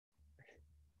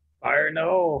Fire in the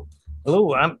hole.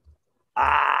 Hello, I'm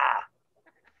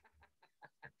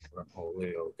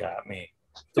Wormholio got me.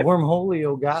 The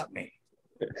Wormholio got me.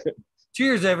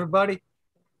 Cheers, everybody.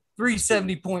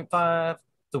 370.5,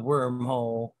 the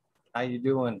wormhole. How you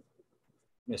doing,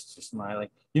 Mr. Smiley?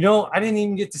 You know, I didn't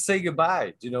even get to say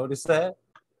goodbye. Did you notice that?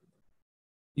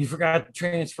 You forgot to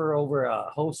transfer over a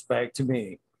host back to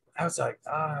me. I was like,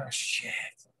 oh, shit.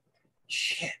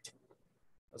 I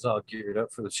was all geared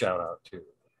up for the shout out, too.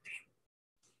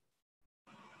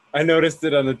 I noticed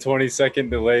it on the 20-second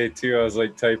delay too. I was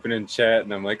like typing in chat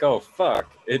and I'm like, oh fuck,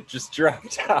 it just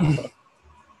dropped out.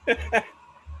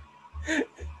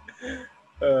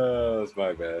 Oh, it's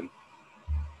my bad.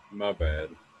 My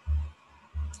bad.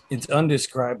 It's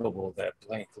undescribable, that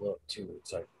blank look, too.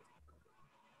 It's like,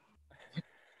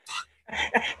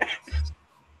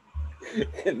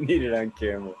 Need it on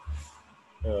camera.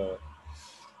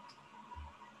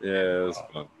 Yeah, it was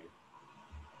fun.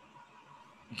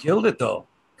 you killed it, though.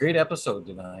 Great episode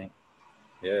tonight.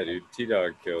 Yeah, dude.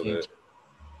 T-Dog killed it.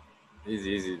 He's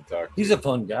easy to talk to. He's a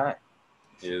fun guy.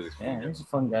 He is a fun guy. He's a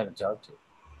fun guy to talk to.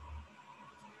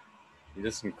 He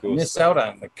does some cool Missed stuff. out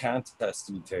on the contest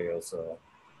details, so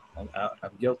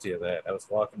I'm guilty of that. I was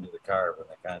walking to the car when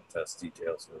the contest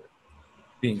details were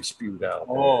being spewed out.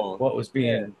 Oh, what was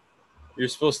being? You're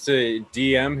supposed to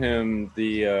DM him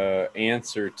the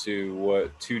answer to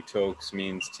what two tokes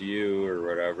means to you or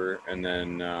whatever, and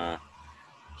then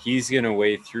he's gonna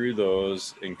wade through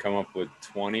those and come up with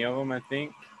 20 of them, I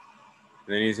think.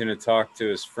 And then he's gonna talk to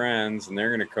his friends, and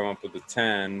they're gonna come up with the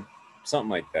 10, something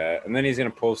like that. And then he's gonna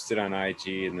post it on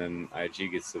IG, and then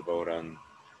IG gets to vote on,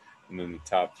 and then the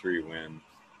top 3 win.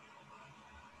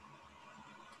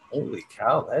 Holy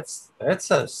cow! That's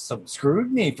some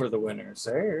scrutiny for the winners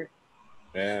there.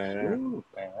 Yeah. Ooh,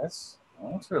 man, that's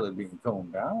really being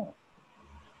toned down.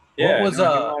 Yeah, what was he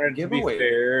wanted giveaway? to be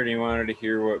fair, and he wanted to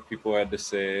hear what people had to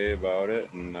say about it,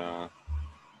 and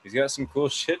he's got some cool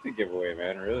shit to give away,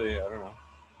 man. Really, I don't know.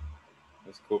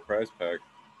 That's a cool prize pack.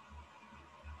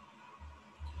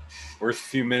 Worth a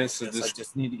few minutes of I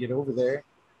just need to get over there.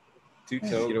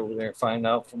 Get over there and find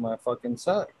out for my fucking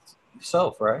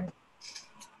self, right?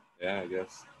 Yeah, I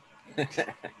guess.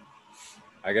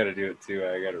 I got to do it too.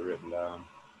 I got it written down.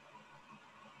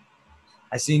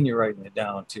 I seen you writing it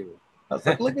down too. I was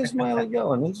like, look at Smiley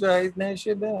going. He's writing that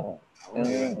shit down.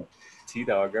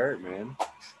 T-Dog art, man.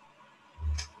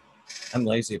 I'm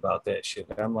lazy about that shit.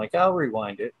 I'm like, I'll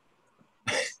rewind it.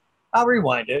 I'll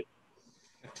rewind it.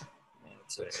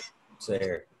 It's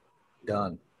there.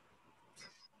 Done.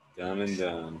 Done and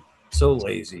done. So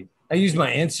lazy. I use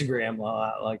my Instagram a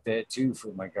lot like that too for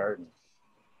my garden.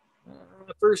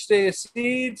 The first day of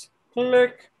seeds,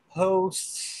 click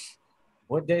posts.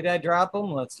 What day did I drop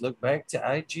them? Let's look back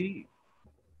to IG.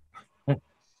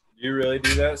 You really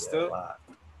do that still?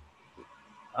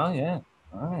 Oh yeah.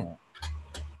 I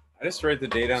just write the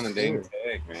date on the dang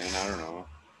tag, man. I don't know.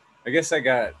 I guess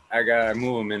I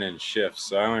move them in shifts,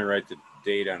 so I only write the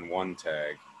date on one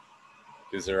tag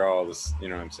because they're all this, you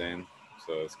know what I'm saying?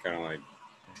 So it's kind of like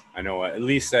I know at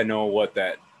least I know what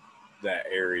that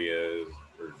area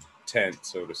or tent,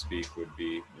 so to speak, would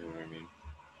be. You know what I mean?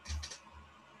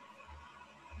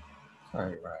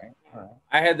 Right.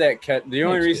 I had that catch. The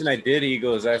only reason I did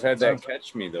Eagle is I've had that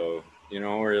catch me though. You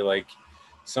know, where like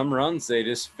some runs they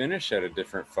just finish at a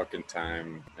different fucking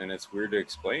time, and it's weird to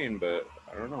explain, but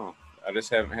I don't know. I just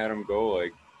haven't had them go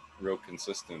like real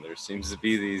consistent. There seems to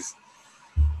be these,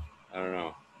 I don't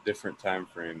know, different time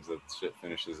frames that shit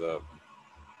finishes up.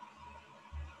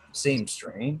 Same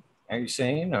strain, are you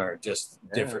saying, or just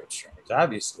different strains?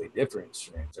 Obviously, different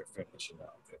strains are finishing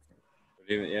up different. But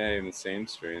even the same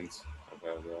strains, I've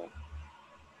had that.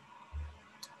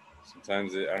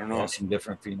 Sometimes I don't know. Yeah, some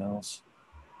different phenols.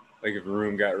 Like if a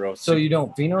room got roasted. So you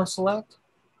don't pheno select?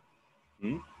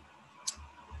 Am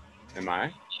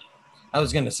I? I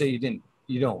was gonna say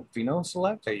you don't pheno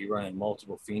select. Are you running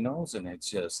multiple phenols and it's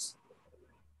just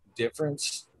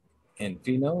difference in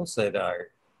phenols that are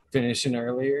finishing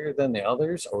earlier than the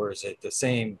others, or is it the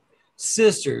same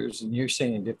sisters and you're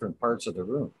saying different parts of the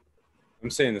room? I'm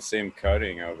saying the same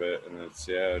cutting of it, and it's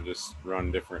just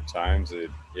run different times.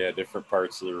 Different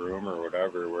parts of the room or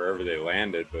whatever, wherever they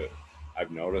landed. But I've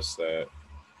noticed that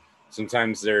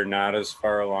sometimes they're not as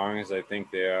far along as I think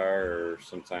they are, or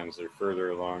sometimes they're further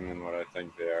along than what I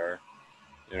think they are.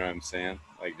 You know what I'm saying?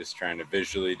 Like just trying to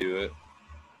visually do it.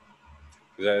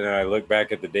 Because I look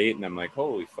back at the date and I'm like,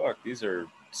 holy fuck, these are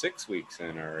 6 weeks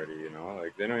in already. You know,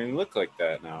 like they don't even look like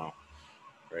that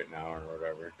right now, or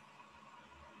whatever.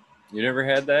 You never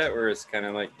had that where it's kind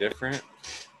of like different?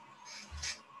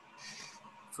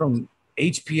 From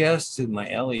HPS to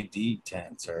my LED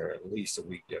tents are at least a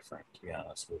week different, to be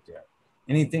honest with you.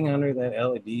 Anything under that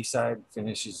LED side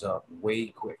finishes up way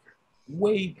quicker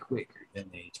than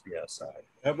the HPS side.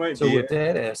 That might So be with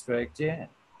it. that aspect, yeah.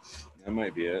 That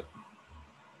might be it.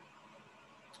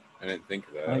 I didn't think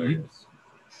of that. Well, I guess.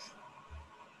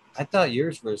 I thought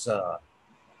yours was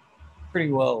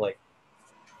pretty well like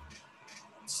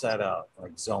set up,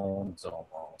 like zones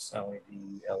almost. LED,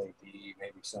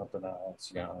 maybe something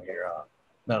else. You know, your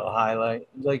metal highlight.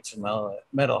 You like some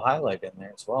metal highlight in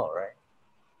there as well, right?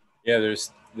 Yeah,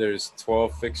 there's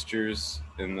 12 fixtures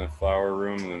in the flower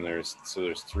room, and then there's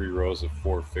 3 rows of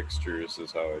 4 fixtures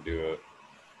is how I do it,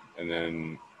 and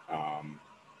then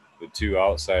the 2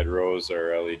 outside rows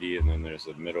are LED, and then there's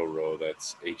a middle row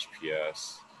that's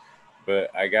HPS. But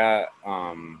I got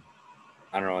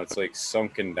I don't know, it's like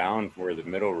sunken down where the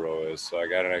middle row is, so I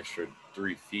got an extra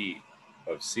 3 feet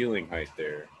of ceiling height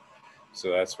there.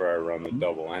 So that's where I run the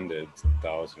double-ended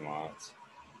 1,000 watts.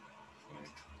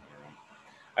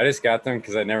 I just got them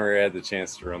because I never had the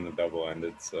chance to run the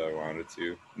double-ended, so I wanted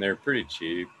to. And they're pretty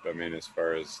cheap. I mean, as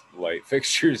far as light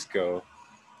fixtures go.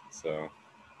 So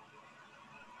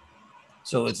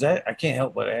is that, I can't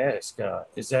help but ask,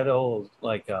 is that old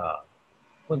like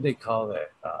what do they call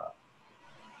that?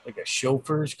 Like a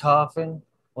chauffeur's coffin?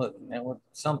 What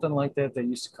something like that they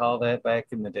used to call that back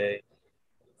in the day.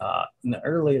 In the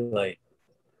early like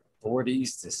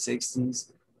 40s to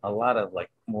 60s, a lot of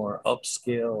like more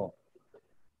upscale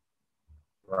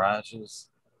garages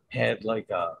had like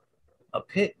a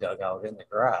pit dug out in the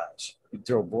garage. You'd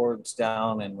throw boards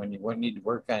down, and when you wouldn't need to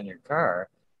work on your car,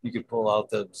 you could pull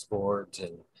out those boards,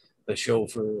 and the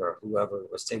chauffeur or whoever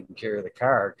was taking care of the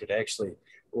car could actually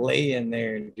lay in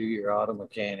there and do your auto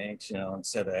mechanics, you know,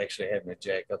 instead of actually having to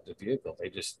jack up the vehicle. They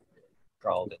just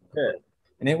crawled in the Yeah. pit.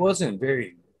 And it wasn't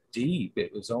very deep.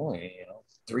 It was only, you know,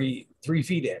 three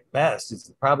feet at best. It's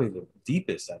probably the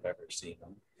deepest I've ever seen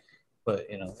them. But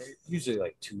you know, they're usually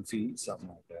like 2 feet, something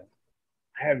like that.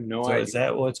 I have no So idea. is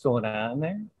that what's going on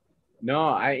there?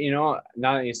 No,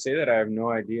 now that you say that, I have no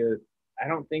idea. I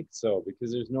don't think so,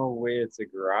 because there's no way it's a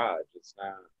garage. It's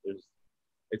not.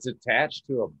 It's attached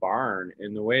to a barn,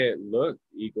 and the way it looked,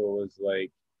 Eagle, is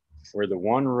like where the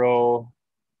one row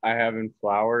I have in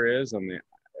flower is on the.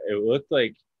 It looked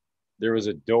like there was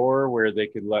a door where they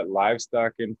could let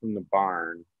livestock in from the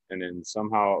barn, and then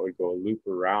somehow it would go a loop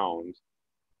around,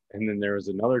 and then there was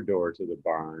another door to the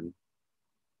barn,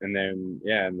 and then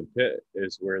and the pit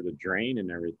is where the drain and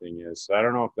everything is. So I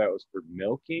don't know if that was for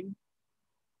milking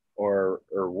or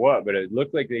what, but it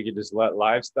looked like they could just let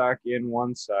livestock in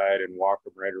one side and walk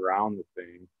them right around the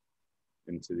thing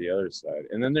into the other side.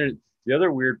 And then there's the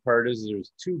other weird part is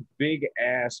there's 2 big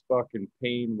ass fucking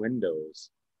pane windows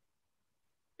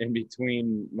in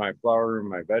between my flower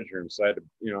room and my bedroom. So I had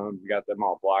to, got them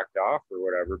all blocked off or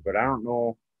whatever. But I don't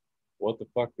know what the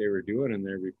fuck they were doing in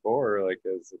there before. Like,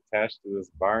 it's attached to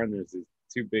this barn. There's these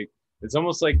 2 big. It's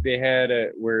almost like they had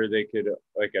it where they could,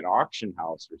 like an auction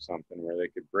house or something, where they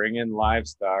could bring in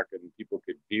livestock and people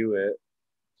could view it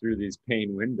through these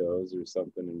pane windows or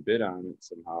something and bid on it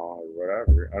somehow or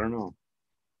whatever. I don't know.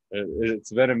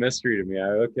 It's been a mystery to me.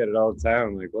 I look at it all the time.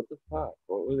 I'm like, what the fuck?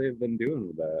 What would they have been doing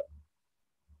with that?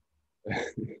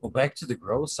 Well, back to the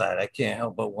growth side, I can't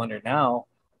help but wonder now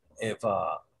if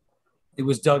it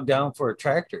was dug down for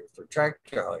tractor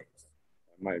height.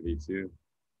 That might be too.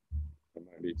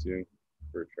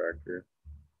 For a tractor.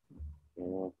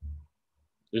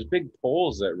 There's big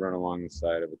poles that run along the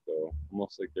side of it though,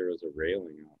 almost like there was a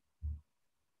railing up.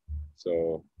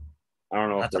 So I don't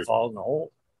know Not if to fall in the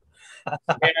hole. yeah,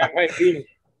 it might be.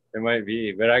 It might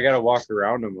be, but I gotta walk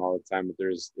around them all the time. But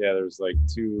there's like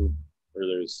 2, or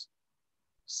there's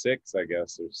 6, I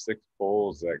guess. There's 6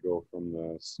 poles that go from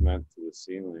the cement to the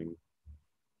ceiling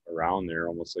around there,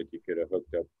 almost like you could have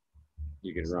hooked up.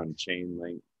 You could run chain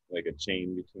link, like a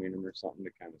chain between them or something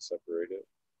to kind of separate it.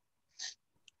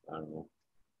 I don't know.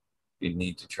 You'd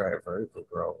need to try a vertical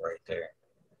grow right there.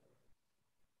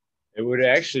 It would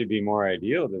actually be more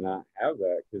ideal to not have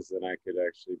that, because then I could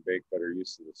actually make better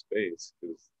use of the space,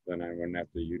 because then I wouldn't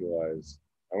have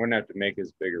to make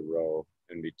as big a row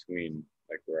in between,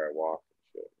 like where I walk and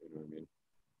shit. You know what I mean?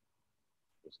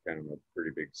 It's kind of a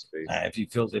pretty big space. If you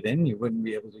filled it in, you wouldn't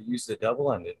be able to use the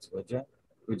double ended, would you?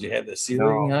 Would you have the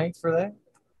ceiling height for that?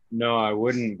 No, I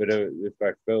wouldn't. But if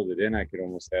I filled it in, I could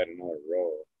almost add another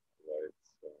row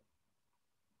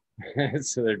of lights.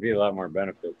 So there'd be a lot more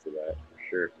benefit to that, for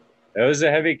sure. That was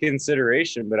a heavy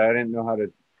consideration, but I didn't know how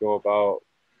to go about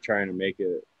trying to make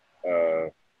it, I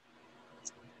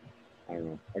don't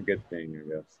know, a good thing, I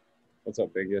guess. What's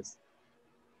up, Biggest?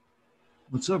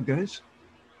 What's up, guys?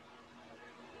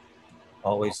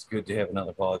 Always good to have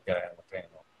another bald guy on the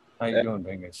panel. How you doing,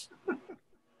 Bingus?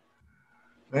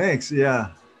 Thanks.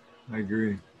 Yeah, I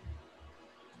agree.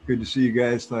 Good to see you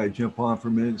guys. Thought I'd jump on for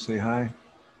a minute and say hi.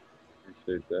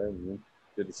 Appreciate that, man.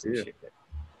 Good to see you. Appreciate it.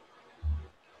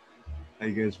 How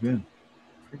you guys been?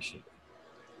 Appreciate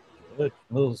it. Good.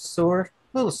 A little sore,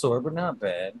 but not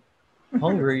bad.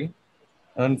 Hungry.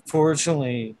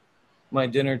 Unfortunately, my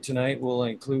dinner tonight will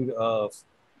include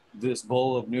this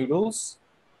bowl of noodles.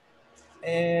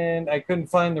 And I couldn't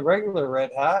find the regular Red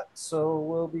Hot, so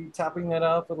we'll be topping that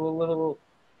off with a little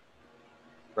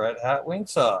Red Hot wing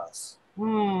sauce.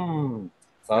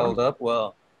 Followed up,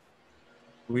 well,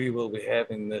 we will be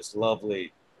having this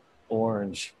lovely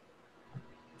orange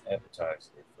appetizer.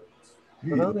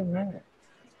 But other than that,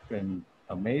 it's been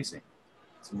amazing.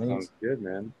 It's amazing. Sounds good,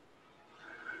 man.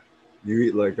 You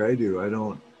eat like I do. I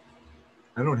don't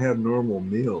have normal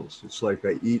meals. It's like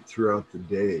I eat throughout the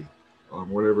day on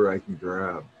whatever I can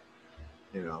grab.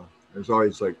 You know, there's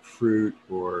always like fruit,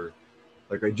 or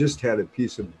like I just had a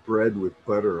piece of bread with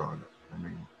butter on it. I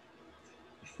mean,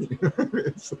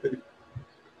 it's like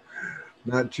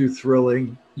not too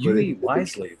thrilling. You eat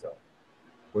wisely, though.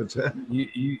 What's that?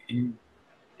 You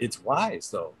it's wise,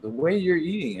 though. The way you're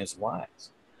eating is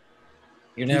wise.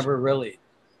 You're never really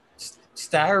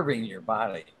starving your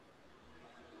body.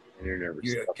 And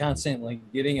You're constantly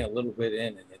getting a little bit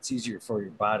in, and it's easier for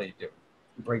your body to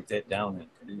break that down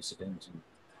and produce it into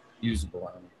usable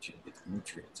energy and get the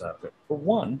nutrients out of it, for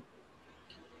one.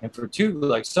 And for two,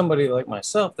 like somebody like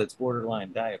myself that's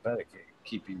borderline diabetic, it can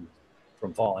keep you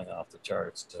from falling off the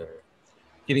charts to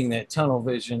getting that tunnel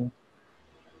vision.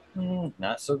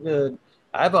 Not so good.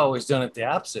 I've always done it the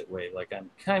opposite way. Like I'm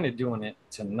kind of doing it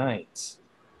tonight,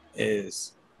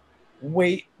 is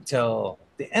wait till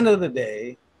the end of the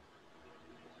day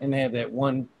and have that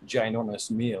one ginormous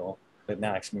meal that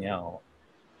knocks me out.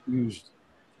 Usually.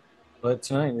 But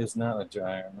tonight is not a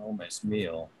ginormous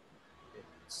meal.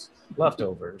 It's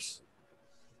leftovers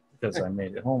because I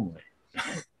made it homely.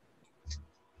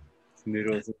 It's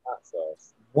noodles and hot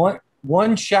sauce.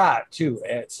 One shot too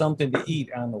at something to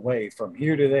eat on the way from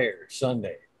here to there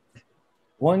Sunday.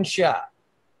 One shot.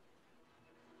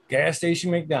 Gas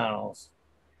station McDonald's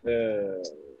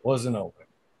wasn't open.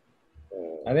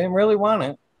 I didn't really want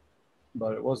it,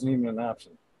 but it wasn't even an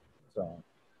option. So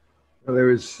well, there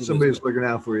was somebody's looking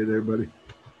out for you there, buddy.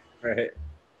 Right.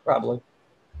 Probably.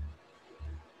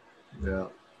 Yeah.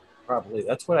 Probably.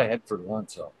 That's what I had for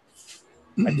lunch. So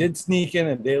I did sneak in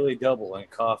a daily double and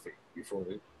coffee before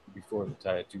the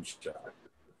tattoo shop.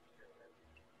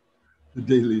 The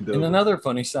daily double. And another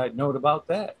funny side note about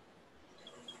that.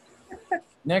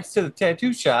 Next to the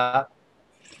tattoo shop,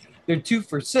 they're 2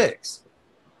 for $6.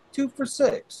 2 for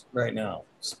 $6 right now.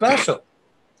 Special.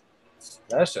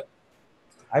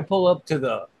 I pull up to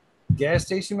the gas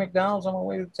station McDonald's on my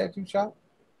way to the tattoo shop.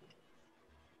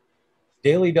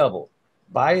 Daily double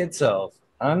by itself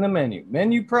on the menu.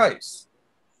 Menu price.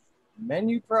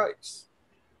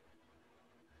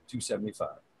 $2.75.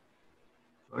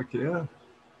 Fuck yeah.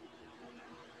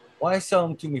 Why sell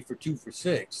them to me for 2 for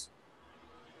 $6?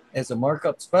 As a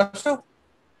markup special?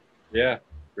 Yeah,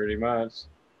 pretty much.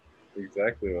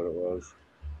 Exactly what it was.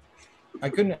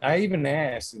 I even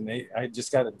asked, and I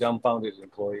just got a dumbfounded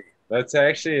employee. That's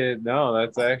actually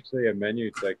a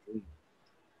menu technique.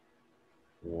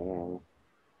 People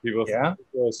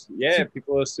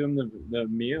assume the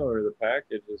meal or the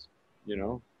package is,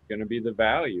 gonna be the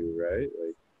value, right?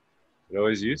 Like it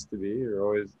always used to be, or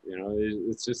always,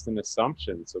 it's just an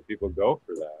assumption. So people go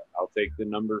for that. I'll take the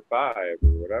number 5 or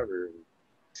whatever.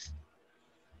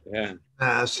 Yeah.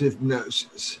 Massive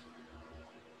noses.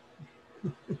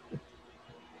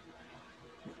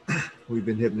 We've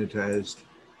been hypnotized,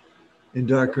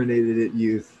 indoctrinated at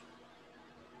youth.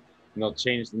 And they'll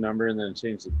change the number and then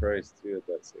change the price too at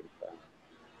that same time.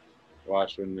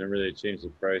 Watch, whenever they change the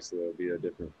price, there'll be a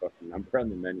different fucking number on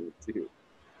the menu too.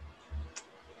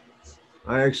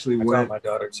 I taught my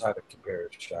daughters how to compare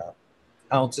a shop.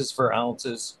 Ounces for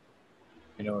ounces.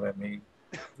 You know what I mean?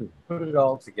 Put it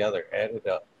all together, add it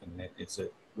up, and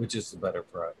which is the better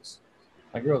price.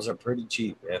 My girls are pretty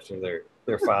cheap after their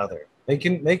father. They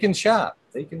can shop.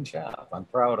 They can shop. I'm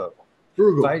proud of them.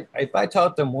 Frugal. If I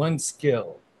taught them one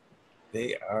skill,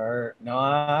 they are, no,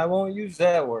 I won't use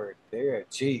that word. They are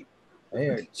cheap. They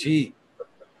are cheap.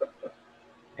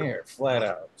 They are flat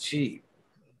out cheap.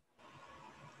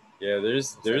 Yeah,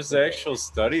 there's actual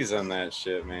studies on that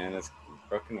shit, man. It's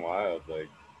fucking wild. Like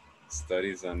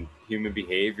studies on human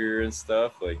behavior and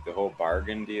stuff, like the whole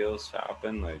bargain deal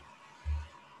shopping. Like,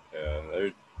 yeah,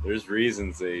 there's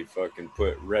reasons they fucking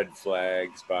put red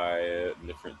flags by it and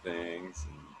different things.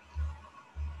 And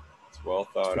it's well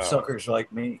thought For out. suckers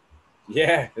like me.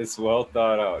 Yeah, it's well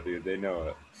thought out, dude. They know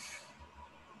it.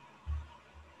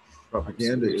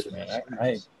 Propaganda Serious, is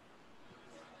man.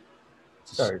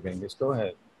 Sorry, Vengus. Go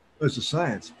ahead. it's a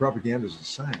science. Propaganda is a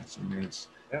science. I mean, it's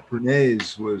Yeah.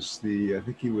 Bernays was I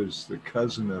think he was the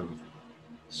cousin of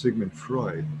Sigmund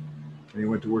Freud, and he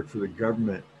went to work for the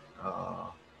government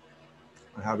on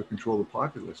how to control the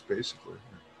populace, basically.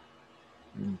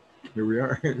 And here we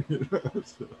are.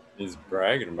 So, He's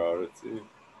bragging about it too.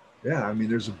 yeah, I mean,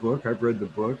 there's a book. I've read the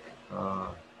book.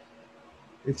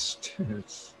 It's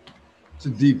a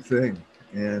deep thing,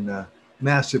 and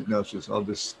mass hypnosis. I'll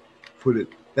just put it.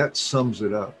 That sums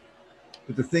it up.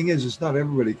 But the thing is, it's not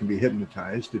everybody can be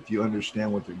hypnotized if you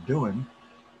understand what they're doing,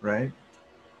 right?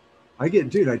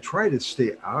 Dude, I try to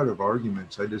stay out of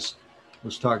arguments. I just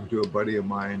was talking to a buddy of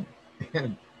mine,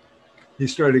 and he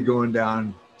started going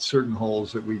down certain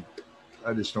holes that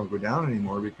I just don't go down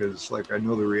anymore, because like I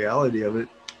know the reality of it,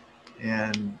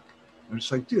 and I'm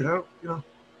just like, dude, I don't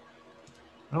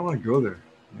want to go there.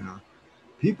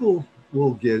 People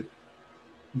will get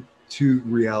to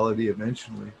reality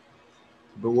eventually,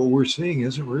 but what we're seeing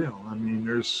isn't real. I mean,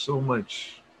 there's so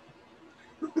much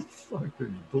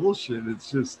fucking bullshit. It's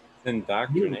just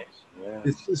Indoctrination. Yeah.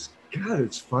 it's just, God,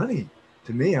 it's funny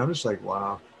to me. I'm just like,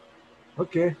 wow,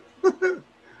 okay.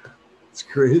 It's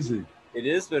crazy. It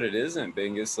is, but it isn't,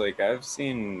 Bingus. Like I've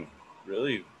seen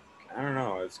really, I don't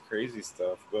know, it's crazy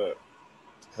stuff. But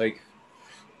like,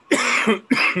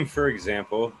 for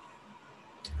example,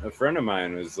 a friend of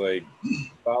mine was like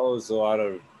follows a lot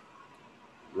of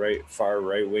far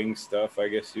right wing stuff, I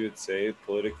guess you would say,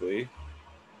 politically,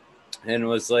 and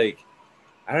was like,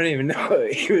 I don't even know.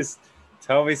 He was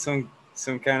telling me some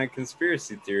kind of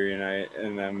conspiracy theory,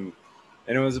 and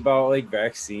it was about like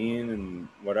vaccine and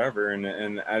whatever,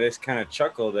 and I just kind of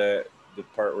chuckled at the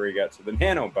part where he got to the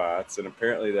nanobots, and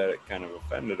apparently that it kind of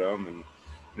offended him, and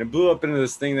it blew up into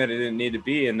this thing that it didn't need to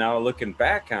be. And now looking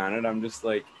back on it, I'm just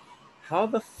like, how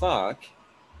the fuck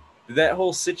did that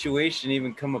whole situation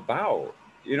even come about?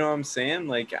 You know what I'm saying?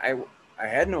 Like I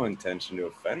had no intention to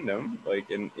offend him,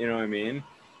 like, and you know what I mean?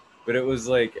 But it was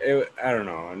like, I don't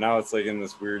know. And now it's like in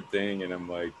this weird thing, and I'm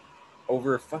like,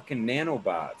 over fucking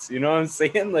nanobots. You know what I'm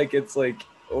saying? Like, it's like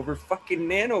over fucking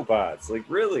nanobots. Like,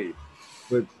 really?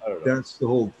 But I don't know. that's the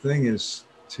whole thing, is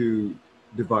to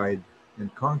divide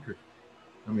and conquer.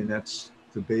 I mean, that's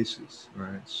the basis,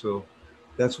 right? So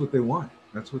that's what they want.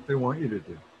 That's what they want you to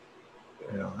do.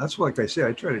 That's why, like I say,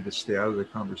 I try to just stay out of the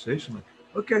conversation. Like,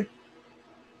 okay,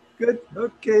 good,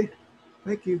 okay,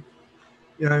 thank you.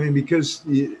 You know what I mean? Because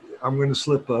I'm going to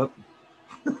slip up.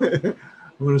 I'm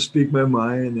going to speak my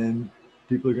mind, and then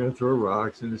people are going to throw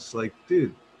rocks. And it's like,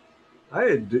 dude,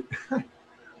 I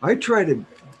try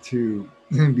to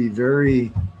be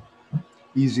very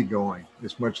easygoing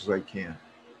as much as I can.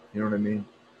 You know what I mean?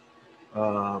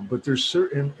 But there's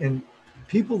certain and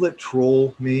people that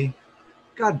troll me.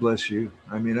 God bless you.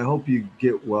 I mean, I hope you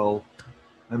get well.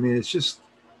 I mean, it's just,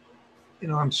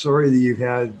 I'm sorry that you've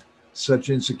had such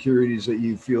insecurities that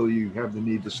you feel you have the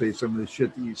need to say some of the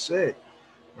shit that you say.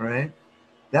 Right?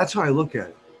 That's how I look at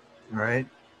it. All right.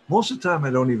 Most of the time, I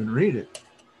don't even read it.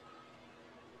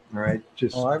 All right.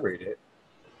 I read it.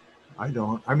 I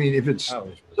don't. I mean, if it's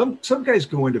some guys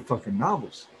go into fucking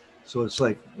novels, so it's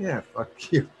like, yeah,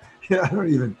 fuck you. Yeah, I don't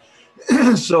even.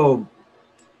 So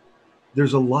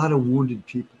there's a lot of wounded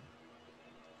people.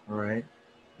 All right,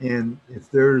 and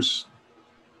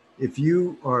if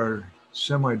you are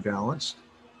semi-balanced,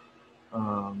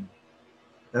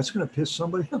 that's going to piss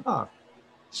somebody off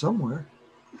somewhere.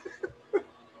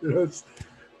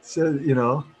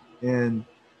 And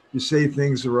you say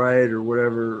things right or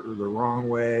whatever, or the wrong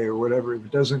way or whatever. If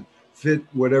it doesn't fit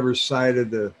whatever side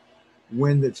of the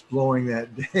wind that's blowing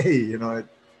that day,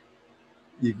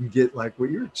 you can get like what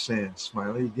you're saying,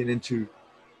 Smiley. You get into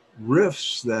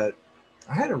riffs that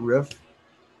I had a riff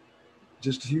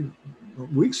just a few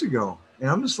weeks ago, and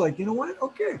I'm just like, you know what?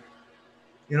 Okay.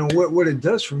 What it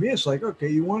does for me, it's like, okay,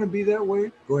 you want to be that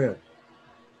way? Go ahead.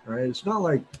 All right. It's not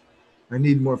like I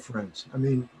need more friends. I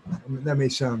mean, that may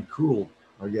sound cruel,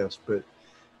 I guess, but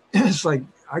it's like,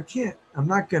 I'm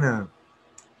not going to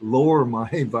lower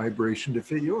my vibration to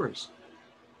fit yours.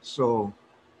 So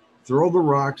throw the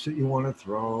rocks that you want to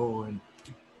throw, and,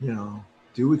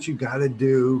 do what you got to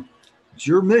do. It's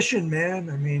your mission, man.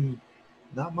 I mean,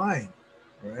 not mine.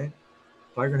 All right.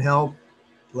 If I can help,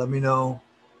 let me know.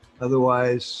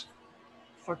 Otherwise,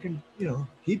 fucking,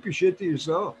 keep your shit to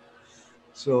yourself.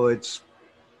 So it's,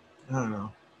 I don't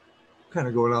know, kind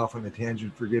of going off on a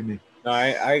tangent, forgive me. No,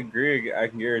 I agree. I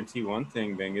can guarantee one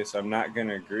thing, Bingus. I'm not going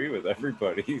to agree with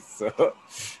everybody. So,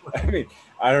 I mean,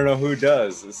 I don't know who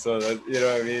does. So that, you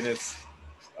know what I mean?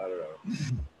 I don't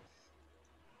know.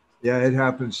 Yeah, it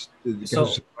happens. Because So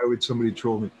why would somebody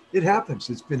troll me? It happens.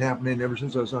 It's been happening ever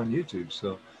since I was on YouTube.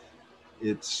 So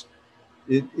it's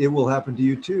it will happen to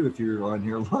you too if you're on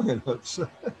here long enough. So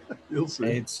you'll see.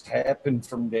 it's happened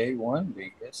from day one,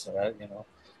 because you know,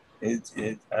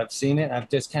 I've seen it. I've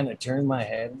just kind of turned my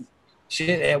head.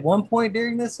 Shit, at one point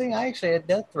during this thing, I actually had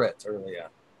death threats early on.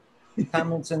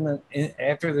 Comments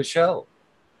after the show.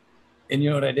 And you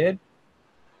know what I did?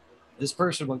 This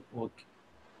person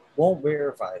won't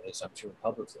verify this, I'm sure,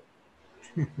 publicly.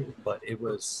 But it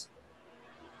was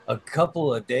a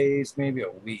couple of days, maybe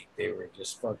a week. They were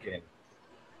just fucking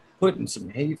putting some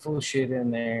hateful shit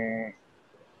in there.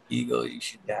 Eagle, you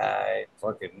should die.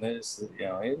 Fucking this, you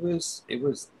know. It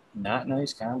was not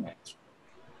nice comments.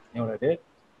 You know what I did?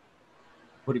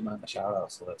 Put him on the shout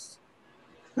outs list.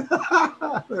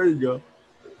 There you go.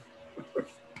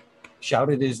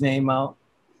 Shouted his name out.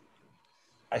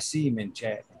 I see him in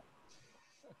chat now.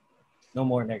 No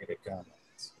more negative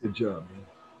comments. Good job, man.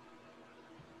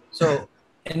 So,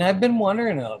 and I've been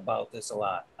wondering about this a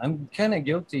lot. I'm kind of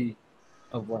guilty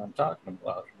of what I'm talking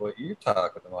about, what you're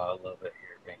talking about a little bit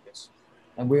here, Bingus.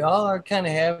 And we all are kind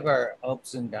of have our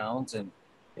ups and downs, and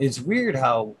it's weird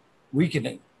how we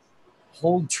can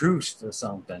hold truth to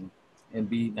something and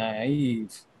be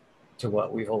naive to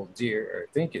what we hold dear or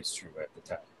think is true at the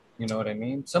time. You know what I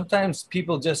mean? Sometimes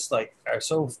people just like are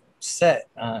so set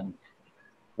on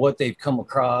what they've come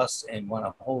across and want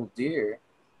to hold dear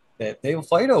that they'll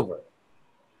fight over it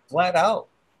flat out.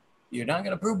 You're not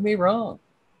going to prove me wrong.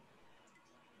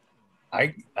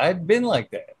 I've been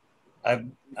like that.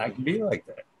 I can be like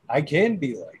that. I can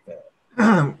be like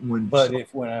that.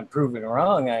 When I'm proven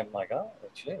wrong, I'm like, oh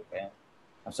shit, man.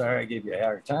 I'm sorry I gave you a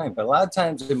hard time. But a lot of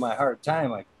times in my hard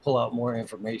time, I pull out more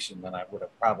information than I would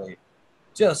have probably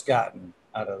just gotten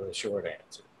out of the short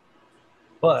answer.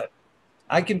 But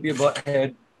I can be a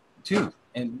butthead too.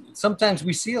 And sometimes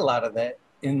we see a lot of that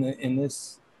in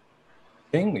this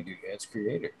thing we do as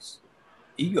creators.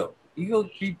 Ego can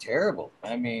be terrible.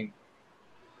 I mean,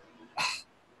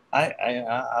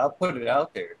 I'll put it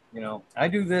out there. You know, I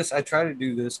do this. I try to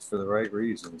do this for the right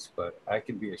reasons, but I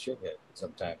can be a shithead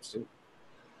sometimes too.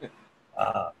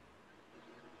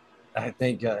 I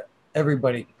think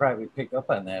everybody can probably pick up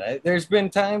on that. There's been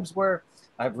times where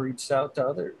I've reached out to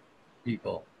other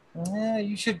people. Yeah,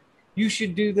 you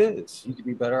should do this. You could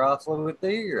be better off with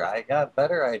here. I got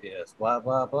better ideas. Blah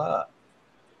blah blah.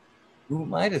 Who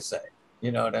am I to say?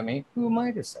 You know what I mean? Who am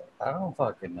I to say? I don't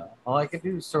fucking know. All I can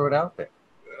do is throw it out there.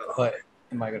 But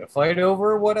am I going to fight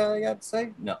over what I got to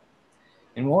say? No.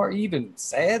 And more even,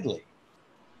 sadly,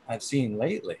 I've seen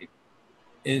lately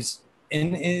is,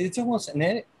 and it's almost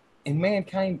in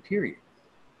mankind, period.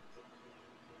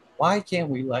 Why can't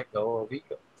we let go of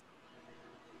ego?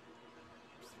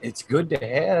 It's good to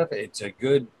have. It's a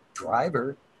good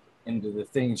driver into the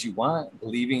things you want,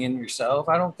 believing in yourself.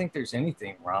 I don't think there's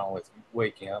anything wrong with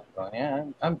waking up and going, yeah,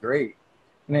 I'm great.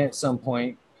 And at some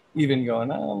point, even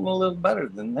going, oh, I'm a little better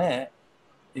than that.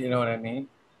 You know what I mean?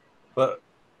 But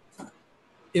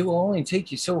it will only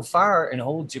take you so far and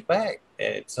hold you back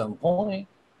at some point.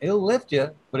 It'll lift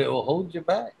you, but it will hold you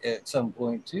back at some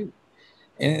point too.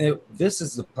 And this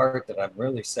is the part that I'm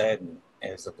really saddened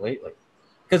as of lately,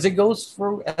 because it goes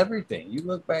through everything. You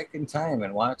look back in time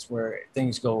and watch where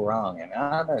things go wrong, and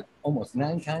almost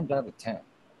 9 times out of 10,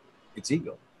 it's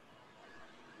ego.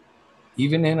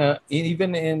 Even in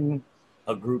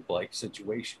a group like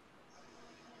situation.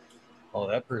 Oh,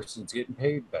 that person's getting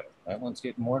paid better. That one's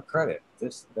getting more credit.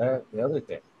 This, that, the other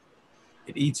thing.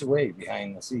 It eats away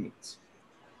behind the scenes.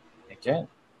 It can.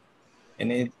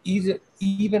 And it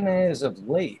even as of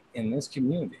late in this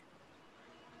community,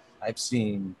 I've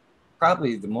seen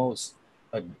probably the most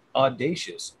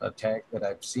audacious attack that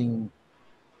I've seen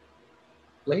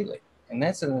lately. And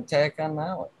that's an attack on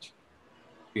knowledge,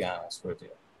 to be honest with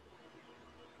you.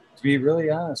 To be really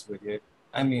honest with you,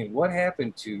 I mean, what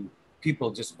happened to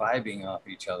people just vibing off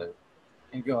each other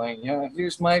and going, yeah,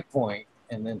 here's my point,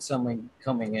 and then someone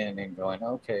coming in and going,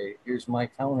 okay, here's my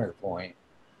counterpoint.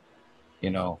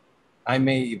 You know, I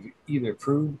may have either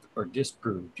proved or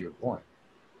disproved your point.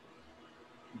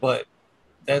 But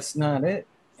that's not it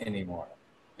anymore.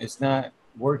 It's not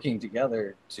working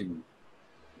together to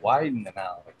widen the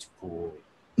knowledge pool.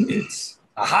 It's,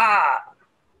 aha!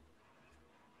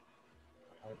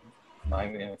 My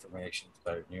information is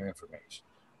better than your information.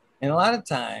 And a lot of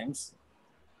times,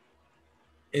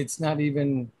 it's not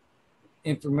even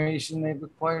information they've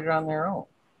acquired on their own.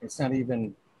 It's not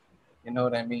even You know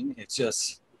what I mean? It's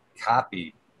just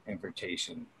copy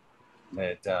invitation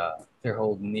that they're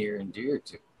holding near and dear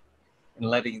to, and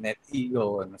letting that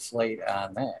ego inflate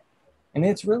on that. And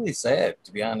it's really sad,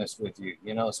 to be honest with you,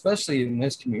 you know, especially in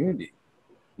this community.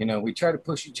 You know, we try to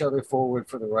push each other forward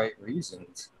for the right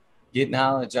reasons, get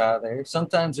knowledge out of there.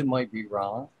 Sometimes it might be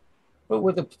wrong, but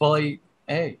with a polite,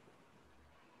 hey,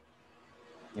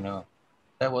 you know,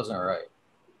 that wasn't right.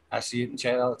 I see it in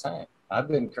chat all the time. I've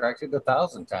been corrected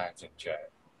 1,000 times in chat.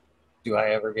 Do I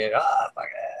ever get, fuck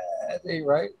that ain't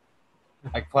right?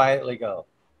 I quietly go,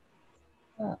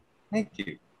 oh, thank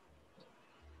you.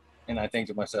 And I think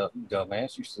to myself,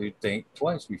 dumbass, you should think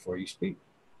twice before you speak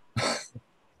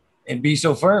and be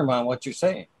so firm on what you're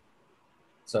saying.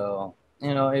 So,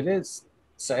 you know, it is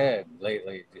sad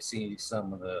lately to see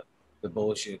some of the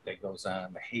bullshit that goes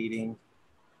on, the hating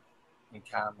in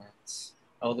comments,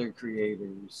 other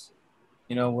creators.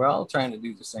 You know, we're all trying to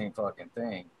do the same fucking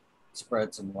thing,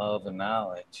 spread some love and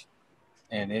knowledge.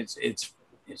 And it's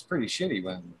pretty shitty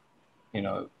when, you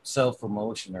know,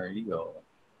 self-promotion or ego,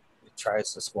 it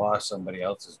tries to squash somebody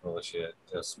else's bullshit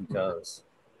just because.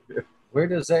 Where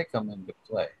does that come into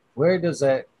play? Where does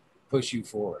that push you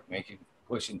forward,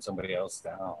 pushing somebody else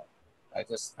down? I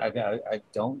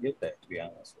don't get that, to be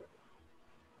honest with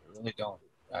you. I really don't.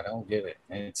 I don't get it,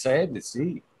 and it's sad to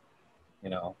see. You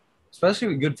know, especially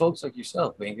with good folks like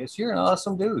yourself, Bingus. You're an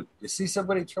awesome dude. To see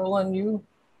somebody troll on you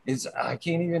is I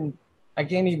can't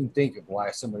even think of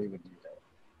why somebody would do that.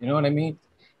 You know what I mean?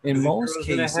 In most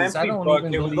cases, I don't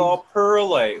even believe. With all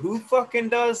perlite. Who fucking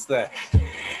does that?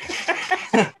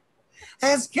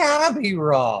 That's gotta be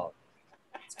wrong.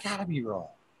 It's gotta be wrong.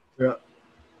 Yeah.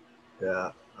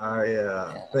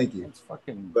 Yeah. Thank you. It's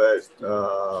fucking. But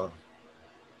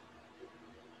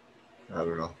I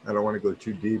don't know. I don't want to go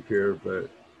too deep here, but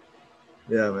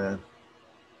yeah, man.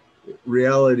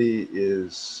 Reality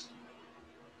is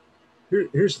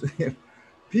here's the thing.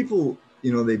 People,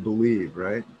 you know, they believe,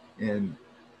 right? And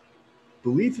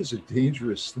belief is a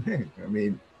dangerous thing. I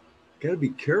mean, got to be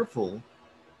careful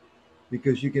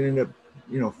because you can end up,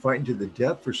 you know, fighting to the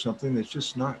death for something that's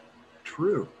just not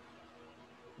true.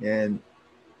 And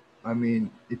I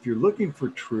mean, if you're looking for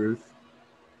truth,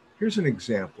 here's an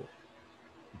example.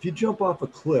 If you jump off a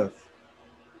cliff,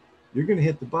 you're going to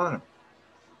hit the bottom.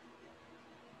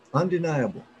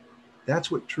 Undeniable.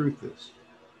 That's what truth is.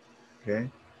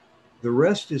 Okay. The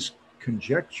rest is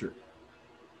conjecture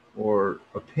or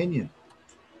opinion,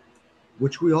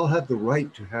 which we all have the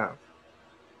right to have.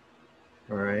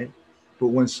 All right. But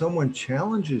when someone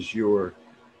challenges your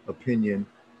opinion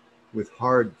with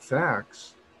hard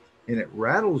facts and it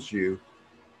rattles you,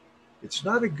 it's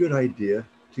not a good idea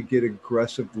to get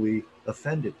aggressively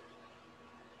offended.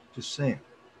 Just saying.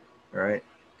 All right.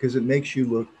 Because it makes you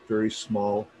look very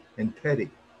small and petty.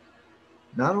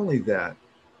 Not only that,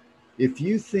 if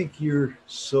you think you're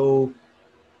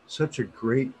such a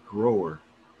great grower,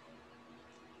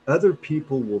 other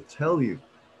people will tell you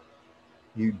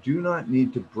you do not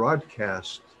need to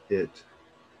broadcast it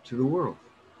to the world.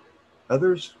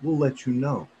 Others will let you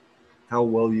know how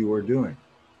well you are doing.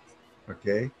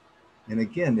 Okay. And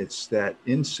again, it's that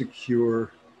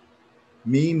insecure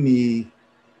me,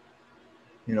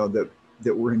 you know, that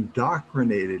we're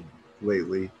indoctrinated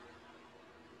lately.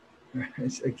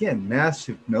 It's, again, mass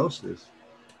hypnosis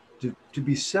to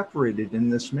be separated in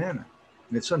this manner.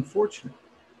 And it's unfortunate.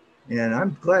 And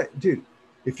I'm glad, dude,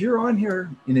 if you're on here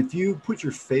and if you put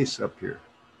your face up here,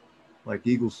 like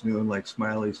Eagle's doing, like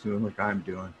Smiley's doing, like I'm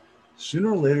doing,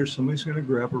 sooner or later, somebody's going to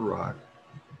grab a rock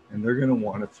and they're going to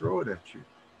want to throw it at you.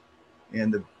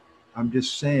 And I'm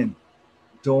just saying,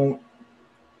 don't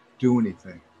do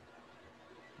anything.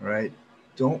 All right.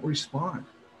 Don't respond.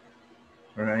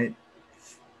 All right.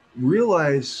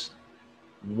 Realize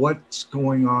what's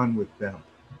going on with them.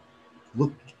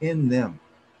 Look in them.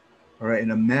 All right.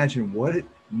 And imagine what it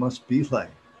must be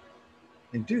like.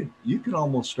 And dude, you can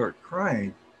almost start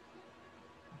crying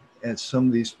at some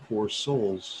of these poor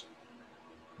souls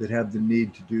that have the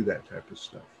need to do that type of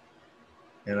stuff.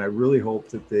 And I really hope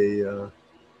that they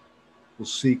will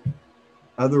seek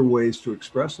other ways to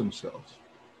express themselves.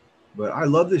 But I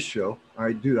love this show.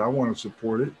 I want to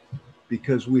support it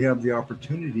because we have the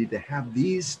opportunity to have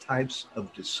these types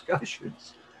of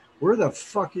discussions. Where the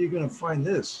fuck are you going to find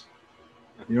this?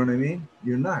 You know what I mean?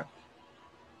 You're not.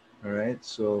 All right.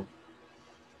 So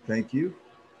thank you.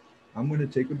 I'm going to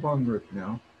take a bong rip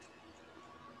now.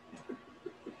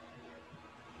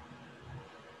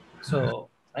 So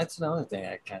that's another thing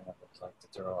I kind of would like to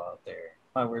throw out there.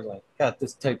 Why we're like got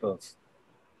this type of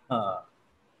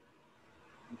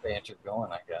banter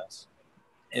going, I guess,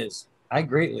 is I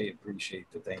greatly appreciate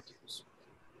the thank yous.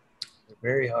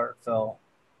 They're very heartfelt.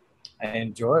 I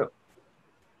enjoy it.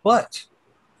 But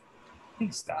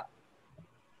please stop.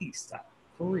 Please stop.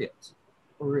 For reals.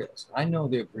 For reals. I know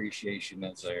the appreciation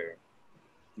is there.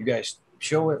 You guys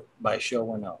show it by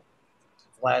showing up.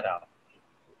 Flat out.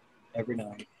 Every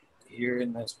night. Here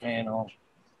in this panel,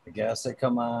 the guests that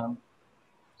come on,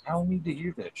 I don't need to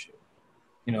hear that shit.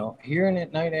 You know, hearing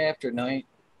it night after night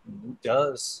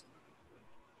does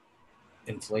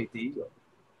inflate the ego.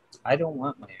 I don't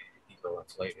want my ego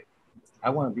inflated. I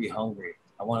want to be hungry.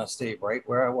 I want to stay right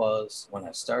where I was when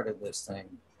I started this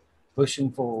thing,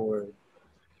 pushing forward,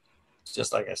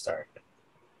 just like I started.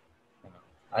 You know,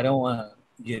 I don't want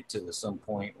to get to some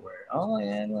point where, oh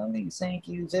yeah, let me thank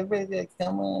yous. Everybody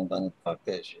come on, fuck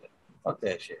that shit. Fuck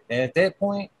that shit. And at that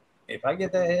point, if I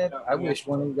get that head, I wish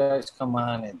one of you guys come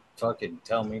on and fucking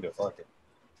tell me to fucking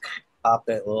pop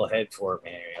that little head for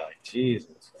me. And you're like,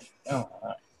 Jesus. Come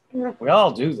on. We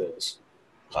all do this.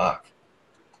 Fuck.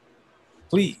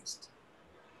 Please.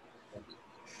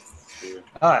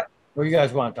 All right. What do you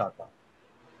guys want to talk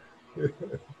about?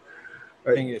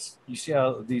 Thing is, you see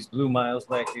how these blue miles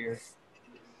back here?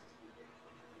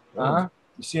 Huh?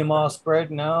 You see them all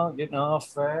spreading out, getting all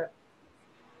fat?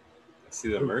 I see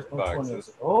the mirth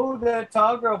boxes. Oh, that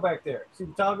tall girl back there. See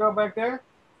the tall girl back there?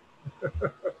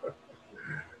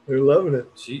 They're loving it.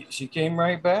 She came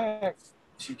right back.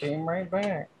 She came right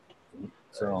back.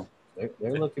 So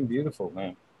they're looking beautiful,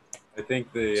 man. I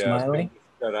think the Smiley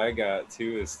that I got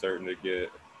too is starting to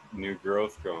get new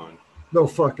growth going. No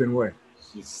fucking way.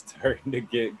 She's starting to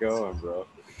get going, bro.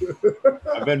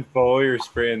 I've been foliar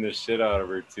spraying the shit out of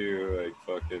her too, like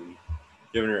fucking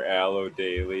giving her aloe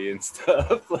daily and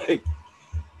stuff. Like,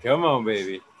 come on,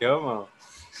 baby, come on.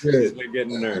 Good. She's been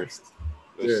getting nursed,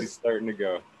 but Good. she's starting to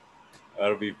go.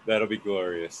 That'll be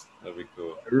glorious. That'll be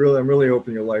cool. I'm really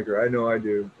hoping you like her. I know I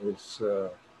do. It's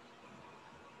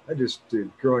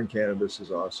dude, growing cannabis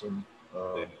is awesome.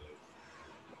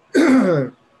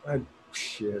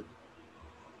 Shit.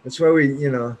 That's why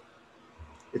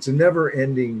it's a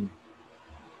never-ending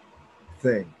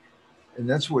thing, and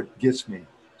that's what gets me.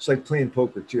 It's like playing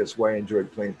poker too. That's why I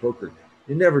enjoyed playing poker.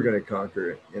 You're never going to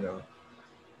conquer it,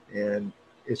 and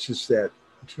it's just that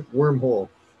wormhole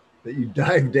that you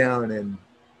dive down and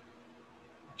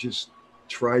just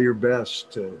try your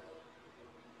best to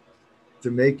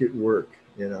make it work,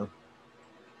 Yeah.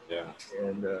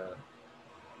 And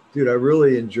dude, I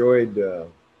really enjoyed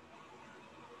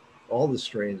all the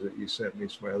strains that you sent me,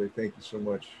 Smiley. Thank you so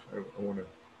much. I want to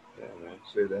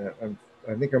say that.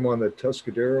 I think I'm on the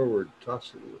Tuscadero or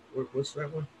what's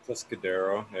that one?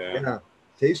 Tuscadero, yeah. Yeah,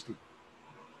 tasty.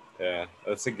 Yeah,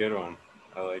 that's a good one.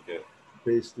 I like it.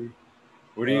 Tasty.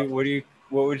 What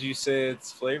would you say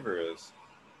its flavor is?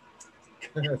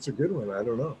 That's a good one. I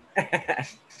don't know.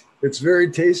 It's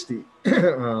very tasty.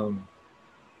 It's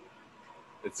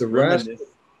the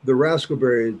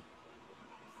raspberry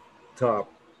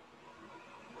top.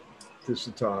 Just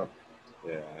the top.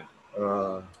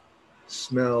 Yeah.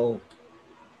 Smell,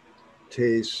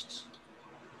 taste,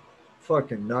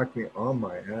 fucking knocked me on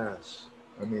my ass.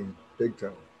 I mean, big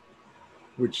time.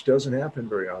 Which doesn't happen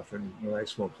very often when I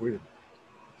smoke weed.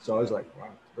 So I was like,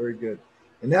 wow, very good.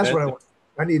 And that's what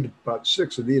I need about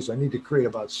 6 of these. I need to create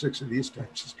about 6 of these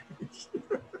types of strains.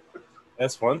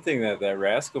 That's one thing that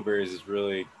raspberries is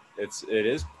really, it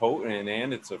is potent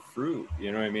and it's a fruit.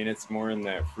 You know what I mean? It's more in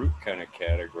that fruit kind of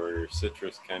category or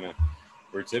citrus kind of,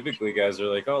 where typically guys are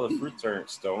like, oh, the fruits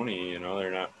aren't stony,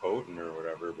 they're not potent or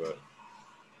whatever. But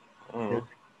I don't know.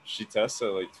 She tests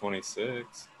at like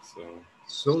 26.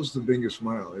 So's the biggest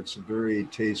smile. It's a very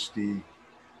tasty,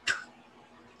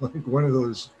 like one of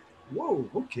those, whoa,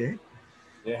 okay.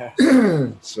 Yeah.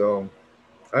 So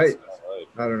I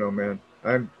don't know, man.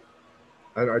 I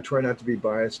try not to be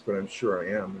biased, but I'm sure I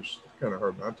am. It's kind of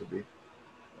hard not to be.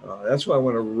 That's why I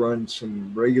want to run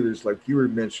some regulars like you were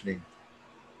mentioning.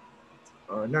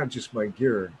 Not just my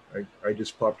gear. I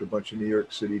just popped a bunch of New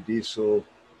York City Diesel,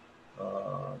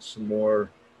 some more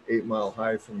 8 Mile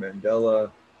High from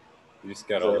Mandela. You just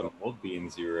got all the mold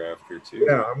beans you were after too.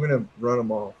 Yeah, I'm going to run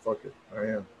them all. Fuck it. I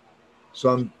am. So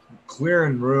I'm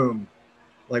clearing room.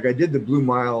 Like I did the Blue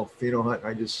Mile pheno hunt.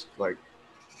 I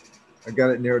got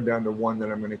it narrowed down to one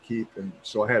that I'm going to keep. And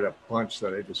so I had a bunch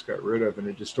that I just got rid of, and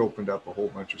it just opened up a whole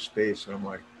bunch of space. And I'm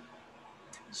like,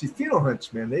 see, pheno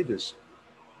hunts, man, they just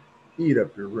eat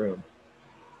up your room,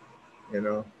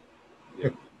 Yep.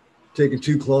 Taking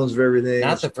 2 clones of everything.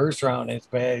 Not the first round, it's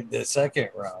bad. The second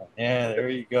round. Yeah, there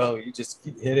you go. You just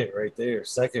hit it right there.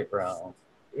 Second round.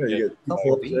 Yeah, you get 2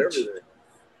 clones of everything.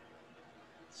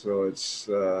 So it's,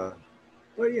 fuck.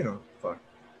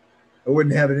 I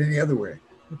wouldn't have it any other way.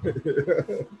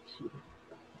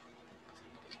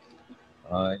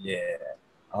 Yeah.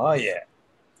 Oh, yeah.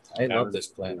 I love this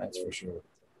plant, that's for sure.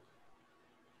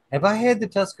 Have I had the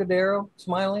Tuscadero,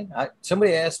 Smiling?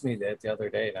 Somebody asked me that the other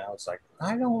day, and I was like,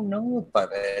 I don't know if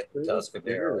I've had the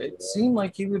Tuscadero. It seemed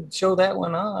like he would show that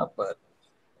one off, but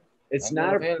It's I know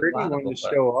not I've a had a pretty lot of one them. to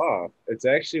show off. It's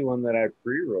actually one that I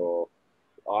pre-roll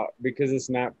because it's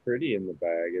not pretty in the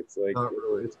bag. It's like Not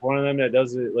really. it's one of them that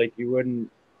does it like you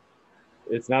wouldn't.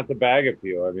 It's not the bag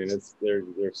appeal. I mean, they're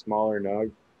smaller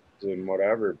nugs and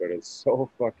whatever, but it's so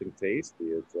fucking tasty.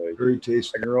 It's like Very I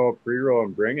tasty. can roll a pre-roll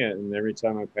and bring it, and every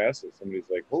time I pass it, somebody's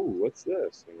like, "Oh, what's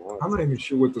this?" You know, I'm not even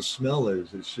sure what the smell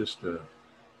is. It's just a.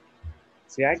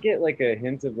 see, I get like a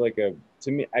hint of like a.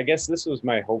 To me, I guess this was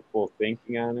my hopeful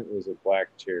thinking on it was a black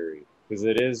cherry because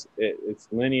its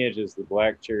lineage is the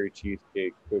black cherry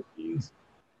cheesecake cookies,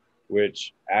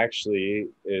 which actually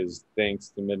is thanks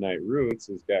to Midnight Roots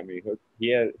has got me hooked.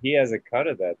 He has a cut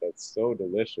of that that's so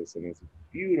delicious and it's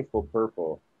beautiful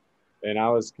purple. And I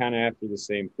was kind of after the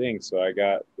same thing, so I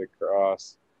got a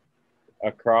cross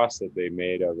that they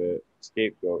made of it,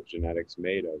 Scapegoat Genetics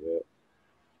made of it,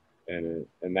 and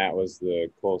that was the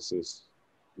closest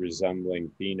resembling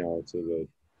Pinot to the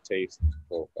taste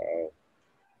profile.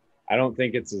 I don't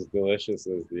think it's as delicious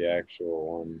as the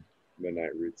actual one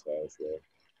Midnight Roots has though,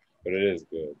 but it is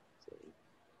good. So.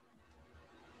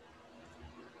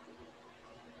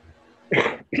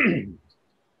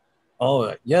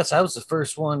 Oh, yes, I was the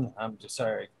first one. I'm just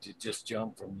sorry to just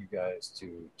jump from you guys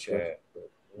to chat. But,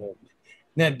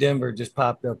 Ned Denver just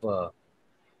popped up.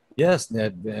 Yes,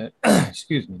 Ned.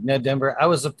 Excuse me, Ned Denver. I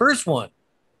was the first one.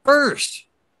 First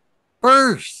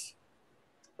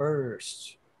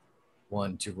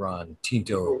one to run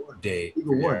Tinto de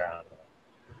Verano.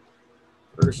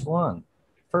 First one.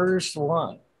 I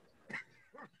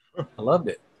loved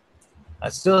it. I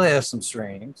still have some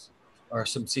strains or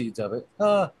some seeds of it.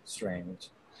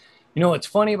 Strains. You know what's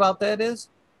funny about that is,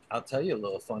 I'll tell you a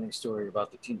little funny story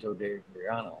about the Tinto de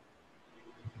Verano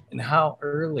and how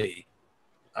early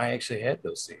I actually had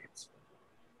those seeds.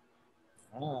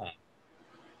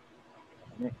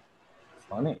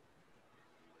 Funny.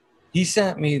 He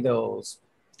sent me those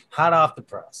hot off the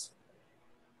press.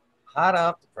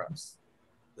 The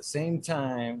same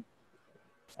time,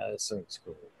 the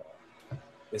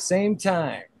same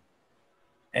time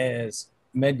as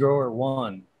MedGrower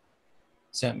 1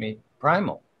 sent me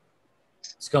Primal,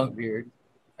 Skunk Beard,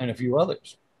 and a few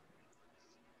others.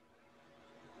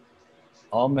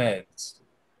 All meds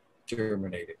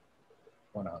germinated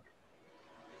 100.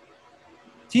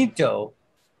 Tinto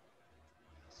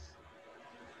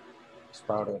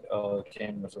sprouted, the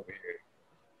camera's over here,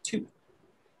 2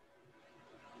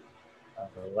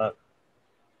 out of 11.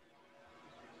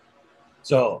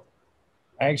 So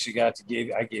I actually I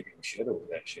gave him shit over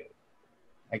that shit.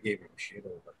 I did.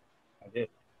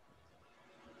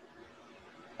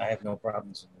 I have no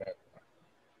problems with that.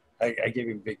 I gave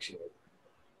him big shit.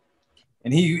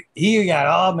 And he got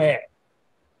all mad.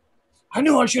 I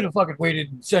knew I should have fucking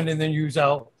waited and sending the news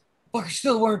out. Fuckers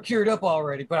still weren't cured up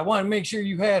already, but I wanted to make sure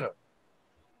you had them.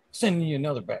 Sending you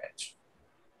another batch.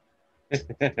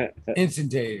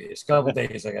 Instantaneous. Couple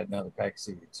days, I got another pack of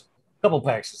seeds. Couple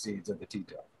packs of seeds of the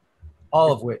Tito.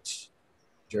 All of which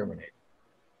germinated.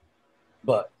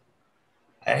 But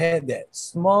I had that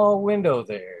small window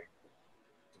there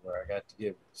where I got to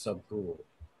give some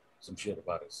shit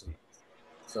about his seeds.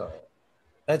 So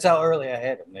that's how early I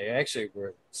had them. They actually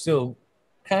were still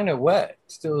kind of wet,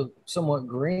 still somewhat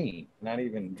green, not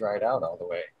even dried out all the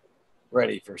way,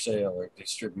 ready for sale or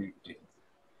distribution.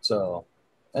 So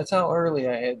that's how early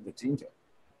I had the Tinto, to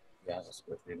be honest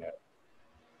with you now.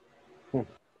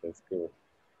 That's cool.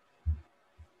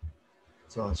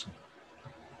 It's awesome.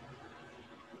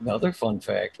 Another fun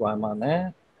fact while I'm on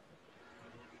that,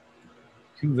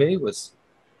 Cuvée was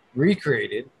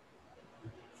recreated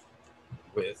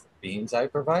with beans I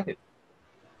provided.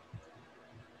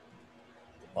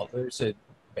 The mothers that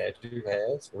Badger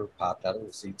has were popped out of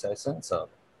the seeds I sent some.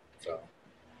 So,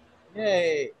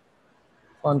 yay!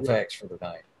 Fun facts for the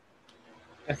night.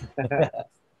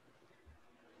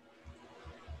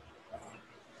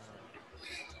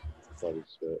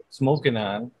 Smoking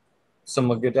on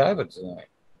some of Godiva tonight.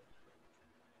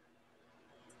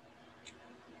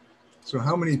 So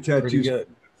how many tattoos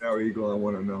now, Eagle? I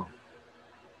want to know.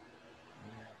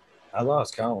 I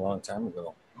lost count a long time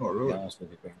ago. Oh, really? To be honest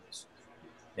with you, Bengals.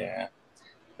 Yeah.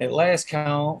 At last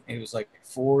count, it was like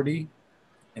 40.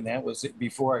 And that was it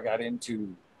before I got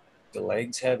into the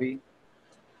legs heavy.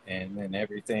 And then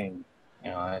everything,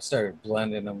 I started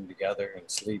blending them together and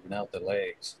sleeving out the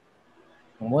legs.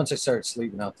 And once I started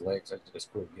sleeving out the legs, I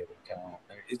just couldn't get a count.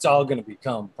 It's all going to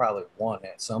become probably one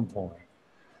at some point.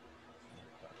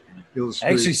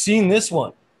 illustrate. actually seen this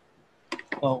one.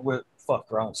 Oh, with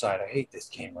fuck, wrong side. I hate this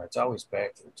camera. It's always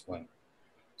backwards when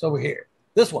it's over here.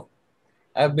 This one.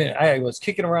 I was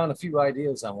kicking around a few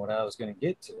ideas on what I was going to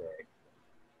get today.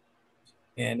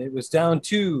 And it was down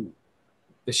to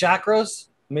the chakras,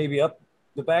 maybe up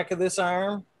the back of this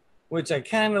arm, which I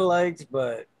kind of liked,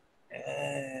 but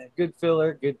good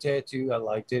filler, good tattoo. I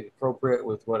liked it. Appropriate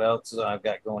with what else I've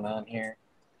got going on here,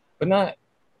 but not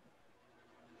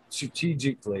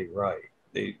strategically right.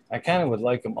 I kind of would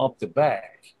like them up the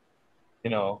back,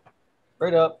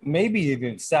 right up, maybe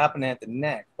even stopping at the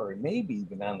neck, or maybe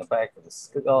even on the back of the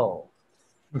skull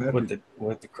with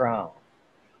the crown.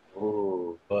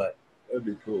 Oh, but that'd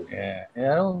be cool. Yeah, I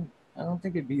don't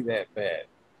think it'd be that bad.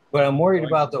 But I'm worried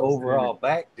about the overall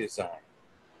back design.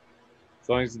 As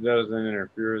long as it doesn't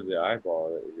interfere with the eyeball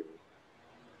that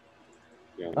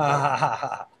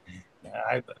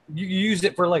you use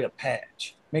it for like a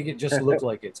patch. Make it just look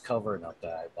like it's covering up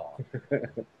the eyeball.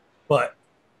 But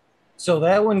so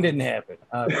that one didn't happen,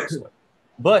 obviously.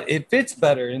 But it fits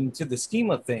better into the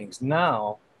scheme of things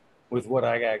now with what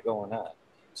I got going on.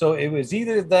 So it was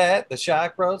either that, the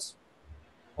chakras,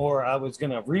 or I was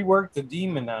going to rework the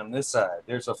demon on this side.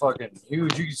 There's a fucking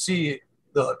huge, you can see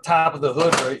the top of the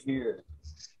hood right here.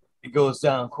 It goes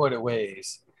down quite a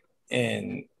ways.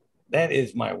 And that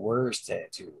is my worst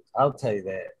tattoo. I'll tell you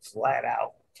that flat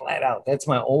out. That's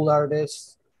my old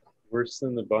artist. Worse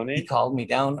than the bunny? He called me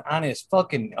down on his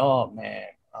fucking, oh man.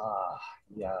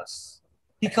 Yes.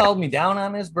 He called me down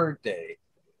on his birthday,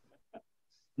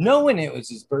 knowing it was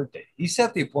his birthday. He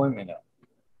set the appointment up.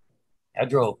 I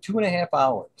drove 2.5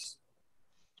 hours.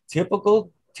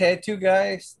 Typical tattoo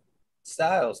guy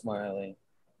style, Smiley.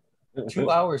 2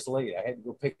 hours late, I had to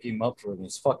go pick him up from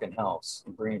his fucking house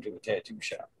and bring him to the tattoo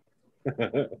shop.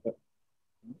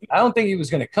 I don't think he was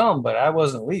going to come, but I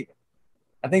wasn't leaving.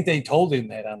 I think they told him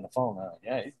that on the phone.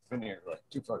 Yeah, he's been here like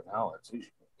 2 fucking hours.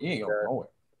 He ain't going nowhere.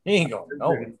 He ain't going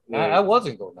nowhere. I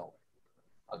wasn't going nowhere.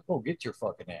 I was going to get your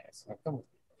fucking ass. And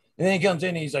then he comes in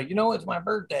and he's like, it's my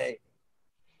birthday.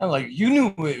 I'm like, you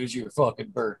knew it was your fucking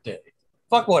birthday.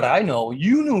 Fuck what I know.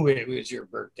 You knew it was your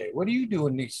birthday. What are you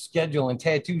doing scheduling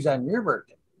tattoos on your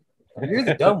birthday? You're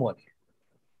the dumb one here.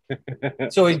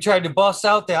 So he tried to bust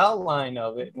out the outline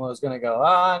of it and was going to go,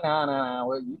 no.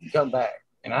 Well, you can come back.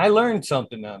 And I learned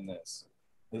something on this.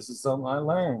 This is something I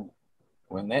learned.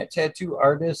 When that tattoo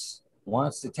artist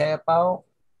wants to tap out,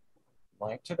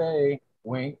 like today,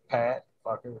 wink, pat,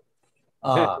 fucker.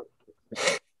 I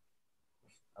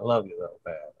love you though,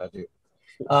 Pat. I do.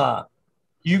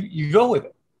 You go with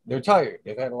it. They're tired.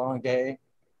 They've had a long day.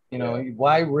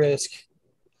 Why risk?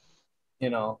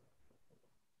 Not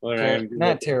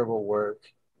terrible work,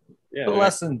 but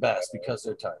less than best because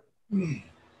they're tired.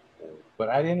 But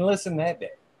I didn't listen that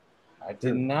day. I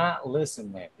did not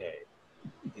listen that day.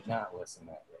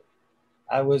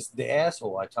 I was the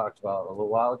asshole I talked about a little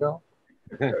while ago.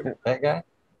 That guy?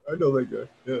 I know that guy.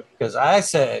 Yeah. Because I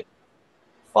said,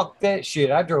 fuck that shit.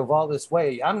 I drove all this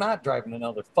way. I'm not driving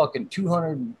another fucking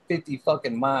 250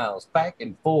 fucking miles back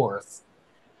and forth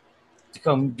to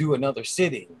come do another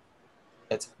sitting.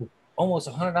 That's almost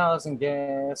 $100 in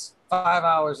gas, 5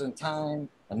 hours in time,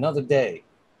 another day.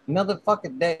 Another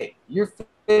fucking day. You're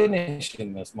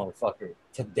finishing this motherfucker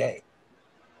today.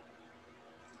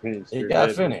 It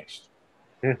got finished.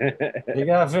 It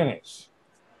got finished.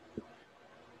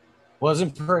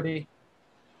 Wasn't pretty.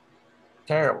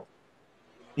 Terrible.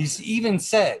 He's even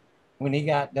said when he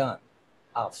got done,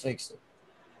 I'll fix it.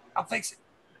 I'll fix it.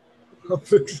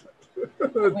 I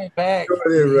went back.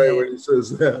 Right when he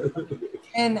says that.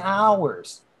 10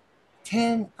 hours.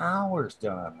 10 hours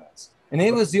done on this. And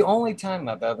it was the only time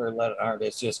I've ever let an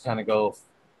artist just kind of go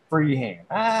freehand.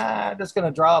 I'm just going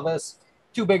to draw this.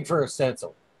 Too big for a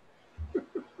stencil.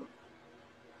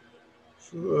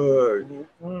 You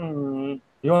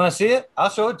want to see it? I'll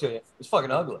show it to you. It's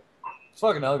fucking ugly.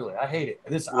 I hate it.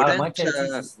 This out of my tattoos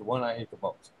is the one I hate the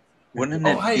most. Wouldn't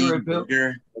it be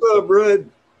bigger? What's up, Red?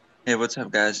 Hey, what's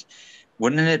up, guys?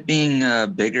 Wouldn't it being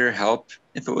bigger help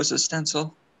if it was a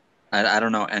stencil? I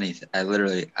don't know anything. I'm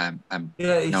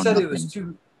yeah, he said it was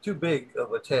too big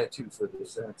of a tattoo for the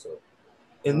stencil.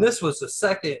 And this was the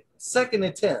second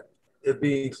attempt at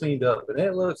being cleaned up, and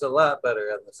it looks a lot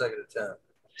better on the second attempt.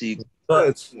 See, but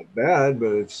it's not bad,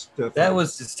 but it's definitely... That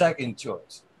was the second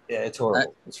choice. Yeah, it's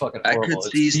horrible. It's fucking horrible. I could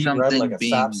see something like a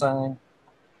being stop sign.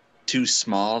 Too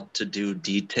small to do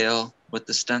detail with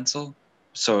the stencil.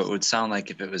 So it would sound like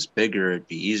if it was bigger, it'd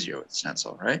be easier with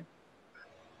stencil, right?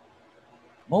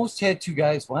 Most tattoo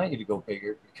guys want you to go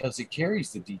bigger because it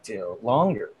carries the detail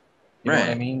longer. You know what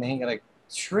I mean? They ain't got to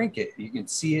shrink it. You can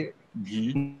see it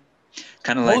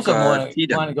Kind of like Most of them want to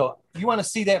T-Dog. go. You want to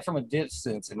see that from a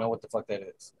distance and know what the fuck that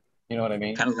is. You know what I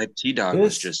mean? Kind of like T-Dog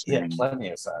was just yeah, saying. plenty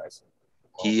of size.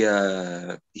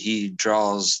 He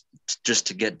draws just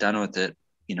to get done with it,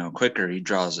 quicker. He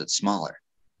draws it smaller.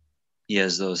 He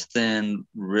has those thin,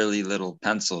 really little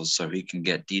pencils so he can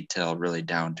get detail really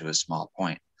down to a small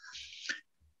point.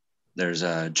 There's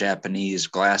a Japanese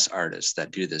glass artists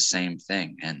that do the same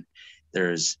thing. And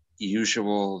there's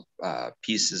usual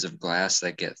pieces of glass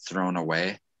that get thrown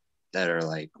away that are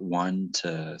like 1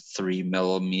 to 3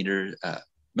 millimeters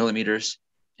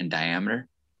in diameter.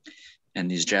 And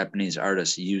these Japanese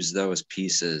artists use those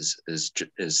pieces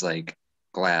as like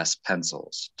glass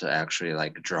pencils to actually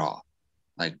like draw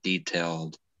like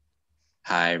detailed,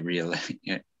 high real,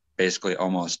 basically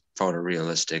almost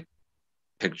photorealistic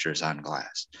pictures on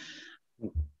glass.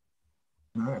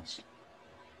 Nice.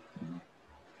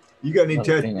 You got any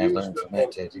Another thing I tattoos? learned from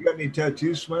that tattoo. You got any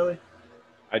tattoos, Smiley?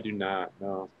 I do not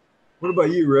know. What about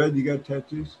you, Red? You got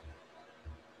tattoos?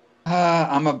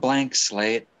 I'm a blank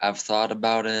slate. I've thought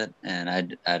about it,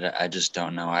 and I just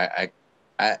don't know. I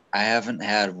haven't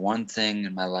had one thing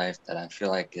in my life that I feel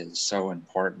like is so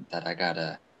important that I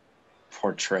gotta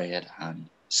portray it on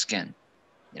skin.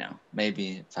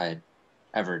 Maybe if I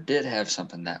ever did have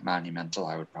something that monumental,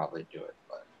 I would probably do it.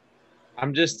 But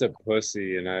I'm just a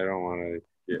pussy, and I don't want to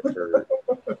get hurt.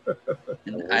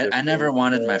 I never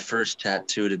wanted my first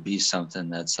tattoo to be something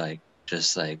that's like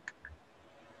just like,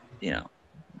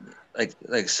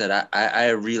 like I said,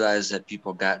 I realized that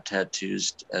people got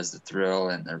tattoos as the thrill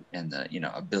and the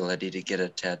ability to get a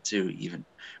tattoo even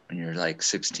when you're like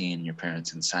 16, your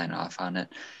parents can sign off on it.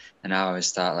 And I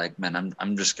always thought like, man,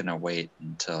 I'm just gonna wait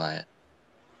until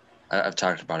I've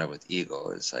talked about it with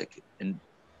Eagle. It's like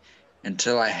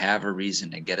until I have a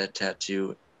reason to get a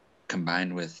tattoo,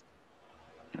 combined with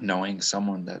knowing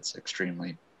someone that's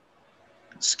extremely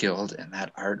skilled in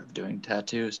that art of doing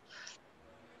tattoos.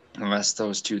 Unless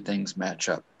those two things match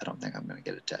up, I don't think I'm going to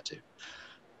get a tattoo.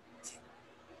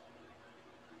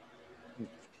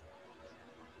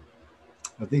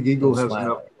 I think Eagle has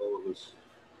enough for all of us.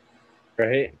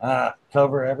 Right?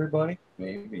 Cover everybody?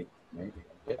 Maybe.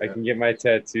 I can get my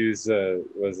tattoos,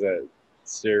 was that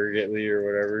surrogately or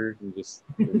whatever, and just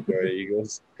enjoy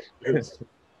Eagles.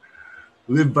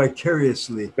 Live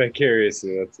vicariously.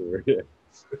 Vicariously, that's the word. Yeah.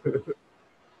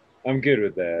 I'm good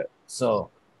with that.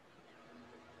 So,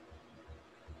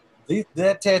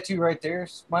 that tattoo right there,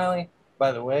 Smiley,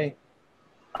 by the way,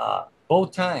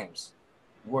 both times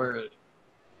were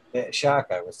that shock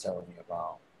I was telling you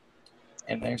about.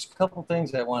 And there's a couple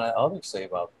things I want to others say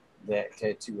about that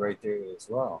tattoo right there as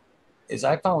well. Is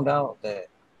I found out that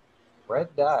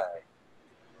red dye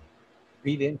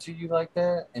beat into you like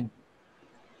that and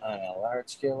on a large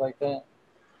scale like that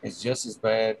is just as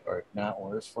bad or if not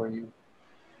worse for you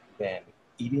than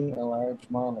eating a large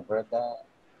amount of red dye.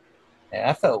 And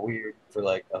I felt weird for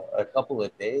like a couple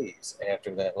of days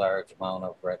after that large amount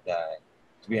of red dye,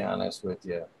 to be honest with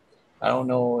you. I don't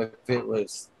know if it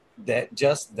was that,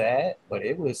 but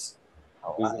it was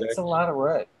it's a lot of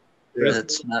red. Yeah.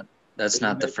 That's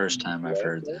not the first time I've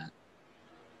heard that.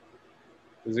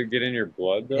 Does it get in your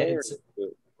blood though? Yes.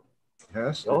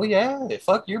 Oh yeah,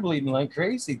 fuck, you're bleeding like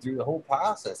crazy through the whole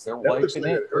process. They're looks wiping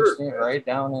like it, it hurt, pushing it man. right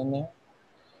down in there.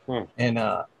 Huh. And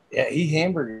yeah, he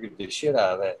hamburgered the shit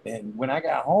out of it. And when I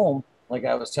got home, like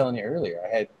I was telling you earlier,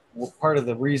 I had part of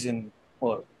the reason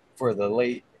for the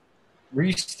late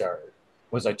restart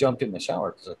was I jumped in the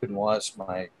shower because I couldn't wash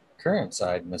my current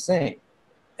side in the sink.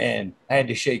 And I had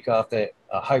to shake off that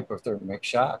hypothermic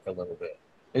shock a little bit.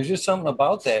 There's just something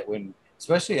about that when,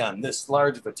 especially on this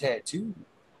large of a tattoo,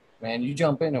 man, you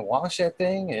jump in and wash that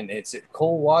thing and it's in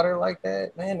cold water like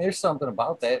that, man, there's something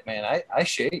about that, man. I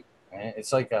shake, man.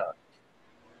 It's like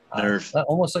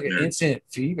almost like an instant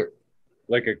fever.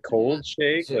 Like a cold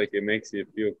shake? Like it makes you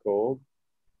feel cold?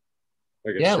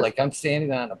 Like I'm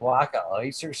standing on a block of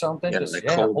ice or something.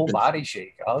 Yeah, whole body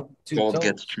shake. Cold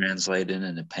gets translated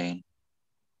into pain,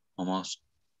 almost.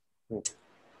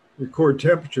 Your core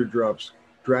temperature drops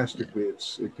drastically.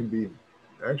 It can be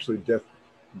actually death.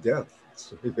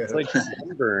 It's like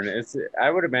sunburn.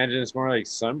 I would imagine it's more like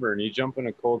sunburn. You jump in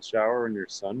a cold shower when you're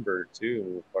sunburned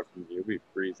too, and you'll be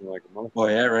freezing like a motherfucker. Oh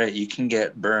yeah, right. You can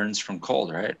get burns from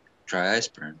cold, right? Dry ice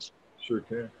burns. Sure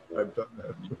can. I've done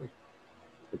that.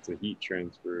 It's a heat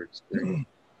transfer experience.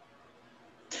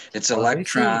 It's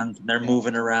electrons. They're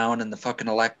moving around in the fucking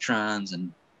electrons,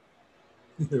 and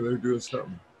they're doing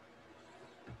something.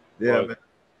 Yeah, man.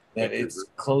 That it's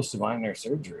close to minor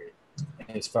surgery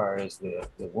as far as the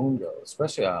wound goes,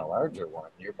 especially on a larger one.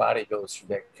 Your body goes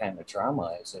through that kind of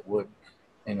trauma as it would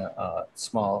in a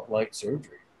small light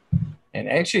surgery. And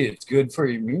actually, it's good for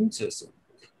your immune system.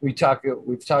 We've talked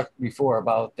before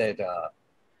about that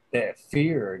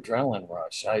fear adrenaline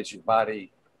rush. As your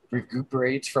body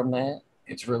recuperates from that,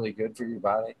 it's really good for your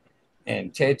body.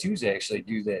 And tattoos actually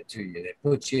do that to you. They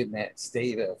put you in that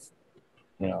state of,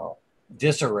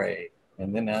 disarray.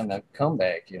 And then on the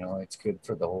comeback, it's good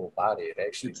for the whole body. It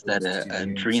actually It's that boosts your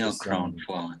immune adrenochrome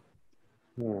system.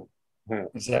 flowing.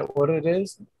 Is that what it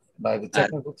is by the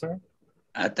technical term?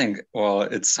 I think, well,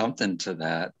 it's something to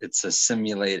that. It's a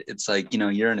simulate. It's like,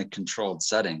 you're in a controlled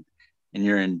setting and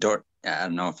you're I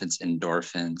don't know if it's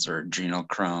endorphins or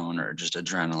adrenochrome or just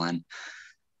adrenaline,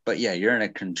 but yeah, you're in a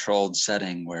controlled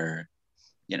setting where,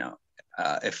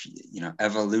 if,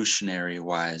 evolutionary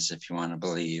wise, if you want to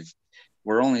believe,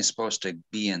 we're only supposed to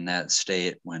be in that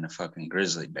state when a fucking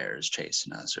grizzly bear is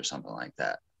chasing us or something like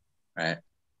that. Right.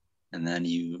 And then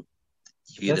you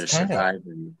either survive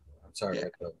or you, I'm sorry, yeah.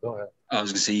 Rick, go ahead. I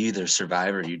was gonna say you either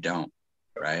survive or you don't,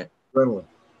 right? Adrenaline.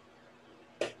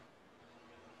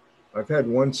 I've had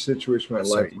one situation in my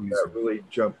life that really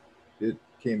jumped. It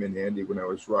came in handy when I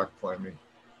was rock climbing,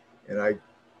 and I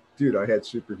had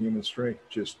superhuman strength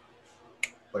just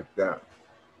like that.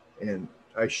 And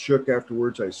I shook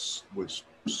afterwards. I was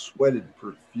sweated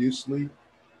profusely,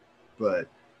 but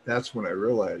that's when I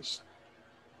realized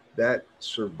that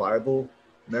survival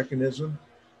mechanism.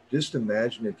 Just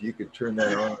imagine if you could turn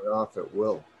that on and off at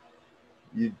will.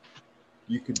 You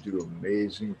could do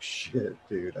amazing shit,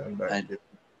 dude. I'm not kidding.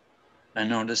 I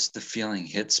noticed the feeling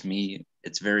hits me.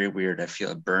 It's very weird. I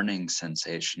feel a burning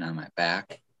sensation on my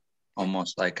back,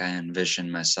 almost like I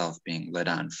envision myself being lit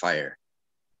on fire.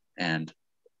 And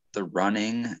the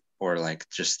running or like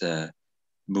just the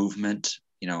movement,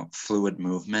 fluid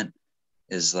movement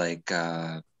is like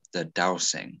the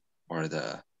dousing or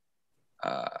the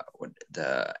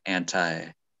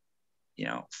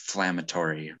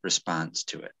inflammatory response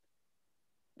to it.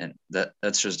 And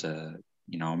that's just a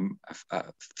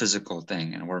physical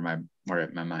thing and where my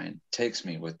mind takes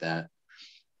me with that.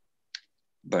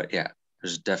 But yeah,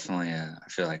 there's definitely I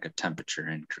feel like a temperature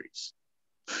increase.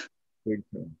 Big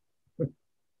time.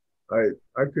 I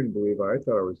couldn't believe it. I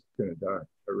thought I was going to die.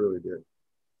 I really did.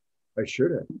 I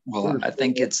should have. Well, I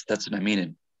think that's what I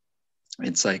mean.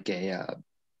 It's like it's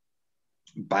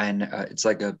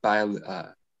like a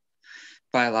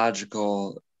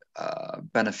biological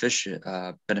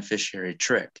beneficiary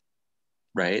trick,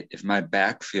 right? If my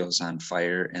back feels on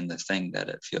fire and the thing that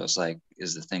it feels like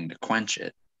is the thing to quench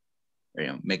it,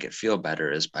 or make it feel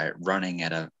better is by running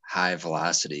at a high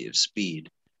velocity of speed,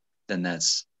 then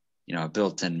that's a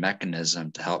built-in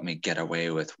mechanism to help me get away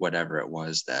with whatever it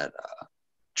was that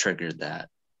triggered that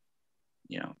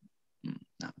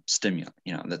that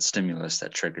stimulus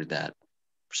that triggered that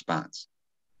response.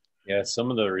 Yeah,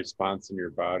 some of the response in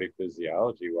your body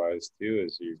physiology wise too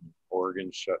is your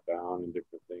organs shut down and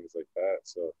different things like that.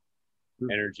 So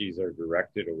energies are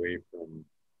directed away from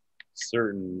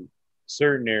certain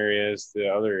areas to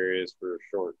other areas for a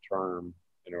short term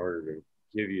in order to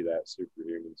give you that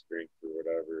superhuman strength or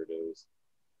whatever it is.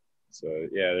 So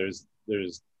yeah, there's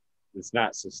it's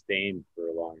not sustained for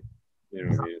a long,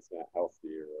 it's not healthy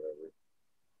or whatever.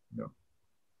 No.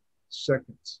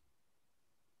 Seconds.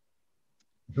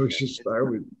 It was just, I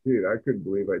couldn't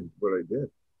believe what I did.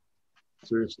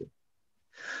 Seriously.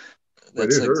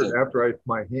 But it hurt after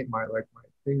my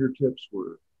fingertips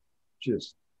were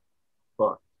just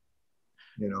fucked,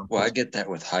 Well, I get that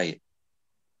with height.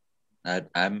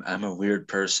 I'm a weird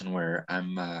person where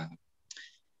I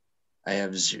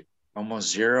have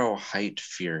almost zero height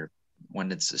fear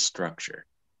when it's a structure,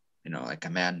 like a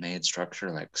man-made structure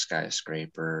like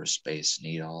skyscraper, Space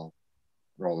Needle,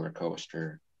 roller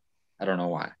coaster. I don't know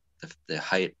why the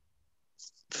height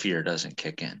fear doesn't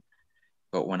kick in,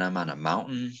 but when I'm on a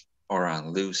mountain or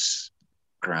on loose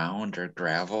ground or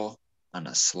gravel on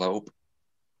a slope,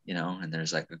 and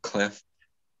there's like a cliff,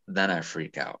 then I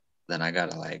freak out. Then I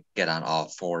gotta like get on all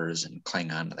fours and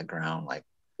cling onto the ground like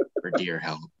for dear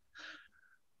help.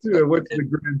 Dude, I went to the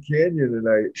Grand Canyon and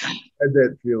I had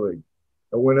that feeling.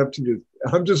 I went up to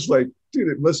I'm just like, dude,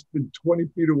 it must have been 20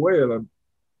 feet away and I'm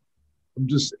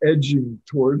just edging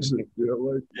towards it,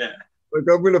 like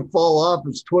I'm gonna fall off.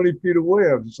 It's 20 feet away.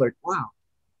 I was just like, wow.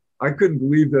 I couldn't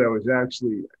believe that I was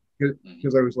actually,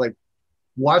 because I was like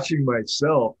watching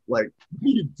myself, like, what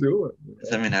are you doing?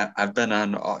 I mean, I've been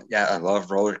on, I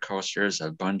love roller coasters.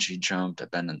 I've bungee jumped.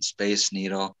 I've been in Space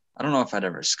Needle. I don't know if I'd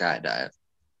ever skydive,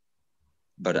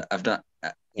 but I've done,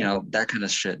 that kind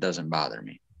of shit doesn't bother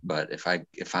me. But if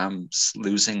I'm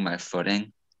losing my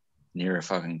footing near a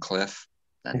fucking cliff,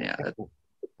 then yeah,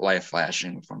 life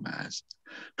flashing before my eyes.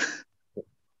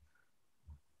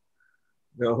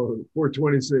 No,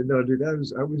 426. No, dude, I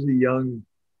was a young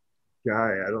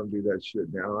guy. I don't do that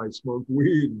shit now. I smoke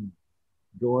weed and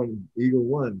go on Eagle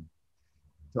One,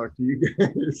 talk to you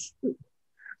guys.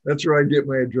 That's where I get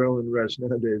my adrenaline rush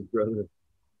nowadays, brother.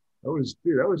 I was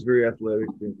very athletic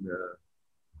and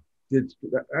did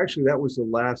actually that was the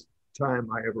last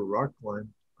time I ever rock climbed.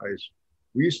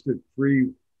 We used to free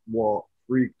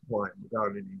climb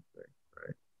without anything,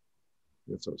 right?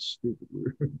 That's so stupid we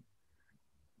were.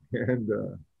 And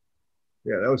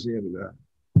yeah, that was the end of that.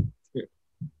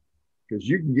 Because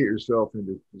you can get yourself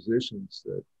into positions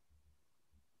that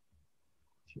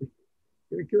you're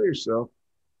gonna kill yourself.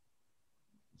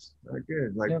 It's not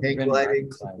good. Like hang gliding.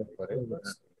 But it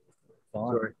was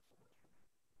fun. Sorry.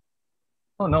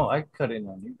 Oh no, I cut in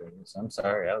on you guys. I'm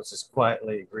sorry. I was just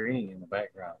quietly agreeing in the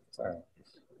background. Sorry.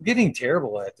 I'm getting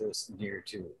terrible at this here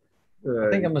too. I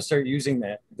think I'm gonna start using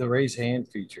the raise hand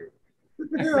feature.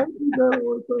 Yeah, I do that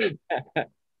all the time.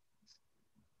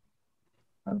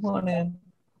 I want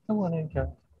in,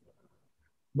 Cal.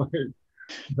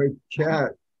 My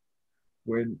cat,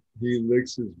 when he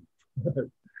licks his butt,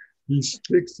 he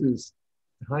sticks his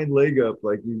hind leg up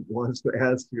like he wants to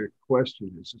ask you a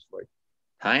question. It's just like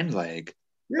Hind leg.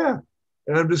 yeah.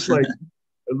 And I'm just like,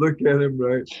 I look at him,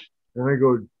 right? And I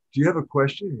go, do you have a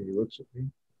question? And he looks at me.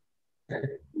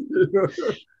 You know?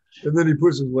 And then he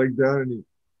puts his leg down and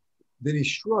then he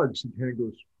shrugs and kind of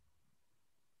goes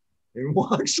and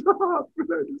walks off. And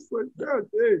I'm just like, God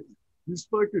dang, these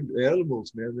fucking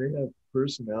animals, man, they have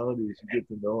personalities. You get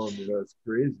to know them, it's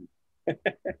crazy.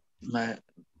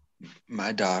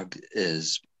 My dog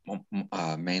is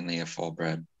mainly a full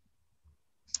bred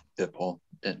pit bull.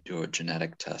 Didn't do a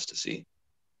genetic test to see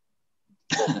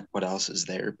what else is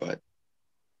there, but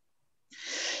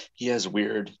he has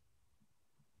weird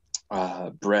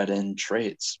bred in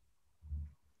traits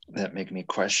that make me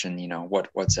question,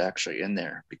 what's actually in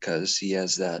there, because he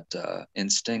has that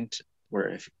instinct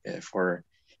where if we're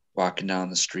walking down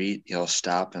the street, he'll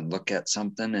stop and look at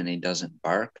something and he doesn't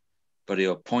bark, but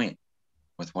he'll point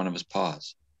with one of his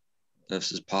paws,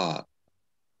 lifts his paw up,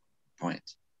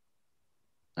 points.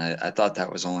 I thought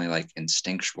that was only like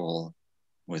instinctual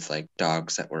with like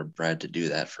dogs that were bred to do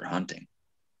that for hunting,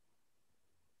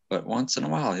 but once in a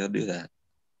while he'll do that.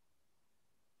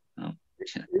 Oh.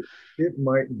 It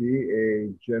might be a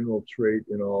general trait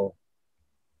in all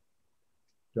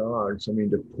dogs. I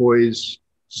mean, to poise,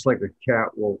 just like a cat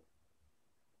will,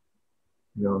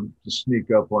 to sneak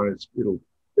up on it'll,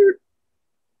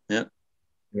 yeah,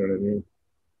 you know what I mean?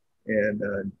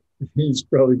 And he's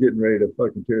probably getting ready to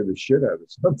fucking tear the shit out of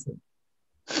something.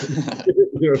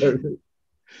 You know what I mean?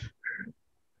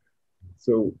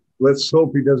 So let's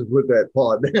hope he doesn't put that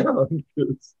paw down,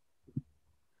 because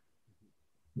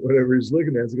whatever he's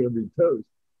looking at is going to be toast.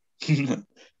 No.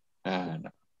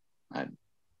 I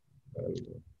don't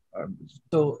know.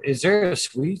 So is there a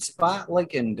sweet spot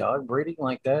like in dog breeding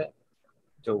like that,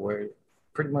 to where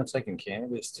pretty much like in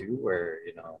cannabis too, where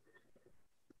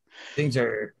things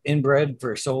are inbred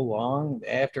for so long,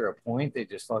 after a point they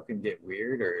just fucking get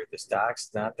weird, or the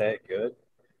stock's not that good?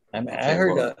 I mean, I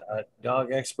heard a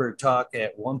dog expert talk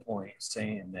at one point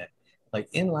saying that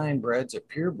like inline breds or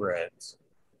purebreds,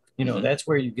 that's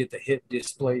where you get the hip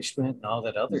displacement and all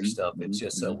that other stuff. It's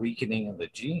just a weakening of the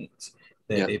genes.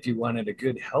 That if you wanted a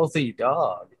good, healthy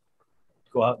dog,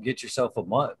 go out and get yourself a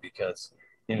mutt, because,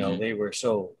 they were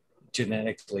so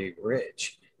genetically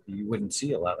rich. You wouldn't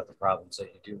see a lot of the problems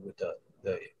that you do with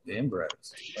the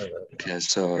inbreds. Okay,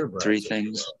 so three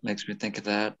things makes me think of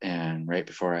that. And right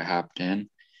before I hopped in,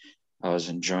 I was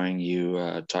enjoying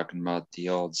you talking about the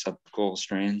old subcool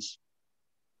strains.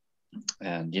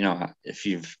 And, if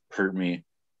you've heard me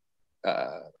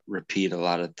repeat a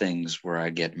lot of things where I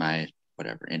get my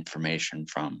whatever information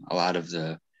from, a lot of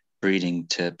the breeding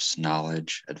tips,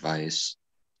 knowledge, advice,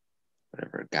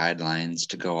 whatever guidelines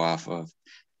to go off of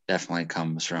definitely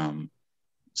comes from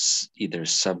either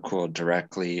Subcool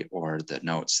directly or the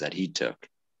notes that he took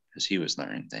as he was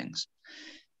learning things.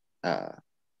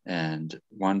 And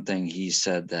one thing he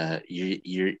said that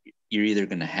you're either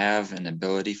going to have an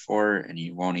ability for and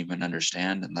you won't even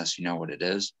understand unless you know what it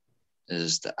is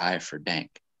the eye for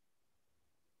dank,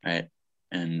 right?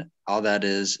 And all that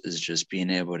is just being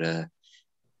able to,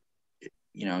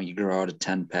 you grow out a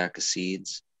 10 pack of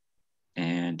seeds,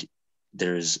 and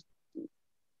there's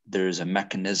a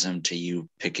mechanism to you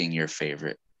picking your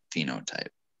favorite phenotype,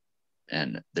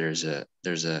 and there's a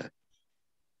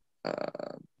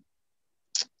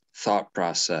thought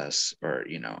process, or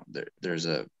there's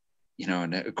a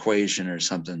an equation or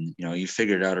something. You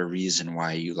figured out a reason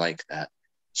why you like that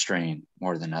strain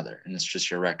more than other, and it's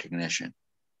just your recognition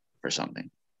for something.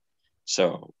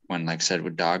 So when, like I said,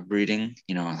 with dog breeding,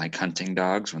 you know, like hunting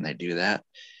dogs, when they do that,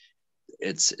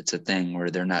 it's a thing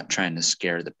where they're not trying to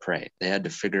scare the prey. They had to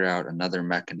figure out another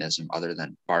mechanism other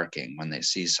than barking when they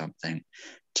see something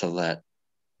to let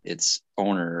its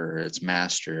owner or its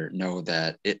master know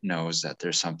that it knows that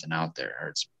there's something out there, or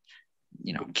it's,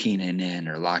 you know, keening in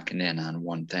or locking in on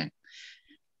one thing.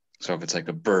 So if it's like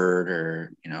a bird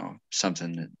or, you know,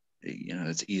 something that, you know,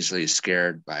 that's easily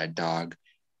scared by a dog,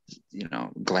 you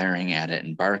know, glaring at it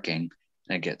and barking,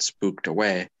 and it gets spooked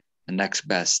away, the next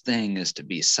best thing is to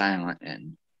be silent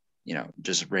and, you know,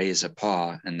 just raise a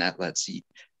paw, and that lets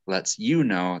you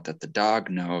know that the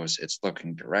dog knows it's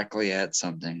looking directly at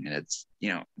something, and it's, you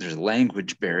know, there's a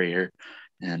language barrier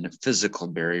and a physical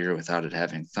barrier without it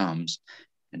having thumbs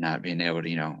and not being able to,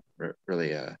 you know,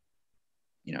 really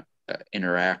you know,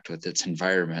 interact with its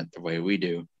environment the way we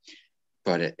do.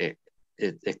 But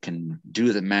it can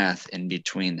do the math in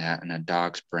between that, and a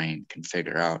dog's brain can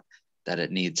figure out that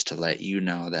it needs to let you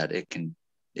know that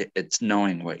it's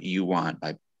knowing what you want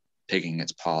by picking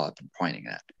its paw up and pointing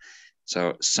at.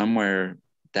 So somewhere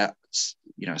that's,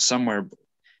 you know, somewhere,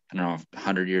 I don't know,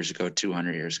 100 years ago,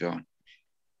 200 years ago,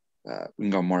 we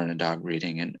can go more into dog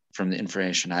breeding. And from the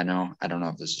information I know, I don't know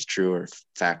if this is true or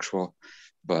factual,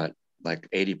 but like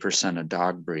 80% of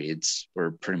dog breeds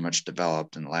were pretty much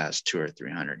developed in the last 200 or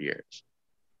 300 years.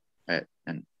 Right.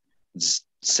 And it's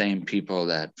same people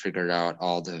that figured out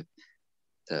all the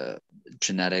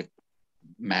genetic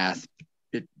math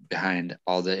behind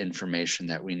all the information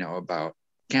that we know about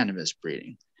cannabis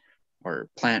breeding or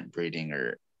plant breeding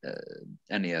or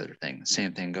any other thing.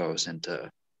 Same thing goes into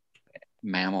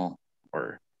mammal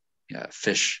or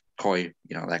fish, koi,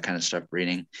 you know, that kind of stuff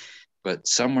breeding. But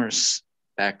somewhere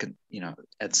back, you know,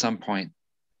 at some point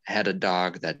had a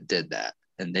dog that did that,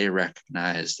 and they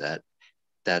recognized that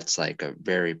that's like a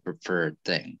very preferred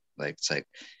thing. Like, it's like,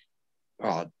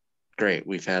 oh, great,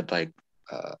 we've had like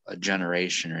a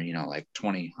generation, or, you know, like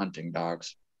 20 hunting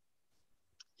dogs.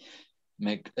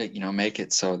 Make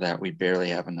it so that we barely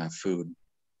have enough food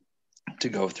to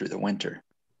go through the winter.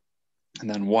 And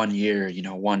then one year, you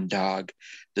know, one dog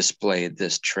displayed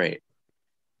this trait,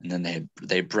 and then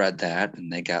they bred that,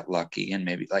 and they got lucky, and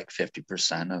maybe like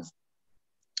 50% of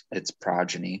its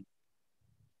progeny,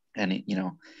 any, you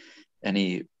know,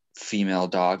 any female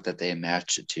dog that they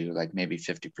matched it to, like maybe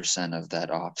 50% of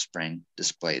that offspring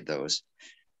displayed those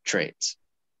traits,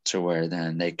 to where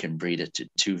then they can breed it to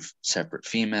two separate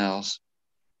females,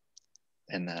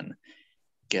 and then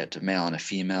get a male and a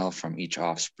female from each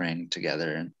offspring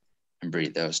together, and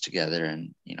breed those together.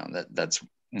 And, you know, that's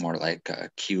more like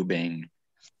cubing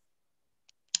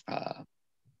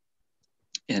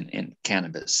in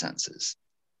cannabis senses.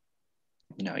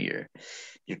 You know, you're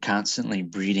constantly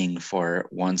breeding for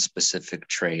one specific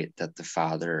trait that the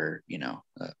father, you know,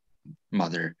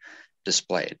 mother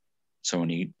displayed. So when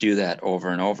you do that over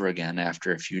and over again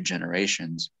after a few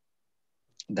generations,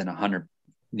 then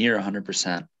near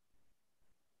 100%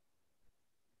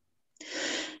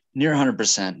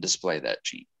 display that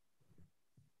gene.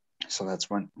 So that's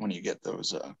when you get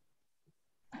those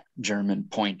German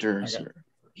pointers.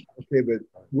 Okay, but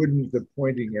wouldn't the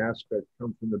pointing aspect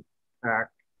come from the pack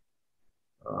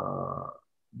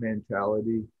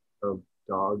mentality of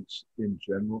dogs in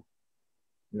general?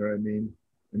 You know what I mean?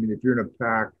 I mean, if you're in a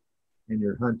pack and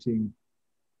you're hunting,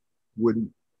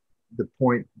 wouldn't the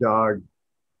point dog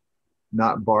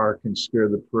not bark and scare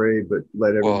the prey, but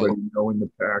let everybody know in the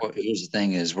pack? Well, here's the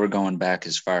thing: is we're going back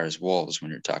as far as wolves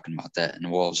when you're talking about that,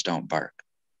 and wolves don't bark.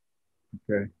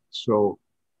 Okay, so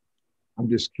I'm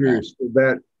just curious. So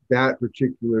that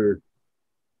particular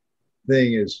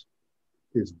thing is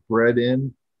bred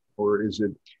in, or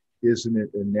isn't it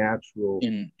a natural?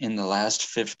 In the last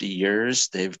 50 years,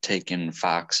 they've taken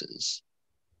foxes,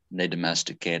 and they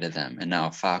domesticated them, and now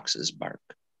foxes bark.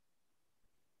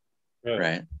 Yeah.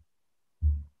 Right.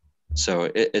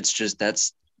 So it's just,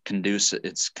 that's conducive.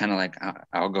 It's kind of like,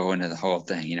 I'll go into the whole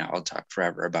thing. You know, I'll talk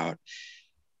forever about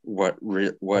what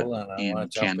Hold on, I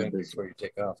want to jump in before you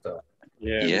take off, though.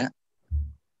 Yeah.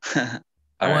 I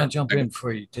want to jump in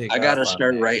before you take off. I got to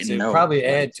start writing notes. Probably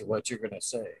add to what you're going to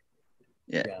say.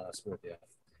 Yeah. To be honest with you.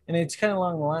 And it's kind of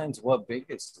along the lines of what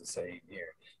Biggest is saying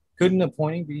here. Couldn't the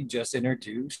pointing be just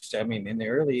introduced? I mean, in the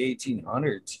early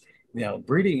 1800s, you know,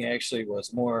 breeding actually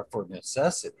was more for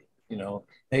necessity. You know,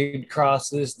 they'd cross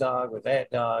this dog with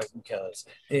that dog because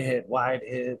they had wide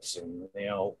hips and,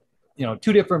 you know,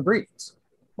 two different breeds,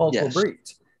 multiple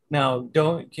breeds. Now,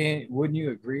 wouldn't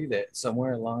you agree that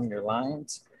somewhere along your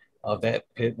lines of that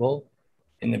pit bull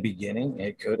in the beginning,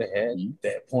 it could have had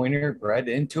that pointer bred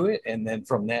into it, and then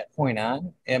from that point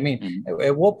on, I mean,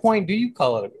 at what point do you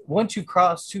call it? Once you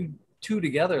cross two two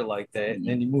together like that, and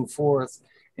then you move forth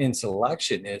in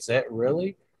selection. Is that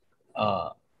really,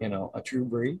 a true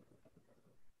breed?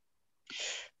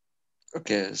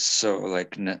 Okay, so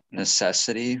like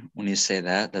necessity, when you say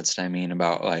that, that's what I mean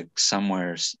about like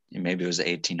somewhere, maybe it was the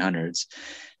 1800s,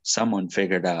 someone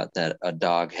figured out that a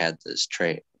dog had this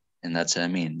trait. And that's what I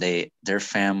mean. Their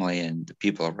family and the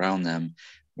people around them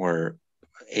were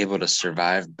able to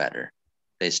survive better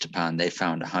based upon they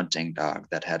found a hunting dog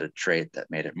that had a trait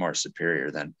that made it more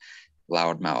superior than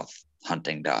loudmouth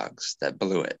hunting dogs that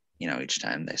blew it, each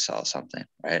time they saw something,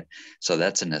 right? So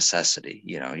that's a necessity.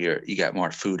 You got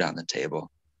more food on the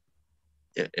table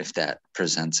if that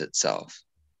presents itself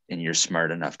and you're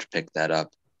smart enough to pick that up.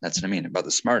 That's what I mean about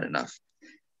the smart enough.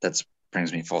 That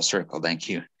brings me full circle. Thank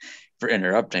you for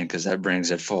interrupting, because that brings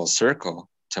it full circle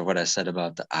to what I said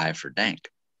about the eye for dank.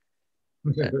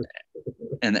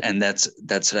 and that's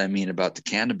what I mean about the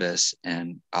cannabis.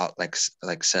 And I'll,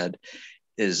 like said,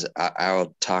 is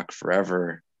I'll talk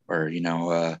forever, or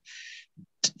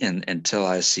until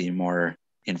I see more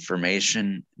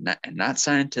information, not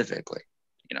scientifically,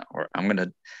 or I'm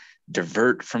gonna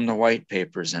divert from the white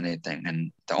papers, anything,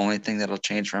 and the only thing that'll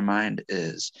change my mind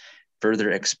is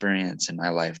further experience in my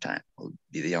lifetime will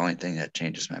be the only thing that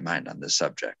changes my mind on this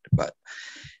subject. But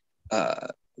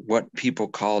what people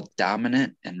call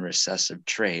dominant and recessive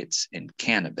traits in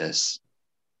cannabis,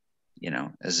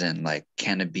 as in like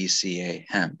Cannabicaea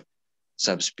hemp,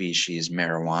 subspecies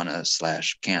marijuana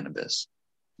 / cannabis,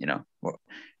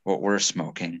 what we're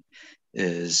smoking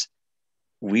is,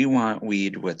 we want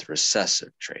weed with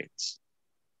recessive traits.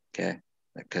 Okay.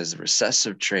 Because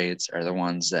recessive traits are the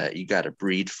ones that you got to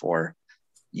breed for,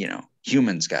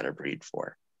 humans got to breed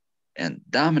for. And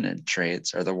dominant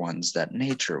traits are the ones that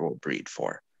nature will breed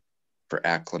for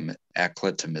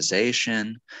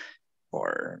acclimatization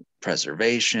or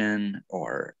preservation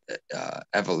or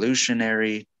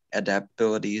evolutionary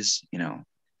adaptabilities,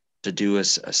 to do a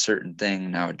certain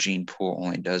thing. Now a gene pool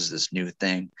only does this new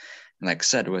thing. And like I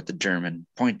said, with the German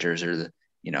pointers, or the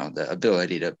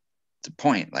ability to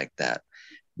point like that.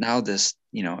 Now there's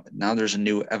a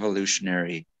new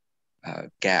evolutionary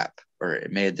gap, or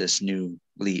it made this new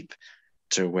leap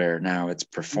to where now it's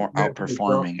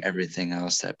outperforming everything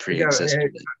else that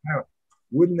pre-existed.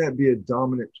 Wouldn't that be a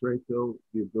dominant trait, though?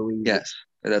 The ability. Yes,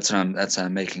 that's what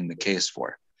I'm making the case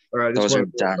for. All right, those are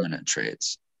dominant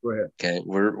traits. Go ahead. Okay,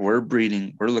 we're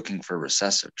looking for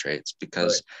recessive traits,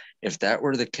 because if that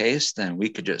were the case, then we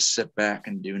could just sit back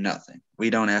and do nothing. We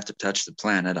don't have to touch the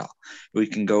plant at all. We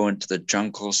can go into the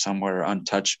jungle somewhere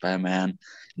untouched by man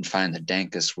and find the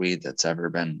dankest weed that's ever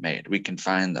been made. We can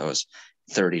find those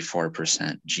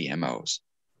 34% GMOs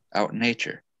out in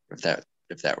nature, if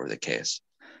that were the case.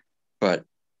 But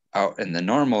out in the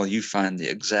normal, you find the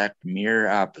exact mirror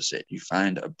opposite. You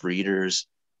find a breeder's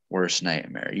worst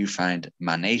nightmare. You find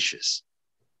monoecious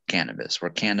cannabis,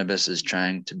 where cannabis is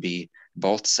trying to be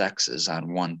both sexes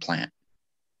on one plant.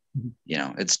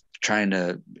 It's trying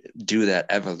to do that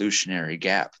evolutionary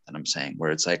gap that I'm saying,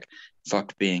 where it's like,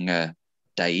 fuck being a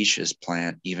dioecious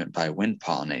plant, even by wind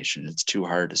pollination. It's too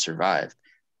hard to survive.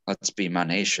 Let's be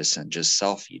monoecious and just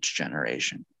self each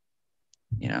generation.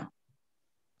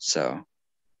 So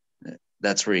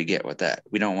that's where you get with that.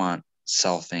 We don't want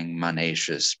selfing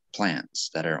monoecious plants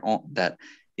that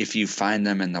if you find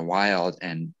them in the wild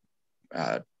and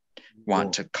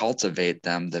want to cultivate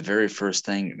them, the very first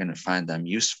thing you're going to find them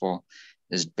useful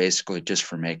is basically just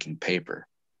for making paper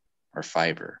or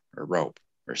fiber or rope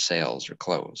or sails or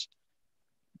clothes,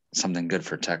 something good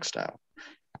for textile.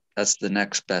 That's the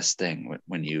next best thing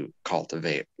when you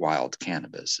cultivate wild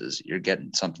cannabis, is you're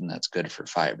getting something that's good for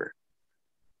fiber,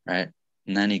 right?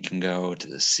 And then you can go to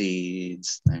the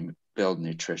seeds and build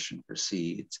nutrition for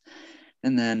seeds.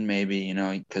 And then maybe,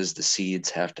 because the seeds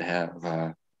have to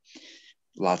have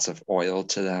lots of oil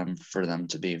to them for them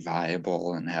to be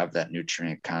viable and have that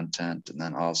nutrient content, and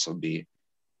then also be,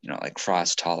 like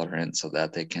frost tolerant, so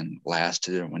that they can last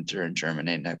to the winter and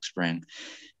germinate next spring.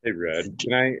 Hey, Red,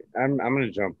 I'm going to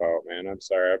jump out, man. I'm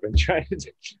sorry. I've been trying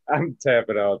to, I'm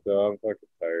tapping out though. I'm fucking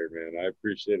tired, man. I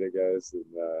appreciate it, guys. And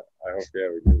I hope you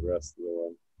have a good rest of the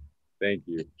one. Thank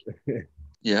you.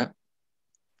 Yeah.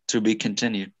 To be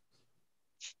continued.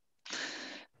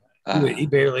 He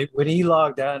barely, when he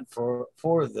logged on for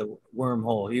the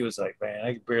wormhole, he was like, man,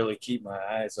 I could barely keep my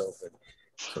eyes open.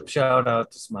 So shout out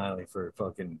to Smiley for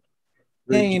fucking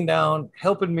hanging down,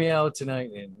 helping me out tonight,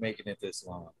 and making it this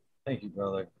long. Thank you,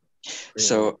 brother.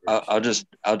 So I'll just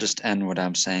end what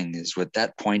I'm saying is, with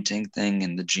that pointing thing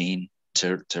in the gene,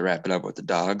 to wrap it up with the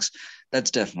dogs,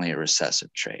 that's definitely a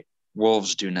recessive trait.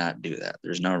 Wolves do not do that.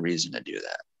 There's no reason to do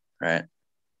that, right?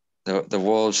 The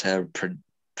wolves have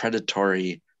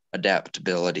predatory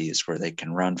adaptabilities where they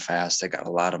can run fast. They got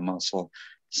a lot of muscle,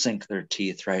 sink their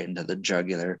teeth right into the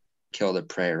jugular, kill the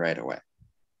prey right away.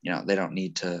 You know, they don't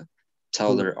need to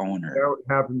tell their owner. That would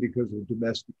happen because of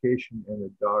domestication and a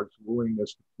dog's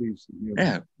willingness to please the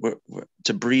human. Yeah,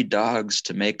 to breed dogs,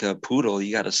 to make a poodle,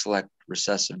 you got to select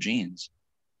recessive genes.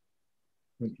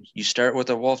 You start with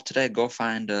a wolf today, go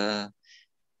find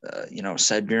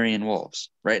Siberian wolves.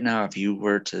 Right now, if you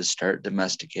were to start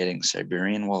domesticating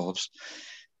Siberian wolves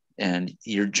and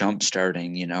you're jump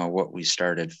starting, what we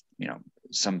started,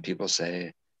 some people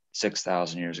say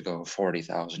 6,000 years ago,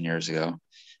 40,000 years ago,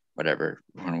 whatever,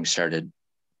 when we started,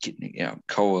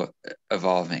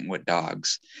 co-evolving with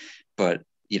dogs. But,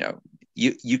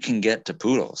 you can get to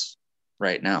poodles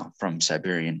right now from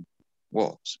Siberian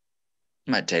wolves.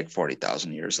 It might take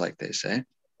 40,000 years, like they say.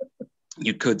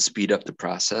 You could speed up the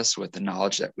process with the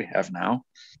knowledge that we have now,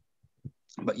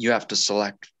 but you have to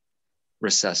select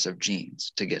recessive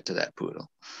genes to get to that poodle.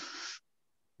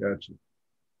 Gotcha.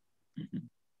 Mm-hmm.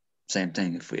 Same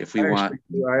thing. If we want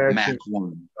Mac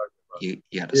 1, you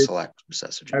got to select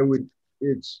recessive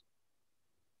genes.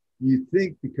 You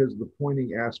think because the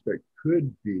pointing aspect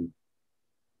could be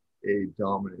a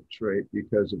dominant trait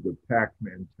because of the pack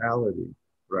mentality,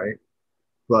 right?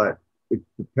 But if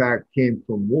the pack came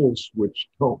from wolves, which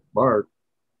don't bark,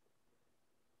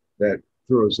 that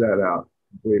throws that out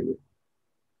completely.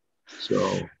 So,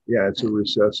 yeah, it's a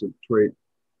recessive trait,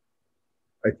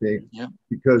 I think,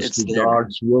 because it's the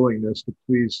dog's willingness to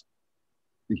please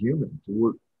the human, to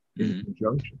work in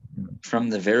conjunction. From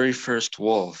the very first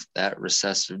wolf, that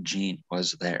recessive gene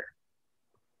was there.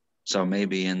 So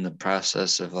maybe in the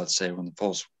process of, let's say, when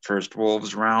the first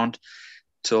wolves round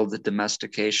till the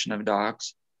domestication of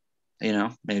dogs,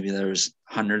 maybe there was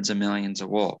hundreds of millions of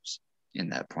wolves in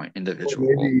that point, individual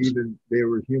maybe wolves. Even they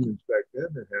were humans back then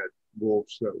that had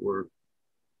wolves that were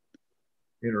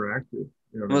interactive.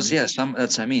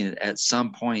 At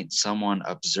some point, someone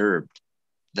observed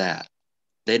that.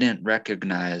 They didn't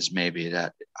recognize maybe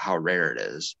that how rare it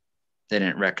is. They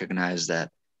didn't recognize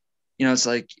that, it's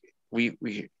like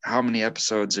we how many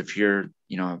episodes of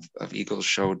Eagles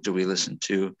Show do we listen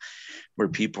to where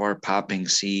people are popping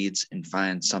seeds and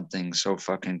find something so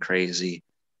fucking crazy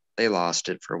they lost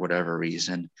it for whatever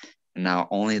reason, and now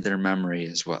only their memory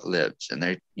is what lives, and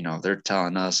they're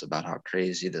telling us about how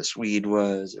crazy this weed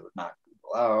was. It would knock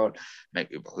people out, make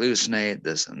people hallucinate,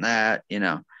 this and that.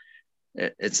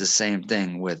 It's the same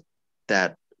thing with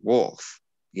that wolf.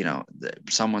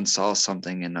 Someone saw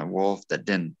something in a wolf that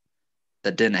didn't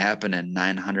happen in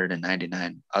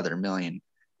 999 other million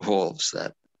wolves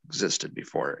that existed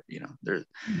before it.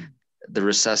 The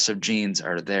recessive genes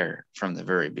are there from the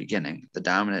very beginning. The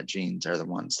dominant genes are the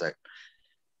ones that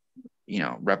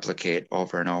replicate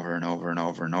over and over and over and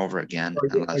over and over again. I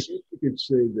guess you could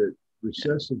say that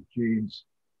recessive genes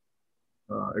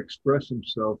express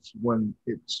themselves when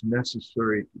it's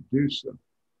necessary to do so,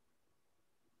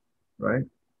 right?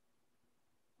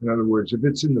 In other words, if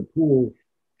it's in the pool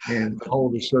and all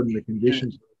of a sudden the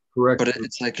conditions are correct. But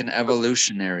it's like an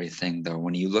evolutionary thing, though.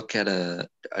 When you look at a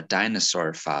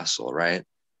dinosaur fossil, right?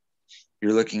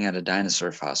 You're looking at a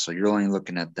dinosaur fossil. You're only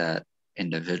looking at that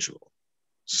individual.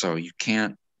 So you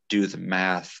can't do the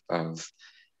math of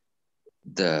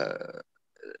the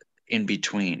in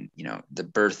between, the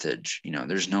birthage,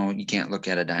 you can't look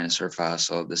at a dinosaur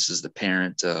fossil. This is the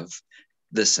parent of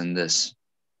this and this,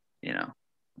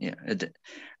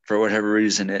 for whatever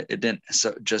reason, it didn't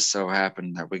just so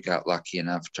happen that we got lucky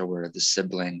enough to where the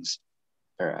siblings,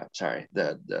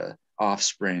 the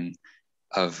offspring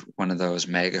of one of those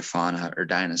megafauna or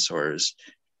dinosaurs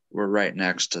were right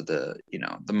next to the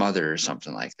mother or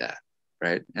something like that.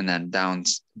 Right. And then down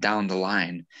the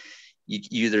line,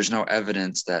 there's no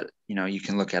evidence that you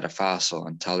can look at a fossil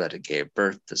and tell that it gave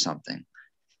birth to something.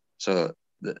 So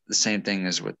the same thing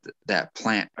is with that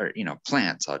plant or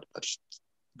plants. I'll just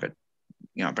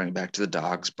bring it back to the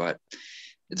dogs, but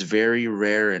it's very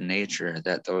rare in nature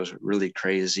that those really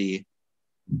crazy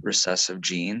recessive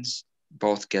genes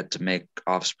both get to make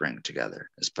offspring together,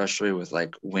 especially with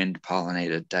like wind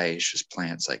pollinated dioecious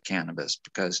plants like cannabis,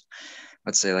 because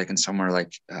let's say like in somewhere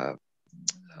like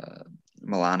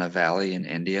Malana Valley in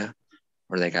India,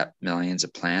 where they got millions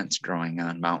of plants growing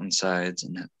on mountainsides,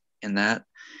 and in that,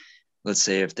 let's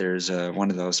say if there's one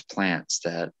of those plants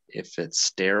that if it's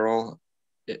sterile,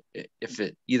 if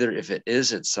it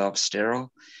is itself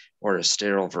sterile or a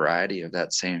sterile variety of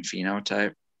that same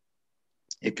phenotype,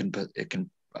 it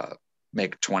can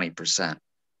make 20%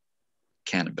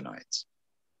 cannabinoids,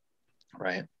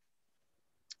 right?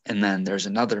 And then there's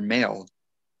another male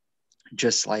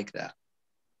just like that.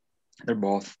 They're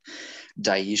both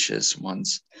dioecious.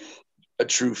 One's a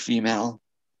true female,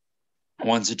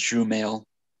 one's a true male.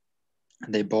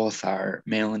 They both are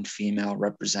male and female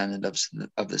representatives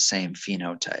of the same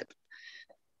phenotype.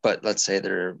 But let's say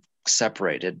they're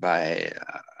separated by,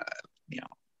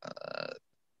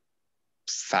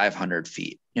 500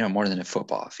 feet, more than a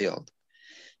football field.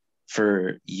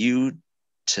 For you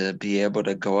to be able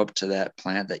to go up to that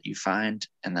plant that you find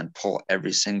and then pull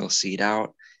every single seed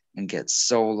out and get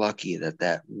so lucky that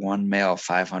that one male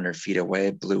 500 feet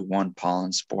away blew one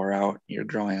pollen spore out, you're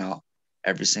growing out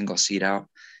every single seed out.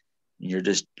 You're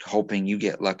just hoping you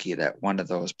get lucky that one of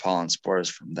those pollen spores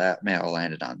from that male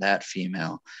landed on that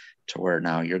female, to where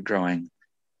now you're growing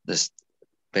this,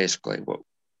 basically what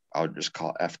I'll just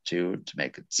call F2 to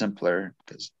make it simpler,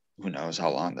 because who knows how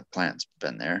long the plant's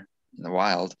been there in the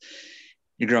wild.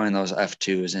 You're growing those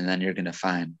F2s, and then you're going to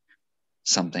find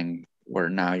something where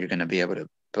now you're going to be able to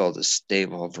build a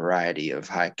stable variety of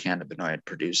high cannabinoid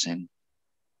producing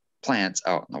plants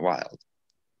out in the wild.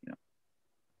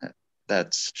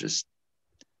 That's just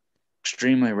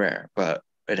extremely rare, but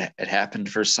it happened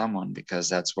for someone, because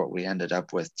that's what we ended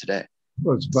up with today.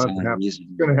 Well, it's about to happen. It's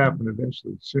going to happen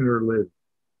eventually, sooner or later.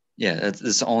 Yeah,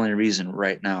 that's the only reason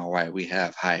right now why we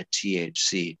have high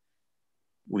THC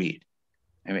weed.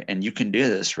 I mean, and you can do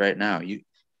this right now. You,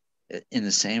 in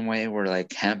the same way where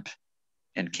like hemp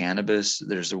and cannabis,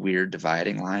 there's a weird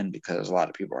dividing line, because a lot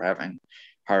of people are having a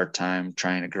hard time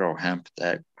trying to grow hemp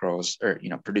that grows or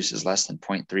produces less than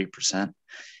 0.3%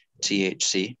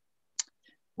 THC.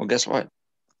 Well, guess what?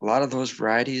 A lot of those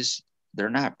varieties, they're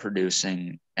not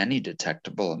producing any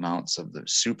detectable amounts of the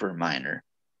super minor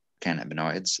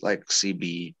cannabinoids like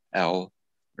CBL or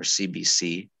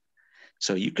CBC.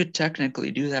 So you could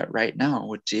technically do that right now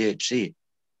with THC.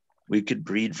 We could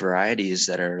breed varieties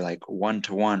that are like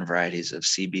 1-to-1 varieties of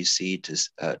CBC to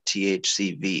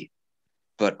THCV,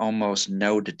 but almost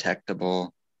no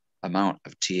detectable amount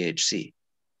of THC,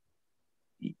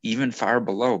 even far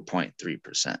below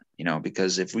 0.3%,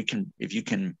 because if you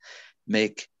can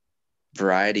make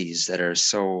varieties that are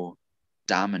so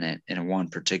dominant in one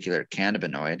particular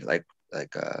cannabinoid, like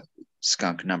a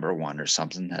skunk number 1 or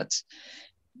something, that's,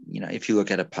 if you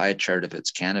look at a pie chart of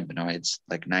its cannabinoids,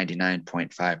 like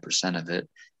 99.5% of it,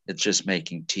 it's just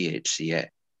making THCA.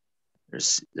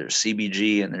 There's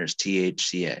CBG and there's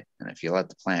THCA. And if you let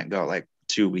the plant go like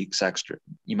 2 weeks extra,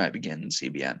 you might be getting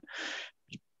CBN.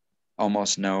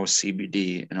 Almost no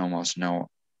CBD and almost no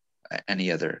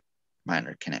any other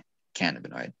minor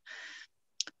cannabinoid.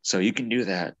 So you can do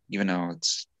that, even though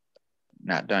it's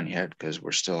not done yet, because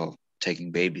we're still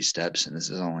taking baby steps, and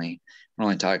we're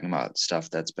only talking about stuff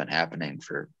that's been happening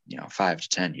for 5 to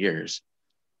 10 years.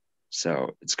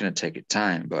 So it's going to take a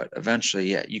time, but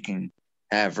eventually, yeah, you can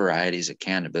have varieties of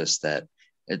cannabis that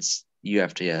you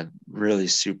have to have really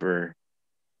super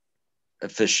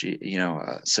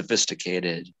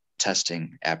sophisticated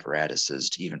testing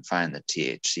apparatuses to even find the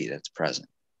THC that's present.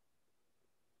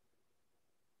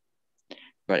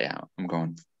 But yeah, I'm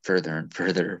going further and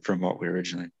further from what we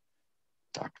originally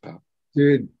talked about.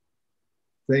 Dude,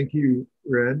 thank you,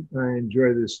 Red. I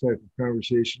enjoy this type of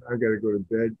conversation. I got to go to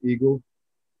bed, Eagle.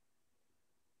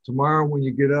 Tomorrow when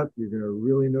you get up, you're going to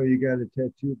really know you got a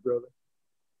tattoo, brother.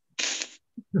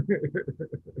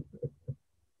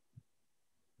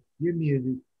 Give me a...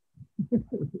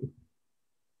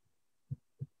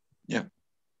 Yeah.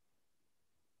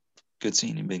 Good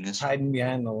seeing you, Bingus. Hiding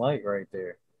behind the light right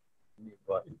there.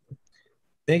 But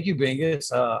thank you,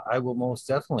 Bingus. I will most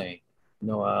definitely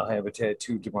know I'll have a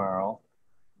tattoo tomorrow.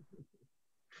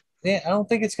 Yeah, I don't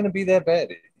think it's going to be that bad,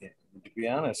 to be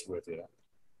honest with you.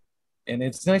 And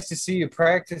it's nice to see you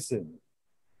practicing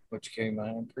what you came on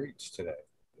and preached today.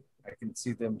 I can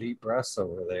see them deep breaths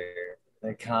over there,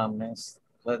 that calmness,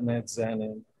 letting that zen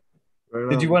in. Right.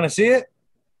 Did you want to see it?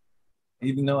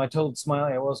 Even though I told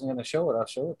Smiley I wasn't going to show it, I'll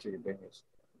show it to you, Bingus.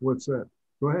 What's that?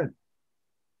 Go ahead.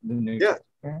 The new Yeah.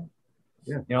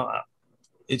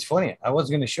 It's funny. I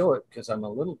wasn't going to show it because I'm a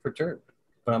little perturbed,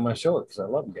 but I'm going to show it because I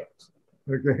love you guys.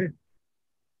 Okay.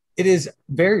 It is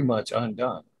very much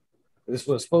undone. This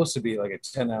was supposed to be like a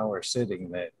 10-hour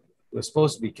sitting that was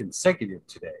supposed to be consecutive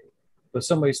today, but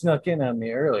somebody snuck in on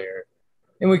me earlier,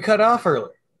 and we cut off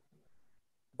early.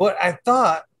 But I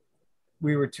thought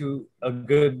we were to a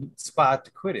good spot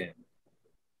to quit in.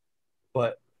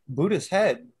 But Buddha's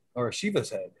head, or Shiva's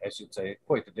head, I should say,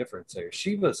 quite the difference there.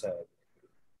 Shiva's head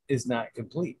is not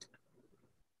complete.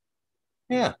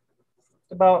 Yeah,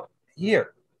 about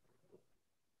here.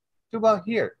 To about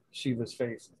here, Shiva's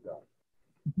face is done.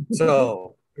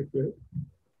 So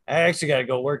I actually got to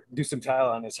go do some tile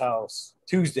on his house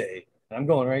Tuesday. I'm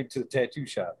going right to the tattoo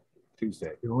shop.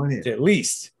 Tuesday. Doing it. To at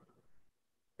least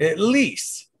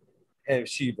have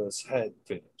Shiva's head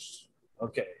finished.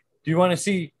 Okay. Do you want to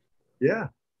see Yeah,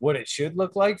 what it should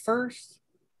look like first?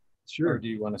 sure. Or do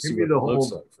you want to see Give me what the it looks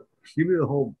whole- like first? Give me the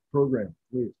whole program,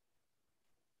 please.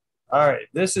 All right.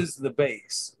 This is the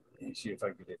base. Let me see if I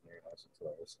can get in there nice and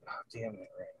close. Oh, damn it,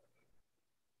 right.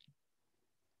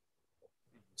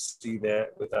 See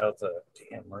that without the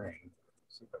damn ring.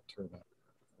 See if I turn that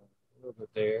a little bit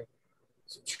there.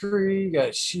 It's a tree. You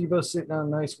got Shiva sitting on a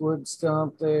nice wood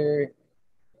stump there.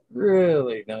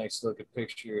 Really nice looking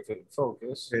picture if it would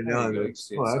focus. And There now you go. You that's- can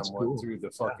see oh, it that's somewhat cool. through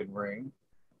the fucking ring.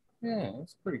 Yeah,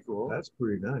 it's pretty cool. That's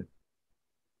pretty nice.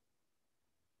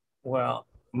 Well,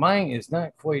 mine is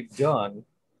not quite done,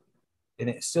 and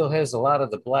it still has a lot of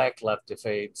the black left to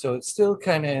fade, so it's still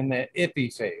kind of in that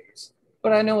ippy phase.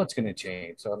 But I know it's going to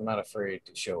change, so I'm not afraid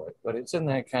to show it. But it's in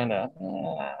that kind of.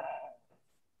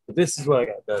 But this is what I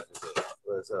got done today.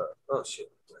 Was oh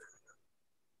shit,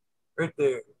 right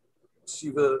there,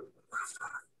 Shiva.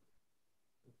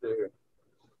 There.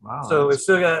 Wow. So we that's-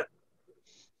 still got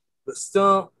the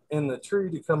stump and the tree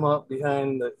to come up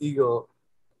behind the eagle.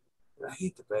 I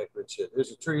hate the backward shit.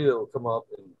 There's a tree that will come up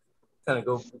and kind of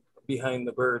go behind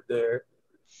the bird there,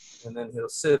 and then he'll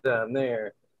sit on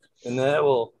there, and that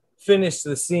will finish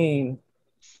the scene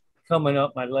coming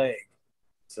up my leg.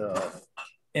 So,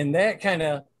 and that kind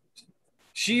of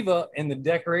Shiva and the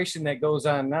decoration that goes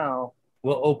on now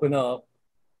will open up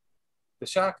the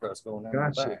chakras going on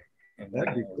Gotcha. the back. And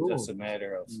That'd be it's cool. just a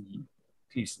matter of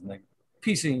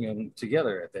piecing them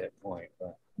together at that point.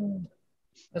 But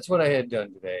that's what I had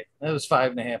done today. That was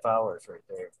 5.5 hours right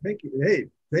there. Thank you. Hey,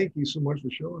 thank you so much for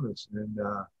showing us. And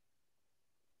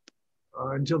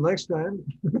until next time,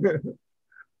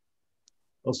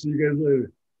 I'll see you guys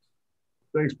later.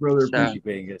 Thanks, brother. Yeah. Thank you,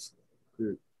 Vegas.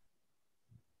 Dude.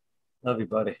 Love you,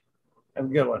 buddy. Have a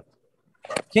good one.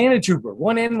 Cannon Trooper,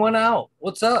 one in, one out.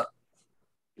 What's up?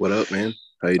 What up, man?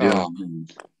 How you doing? Man.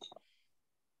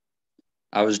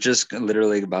 I was just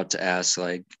literally about to ask,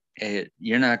 like, hey,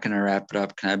 you're not going to wrap it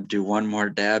up. Can I do one more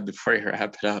dab before you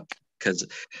wrap it up? Because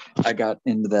I got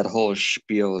into that whole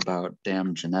spiel about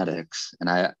damn genetics, and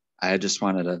I just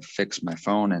wanted to fix my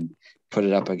phone and put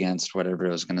it up against whatever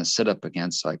it was going to sit up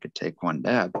against so I could take one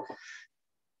dab.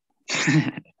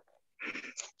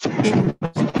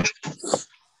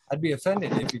 I'd be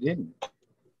offended if you didn't.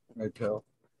 Right, Pill.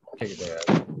 Take a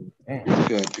dab. Man.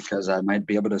 Good, because I might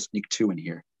be able to sneak two in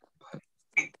here. But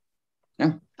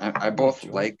yeah, I both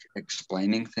like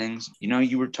explaining things. You know,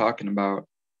 you were talking about,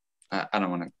 I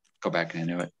don't want to go back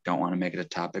into it. Don't want to make it a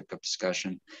topic of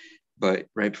discussion. But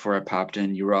right before I popped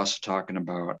in, you were also talking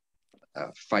about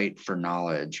a fight for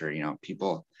knowledge, or, you know,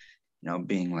 people, you know,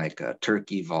 being like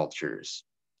turkey vultures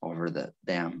over the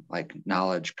damn like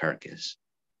knowledge carcass,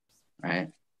 right?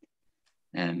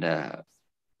 And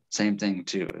same thing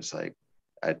too. It's like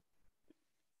I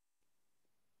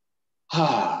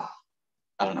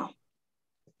don't know.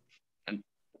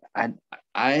 And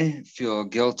I feel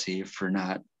guilty for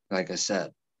not, like I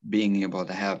said, being able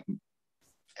to have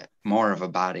more of a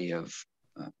body of,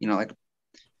 you know, like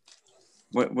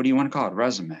what do you want to call it?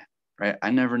 Resume, right? I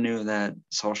never knew that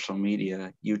social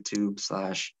media, YouTube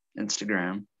 /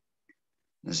 Instagram,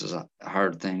 this is a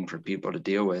hard thing for people to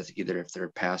deal with, either if they're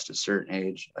past a certain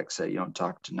age, like I said, you don't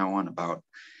talk to no one about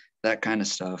that kind of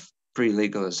stuff,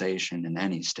 pre-legalization in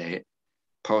any state,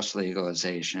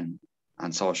 post-legalization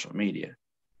on social media,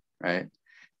 right?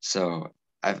 So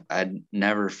I'd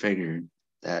never figured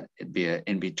that it'd be an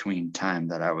in-between time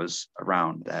that I was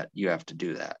around that you have to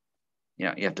do that. You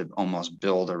know, you have to almost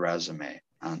build a resume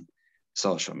on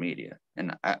social media.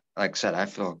 And I, like I said, I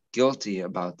feel guilty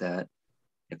about that,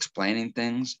 explaining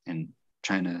things and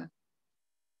trying to,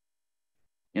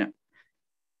 you know,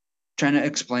 trying to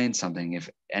explain something if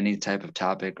any type of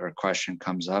topic or question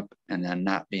comes up, and then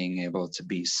not being able to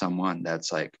be someone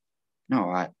that's like, no,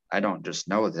 I don't just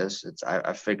know this. It's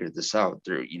I figured this out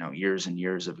through, you know, years and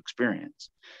years of experience.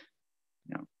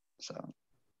 You know, so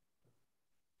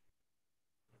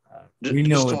We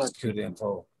know just it's good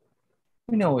info.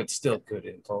 We know it's still good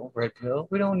info, right, Pill?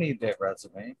 We don't need that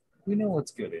resume. We know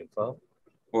it's good info.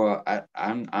 well,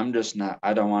 I'm just not.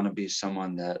 I don't want to be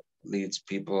someone that leads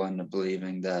people into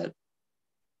believing that,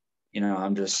 you know,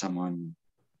 I'm just someone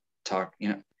talk. You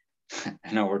know,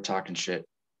 I know we're talking shit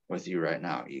with you right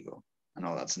now, Eagle. I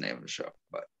know that's the name of the show,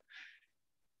 but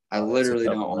I Oh, that's a literally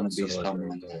don't double want to be episode someone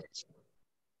right there. that's,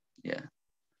 yeah.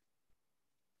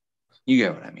 You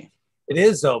get what I mean. It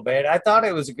is though, man. I thought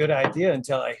it was a good idea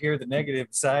until I hear the negative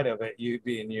side of it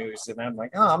being used, and I'm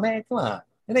like, oh man, come on.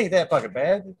 It ain't that fucking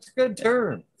bad. It's a good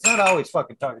term. It's not always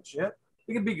fucking talking shit.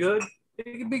 It can be good. It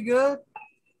can be good.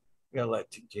 We gotta let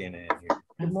Kenna in here.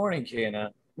 Good morning,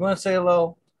 Kenna. You want to say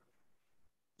hello?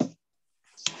 What's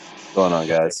going on,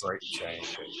 guys? Bright shiny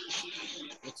face.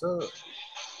 What's up?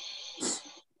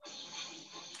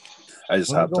 I just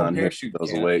When we hopped going on here. parachute, I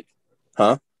was Kenna? awake.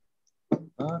 Huh?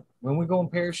 When we going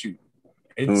parachute?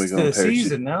 When we It's going the parachute?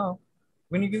 season now.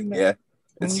 When you get Yeah,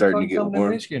 when it's you starting to fucking get come to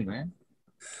warm. Michigan, man.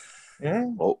 Yeah.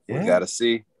 Well, we Yeah. gotta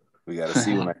see. We gotta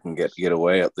see when I can get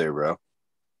away up there, bro.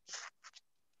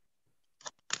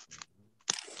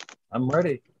 I'm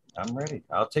ready.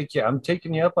 I'll take you. I'm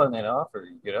taking you up on that offer.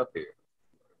 You get up here.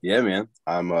 Yeah, man.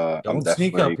 I'm Don't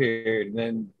sneak up here and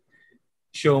then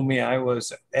show me I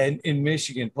was in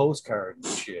Michigan postcard and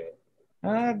shit.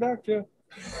 Doctor.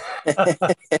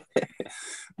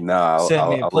 No, Sent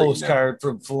me a I'll let you know. postcard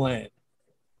from Flint.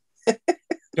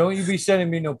 Don't you be sending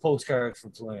me no postcards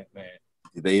from Flint, man.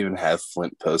 Do they even have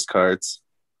Flint postcards?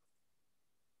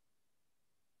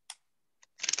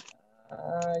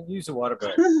 Use a water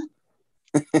bag.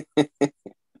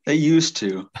 They used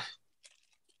to.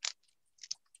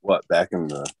 What, back in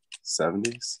the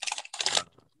 70s?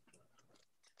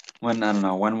 When, I don't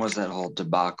know, when was that whole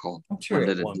debacle? I'm sure When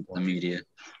at did it one hit the point. media?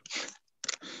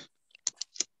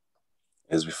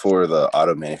 It was before the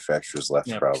auto manufacturers left,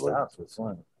 Never probably. stops with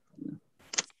Flint.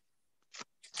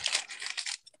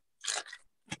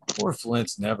 Poor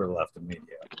Flint's never left the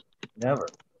media. Never.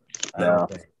 I No.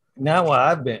 don't think. Not while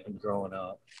I've been growing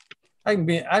up. I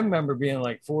remember being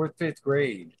like 4th, 5th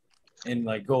grade and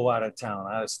like go out of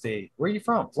town, out of state. Where you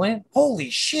from? Flint? Holy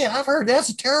shit, I've heard that's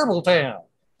a terrible town.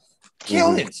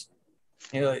 Kill it.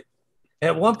 You know,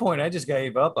 at one point I just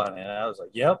gave up on it. I was like,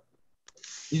 yep.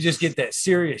 You just get that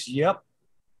serious yep.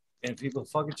 And people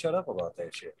fucking shut up about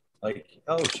that shit. Like,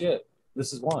 oh shit,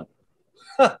 this is one.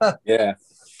 Yeah.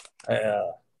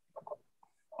 Uh,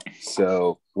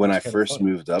 So when I That's kinda first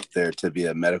funny. moved up there to be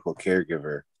a medical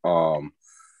caregiver,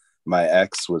 my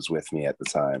ex was with me at the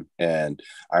time, and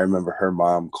I remember her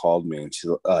mom called me, and she's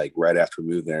like, right after we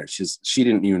moved there, she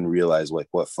didn't even realize like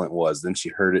what Flint was. Then she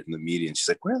heard it in the media, and she's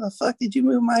like, "Where the fuck did you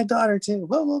move my daughter to?"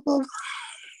 Blah, blah, blah.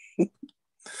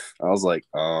 I was like,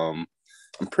 I'm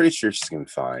pretty sure she's gonna be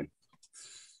fine,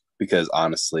 because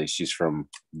honestly, she's from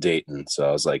Dayton, so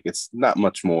I was like, it's not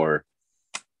much more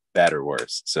bad or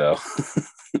worse. So.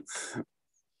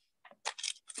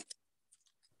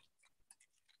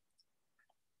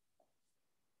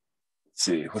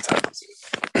 See what time is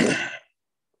it?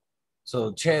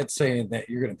 So Chad's saying that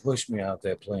you're going to push me out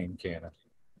that plane, Cannon.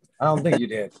 I don't think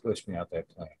you'd have to push me out that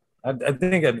plane. I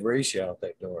think I'd race you out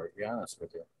that door, to be honest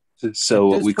with you. So At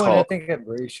what this we point, call I think I'd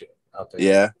race you out there.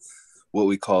 yeah, what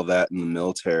we call that in the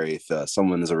military, if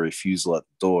someone's a refusal at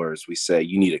the doors, we say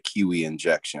you need a Kiwi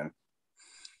injection,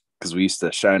 because we used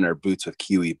to shine our boots with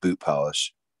Kiwi boot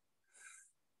polish.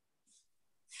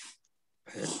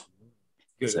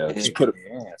 Good So at just kicking put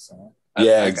the ass, huh?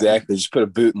 Yeah, exactly. Just put a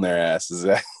boot in their asses.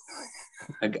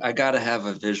 I got to have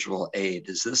a visual aid.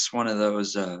 Is this one of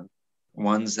those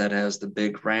ones that has the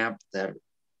big ramp that,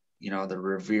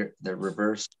 the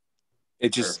reverse?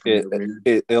 It just Or from the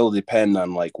rear? it'll depend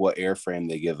on like what airframe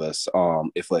they give us.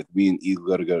 If like we and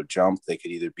Eagle go jump, they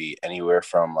could either be anywhere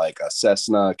from like a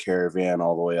Cessna Caravan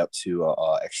all the way up to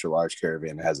a extra large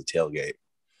Caravan that has a tailgate.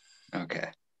 Okay.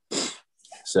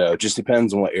 So it just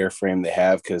depends on what airframe they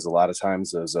have, because a lot of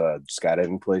times those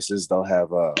skydiving places, they'll have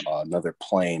another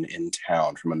plane in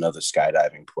town from another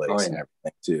skydiving place and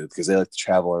everything too, because they like to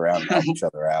travel around and help each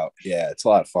other out. Yeah, it's a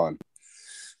lot of fun.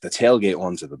 The tailgate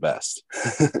ones are the best.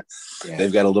 Yeah.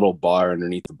 They've got a little bar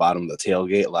underneath the bottom of the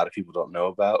tailgate a lot of people don't know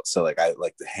about. So like I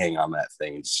like to hang on that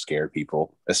thing and scare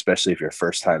people, especially if you're a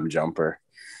first time jumper.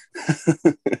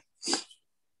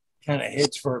 Kind of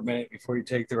hits for a minute before you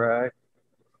take the ride.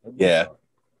 Yeah.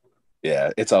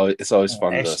 Yeah, it's always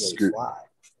fun to Actually screw. fly.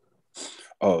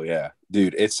 Oh yeah,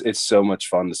 dude, it's so much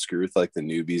fun to screw with like the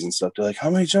newbies and stuff. They're like, "How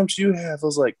many jumps do you have?" I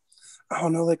was like, "I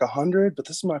don't know, like 100." But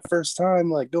this is my first time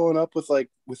like going up with like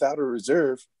without a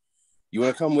reserve. You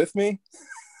want to come with me?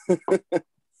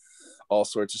 All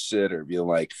sorts of shit, or being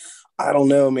like, "I don't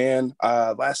know, man.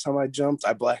 Last time I jumped,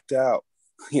 I blacked out."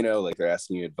 Like they're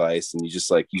asking you advice, and you just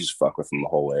fuck with them the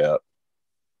whole way up.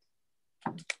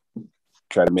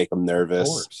 Try to make them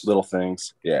nervous, little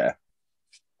things. Yeah.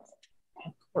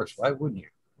 Of course. Why wouldn't you?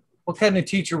 What kind of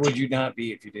teacher would you not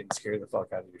be if you didn't scare the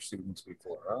fuck out of your students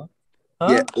before, huh?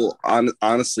 Yeah. Well,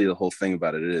 honestly, the whole thing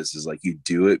about it is like you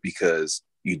do it because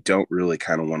you don't really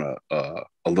kind of want a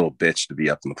little bitch to be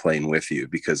up in the plane with you,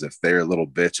 because if they're a little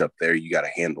bitch up there, you got to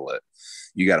handle it.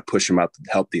 You got to push them out,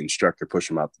 help the instructor push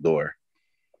them out the door.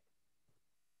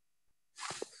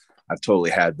 I've totally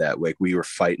had that. Like we were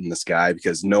fighting this guy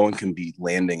because no one can be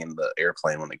landing in the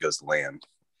airplane when it goes to land.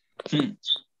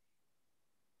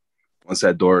 Once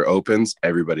that door opens,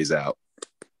 everybody's out.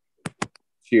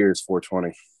 Cheers,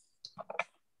 420.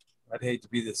 I'd hate to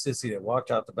be the sissy that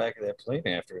walked out the back of that plane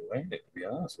after it landed, to be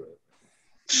honest with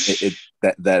you.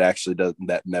 That actually does,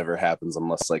 that never happens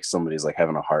unless like somebody's like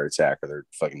having a heart attack or they're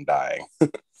fucking dying.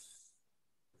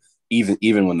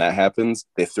 even when that happens,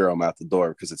 they throw them out the door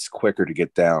because it's quicker to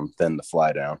get down than to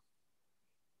fly down.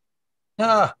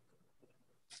 Ah,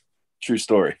 True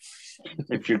story.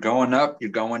 If you're going up,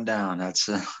 you're going down. That's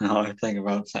all I think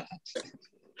about that.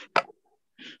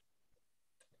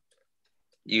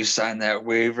 You sign that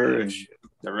waiver, and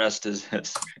the rest is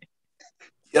history.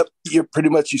 Yep, you're pretty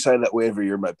much, you sign that waiver,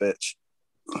 you're my bitch.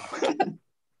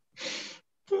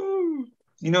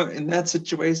 You know, in that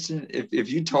situation,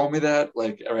 if you told me that,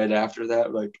 like right after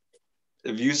that, like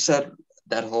if you said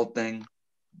that whole thing,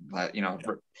 like, you know,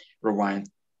 rewind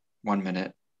 1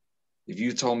 minute. If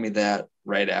you told me that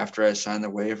right after I signed the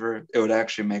waiver, it would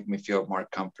actually make me feel more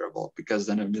comfortable, because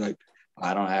then it'd be like,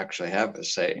 I don't actually have a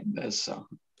say in this, so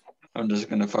I'm just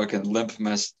gonna fucking limp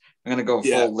mess. I'm gonna go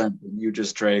full limp, and you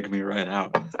just drag me right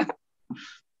out.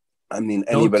 I mean,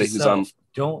 anybody who's on.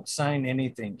 Don't sign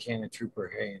anything Cannon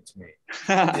Trooper hands me.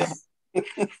 Yeah.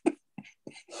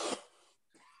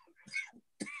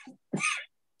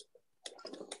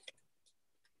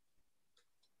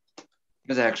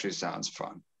 It actually sounds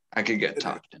fun. I could get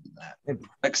talked into that.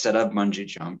 Like I said, I've bungee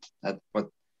jumped.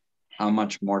 How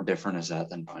much more different is that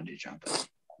than bungee jumping?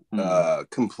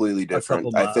 Completely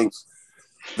different. I think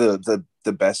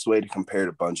the best way to compare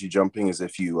to bungee jumping is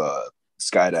if you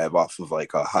skydive off of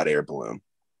like a hot air balloon.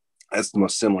 That's the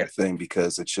most similar thing,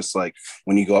 because it's just like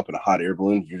when you go up in a hot air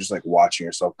balloon, you're just like watching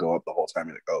yourself go up the whole time.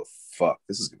 You're like, oh fuck,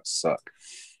 this is gonna suck.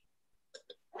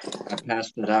 I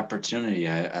passed that opportunity.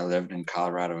 I lived in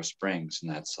Colorado Springs,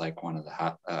 and that's like one of the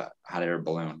hot air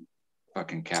balloon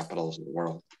fucking capitals of the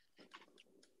world.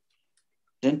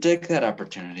 Didn't take that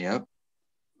opportunity up.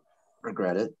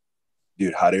 Regret it.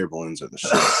 Dude, hot air balloons are the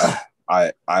shit.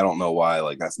 I don't know why,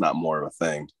 like, that's not more of a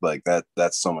thing. Like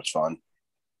that's so much fun.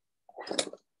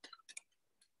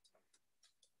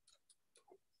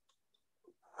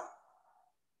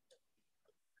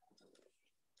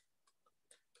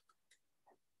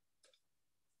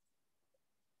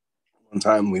 One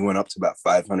time we went up to about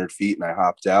 500 feet and I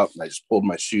hopped out and I just pulled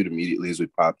my chute immediately as we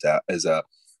popped out,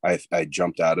 I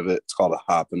jumped out of it. It's called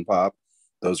a hop and pop.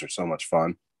 Those are so much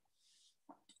fun.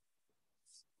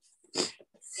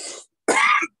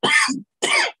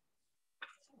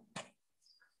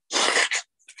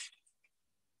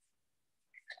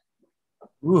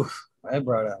 Oof, that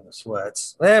brought on the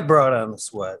sweats.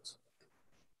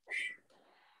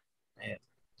 Man,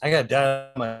 I got down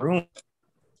in my room.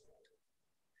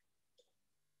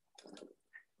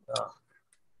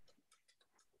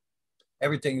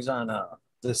 Everything's on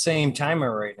the same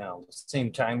timer right now, the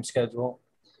same time schedule.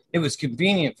 It was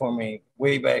convenient for me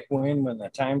way back when the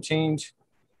time changed,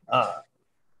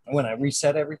 when I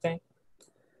reset everything,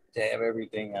 to have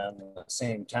everything on the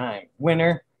same time.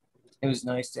 Winter, it was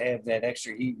nice to have that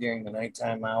extra heat during the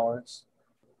nighttime hours.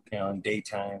 You know, in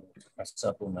daytime, I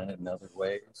supplemented in other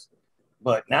ways.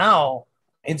 But now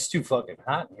it's too fucking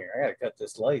hot in here. I gotta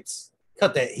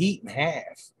cut that heat in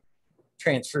half,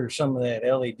 transfer some of that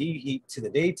LED heat to the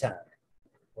daytime,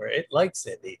 where it likes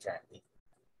that daytime heat.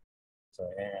 So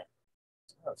yeah,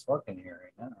 it's fucking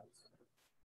here right now.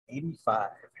 85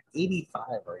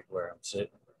 right where I'm sitting.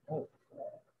 Oh,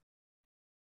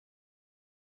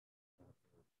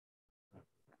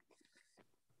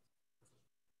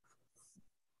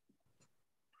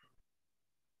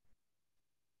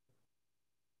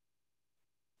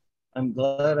 I'm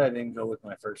glad I didn't go with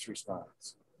my first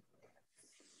response.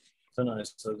 It's a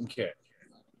nice looking cat.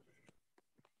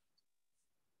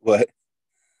 What?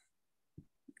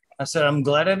 I said, I'm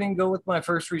glad I didn't go with my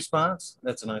first response.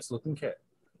 That's a nice looking cat.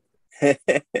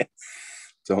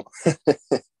 Don't.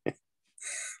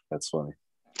 That's funny.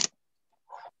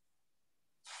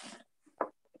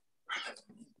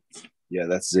 Yeah,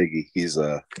 that's Ziggy. He's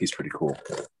pretty cool.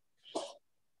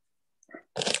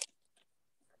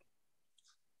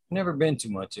 Never been too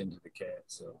much into the cat,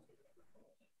 so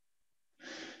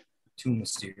too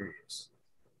mysterious.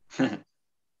 Well,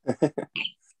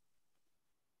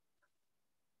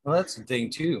 that's the thing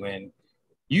too, man.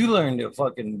 You learn to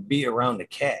fucking be around a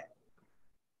cat.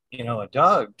 You know, a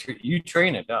dog, you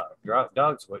train a dog.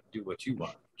 Dogs do what you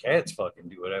want. Cats fucking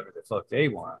do whatever the fuck they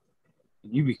want.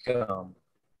 You become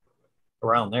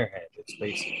around their head. It's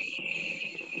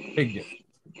basically big difference.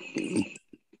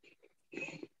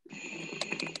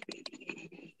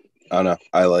 I don't know.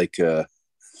 I like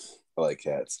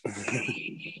cats.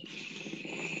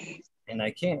 And I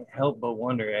can't help but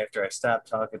wonder after I stopped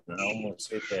talking and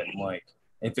almost hit that mic,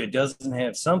 if it doesn't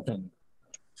have something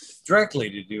directly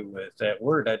to do with that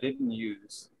word I didn't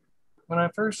use when I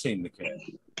first seen the cat.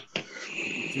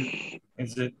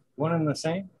 Is it one and the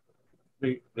same?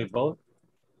 They both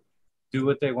do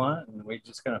what they want and we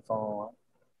just kind of follow along?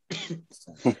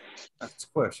 So, that's a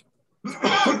question.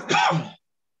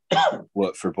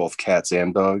 What, for both cats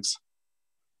and dogs?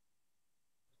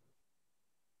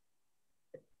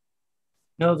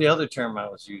 No, the other term I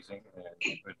was using would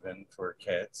have been for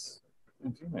cats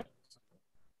and females.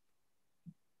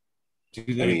 Do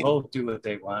they both do what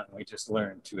they want and we just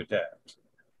learn to adapt?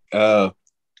 Oh,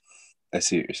 I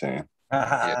see what you're saying.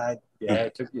 Yeah,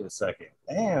 it took you a second.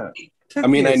 Damn. I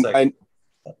mean, I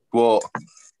well,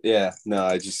 yeah, no,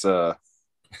 I just took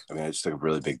a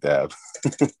really big dab.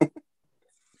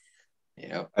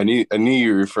 Yeah. I knew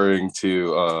you were referring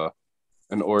to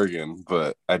an organ,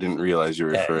 but I didn't realize you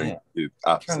were referring to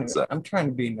opposite sex. I'm trying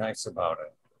to be nice about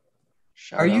it.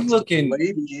 Shout Are you looking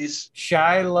ladies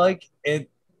shy like it,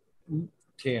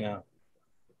 Tina?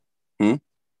 Hmm? Are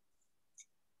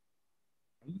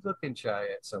you looking shy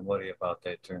at somebody about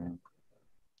that term?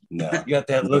 No. You got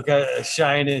that look of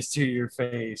shyness to your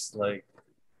face, like,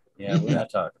 yeah, we're not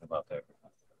talking about that.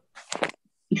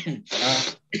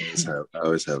 I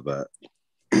always have that.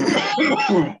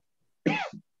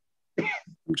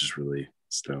 I'm just really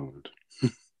stoned.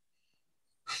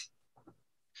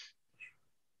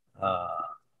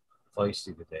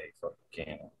 Feisty today, fucking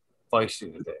Cannon.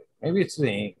 Feisty today. Maybe it's the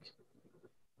ink.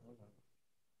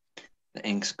 The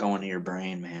ink's going to your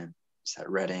brain, man. It's that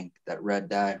red ink, that red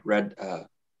dye, red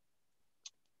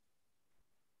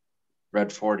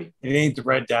 40. It ain't the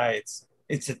red dye.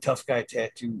 It's a tough guy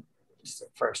tattoo. It's the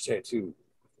first tattoo.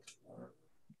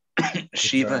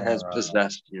 Shiva has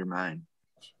possessed your mind.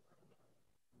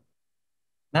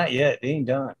 Not yet. It ain't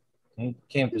done. You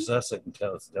can't possess it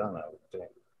until it's done, I would think.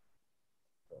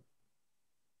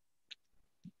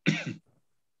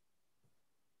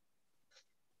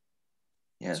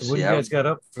 Yeah, so what do you guys got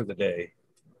up for the day?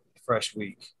 Fresh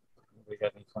week. We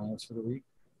got any plans for the week?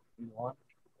 You want?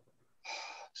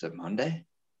 Is it Monday?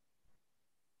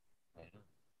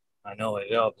 I know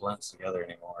it all blends together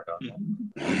anymore, don't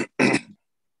it?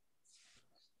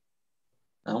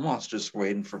 I'm almost just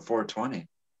waiting for 420.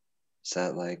 Is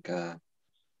that like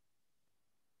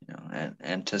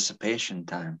anticipation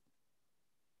time?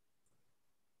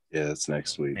 Yeah, that's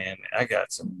next week. Man, I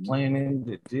got some planning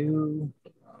to do.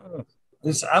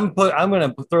 I'm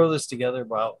gonna throw this together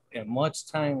about as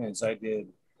much time as I did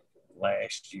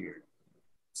last year.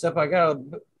 Except I got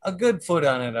a good foot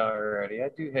on it already. I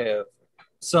do have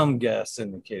some guests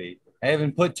in the kitty. I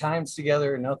haven't put times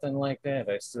together or nothing like that.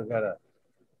 I still gotta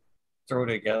throw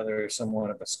together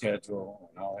somewhat of a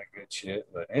schedule and all that good shit.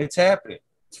 But it's happening.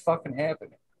 It's fucking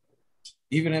happening.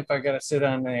 Even if I gotta sit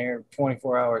on there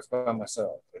 24 hours by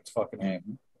myself, it's fucking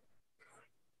happening.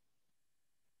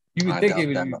 You would think it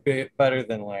would be better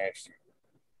than last year.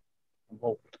 I'm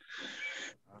hoping.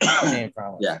 I can't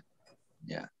promise.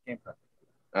 Yeah. Can't promise.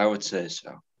 I would say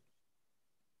so.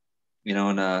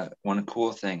 And one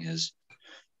cool thing is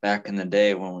back in the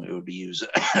day when we would use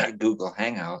Google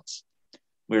Hangouts,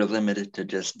 we were limited to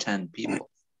just 10 people.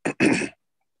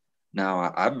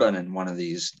 Now, I've been in one of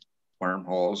these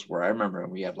wormholes where I remember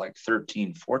we had like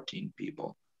 13, 14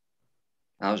 people.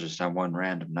 That was just on one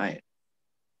random night.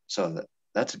 So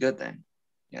that's a good thing,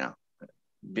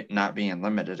 not being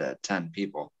limited at 10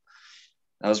 people.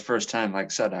 That was the first time, like I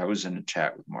said, I was in a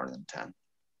chat with more than 10.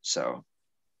 So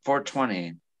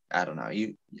 420, I don't know.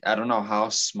 I don't know how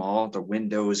small the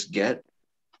windows get.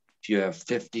 If you have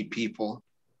 50 people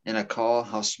in a call,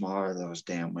 how small are those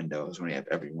damn windows when you have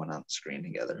everyone on the screen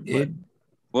together? But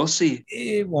we'll see.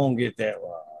 It won't get that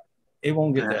large. It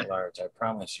won't get that large, I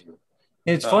promise you.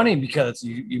 It's funny because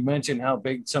you mentioned how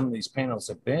big some of these panels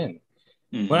have been.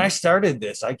 Mm-hmm. When I started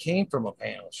this, I came from a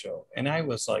panel show, and I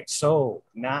was like, so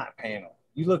not panel.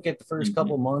 You look at the first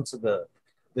couple months of the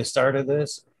start of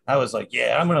this, I was like,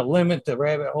 yeah, I'm going to limit the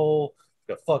rabbit hole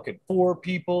to fucking 4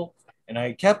 people. And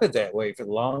I kept it that way for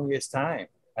the longest time.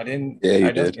 I didn't,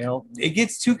 it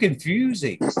gets too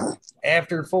confusing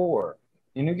after 4.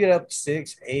 You get up to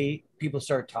 6, 8, people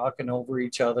start talking over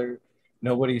each other.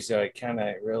 Nobody's kind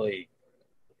of really,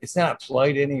 it's not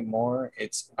polite anymore.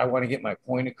 It's, I want to get my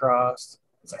point across.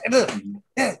 It's like, it's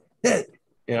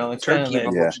kind of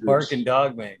that barking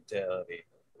dog mentality.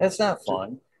 That's not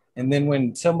fun. And then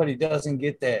when somebody doesn't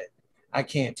get that I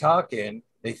can't talk in,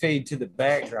 they fade to the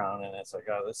background and it's like,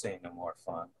 oh, this ain't no more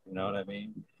fun. You know what I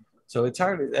mean? So it's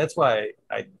hard. That's why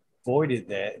I avoided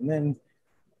that. And then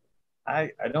I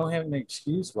don't have an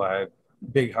excuse why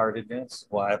big-heartedness.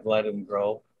 Well, I've let him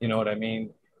grow. You know what I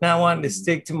mean? Not wanting to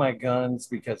stick to my guns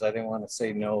because I didn't want to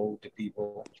say no to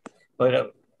people.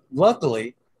 But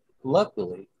luckily,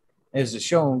 as the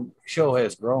show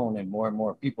has grown and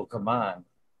more people come on,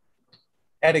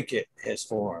 etiquette has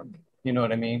formed. You know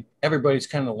what I mean? Everybody's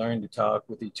kind of learned to talk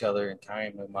with each other and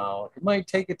time them out. It might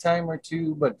take a time or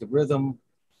two, but the rhythm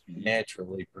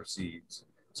naturally proceeds.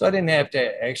 So I didn't have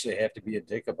to be a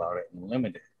dick about it and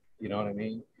limit it. You know what I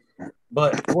mean?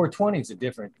 But 420 is a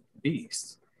different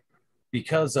beast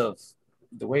because of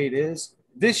the way it is.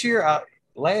 This year,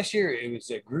 last year, it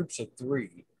was at groups of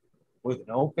 3 with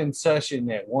an open session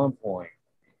at one point.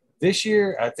 This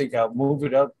year, I think I'll move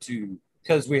it up to,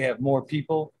 because we have more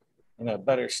people and a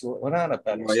better, well, not a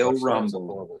better, Royal that's a Rumble.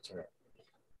 horrible term.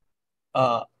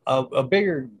 A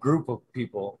bigger group of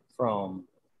people from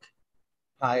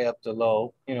high up to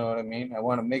low, you know what I mean? I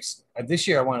want to mix, this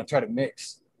year I want to try to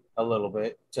mix a little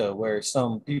bit to where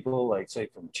some people, like say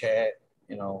from chat,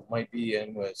 you know, might be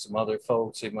in with some other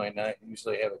folks they might not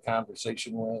usually have a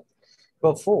conversation with.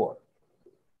 But 4,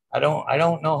 I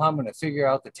don't know how I'm going to figure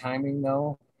out the timing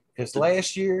though, because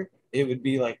last year it would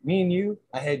be like me and you.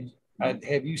 I'd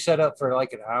have you set up for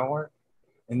like an hour,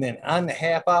 and then on the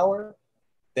half hour,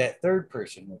 that third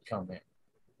person would come in,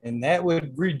 and that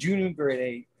would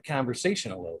rejuvenate the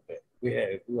conversation a little bit. We had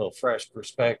a little fresh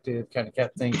perspective, kind of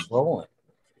kept things rolling.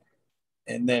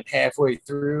 And then halfway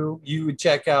through, you would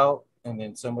check out, and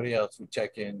then somebody else would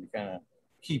check in to kind of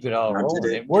keep it all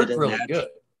rolling. It worked really good.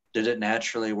 Did it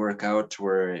naturally work out to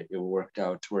where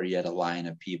you had a line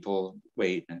of people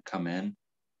wait and come in?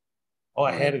 Oh,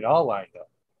 I had it all lined up.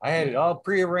 I had it all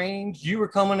prearranged. You were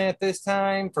coming at this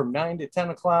time from 9 to 10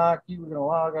 o'clock. You were going to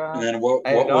log on. And then what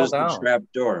was the trap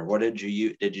door? What did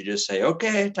you just say,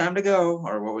 okay, time to go?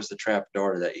 Or what was the trap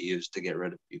door that you used to get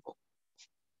rid of people?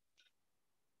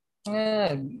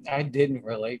 I didn't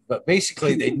really, but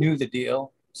basically they knew the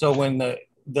deal. So when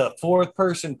the fourth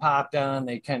person popped on,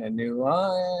 they kind of knew,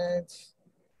 it's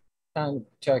time to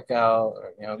check out,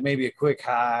 or, you know, maybe a quick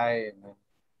hi, and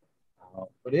then,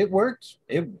 but it worked.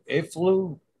 It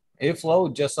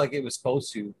flowed just like it was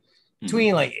supposed to.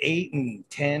 Between like 8 and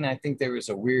 10, I think there was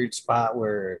a weird spot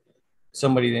where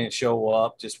somebody didn't show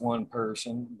up, just one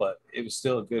person, but it was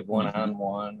still a good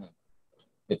one-on-one.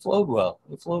 It flowed well.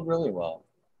 It flowed really well.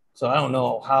 So I don't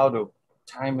know how to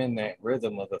time in that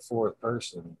rhythm of the fourth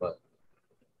person, but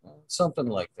something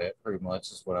like that pretty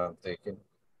much is what I'm thinking.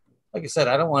 Like I said,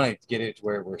 I don't want to get it to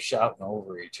where we're shouting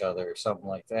over each other or something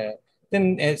like that.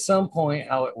 Then at some point,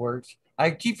 how it works,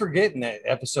 I keep forgetting that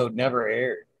episode never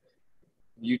aired.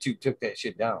 YouTube took that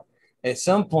shit down. At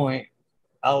some point,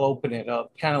 I'll open it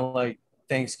up, kind of like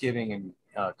Thanksgiving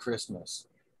and Christmas,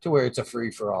 to where it's a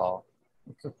free-for-all.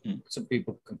 Some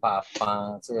people can pop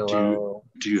on, say hello.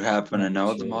 Do you happen to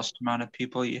know the most amount of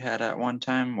people you had at one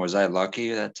time? Was I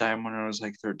lucky that time when it was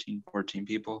like 13, 14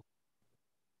 people?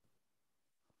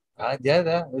 Yeah,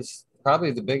 that was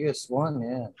probably the biggest one,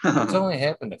 yeah. It's only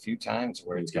happened a few times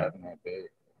where it's gotten that big.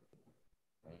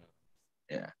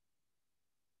 Yeah.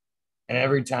 And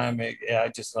every time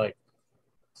I just like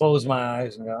close my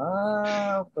eyes and go,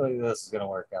 hopefully this is going to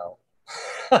work out.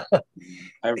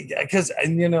 Because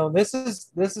you know, this is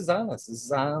honest. This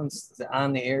is on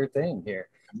the air thing here.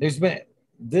 This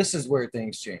is where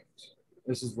things change.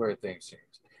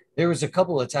 There was a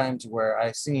couple of times where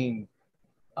I seen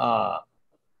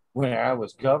when I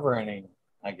was governing,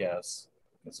 I guess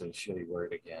it's a shitty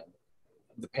word again,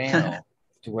 the panel,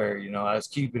 to where, you know, I was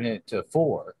keeping it to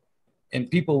 4, and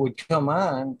people would come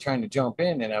on trying to jump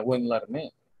in, and I wouldn't let them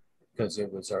in because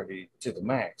it was already to the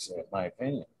max, in my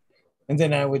opinion. And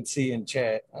then I would see in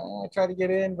chat, I tried to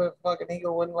get in, but fucking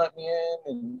Eagle wouldn't let me in.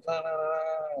 And blah, blah,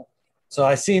 blah. So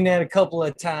I seen that a couple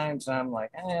of times, and I'm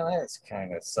like, that's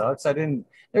kind of sucks.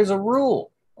 There's a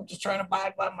rule. I'm just trying to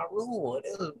abide by my rule. It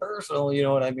is personal, you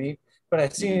know what I mean? But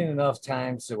I've seen it enough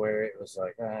times to where it was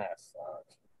like, fuck.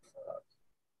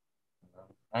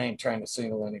 I ain't trying to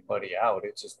single anybody out.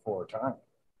 It's just poor time.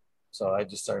 So I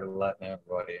just started letting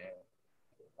everybody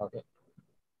in. Okay.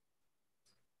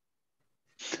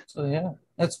 So yeah,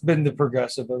 that's been the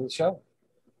progressive of the show.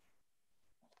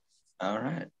 All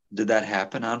right. Did that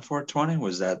happen on 420?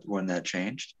 Was that when that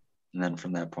changed? And then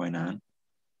from that point on?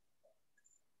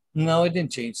 No, it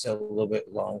didn't change till a little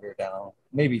bit longer down.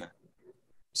 Maybe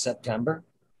September.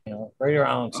 You know, right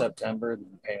around September, the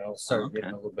panel started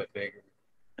getting a little bit bigger.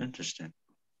 Interesting.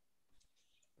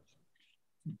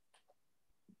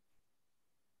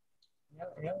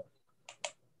 Yeah.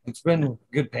 It's been a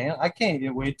good panel. I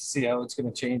can't wait to see how it's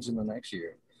going to change in the next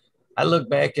year. I look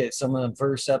back at some of the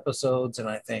first episodes and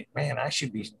I think, man, I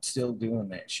should be still doing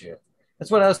that shit. That's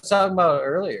what I was talking about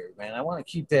earlier, man. I want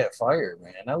to keep that fire,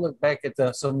 man. I look back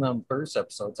at some of them first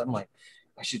episodes. I'm like,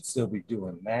 I should still be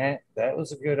doing that. That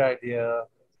was a good idea.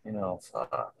 You know,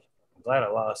 fuck. I'm glad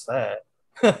I lost that.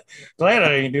 Glad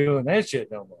I ain't doing that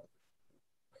shit no more.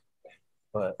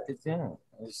 But it's, yeah,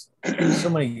 there's so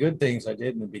many good things I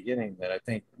did in the beginning that I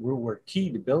think were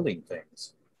key to building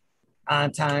things.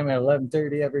 On time at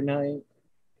 11:30 every night.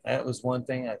 That was one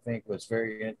thing I think was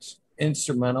very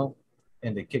instrumental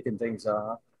into kicking things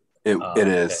off. It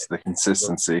is the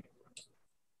consistency.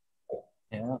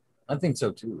 Yeah, I think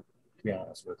so too, to be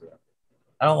honest with you.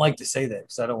 I don't like to say that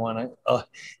because I don't want to.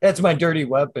 That's my dirty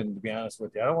weapon, to be honest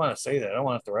with you. I don't want to say that. I don't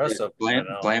want the rest of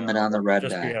blame it on the red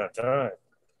just dye. be on time.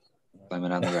 Blame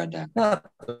it on the red dye. Not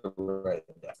the red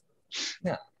dye.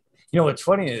 Yeah. You know what's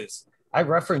funny is I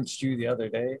referenced you the other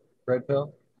day, Red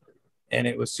Pill, and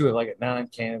it was to like a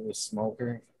non-cannabis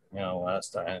smoker. You know,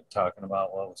 last time talking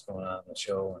about what was going on in the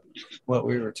show and what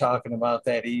we were talking about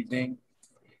that evening.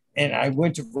 And I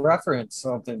went to reference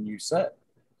something you said.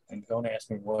 And don't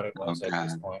ask me what it was at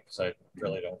this point because I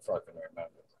really don't fucking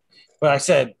remember. But I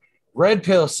said, Red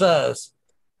Pill said,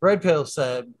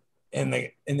 and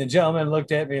the gentleman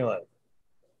looked at me like,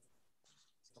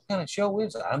 what kind of show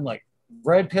is it? I'm like,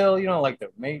 Red Pill, you know, like the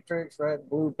Matrix, red,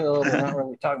 blue pill. We're not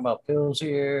really talking about pills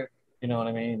here. You know what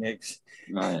I mean? It's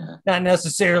not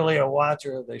necessarily a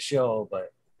watcher of the show,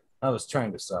 but I was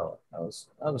trying to sell it.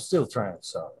 I was still trying to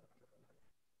sell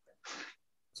it.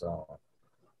 So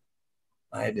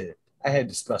I had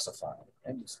to specify.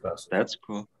 That's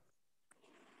cool.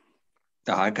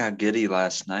 I got giddy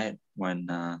last night when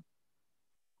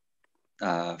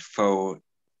faux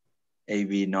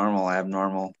AB normal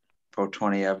abnormal faux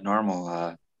 20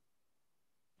 abnormal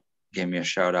gave me a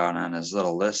shout out on his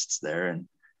little lists there, and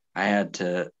I have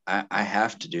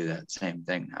to do that same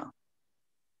thing now.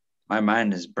 My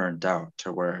mind is burnt out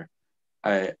to where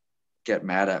I get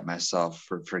mad at myself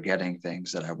for forgetting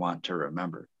things that I want to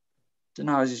remember. Didn't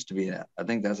always used to be that. I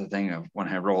think that's a thing of when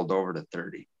I rolled over to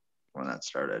 30, when that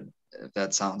started. If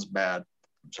that sounds bad,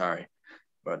 I'm sorry,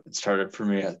 but it started for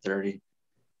me at 30.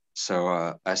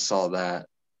 So I saw that,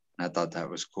 and I thought that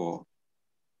was cool.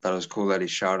 That was cool that he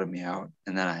shouted me out,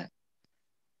 and then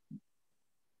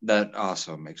that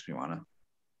also makes me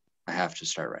I have to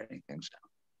start writing things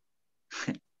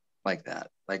down like that.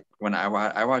 Like when I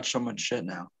watch so much shit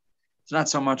now. It's not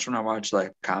so much when I watch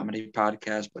like comedy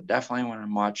podcasts, but definitely when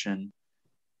I'm watching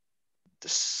the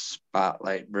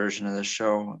spotlight version of the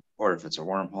show, or if it's a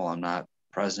wormhole I'm not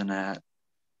present at,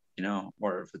 you know,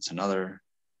 or if it's another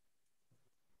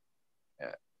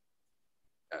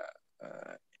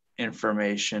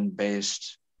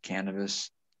information-based cannabis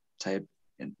type,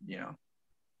 you know,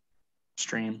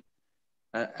 stream.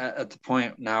 At the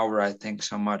point now where I think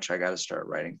so much, I got to start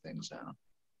writing things down.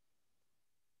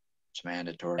 It's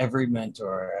mandatory. Every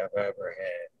mentor I've ever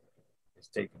had is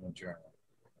taking a journal.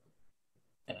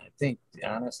 And I think,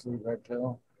 honestly, Red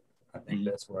Pill, I think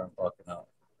that's where I'm fucking up.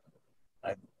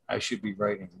 I should be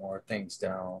writing more things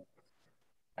down.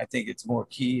 I think it's more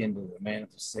key into the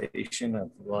manifestation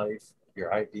of life,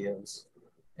 your ideas.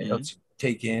 It helps you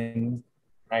take in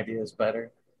ideas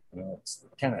better. You know,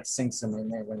 it kind of sinks them in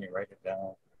there when you write it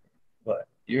down. But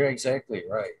you're exactly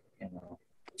right. You know,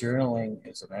 journaling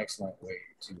is an excellent way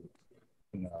to,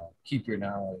 you know, keep your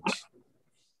knowledge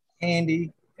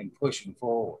handy and pushing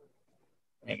forward.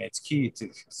 And it's key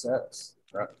to success,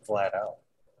 right? Flat out.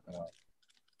 You know,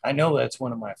 I know that's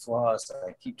one of my flaws.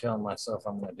 I keep telling myself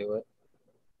I'm going to do it.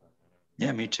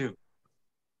 Yeah, me too.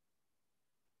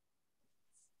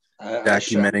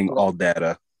 Documenting all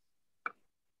data.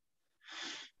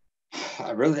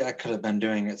 I could have been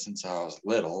doing it since I was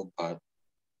little, but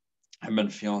I've been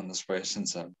feeling this way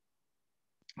since like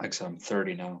I said, I'm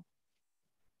 30 now.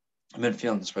 I've been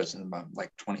feeling this way since I'm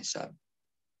like 27.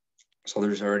 So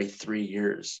there's already 3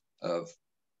 years of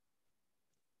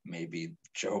maybe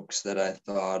jokes that I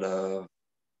thought of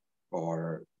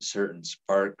or certain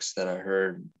sparks that I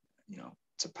heard, you know,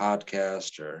 it's a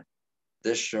podcast or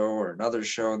this show or another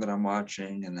show that I'm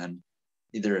watching. And then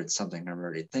either it's something I'm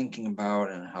already thinking about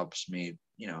and it helps me,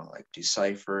 you know, like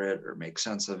decipher it or make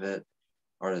sense of it,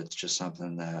 or it's just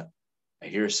something that I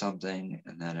hear something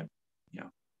and then it, you know,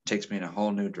 takes me in a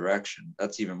whole new direction.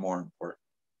 That's even more important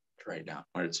to write down,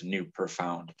 when it's a new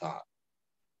profound thought.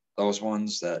 Those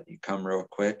ones that you come real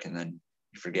quick and then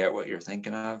you forget what you're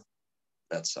thinking of,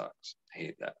 that sucks. I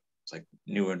hate that. It's like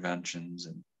new inventions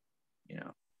and, you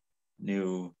know,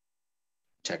 new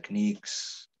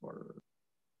techniques or,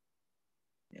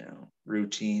 you know,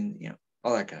 routine, you know,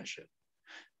 all that kind of shit.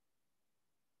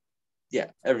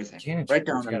 Yeah, everything. Write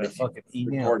down got a fucking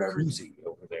email Cruzy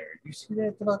over there. You see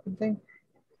that fucking thing?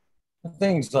 The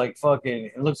thing's like fucking,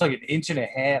 it looks like an inch and a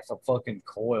half of fucking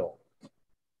coil.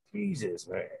 Jesus,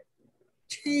 man.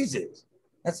 Jesus.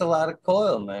 That's a lot of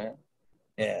coil, man.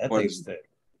 Yeah, that What thing's is thick.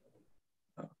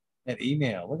 Oh. That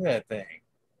email, look at that thing.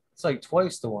 It's like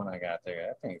twice the one I got there.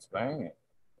 That thing's banging.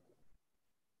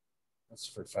 That's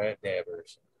for fat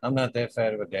dabbers. I'm not that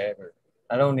fat of a dabber.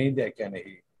 I don't need that kind of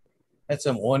heat. That's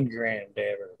some 1 gram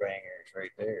dabber bangers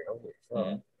right there. Holy fuck.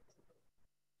 Mhm.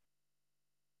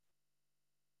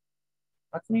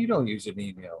 How come you don't use an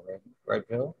email, right,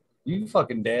 Bill? You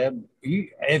fucking dab.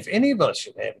 If any of us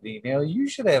should have an email, you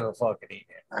should have a fucking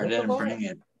email. I didn't bring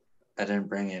it. I didn't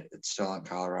bring it. It's still in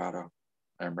Colorado.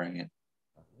 I didn't bring it.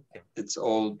 Okay. It's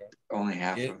old. Only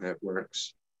half Yeah. of it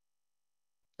works.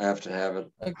 I have to have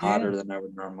it Again. hotter than I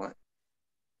would normally.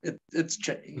 It's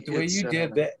But the way you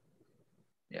did that,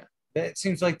 yeah, that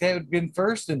seems like that would have been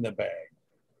first in the bag.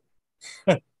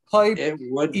 Pipe, it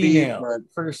would be, email,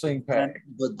 but first thing pack.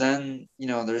 then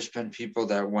there's been people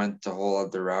that went the whole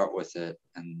other route with it,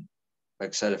 and like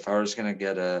I said, if I was gonna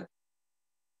get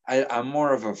I'm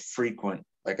more of a frequent,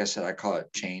 like I said, I call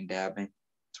it chain dabbing.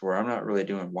 It's where I'm not really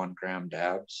doing 1 gram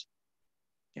dabs.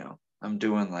 I'm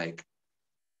doing like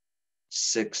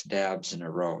 6 dabs in a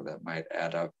row that might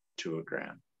add up to a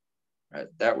gram. Right?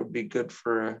 That would be good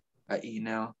for a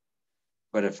e-nail.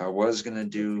 But if I was gonna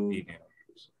do,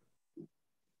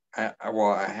 I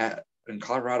had in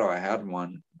Colorado, I had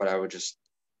one, but I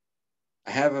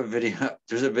have a video.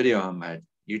 There's a video on my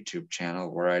YouTube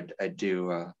channel where I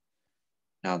do.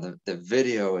 Now the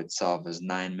video itself is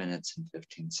 9 minutes and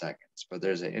 15 seconds, but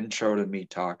there's an intro to me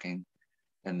talking,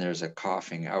 and there's a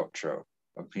coughing outro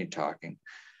of me talking.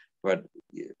 But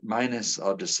minus,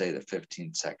 I'll just say the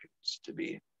 15 seconds to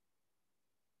be,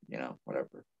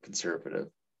 whatever,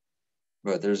 conservative.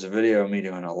 But there's a video of me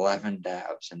doing 11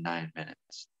 dabs in 9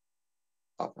 minutes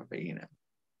off of a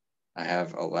I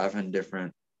have 11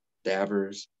 different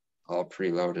dabbers, all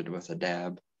preloaded with a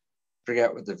dab.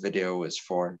 Forget what the video was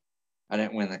for. I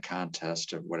didn't win the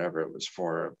contest of whatever it was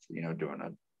for,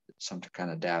 doing some kind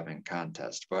of dabbing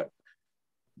contest, but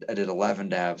I did 11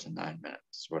 dabs in 9 minutes,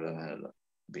 is what it ended up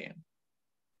being.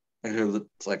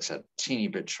 Like I said, teeny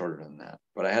bit shorter than that,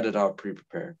 but I had it all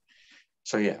pre-prepared.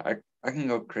 So yeah, I can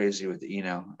go crazy with the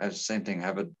I have the same thing. I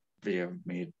have a video of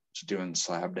me doing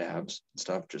slab dabs and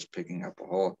stuff, just picking up a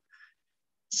whole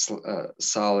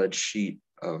solid sheet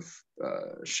of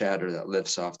shatter that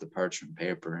lifts off the parchment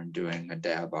paper and doing a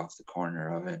dab off the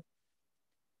corner of it.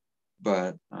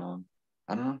 But I don't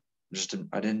know,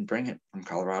 I didn't bring it from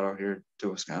Colorado here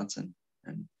to Wisconsin,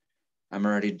 and I'm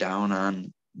already down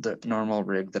on the normal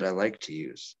rig that I like to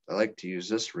use. I like to use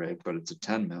this rig, but it's a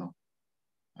 10 mil.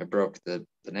 I broke the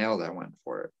nail that went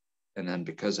for it. And then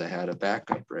because I had a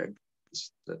backup rig,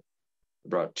 I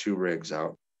brought 2 rigs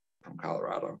out from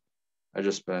Colorado. I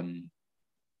just been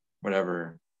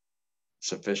whatever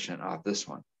sufficient off this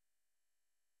one.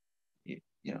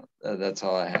 That's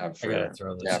all I have for. I gotta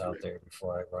throw this out there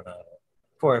before I run out.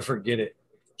 Before I forget it.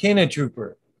 Cannon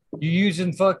Trooper, you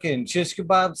using fucking shish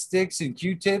kebab sticks and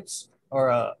Q-tips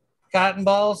or cotton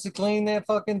balls to clean that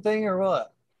fucking thing or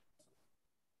what?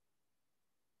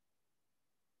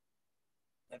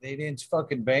 An 8-inch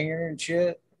fucking banger and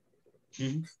shit.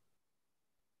 Mm-hmm.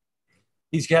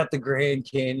 He's got the Grand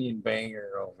Canyon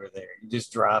banger over there. You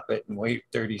just drop it and wait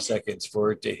 30 seconds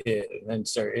for it to hit and then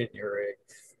start hitting your rig.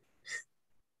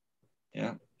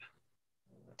 Yeah.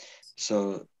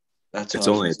 So it's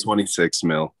only a 26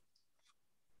 mil.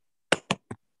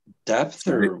 Depth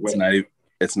or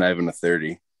it's not even a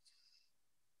 30.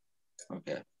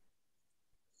 Okay.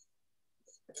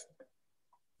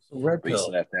 So Red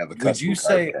Pill, have to have a would you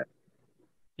say?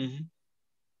 Mm-hmm.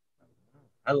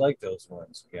 I like those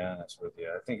ones, to be honest with you.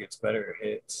 I think it's better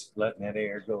hits, letting that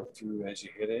air go through as you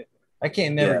hit it. I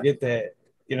can't never get that,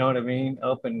 you know what I mean?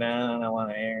 Up and down. I want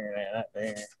to air that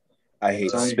there. I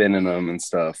hate spinning them and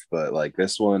stuff, but like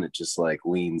this one, it just like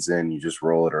leans in. You just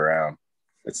roll it around.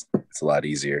 It's a lot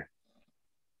easier.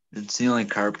 It's the only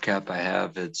carb cap I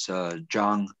have. It's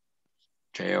Jong,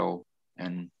 JONG_glass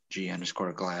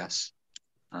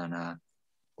on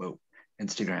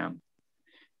Instagram.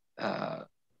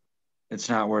 It's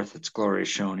not worth its glory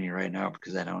showing you right now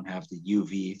because I don't have the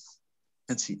UV.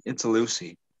 It's a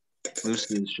Lucy.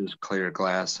 Lucy is just clear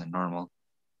glass in normal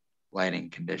lighting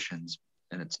conditions,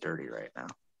 and it's dirty right now.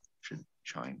 Should be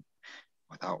showing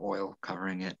without oil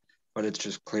covering it, but it's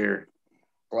just clear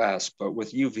glass. But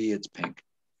with UV, it's pink.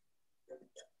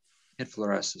 It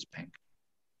fluoresces pink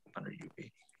under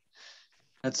UV.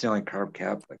 That's the only carb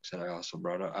cap. Like I said, I also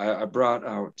brought out. I brought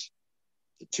out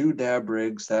the 2 dab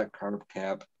rigs, that carb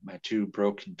cap, my 2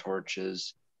 broken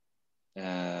torches,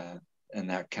 and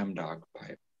that ChemDog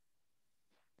pipe.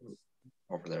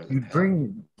 over there. You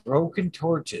bring broken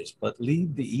torches, but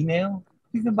leave the e-nail.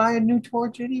 You can buy a new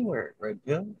torch anywhere, right,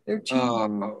 Bill? They're cheap. Well,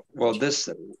 no.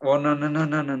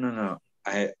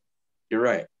 You're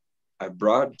right. I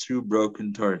brought 2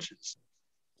 broken torches.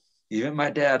 Even my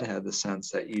dad had the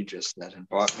sense that you just said and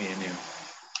bought me a new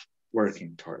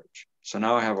working torch. So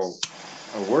now I have a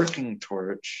working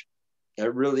torch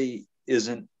that really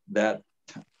isn't that.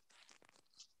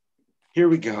 Here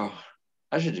we go.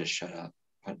 I should just shut up.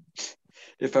 But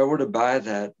if I were to buy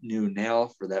that new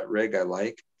nail for that rig I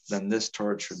like, then this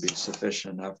torch would be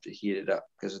sufficient enough to heat it up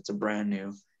because it's a brand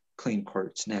new clean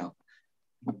quartz nail.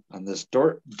 On this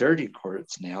dirty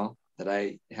quartz nail that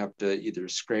I have to either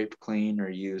scrape clean or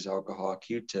use alcohol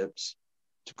Q-tips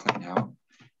to clean out,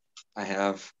 I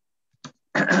have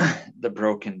the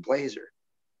broken blazer.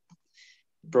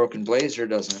 Broken blazer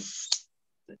doesn't,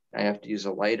 I have to use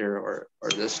a lighter or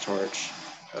this torch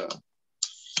to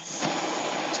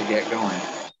get going.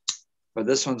 But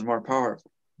this one's more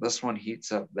powerful. This one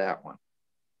heats up that one.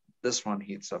 This one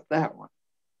heats up that one.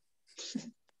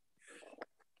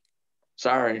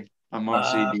 Sorry, I'm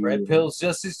OCD. Red pill's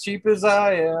just as cheap as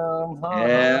I am.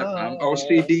 Yeah, I'm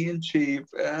OCD and cheap.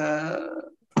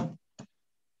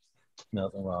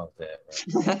 Nothing wrong with that.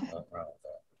 Right? Nothing wrong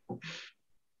with that.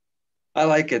 I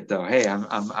like it though. Hey,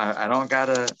 I don't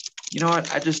gotta. You know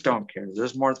what? I just don't care.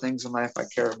 There's more things in life I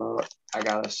care about. I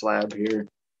got a slab here.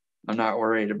 I'm not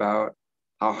worried about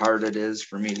how hard it is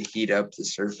for me to heat up the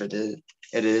surf it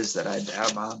is that I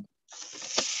dab on.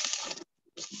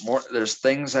 There's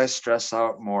things I stress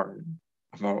out more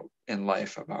about in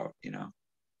life about,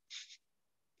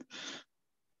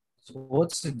 So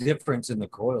what's the difference in the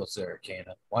coils there,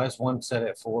 Canna? Why is one set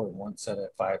at 4 and one set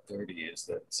at 530? Is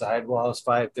the sidewall is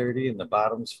 530 and the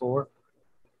bottom's 4?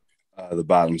 The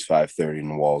bottom's 530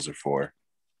 and the walls are 4.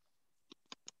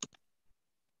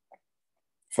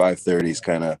 530 is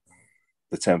kind of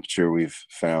the temperature we've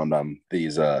found on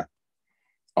these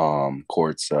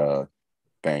quartz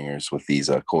bangers with these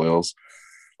coils.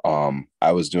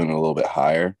 I was doing it a little bit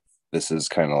higher. This is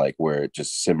kind of like where it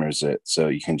just simmers it, so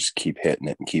you can just keep hitting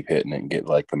it and get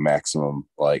like the maximum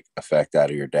like effect out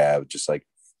of your dab. Just like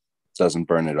doesn't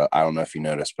burn it up. I don't know if you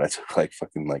noticed, but I took like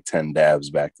fucking like 10 dabs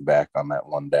back to back on that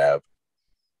one dab.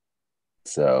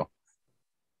 So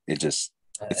it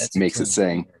makes it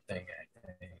sing. Thing,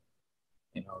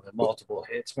 the multiple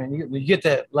hits, man. You get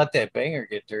that, let that banger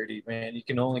get dirty, man. You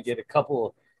can only get a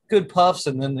couple good puffs,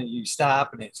 and then you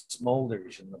stop, and it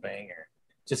smolders in the banger.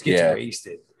 Just gets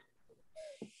wasted.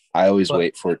 I always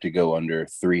wait for it to go under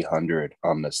 300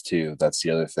 on this too. That's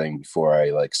the other thing before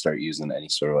I like start using any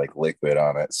sort of like liquid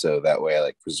on it. So that way I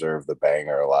like preserve the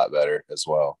banger a lot better as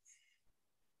well.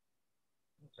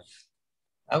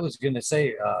 I was going to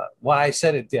say why I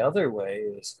said it the other way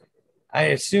is I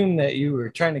assumed that you were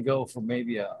trying to go for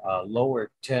maybe a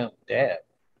lower temp dab.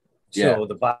 So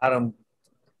the bottom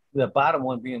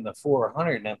one being the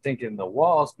 400, and I'm thinking the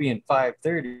walls being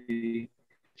 530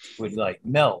 would like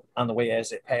melt on the way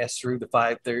as it passed through the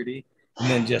 530 and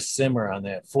then just simmer on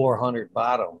that 400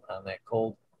 bottom on that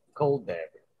cold dab.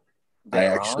 I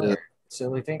actually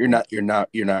silly thing. You're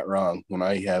not wrong. When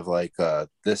I have like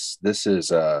this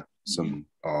is some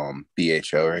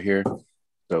BHO right here.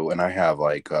 So when I have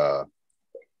like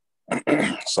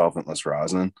solventless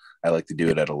rosin, I like to do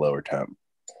it at a lower temp.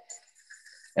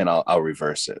 And I'll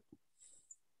reverse it.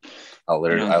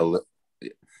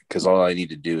 Because all I need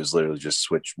to do is literally just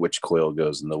switch which coil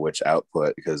goes into which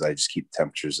output, because I just keep the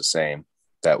temperatures the same.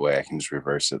 That way I can just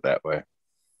reverse it that way.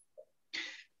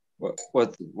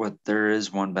 What there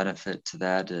is one benefit to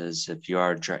that is if you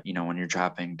are, when you're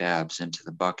dropping dabs into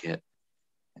the bucket,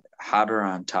 hotter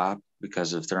on top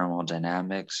because of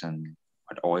thermodynamics and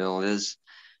what oil is,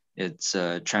 it's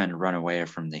trying to run away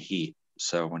from the heat.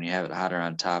 So when you have it hotter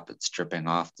on top, it's stripping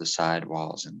off the side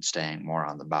walls and staying more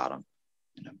on the bottom,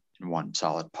 in one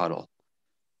solid puddle,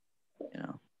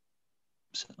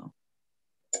 So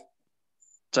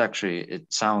it's actually,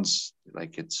 it sounds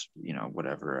like it's,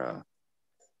 whatever.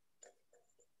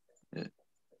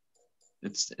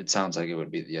 It sounds like it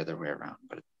would be the other way around,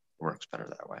 but it works better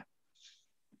that way.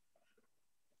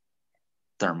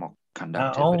 Thermal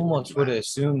conductivity. I almost would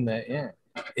assume that,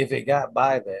 if it got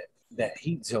by that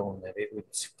heat zone, that it would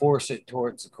force it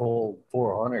towards the cold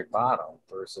 400 bottom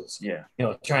versus,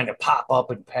 trying to pop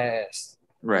up and pass.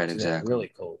 Right, exactly. That really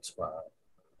cold spot.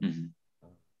 Mm-hmm.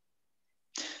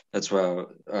 That's why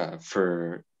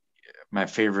for my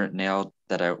favorite nail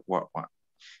that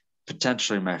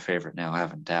potentially my favorite nail, I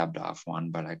haven't dabbed off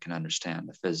one, but I can understand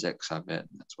the physics of it.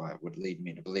 And that's why it would lead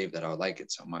me to believe that I would like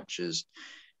it so much, is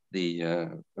the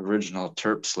original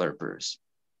Terp Slurpers,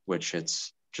 which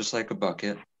it's just like a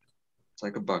bucket. It's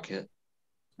like a bucket.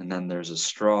 And then there's a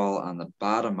straw on the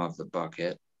bottom of the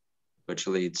bucket, which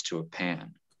leads to a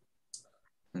pan.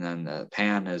 And then the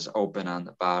pan is open on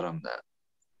the bottom that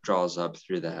draws up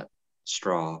through that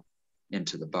straw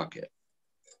into the bucket.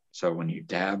 So when you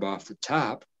dab off the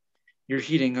top, you're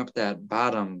heating up that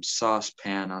bottom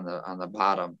saucepan on the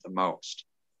bottom the most.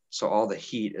 So all the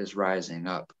heat is rising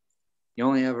up. You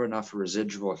only have enough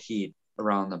residual heat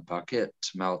around the bucket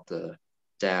to melt the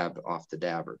dab off the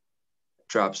dabber. It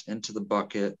drops into the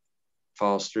bucket,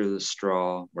 falls through the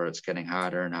straw where it's getting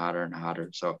hotter and hotter and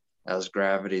hotter. So as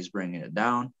gravity is bringing it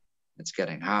down, it's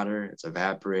getting hotter, it's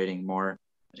evaporating more.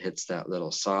 It hits that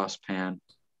little saucepan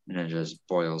and it just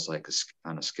boils like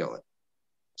on a skillet.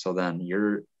 So then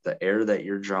the air that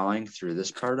you're drawing through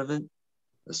this part of it,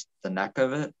 the neck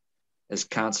of it, is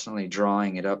constantly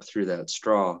drawing it up through that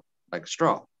straw, like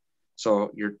straw.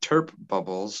 So your terp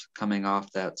bubbles coming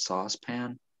off that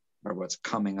saucepan are what's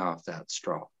coming off that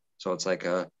straw. So it's like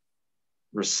a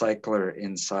recycler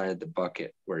inside the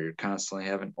bucket where you're constantly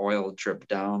having oil drip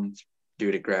down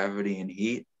due to gravity and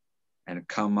heat and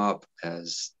come up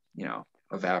as,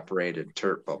 evaporated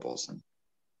terp bubbles. And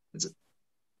it's a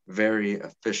very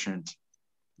efficient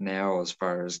nail as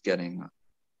far as getting,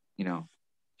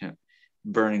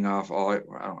 burning off all, I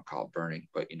don't call it burning,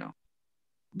 but,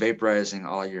 vaporizing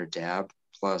all your dab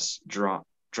plus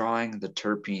drawing the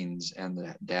terpenes and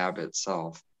the dab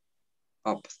itself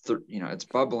up through, it's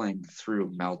bubbling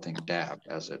through melting dab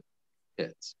as it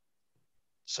hits.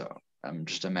 So I'm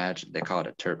just imagining, they call it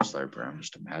a terp slurper. I'm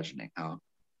just imagining how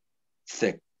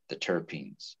thick the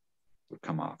terpenes would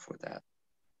come off with that.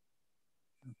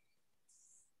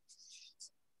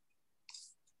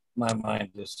 My mind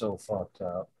is so fucked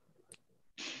up.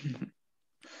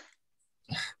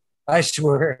 I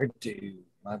swear, dude,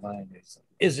 my mind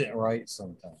isn't right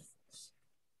sometimes.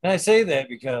 And I say that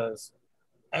because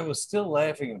I was still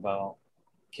laughing about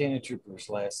Cannon Troopers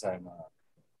last time out.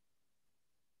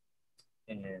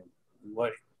 And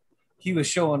what he was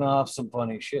showing off some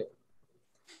funny shit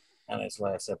on his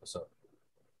last episode.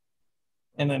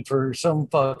 And then for some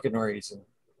fucking reason,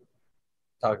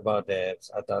 talk about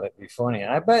dabs, I thought it'd be funny.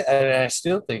 And I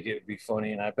still think it would be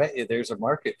funny. And I bet you there's a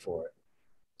market for it.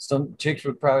 Some chicks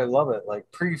would probably love it,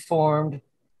 like preformed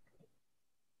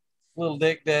little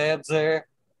dick dabs there.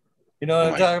 You know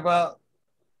what I'm talking about?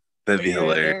 That'd be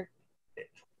hilarious.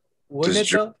 Wouldn't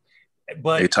it though?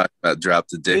 But you're talking about drop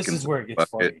the dick. This is where it gets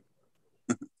funny.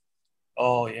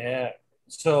 Oh yeah.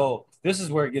 So this is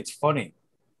where it gets funny.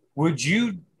 Would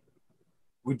you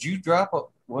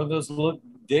drop one of those little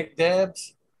dick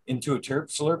dabs into a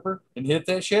terp slurper and hit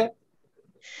that shit?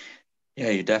 Yeah,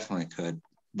 you definitely could.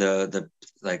 You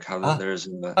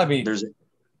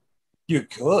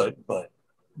could, but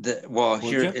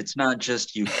it's not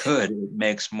just you could. It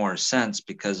makes more sense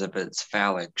because of its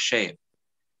phallic shape,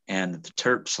 and the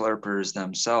terp slurpers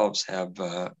themselves have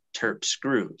terp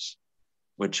screws,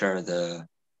 which are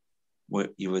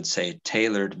what you would say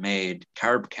tailored made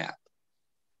carb cap.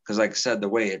 Because like I said, the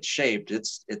way it's shaped,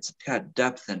 it's got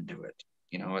depth into it.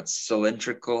 It's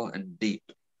cylindrical and deep.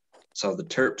 So the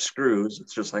terp screws,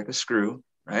 it's just like a screw,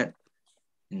 right?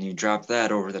 And you drop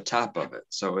that over the top of it.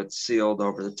 So it's sealed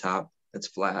over the top. It's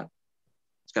flat.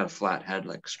 It's got a flat head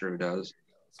like a screw does.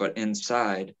 But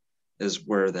inside is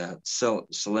where that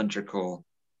cylindrical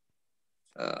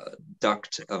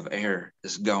duct of air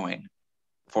is going,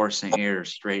 forcing air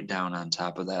straight down on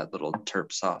top of that little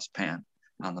terp saucepan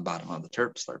on the bottom of the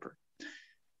terp slurper.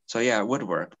 So yeah, it would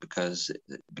work because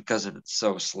of it's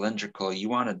so cylindrical. You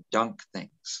want to dunk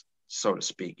things, so to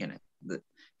speak, in it. The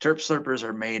terp slurpers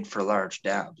are made for large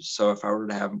dabs. So if I were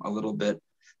to have a little bit,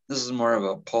 this is more of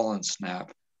a pull and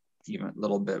snap, even a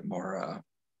little bit more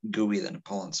gooey than a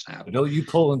pull and snap. No, you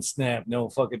pull and snap, no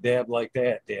fucking dab like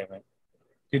that, damn it.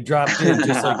 You dropped in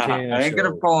just like Cannon. I ain't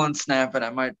gonna pull and snap it. I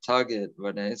might tug it,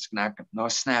 but it's not no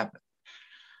snapping.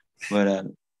 But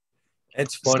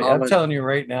it's funny. I'm telling you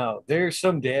right now, there's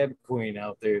some dab queen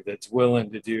out there that's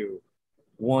willing to do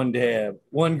one dab,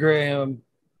 1 gram,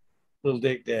 little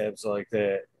dick dabs like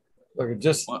that. Look,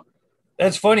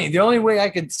 that's funny. The only way I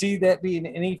could see that being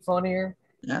any funnier,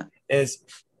 is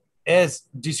as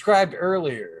described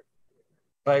earlier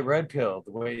by Red Pill,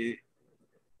 the way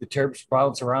the terps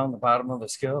bounce around the bottom of the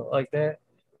skillet like that,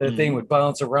 thing would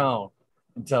bounce around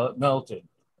until it melted.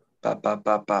 Bop, bop,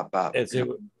 bop, bop, bop. As it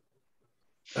would.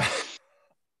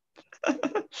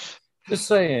 Just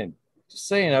saying.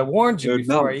 I warned you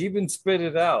before I even spit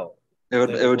it out.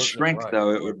 It would shrink right.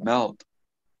 Though. It would melt.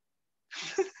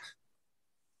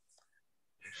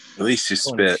 At least you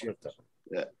spit.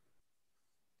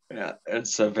 Yeah.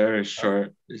 It's a very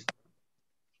short.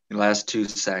 The last 2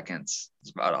 seconds.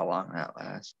 It's about how long that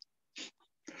lasts.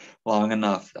 Long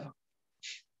enough, though.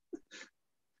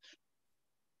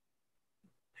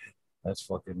 That's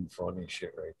fucking funny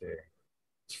shit right there.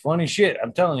 It's funny shit.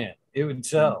 I'm telling you, it would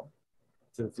sell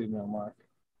to the female market.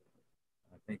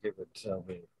 I think it would sell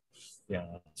me. Yeah,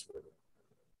 that's with it.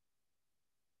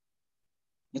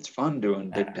 It's fun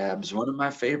doing dig dabs. One of my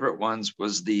favorite ones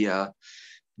was the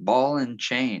ball and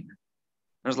chain.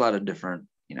 There's a lot of different,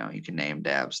 you can name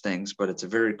dabs things, but it's a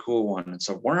very cool one. It's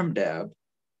a worm dab,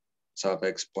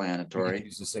 self-explanatory. You could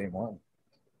use the same one.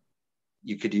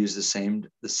 You could use the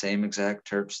same exact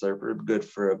terp slurper, good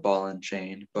for a ball and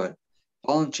chain, but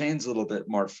ball and chain's a little bit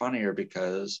more funnier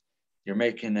because you're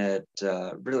making it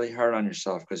really hard on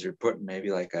yourself because you're putting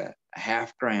maybe like a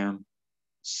half gram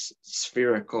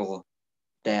spherical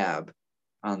dab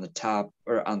on the top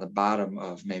or on the bottom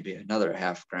of maybe another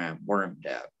half gram worm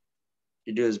dab.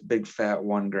 You do this big fat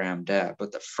 1 gram dab,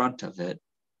 but the front of it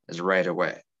is right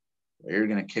away. You're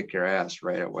going to kick your ass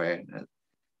right away. And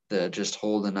the just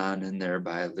holding on in there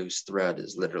by a loose thread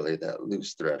is literally that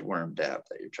loose thread worm dab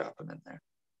that you're dropping in there.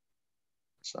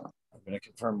 So I'm going to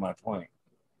confirm my point.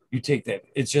 You take that.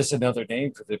 It's just another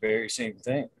name for the very same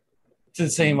thing. It's the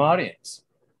same audience.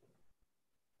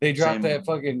 They drop that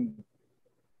fucking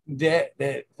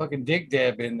that fucking dig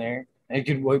dab in there. It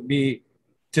could be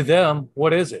to them.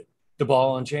 What is it? The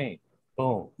ball and chain.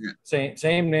 Boom. Yeah.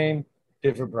 Same name,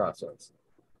 different process.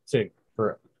 Same.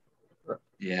 Correct.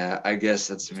 Yeah, I guess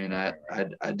that's. I mean, I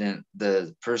didn't.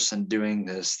 The person doing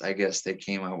this, I guess they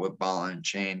came up with ball and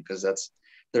chain because that's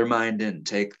their mind didn't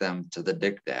take them to the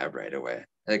dick dab right away.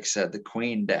 Like I said, the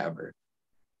queen dabber,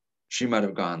 she might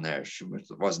have gone there. She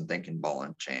wasn't thinking ball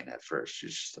and chain at first.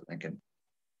 She's just thinking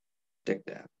dick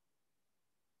dab.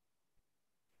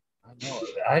 I know.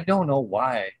 I don't know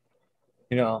why.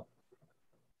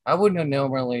 I wouldn't have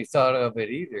normally thought of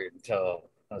it either until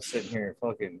I was sitting here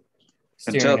fucking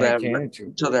until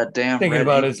that damn thinking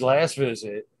about his last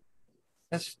visit.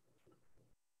 That's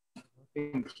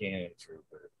fucking Cannon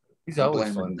Trooper. He's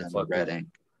always fun to fuck with.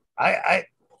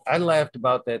 I laughed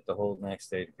about that the whole next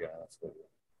day, to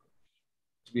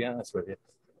be honest with you.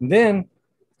 And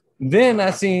then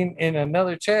I seen in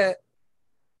another chat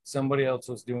somebody else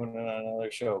was doing it on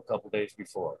another show a couple days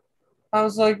before. I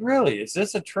was like, really? Is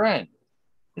this a trend?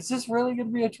 Is this really going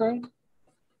to be a trend?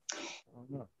 I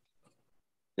don't know.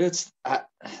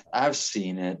 I've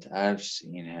seen it.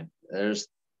 There's,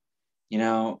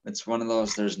 it's one of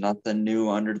those, there's nothing new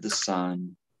under the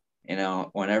sun.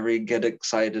 Whenever you get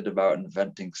excited about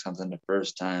inventing something the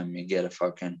first time, you get a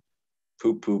fucking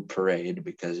poo-poo parade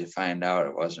because you find out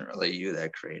it wasn't really you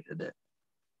that created it,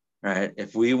 right?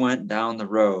 If we went down the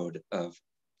road of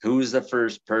who's the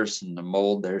first person to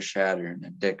mold their shatter in a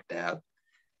dick dab,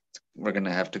 we're going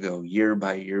to have to go year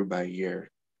by year by year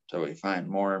till we find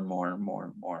more and more and more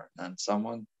and more. And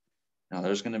someone,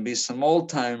 there's going to be some old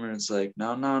timers like,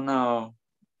 no.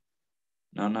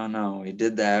 We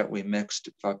did that. We mixed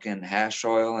fucking hash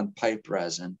oil and pipe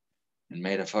resin and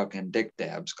made a fucking dick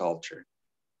dab sculpture.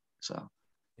 So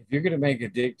if you're going to make a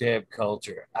dick dab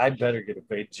culture, I'd better get a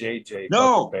JJ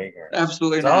banger.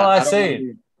 Absolutely That's not. all I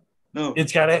say. No.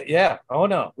 It's got to, yeah. Oh,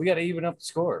 no. We got to even up the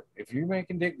score. If you're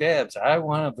making dick dabs, I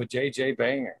want a JJ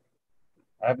banger.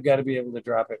 I've got to be able to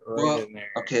drop it in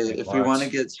there. Okay, if we want to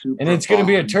get super and it's going to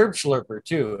be a terp slurper,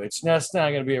 too. It's not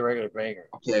going to be a regular banger.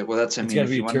 Okay, well, that's, it's got to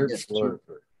be a terp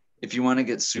slurper. If you want to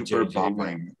get super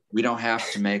bombing, we don't have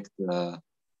to make the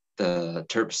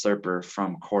terp slurper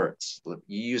from quartz.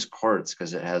 You use quartz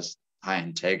because it has high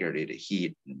integrity to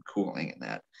heat and cooling and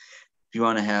that. If you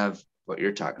want to have what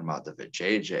you're talking about, the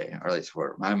JJ, or at least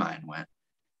where my mind went,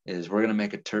 is we're going to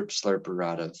make a terp slurper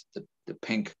out of the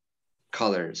pink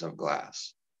colors of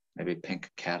glass. Maybe pink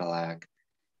Cadillac,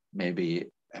 maybe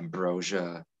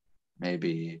ambrosia,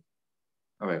 maybe,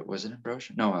 oh wait, was it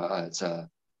ambrosia? No, it's a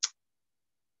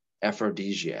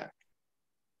aphrodisiac.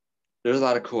 There's a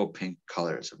lot of cool pink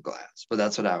colors of glass, but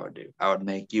that's what I would do. I would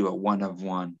make you a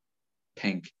 1-of-1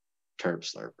 pink terp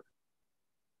slurper.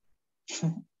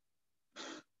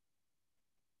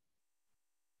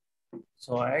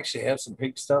 So I actually have some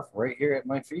pink stuff right here at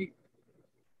my feet.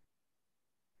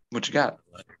 What you got?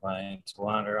 Let your mind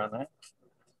wander on that.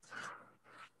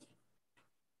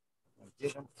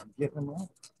 I'm getting them all.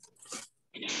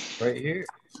 Right here.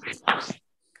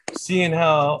 Seeing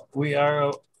how we are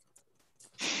a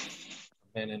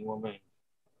man and woman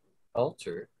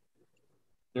culture,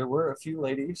 there were a few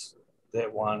ladies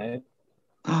that wanted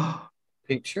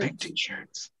pink shirts. Pink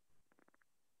t-shirts.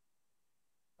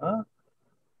 Huh?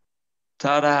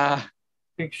 Ta-da!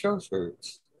 Pink show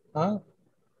shirts. Huh?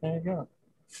 There you go.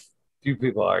 A few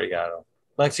people already got them.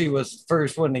 Lexi was the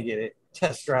first one to get it.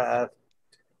 Test drive.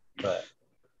 but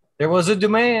there was a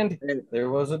demand. There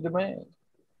was a demand.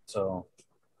 So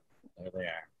there they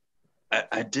are.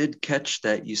 I did catch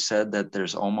that you said that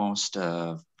there's almost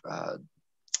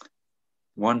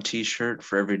one T-shirt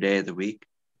for every day of the week.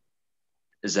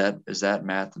 Is that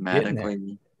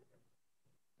mathematically?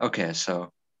 Okay,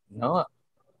 so no,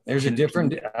 there's a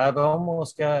different. I've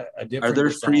almost got a different. Are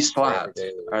there free design for every slots? day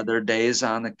of the week. Are there days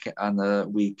on the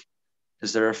week?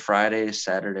 Is there a Friday,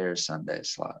 Saturday, or Sunday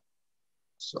slot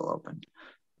still open?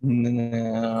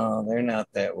 No, they're not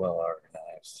that well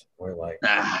organized. We're like,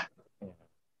 I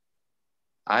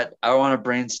want to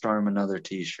brainstorm another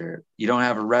T-shirt. You don't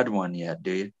have a red one yet,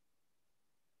 do you?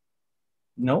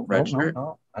 Nope, Red nope, shirt?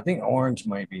 nope. I think orange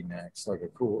might be next, like a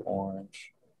cool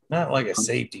orange. Not like a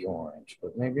safety orange,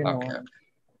 but maybe an orange.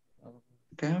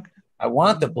 Okay. I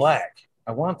want the black.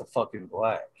 I want the fucking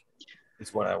black.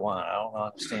 Is what I want. I don't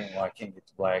understand why I can't get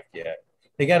the black yet.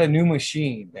 They got a new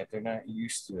machine that they're not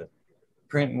used to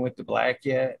printing with the black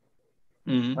yet.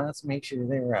 Mm-hmm. Let's make sure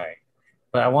they're right.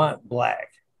 But I want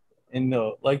black. And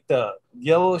the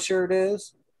yellow shirt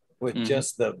is with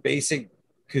just the basic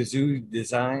kazoo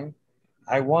design.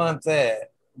 I want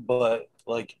that, but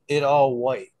like it all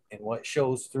white and what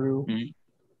shows through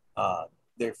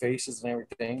their faces and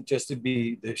everything, just to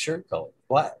be the shirt color,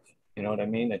 black. You know what I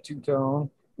mean? A two-tone,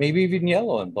 maybe even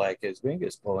yellow and black, as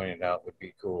Mingus pointed out, would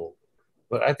be cool.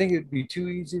 But I think it'd be too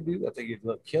easy to do. I think it'd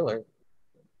look killer.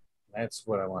 That's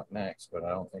what I want next, but I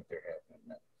don't think they're happening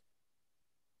next.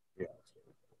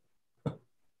 Yeah.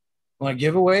 Want to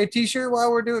give away a T-shirt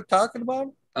while we're talking about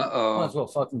it? Might as well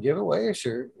fucking give away a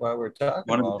shirt while we're talking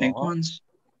One about of the pink ones?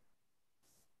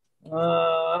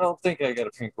 I don't think I got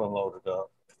a pink one loaded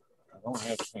up. I don't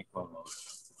have a pink one loaded.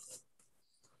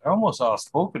 They're almost all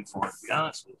spoken for, to be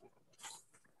honest with you.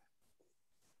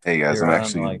 Hey guys, I'm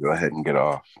actually gonna go ahead and get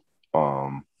off.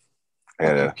 I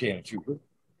had a can of trooper.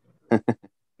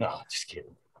 No, just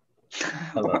kidding.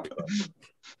 I love you.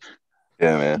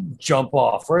 Yeah, man. Jump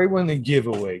off right when the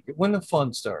giveaway, when the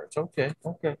fun starts. Okay.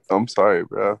 I'm sorry,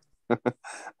 bro.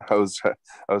 I was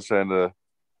trying to.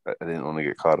 I didn't want to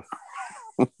get caught.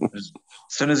 As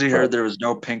soon as he heard there was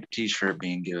no pink T-shirt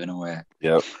being given away.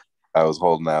 Yep, I was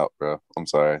holding out, bro. I'm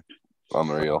sorry.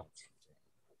 Unreal.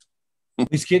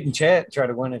 Please get in chat. Try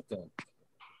to win it then.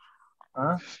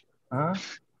 Huh?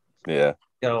 Yeah.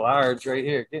 Got a large right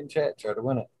here. Get in chat. Try to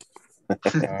win it.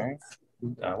 All right.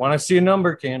 I want to see a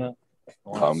number, Canna.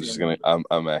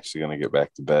 I'm actually gonna get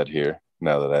back to bed here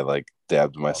now that I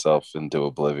dabbed myself into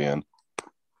oblivion.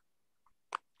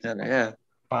 Yeah.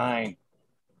 Fine,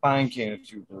 Canna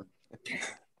Trooper.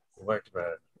 Go back to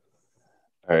bed.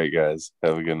 All right, guys.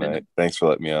 Have a good night. Thanks for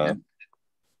letting me on.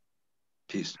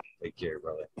 Peace. Take care,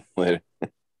 brother. Later.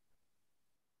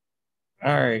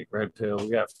 All right, Red Pill.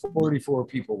 We got 44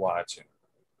 people watching.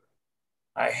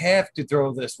 I have to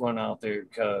throw this one out there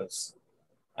because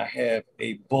I have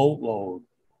a boatload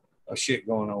of shit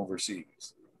going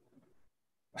overseas.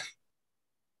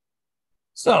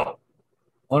 So,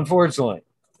 unfortunately,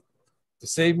 to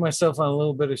save myself on a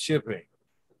little bit of shipping,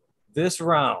 this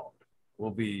round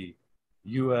will be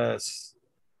U.S.,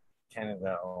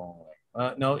 Canada only.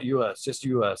 No, U.S., just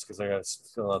U.S. because I got to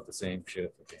fill out the same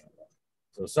shit for Canada.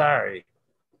 So sorry,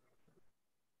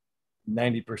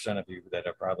 90% of you that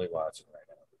are probably watching right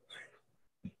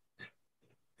now.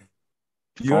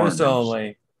 U.S.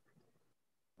 only.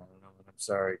 I don't know. I'm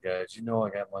sorry, guys. You know I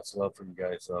got much love for you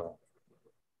guys, though.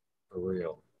 For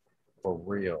real.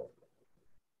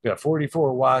 We got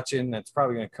 44 watching. That's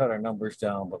probably going to cut our numbers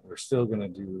down, but we're still going to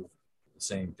do the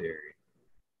same theory.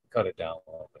 Cut it down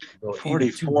a little bit.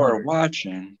 44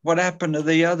 watching. What happened to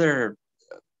the other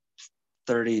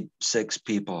 36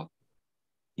 people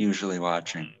usually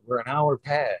watching? We're an hour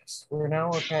past.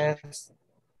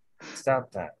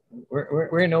 Stop that.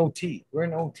 We're in OT. We're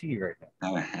in OT right now.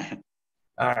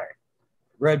 All right.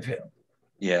 Red Pill.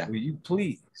 Yeah. Will you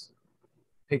please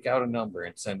pick out a number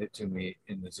and send it to me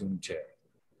in the Zoom chat?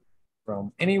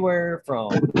 From anywhere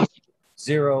from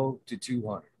 0 to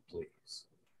 200, please.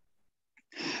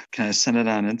 Can I send it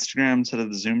on Instagram instead of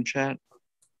the Zoom chat?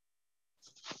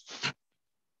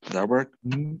 Does that work?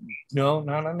 No,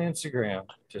 not on Instagram.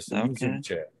 Just in the Zoom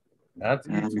chat. Not the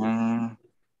YouTube.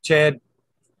 Chad,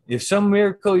 if some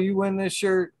miracle you win this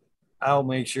shirt, I'll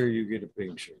make sure you get a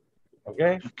pink shirt.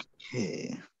 Okay?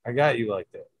 Okay. I got you like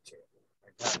that, Chad. I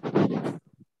got you.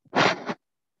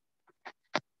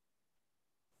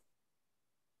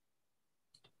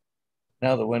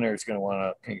 Now the winner is going to want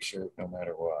a pink shirt no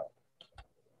matter what.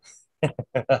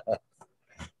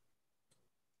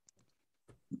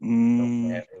 No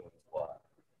matter what.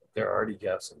 They're already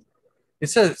guessing. It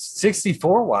says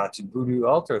 64 watching. Voodoo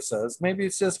Ultra says maybe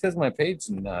it's just because my page is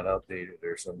not updated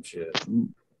or some shit.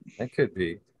 That could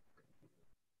be.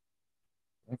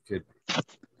 That could be.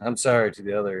 I'm sorry to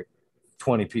the other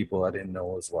 20 people I didn't know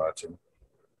was watching.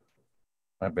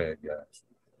 My bad, guys.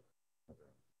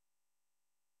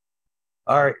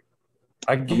 All right.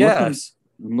 I guess.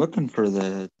 I'm looking for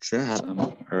the chat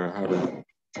or how to.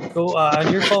 Go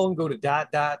on your phone, go to ...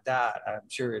 I'm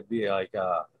sure it'd be like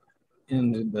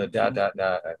in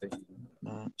the ... I think you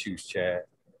can choose chat.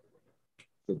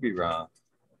 Could be wrong.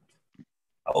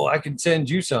 Oh, I can send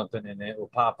you something and it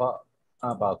will pop up.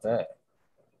 How about that?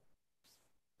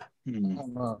 How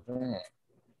about that?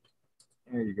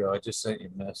 There you go. I just sent you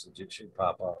a message. It should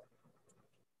pop up.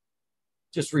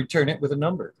 Just return it with a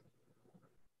number.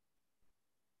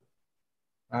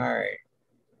 All right.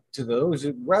 To those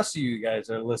rest of you guys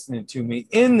that are listening to me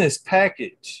in this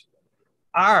package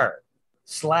are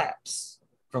slaps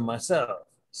from myself,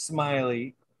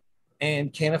 Smiley,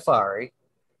 and Canifari.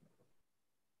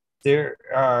 There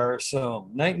are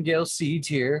some Nightingale seeds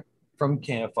here from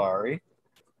Canifari.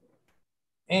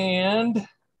 And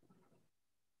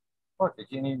fuck, I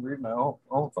can't even read my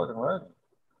own fucking writing.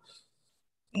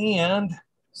 And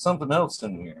something else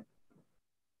in here.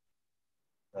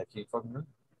 I can't fucking read.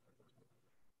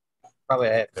 Probably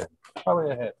a hat pin.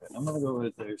 Probably a hat pin. I'm gonna go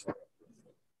with this.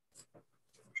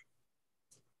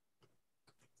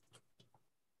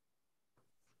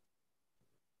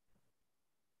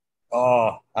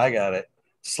 Oh, I got it.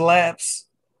 Slaps,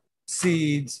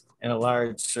 seeds, and a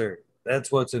large shirt. That's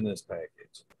what's in this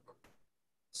package.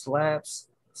 Slaps,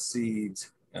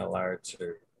 seeds, and a large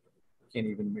shirt. Can't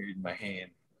even read my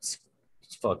hand. It's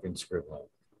fucking scribbling.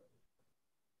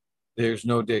 There's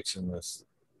no dicks in this.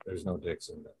 There's no dicks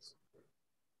in this.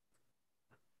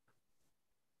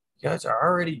 You guys are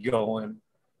already going.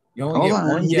 You only Hold get on,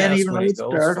 one you didn't guess even when it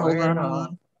goes restart. Hold firing on. off.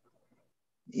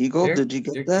 Eagle, did you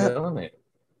get that? Killing it.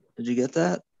 Did you get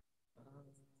that?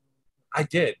 I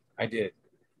did.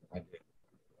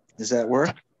 Does that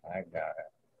work? I got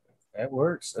it. That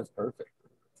works. That's perfect.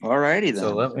 All righty then.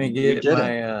 So let me get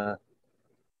my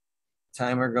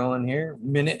timer going here.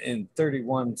 Minute and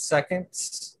 31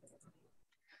 seconds.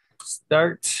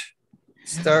 Start.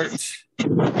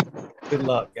 Good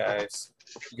luck, guys.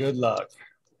 Good luck.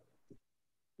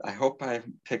 I hope I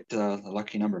picked a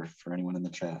lucky number for anyone in the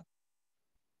chat.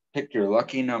 Pick your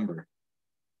lucky number.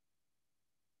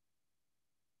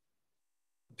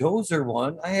 Dozer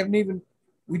won. I haven't even.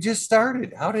 We just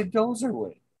started. How did Dozer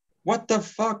win? What the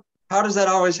fuck? How does that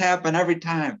always happen every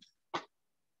time?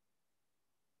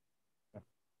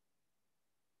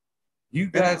 You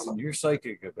guys and your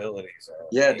psychic abilities are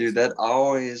amazing. Dude, that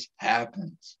always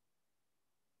happens.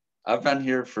 I've been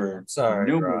here for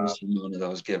numerous amount of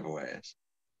those giveaways.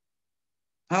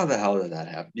 How the hell did that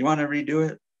happen? You want to redo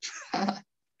it?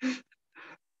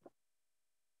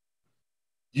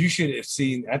 You should have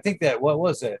seen. I think that what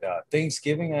was it?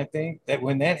 Thanksgiving. I think that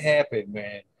when that happened,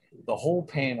 man, the whole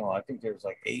panel. I think there was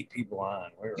like 8 people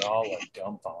on. We were all like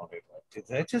dumbfounded. Like, did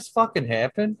that just fucking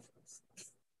happen?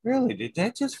 Really? Did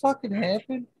that just fucking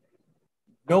happen?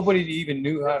 Nobody even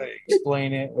knew how to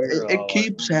explain it. It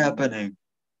keeps happening.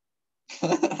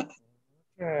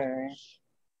 Okay.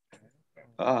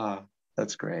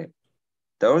 That's great.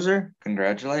 Dozer,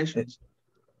 congratulations.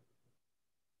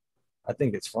 I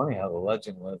think it's funny how the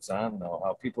legend lives on, though.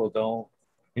 How people don't,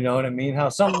 you know what I mean? How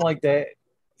something like that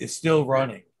is still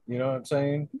running. You know what I'm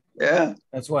saying? Yeah.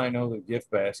 That's why I know the gift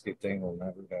basket thing will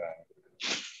never die.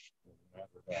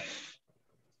 Never die.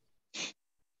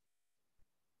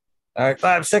 All right,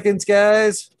 5 seconds,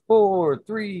 guys. 4,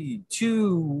 3,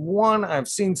 2, 1. I've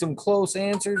seen some close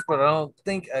answers, but I don't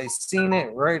think I seen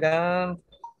it right on.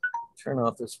 Turn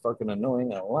off this fucking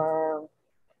annoying alarm.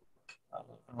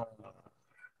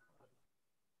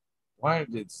 Why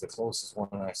did the closest one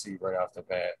I see right off the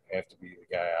bat have to be the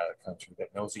guy out of the country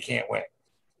that knows he can't win?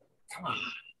 Come on.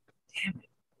 Damn it.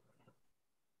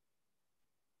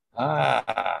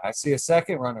 I see a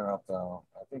second runner-up, though.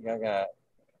 I think I got...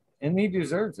 And he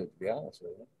deserves it, to be honest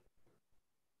with you.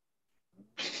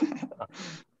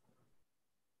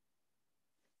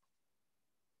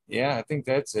 Yeah, I think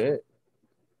that's it.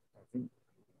 I think...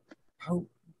 Oh,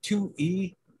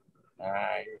 2E?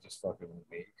 You're just fucking with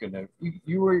me. You couldn't have...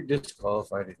 You were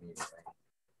disqualified in anything.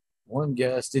 One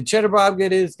guess. Did Cheddar Bob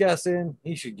get his guess in?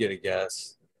 He should get a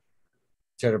guess.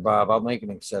 Cheddar Bob, I'll make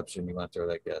an exception. You want to throw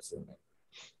that guess in there.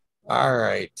 All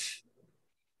right.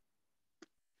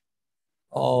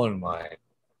 All in my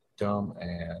dumb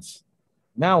ass.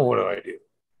 Now what do I do?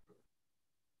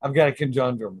 I've got a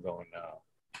conundrum going now.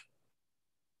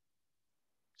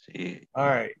 See. All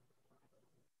right.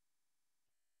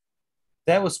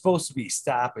 that was supposed to be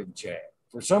stop and chat.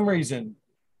 For some reason,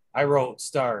 I wrote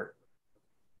start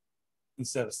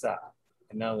instead of stop.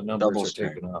 And now the numbers Double are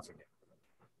start. taken off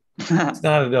again. It's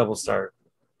not a double start.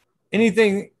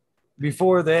 Anything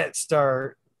before that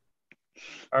start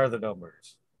are the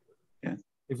numbers. Yeah.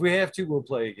 If we have to, we'll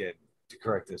play again to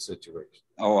correct this situation.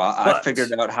 Oh, I But-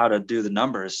 figured out how to do the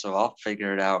numbers, so I'll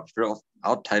figure it out.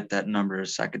 I'll type that number a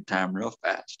second time real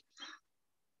fast.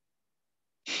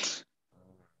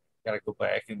 Got to go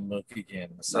back and look again.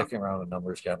 The second round of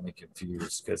numbers got me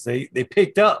confused because they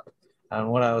picked up on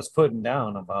what I was putting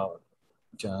down about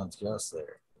John's guess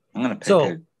there. I'm gonna pick So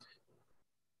it.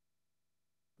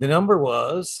 the number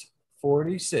was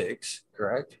 46,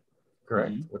 correct?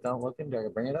 Correct. Mhm. Without looking, did I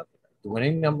bring it up? The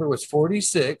winning number was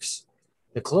 46.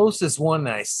 The closest one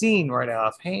I seen right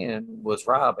offhand was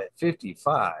Rob at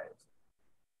 55.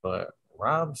 But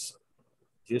Rob's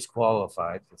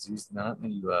disqualified because he's not in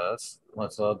the U.S.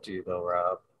 Much love to you, though,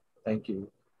 Rob. Thank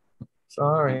you.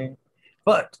 Sorry.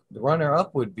 But the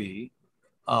runner-up would be,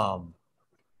 I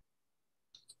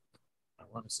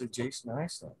want to say Jason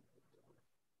Eistone.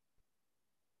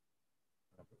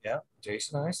 Yeah,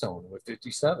 Jason Eistone with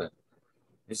 57.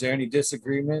 Is there any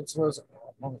disagreements? Was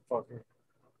motherfucker?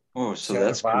 Oh, so Cheddar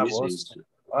that's Bob crazy. was-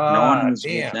 No one was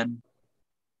damn. within.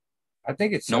 I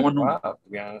think it's No Cheddar one- Bob, to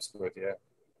be honest with you.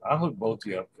 I'll hook both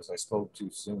of you up because I spoke too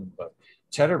soon. But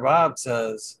Cheddar Bob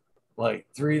says, like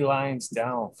 3 lines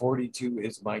down, 42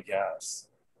 is my guess.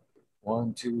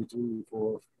 1, 2, 3,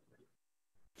 4,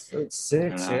 6.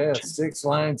 Yeah, 6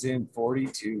 lines in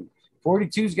 42.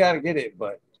 42's got to get it,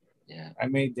 but Yeah. I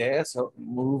made the ass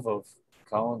move of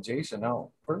calling Jason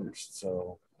out first.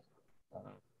 So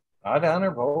I'd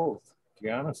honor both, to be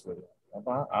honest with you.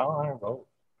 I'll honor both.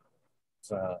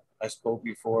 So I spoke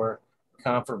before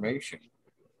confirmation.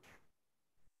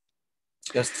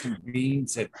 Justin Bean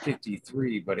said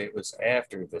 53, but it was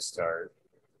after the start.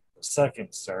 The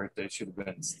second start, that should have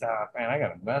been stopped. Man, I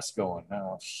got a mess going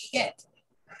now. Shit.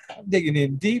 I'm digging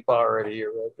in deep already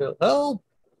here, Red Bill. Help.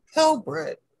 Help,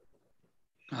 Brett.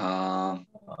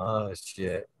 Oh,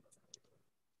 shit.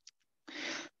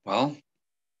 Well,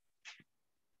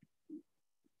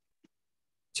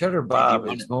 Cheddar Bob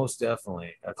want is it? most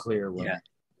definitely a clear winner Yeah.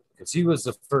 because he was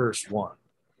the first one.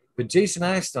 But Jason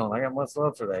Eistone, I got much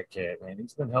love for that cat, man.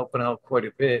 He's been helping out quite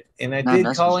a bit, and I Not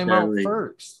did call him out necessarily.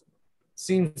 first.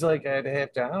 Seems like I'd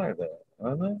have to honor that,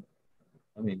 wouldn't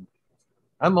I? I mean,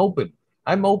 I'm open.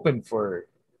 I'm open for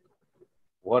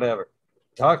whatever.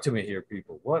 Talk to me here,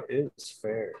 people. What is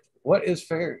fair? What is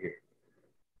fair here?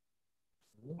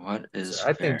 what is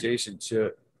I fair? think Jason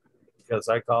should because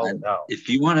I called it out. If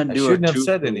you want to I do shouldn't a have two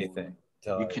said for anything. one,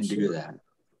 till you I can should. do that.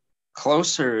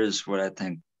 Closer is what I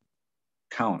think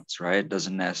counts, right? It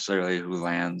doesn't necessarily who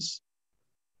lands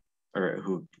or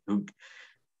who Damn.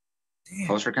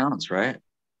 closer counts, right?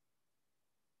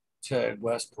 Chad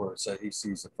Westport said he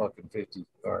sees a fucking 50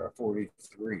 or a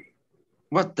 43.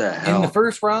 What the In hell? the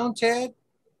first round, Chad?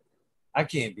 I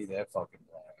can't be that fucking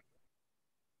black.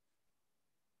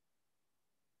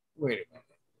 Wait a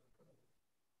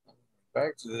minute.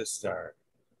 Back to this start.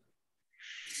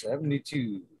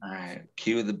 72. All right,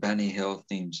 cue the Benny Hill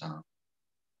theme song.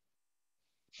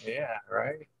 Yeah,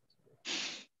 right?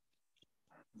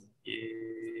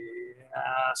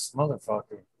 Yes,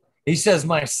 motherfucker. He says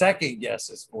my second guess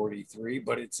is 43,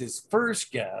 but it's his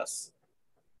first guess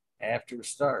after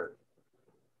start.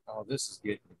 Oh, this is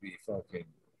getting to be fucking.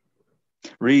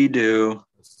 Redo.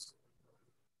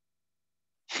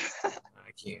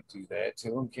 I can't do that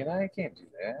to him, can I? I can't do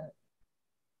that.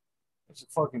 It's a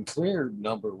fucking clear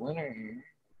number winner here.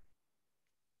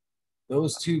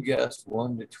 Those two guessed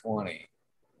 1 to 20.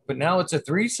 But now it's a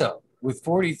threesome. With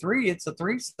 43, it's a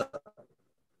threesome.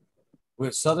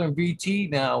 With Southern BT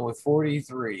now with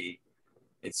 43,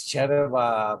 it's Cheddar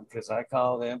Bob because I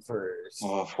called him first.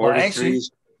 Well, 43 Well, actually,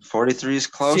 is 43 is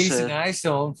closer. Jason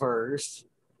Eistone first.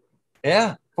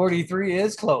 Yeah, 43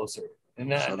 is closer. And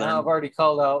So now I've already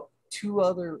called out two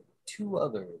other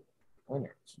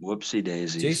winners. Whoopsie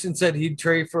daisies. Jason said he'd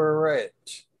trade for a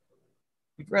wrench.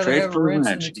 You'd rather Trade have a for a wrench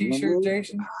than wrench. a t-shirt,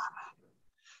 Jason?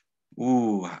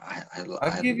 Ooh,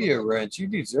 I'd give you a wrench. You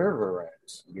deserve a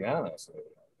wrench, to be honest with you.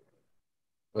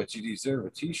 But you deserve a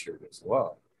t-shirt as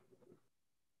well.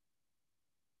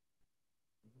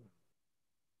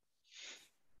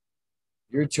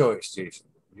 Your choice, Jason.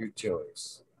 Your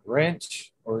choice.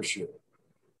 Wrench or shirt.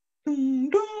 Dun,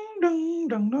 dun, dun,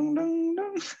 dun, dun, dun,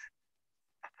 dun.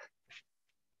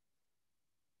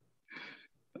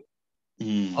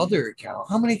 Other account.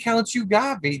 How many accounts you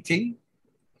got, BT?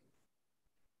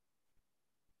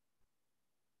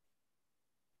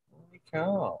 Holy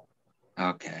cow.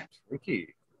 Okay.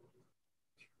 Tricky.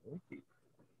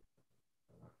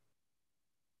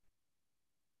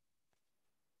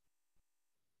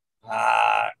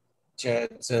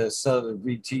 Chad says Southern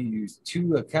VT used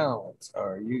 2 accounts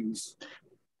or used.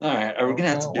 All right, are we gonna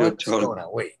have to do a What's total? going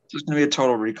on? Wait, It's gonna be a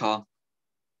total recall.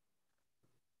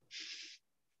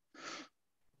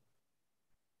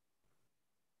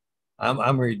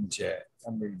 I'm reading chat.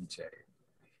 I'm reading chat.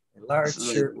 A large This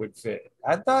is shirt would fit.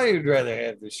 I thought you'd rather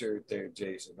have the shirt there,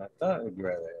 Jason. I thought you'd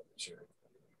rather have the shirt.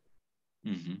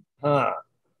 Huh.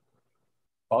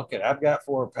 Fuck it. I've got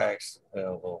 4 packs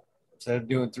available. Instead of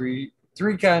doing three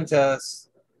contests,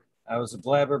 I was a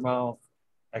blabbermouth.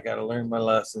 I got to learn my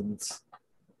lessons.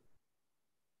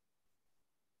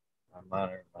 I'm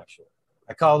monitoring my shit.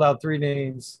 I called out 3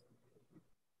 names.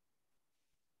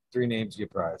 3 names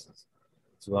get prizes.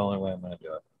 It's the only way I'm going to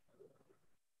do it.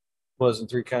 It wasn't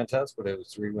 3 contests, but it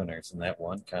was 3 winners in that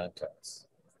one contest.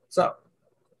 So,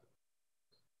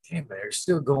 damn, they're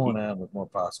still going on with more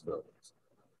possibilities.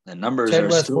 The numbers Ted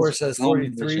are still Westport says flowing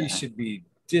in the 43 chat. should be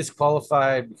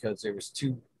disqualified because there was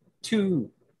two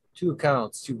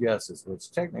accounts, 2 guesses,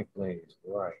 which technically is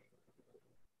right.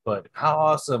 But how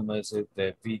awesome is it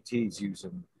that VT's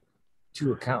using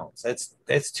 2 accounts?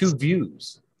 That's 2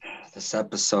 views. This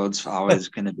episode's always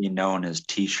going to be known as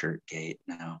T-shirt Gate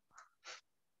now.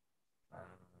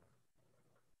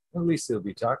 At least it'll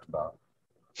be talked about.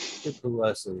 Good for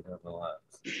Leslie, nonetheless.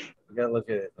 You got to look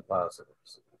at it in the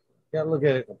positives. You got to look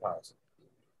at it in the positives.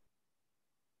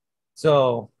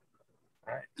 So,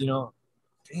 you know,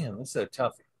 damn, this is a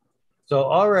toughie. So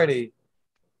already,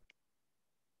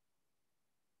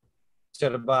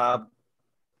 Cheddar Bob,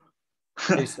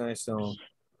 Jason Eystone,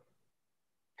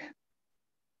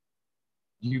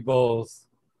 you both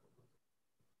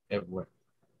have won.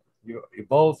 You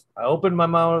both, I opened my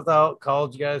mouth out,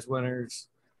 called you guys winners.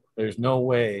 There's no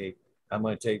way I'm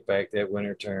going to take back that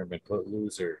winner term and put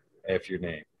loser after your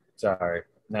name. Sorry,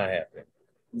 not happening.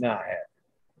 Not happening.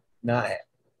 Not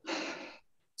happening.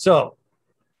 So,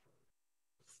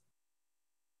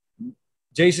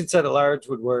 Jason said a large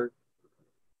would work.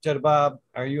 Cheddar Bob,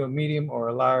 are you a medium or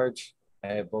a large? I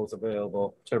have both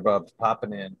available. Cheddar Bob's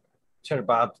popping in. Cheddar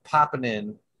Bob's popping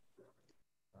in.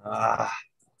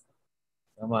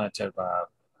 Come on, Cheddar Bob.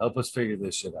 Help us figure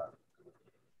this shit out.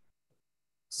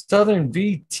 Southern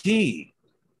VT.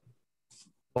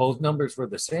 Both numbers were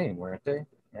the same, weren't they?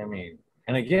 I mean,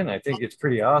 and again, I think it's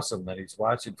pretty awesome that he's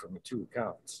watching from the 2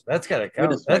 accounts. That's got to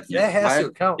count. That has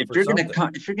to count. If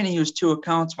you're gonna use 2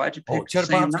 accounts, why'd you pick Cheddar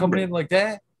the same Bob's number? coming in like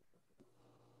that?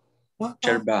 What?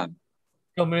 Cheddar Bob.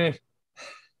 Coming in.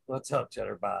 What's up,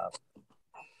 Cheddar Bob?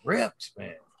 Ripped,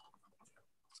 man.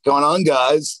 What's going on,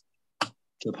 guys?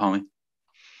 What's up, homie?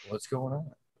 What's going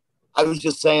on? I was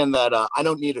just saying that I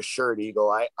don't need a shirt,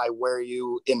 Eagle. I wear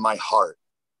you in my heart.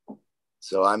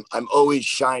 So I'm always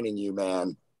shining you,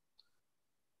 man.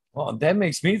 Well, that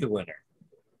makes me the winner.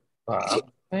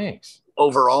 Thanks.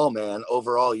 Overall, man.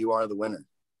 Overall, you are the winner.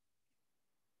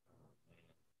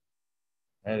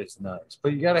 That is nice.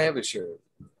 But you got to have a shirt.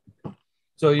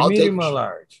 So you I'll medium take or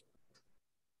large?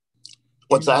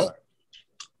 What's Medium or that? large?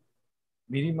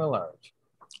 Medium or large?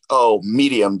 Oh,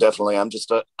 medium, definitely. I'm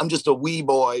just a wee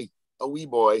boy. A wee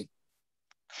boy.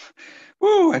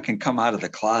 Woo, I can come out of the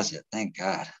closet. Thank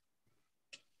God.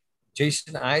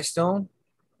 Jason Eystone,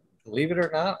 believe it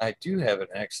or not, I do have an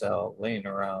XL laying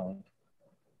around.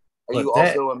 Are you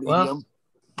also a medium?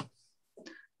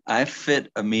 I fit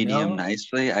a medium No.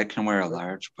 nicely. I can wear a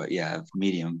large, but yeah,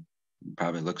 medium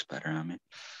probably looks better on me.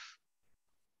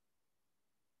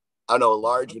 I know a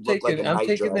large would look like a I'm night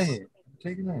taking the dress. hint. I'm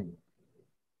taking the hint.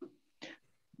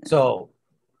 So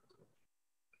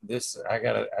this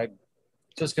I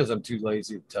just because I'm too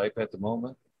lazy to type at the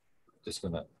moment, just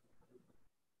gonna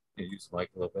use the mic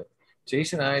a little bit.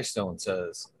 Jason Eystone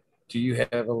says, do you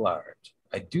have a large?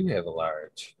 I do have a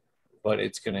large, but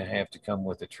it's gonna have to come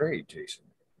with a trade, Jason.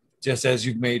 Just as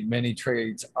you've made many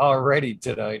trades already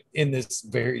tonight in this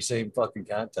very same fucking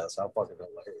contest. How fucking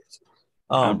hilarious.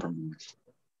 Compromise.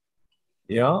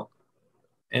 Yeah.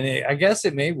 And I guess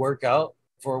it may work out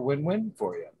for a win-win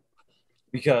for you.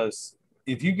 Because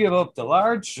if you give up the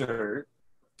large shirt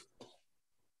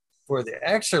for the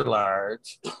extra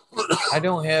large, I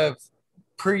don't have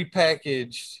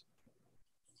pre-packaged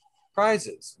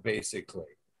prizes, basically.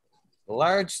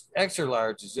 The extra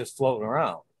large is just floating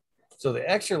around. So the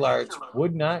extra large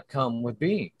would not come with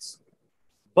beans.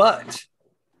 But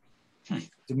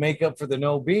to make up for the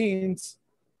no beans,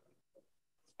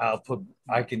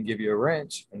 I can give you a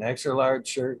wrench, an extra large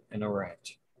shirt, and a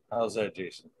wrench. How's that,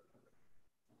 Jason?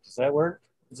 Does that work?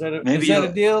 Is that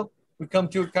a deal? We come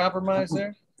to a compromise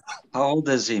there? How old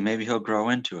is he? Maybe he'll grow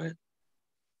into it.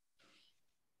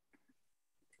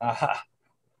 Aha.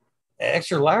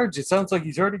 Extra large, it sounds like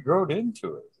he's already grown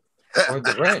into it. Or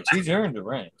the ranch. He's earned the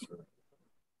ranch.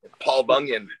 Paul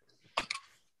Bunyan.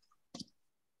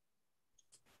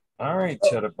 All right,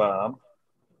 Cheddar Bob.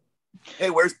 Hey,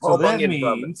 where's So Paul that Bunyan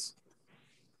from? means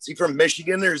Is he from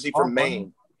Michigan or is he Paul from Bunyan.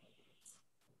 Maine?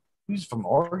 He's from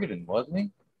Oregon, wasn't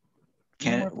he?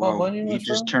 Can't, Paul well, Bunyan he was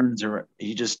just from? turns around.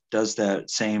 He just does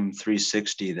that same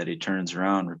 360 that he turns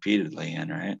around repeatedly in,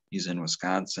 right? He's in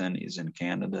Wisconsin. He's in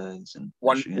Canada. He's in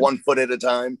Michigan. One foot at a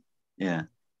time. Yeah.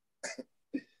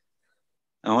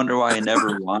 I wonder why he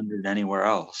never wandered anywhere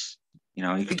else. You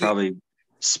know, he could probably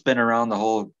spin around the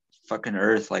whole fucking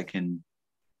earth like in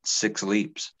 6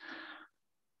 leaps.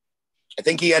 I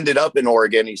think he ended up in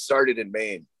Oregon. He started in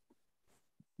Maine.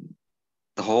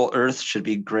 The whole earth should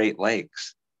be Great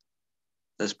Lakes.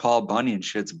 This Paul Bunyan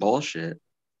shit's bullshit.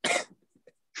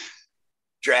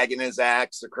 Dragging his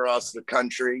axe across the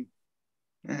country.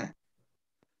 Yeah.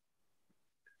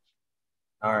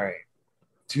 All right.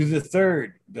 To the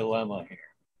third dilemma here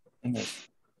in this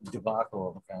debacle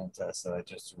of a contest that I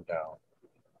just threw down.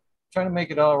 Trying to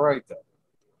make it all right, though.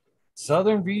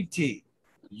 Southern VT,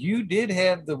 you did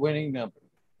have the winning number.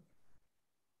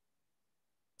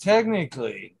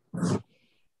 Technically,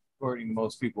 according to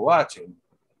most people watching,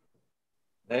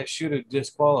 that should have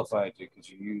disqualified you because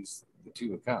you used the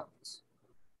 2 accounts.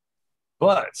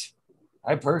 But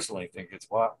I personally think it's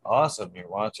awesome you're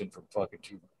watching from fucking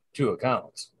two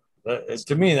accounts.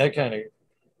 To me, that kind of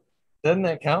doesn't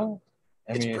that count?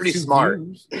 It's pretty smart.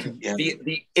 Yeah.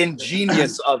 The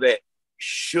ingenious of it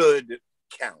should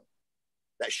count.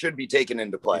 That should be taken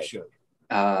into play. It should.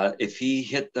 If he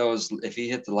hit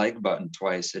the like button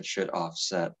twice, it should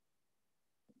offset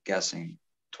guessing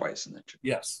twice in the trip.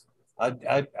 Yes,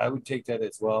 I would take that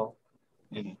as well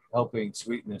in helping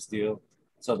sweeten this deal,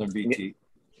 Southern BT.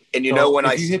 And you know when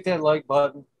if you hit that like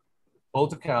button,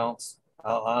 both accounts,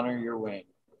 I'll honor your win.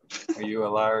 Are you a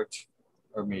large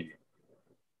or medium?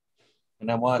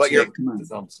 And I'm watching the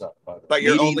thumbs up. By the way. But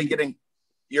you're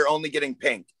only getting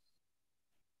pink.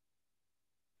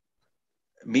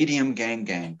 Medium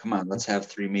gang. Come on, let's have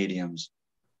 3 mediums.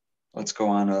 Let's go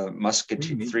on a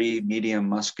three medium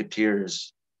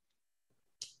musketeers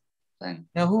thing.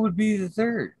 Now, who would be the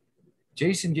third?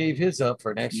 Jason gave his up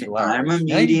for an extra large. I'm a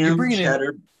medium.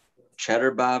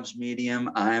 Cheddar Bob's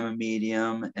medium. I'm a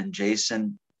medium. And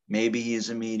Jason, maybe he's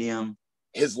a medium.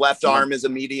 His left arm is a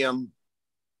medium.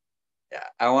 Yeah,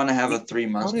 I want to have a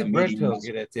 3 How did Red Pill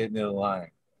get at the end of the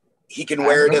line? He can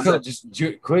wear it as a... Just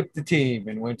quit the team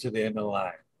and went to the end of the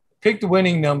line. Pick the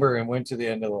winning number and went to the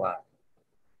end of the line.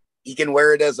 He can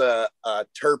wear it as a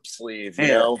terp sleeve, you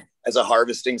know, as a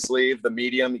harvesting sleeve, the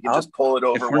medium. You can just pull it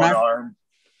over one arm.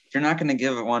 If you're not going to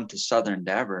give it one to Southern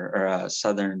Dabber or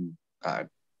Southern an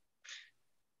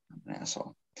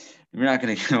asshole. If you're not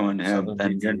going to give one to him,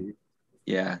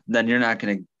 then you're not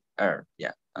going to.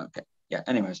 Okay. Yeah.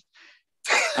 Anyways,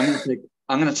 I'm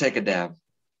going to take a dab.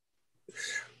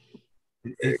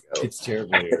 It's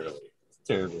terribly early. It's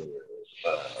terribly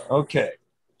early. Okay.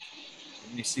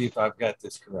 Let me see if I've got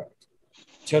this correct.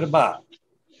 Cheddar Bob.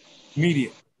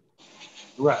 Medium.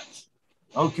 Correct.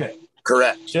 Okay.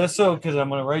 Correct. Just so, because I'm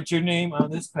going to write your name on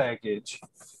this package.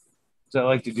 So I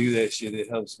like to do that shit. It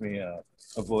helps me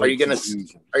avoid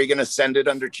confusion. Are you gonna send it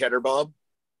under Cheddar Bob?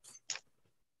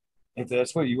 If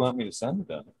that's what you want me to send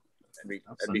it on.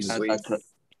 That'd be sweet.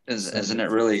 Isn't it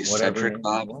really Cedric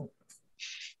Bob?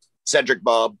 Cedric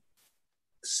Bob.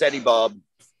 Seti Bob.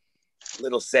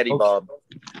 Little Seti Bob.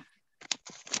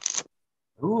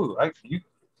 Ooh, I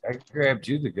grabbed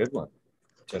you the good one,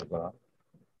 Cheddar Bob.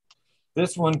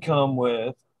 This one come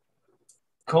with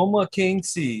Coma King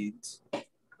seeds,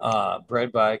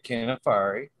 bred by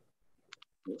Canafari.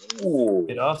 Ooh.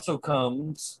 It also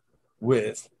comes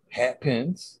with hat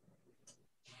pins.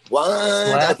 What?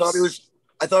 Slaps, I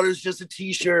thought it was just a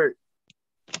t-shirt.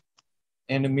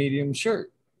 And a medium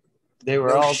shirt. They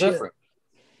were all different.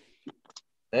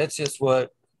 That's just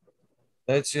what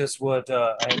I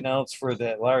announced for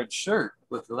that large shirt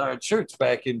with the large shirts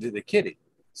back into the kitty.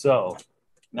 So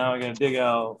now I'm gonna dig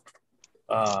out.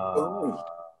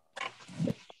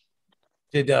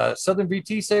 Did Southern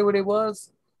BT say what it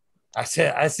was? I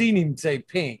seen him say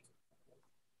pink,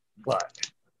 but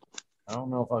I don't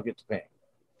know if I'll get the pink.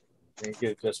 I think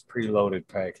it's just preloaded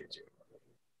packaging.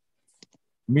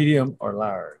 Medium or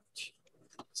large,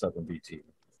 Southern BT.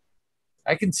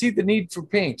 I can see the need for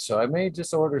pink, so I may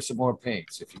just order some more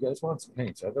pinks. If you guys want some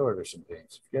pinks, I'd order some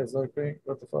pinks. If you guys like pink,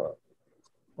 what the fuck?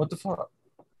 What the fuck?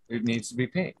 It needs to be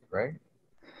pink, right?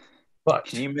 But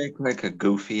can you make like a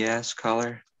goofy ass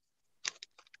color?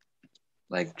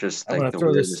 Like just I'm like gonna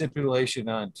throw this stipulation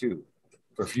on too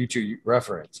for future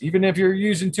reference. Even if you're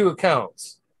using 2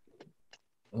 accounts,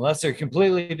 Unless they're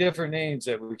completely different names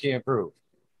that we can't prove.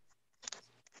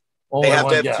 They Only have to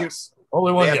one have guess.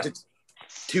 Only one They have guess.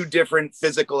 two different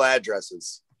physical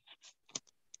addresses.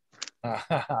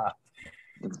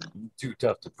 Too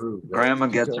tough to prove. Right? Grandma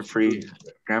Too gets tough a to free. prove.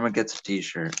 Grandma gets a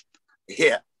T-shirt.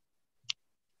 Yeah.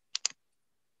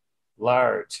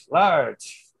 Large. All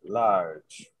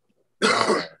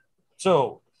right.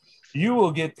 So you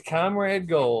will get the Comrade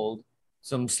Gold,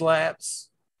 some slaps,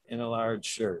 and a large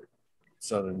shirt.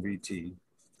 Southern VT.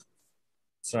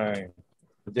 Sorry.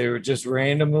 But they were just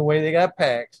random the way they got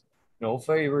packed. No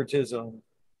favoritism.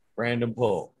 Random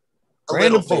pull. A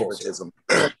Random little pulls. favoritism.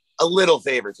 A little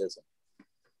favoritism.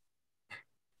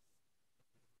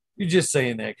 You're just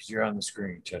saying that because you're on the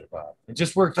screen, Cheddar Bob. It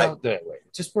just worked out that way.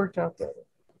 It just worked out that way.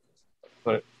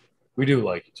 But we do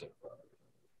like each other.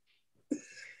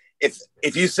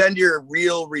 If you send your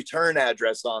real return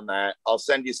address on that, I'll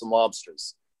send you some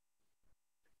lobsters.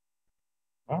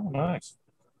 Oh, nice.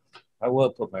 I will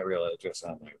put my real address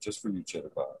on there just for you,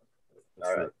 Cheddar Bob.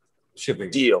 All right. Shipping.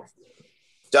 Deal.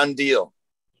 Done deal.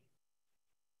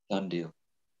 Done deal.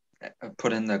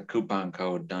 Put in the coupon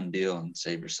code "done deal" and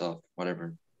save yourself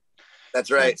whatever.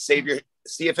 That's right. See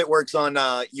if it works on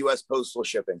U.S. postal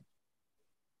shipping.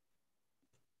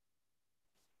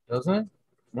 Doesn't it?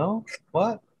 No?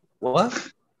 What?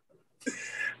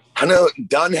 I know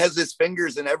Dunn has his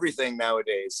fingers in everything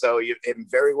nowadays. So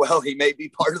very well, he may be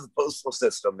part of the postal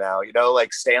system now,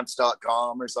 like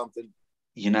stamps.com or something.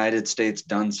 United States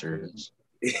Done Service.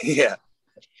 Yeah.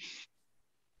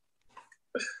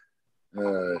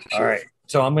 All right.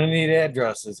 So I'm going to need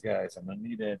addresses, guys. I'm going to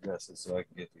need addresses so I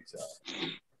can get these out.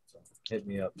 So hit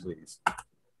me up, please.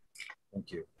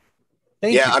 Thank you.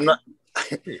 Thank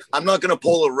you. I'm not going to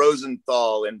pull a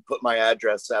Rosenthal and put my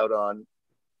address out on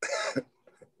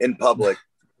in public.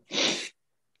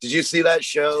 Did you see that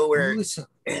show where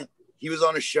he was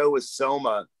on a show with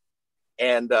Soma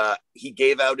and he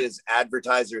gave out his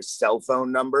advertiser's cell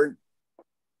phone number?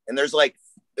 And there's like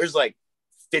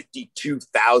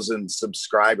 52,000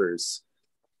 subscribers.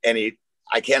 And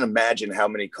I can't imagine how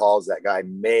many calls that guy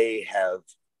may have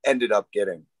ended up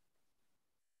getting.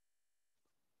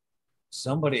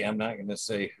 Somebody, I'm not going to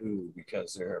say who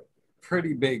because they're a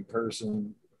pretty big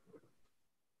person.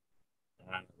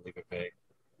 I'm going to leave it big.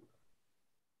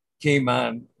 Came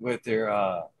on with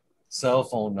their cell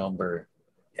phone number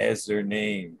as their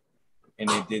name, and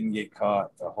it didn't get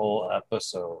caught the whole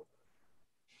episode.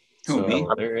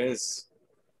 So there is.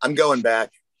 I'm going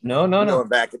back. No. Going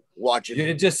back and watching.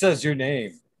 It just says your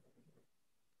name.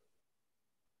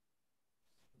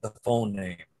 The phone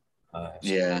name.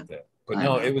 Yeah. Like but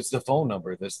no, it was the phone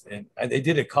number. And they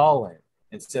did a call in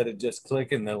instead of just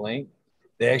clicking the link.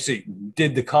 They actually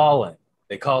did the call in.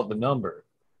 They called the number,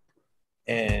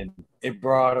 and it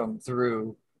brought them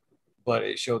through, but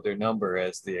it showed their number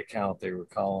as the account they were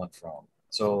calling from.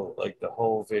 So like the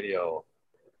whole video,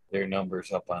 their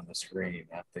number's up on the screen.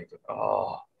 I'm thinking,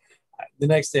 the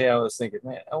next day I was thinking,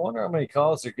 man, I wonder how many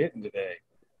calls they're getting today,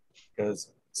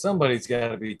 because somebody's got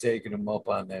to be taking them up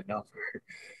on that number.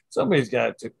 Somebody's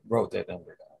got to wrote that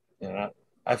number down.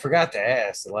 I forgot to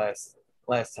ask the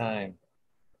last time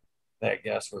that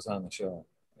guest was on the show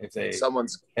if they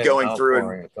someone's going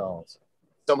through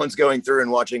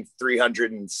and watching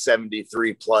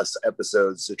 373 plus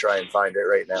episodes to try and find it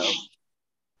right now.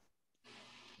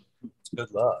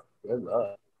 Good luck.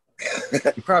 You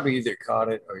probably either caught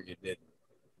it or you didn't.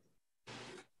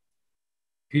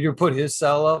 Peter put his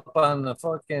cell up on the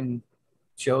fucking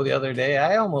show the other day.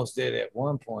 I almost did at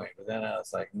one point, but then I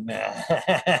was like, nah,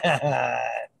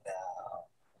 no.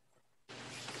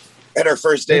 At our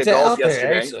first day of golf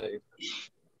yesterday. Actually.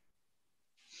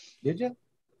 Did you?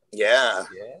 Yeah.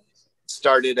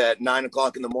 Started at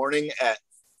 9:00 in the morning at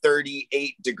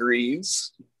 38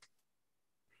 degrees.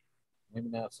 Maybe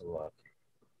not so lucky.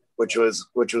 Which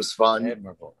was fun.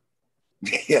 Admirable.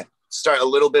 Yeah. Start a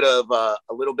little bit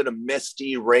of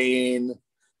misty rain.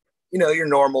 Your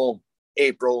normal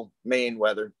April, Maine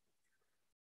weather.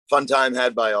 Fun time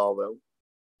had by all, though.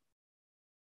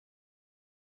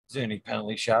 Is there any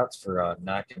penalty shots for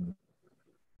knocking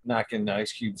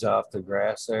ice cubes off the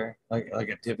grass there, like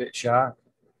a divot shot?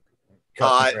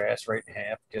 Cut the grass right in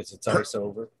half because it's ice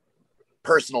over.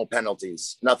 Personal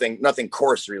penalties, nothing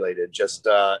course related, just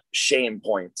shame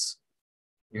points.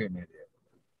 You're an idiot.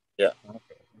 Yeah.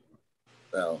 Okay.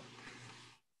 So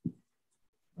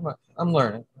I'm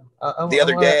learning. The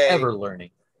other day, ever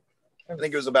learning. I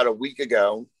think it was about a week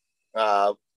ago.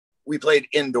 We played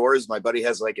indoors. My buddy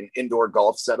has like an indoor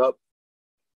golf setup.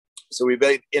 So we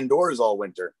played indoors all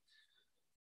winter.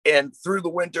 And through the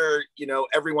winter,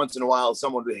 every once in a while,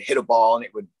 someone would hit a ball and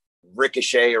it would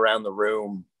ricochet around the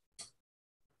room.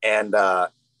 And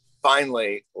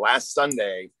finally, last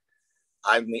Sunday,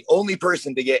 I'm the only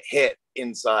person to get hit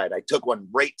inside. I took one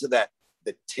right to the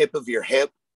tip of your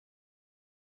hip.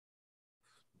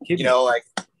 Kidney. You know, like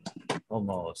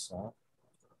almost, huh?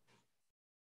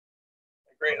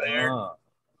 Right there.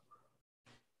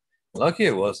 Lucky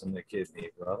it wasn't the kidney,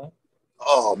 brother.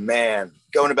 Oh man,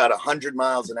 going about 100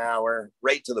 miles an hour,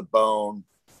 right to the bone.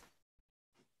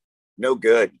 No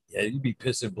good. Yeah, you'd be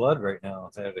pissing blood right now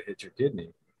if that had hit your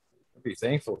kidney. I'd be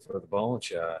thankful for the bone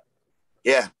shot.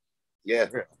 Yeah.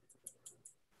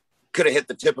 Could have hit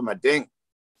the tip of my ding.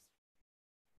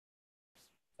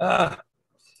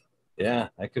 Yeah,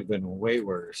 that could have been way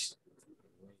worse.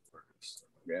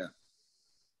 Yeah.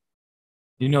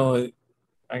 You know,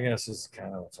 I guess it's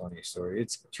kind of a funny story.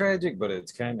 It's tragic, but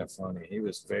it's kind of funny. He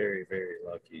was very, very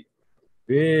lucky.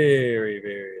 Very,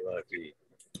 very lucky.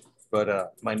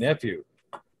 But my nephew,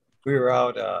 we were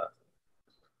out,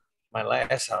 my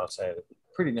last house had a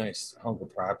pretty nice hunk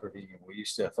of property, and we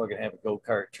used to fucking have a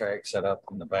go-kart track set up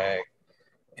in the back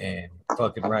and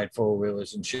fucking ride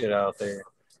four-wheelers and shit out there.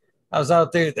 I was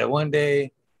out there that one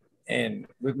day and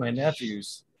with my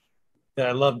nephews that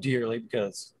I love dearly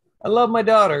because I love my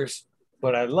daughters,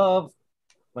 but I love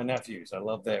my nephews. I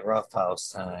love that rough house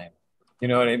time. You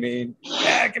know what I mean?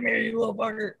 Yeah, come here, you little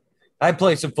fucker. I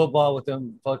play some football with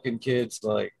them fucking kids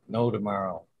like no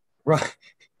tomorrow. Right.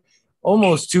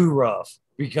 Almost too rough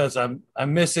because I'm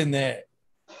missing that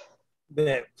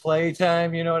play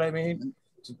time, you know what I mean?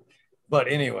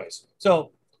 But anyways,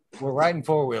 so we're riding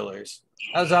four-wheelers.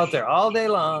 I was out there all day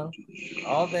long.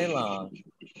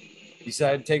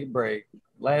 Decided to take a break.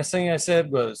 Last thing I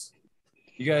said was,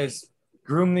 you guys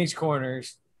groom these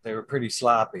corners. They were pretty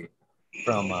sloppy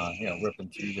from, ripping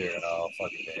through there all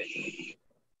fucking day.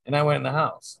 And I went in the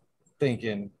house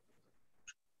thinking,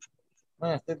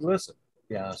 they'd listen, to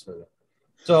be honest with you.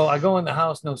 So I go in the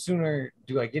house. No sooner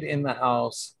do I get in the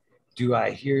house, do I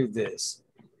hear this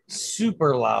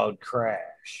super loud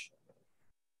crash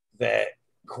that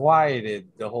quieted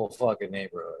the whole fucking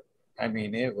neighborhood. I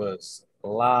mean, it was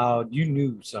loud. You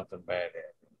knew something bad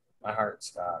happened. My heart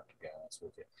stopped, to be honest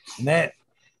with you.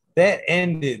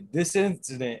 And this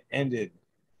incident ended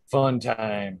fun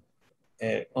time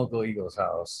at Uncle Eagle's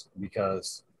house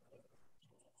because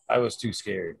I was too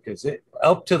scared. Because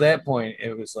up to that point,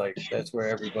 it was like that's where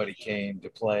everybody came to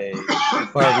play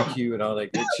barbecue and all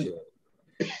that good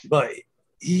shit. But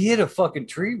he hit a fucking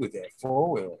tree with that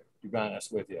four-wheeler, to be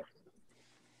honest with you.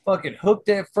 Fucking hooked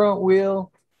that front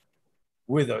wheel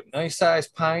with a nice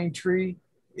sized pine tree.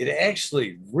 It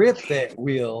actually ripped that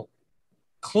wheel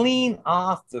clean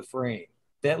off the frame.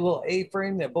 That little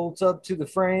A-frame that bolts up to the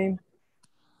frame,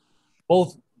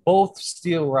 both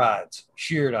steel rods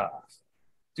sheared off.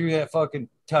 Threw that fucking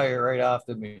tire right off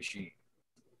the machine.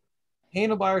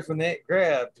 Handlebars, when that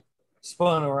grabbed,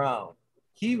 spun around.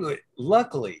 He would,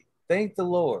 luckily, thank the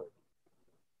Lord,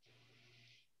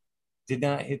 did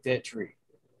not hit that tree.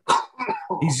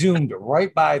 He zoomed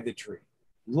right by the tree.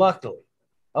 Luckily.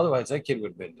 Otherwise, that kid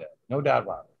would have been dead. No doubt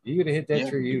about it. He would have hit that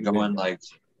tree. You're going like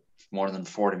more than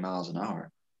 40 miles an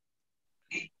hour.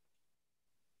 Do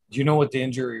you know what the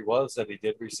injury was that he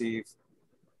did receive?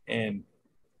 And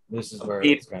this is where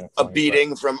it's kind of funny, a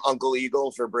beating from Uncle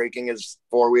Eagle for breaking his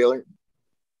four-wheeler.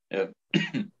 Yeah.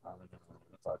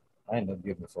 I ended up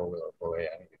giving the four-wheeler away.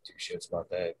 I didn't give two shits about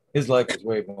that. His life was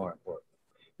way more important.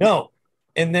 No.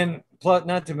 And then,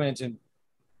 not to mention,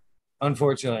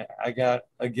 unfortunately, I got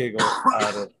a giggle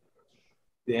out of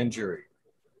the injury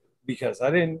because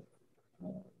I didn't.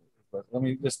 But let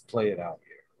me just play it out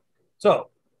here. So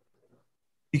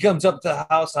he comes up to the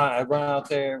house. I run out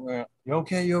there. You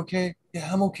okay? You okay? Yeah,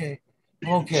 I'm okay.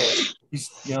 I'm okay. He's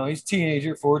a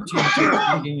teenager, 14,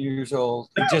 15 years old.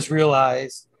 He just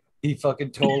realized he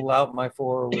fucking totaled out my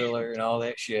four-wheeler and all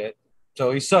that shit.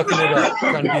 So he's sucking it up,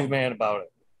 trying to be the man about it.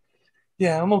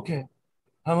 Yeah, I'm okay.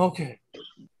 I'm okay.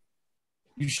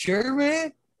 You sure,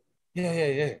 man?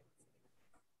 Yeah.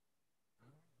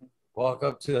 Walk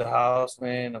up to the house,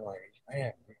 man. I'm like,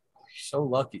 man, you're so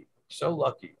lucky. So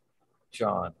lucky,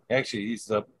 Sean. Actually,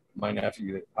 he's my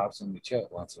nephew that pops in the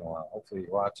chat once in a while. Hopefully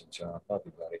you're watching, Sean. Love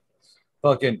you, buddy.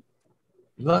 Fucking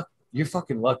you're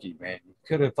fucking lucky, man. You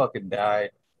could have fucking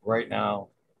died right now.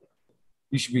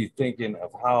 You should be thinking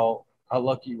of how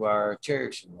lucky you are,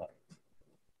 cherishing life.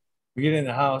 We get in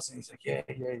the house and he's like, yeah,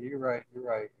 you're right.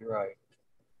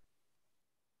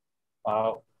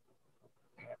 About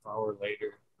half hour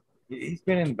later, he's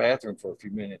been in the bathroom for a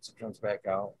few minutes. He comes back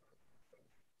out.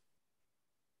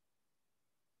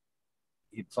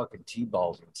 He fucking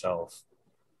T-balled himself.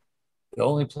 The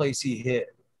only place he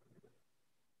hit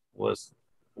was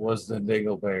was the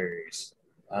dingleberries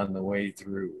on the way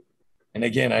through. And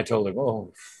again, I told him,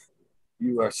 "Oh,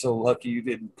 you are so lucky you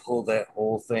didn't pull that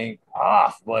whole thing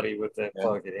off, buddy, with that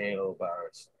fucking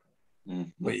handlebars." Mm-hmm.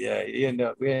 But yeah, we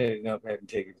ended up having to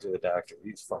take him to the doctor.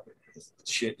 His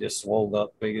shit just swelled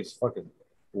up big as fucking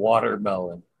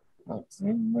watermelon.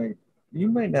 You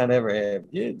might not ever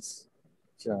have kids,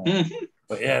 John.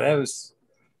 But yeah, that was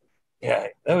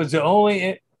the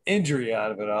only injury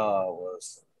out of it all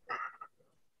was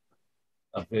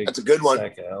a big. That's a good one.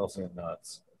 Sack of elephant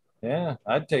nuts. Yeah,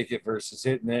 I'd take it versus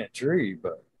hitting that tree,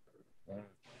 but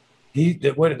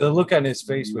the look on his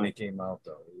face when he came out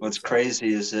though. What's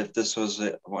crazy is if this was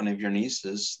one of your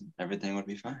nieces, everything would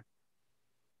be fine.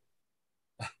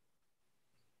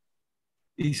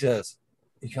 He says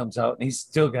he comes out and he's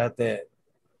still got that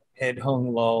head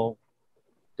hung low,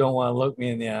 don't want to look me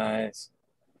in the eyes.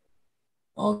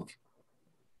 Okay.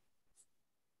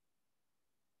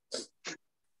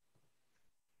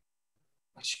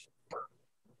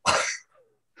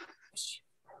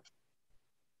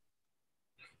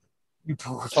 You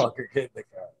poor fucker, get in the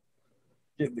car.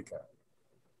 Get in the car.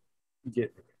 Get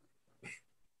in the car.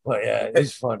 But yeah,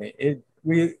 it's funny.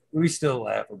 We still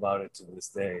laugh about it to this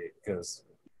day because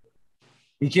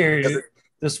he carried it.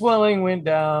 The swelling went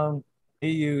down.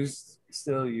 He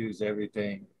still used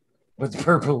everything, but the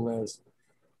purpleness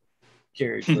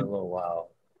carried for a little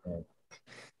while. And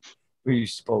we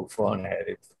spoke fun at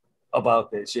it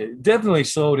about that shit. It definitely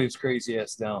slowed his crazy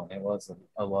ass down. It wasn't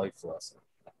a life lesson,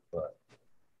 but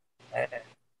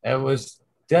it was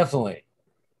definitely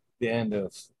the end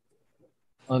of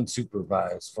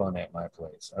unsupervised fun at my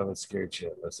place. I was scared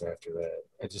shitless after that.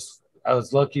 I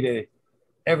was lucky to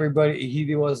everybody.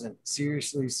 He wasn't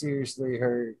seriously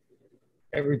hurt.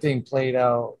 Everything played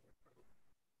out.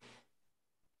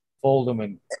 Fold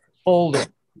him.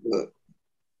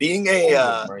 Being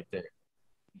a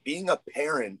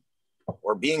parent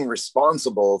or being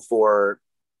responsible for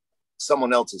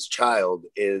someone else's child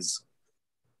is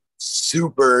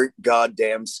super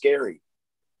goddamn scary.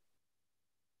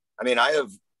 I mean,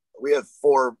 we have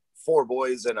four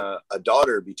boys and a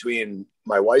daughter between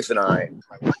my wife and I,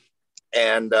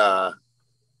 and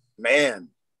man,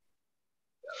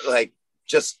 like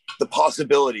just the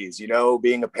possibilities,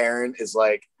 being a parent is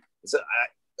like,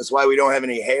 that's why we don't have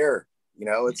any hair.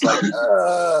 It's like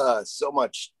so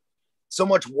much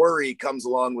worry comes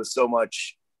along with so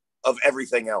much of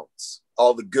everything else,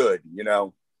 all the good,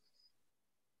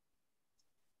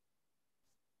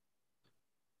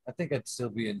 I think I'd still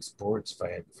be in sports if I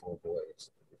had 4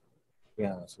 boys, to be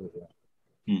honest with you.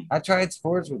 I tried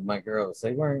sports with my girls.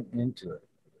 They weren't into it,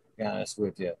 to be honest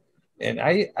with you. And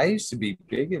I used to be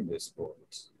big into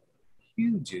sports,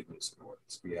 huge into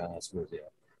sports, to be honest with you.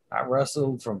 I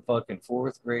wrestled from fucking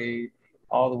 4th grade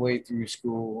all the way through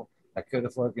school. I could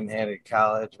have fucking had a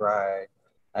college ride.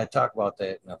 I talk about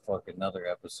that in a fucking another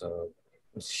episode.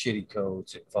 It was a shitty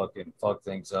coach. It fucking fucked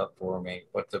things up for me,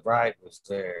 but the ride was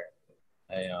there.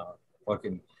 I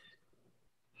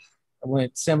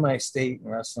went semi-state in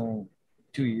wrestling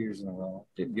 2 years in a row.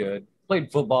 Did good.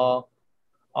 Played football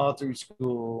all through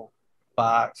school.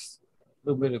 Boxed. A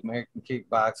little bit of American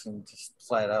kickboxing, just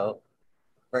flat out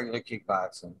regular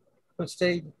kickboxing. But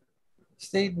stayed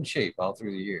in shape all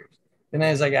through the years. Then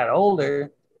as I got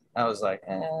older, I was like,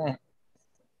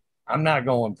 I'm not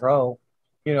going pro.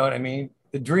 You know what I mean?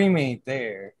 The dream ain't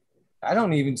there. I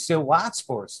don't even still watch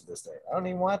sports to this day. I don't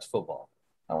even watch football.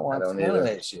 I don't watch none of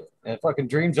that shit. And fucking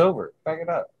dream's over. Back it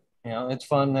up. It's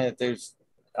fun that there's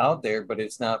out there, but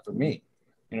it's not for me.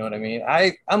 You know what I mean?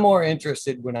 I'm more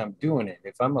interested when I'm doing it.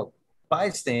 If I'm a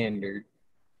bystander,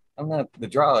 the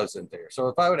draw isn't there. So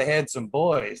if I would have had some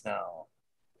boys now,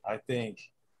 I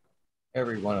think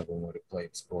every one of them would have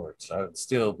played sports. I would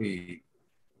be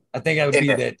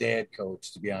that dad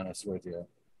coach, to be honest with you.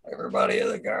 Everybody in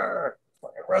the car,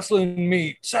 wrestling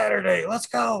meet Saturday, let's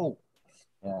go.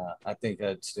 Yeah, I think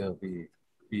I'd still be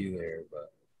there,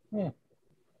 but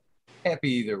happy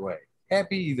either way.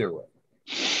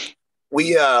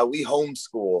 We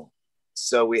homeschool,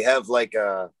 so we have like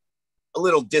a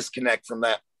little disconnect from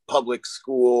that public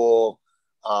school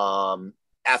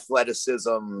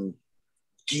athleticism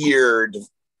geared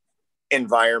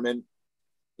environment,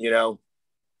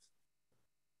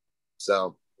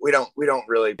 so we don't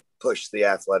really push the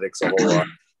athletics a whole lot.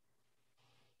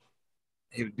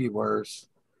 It would be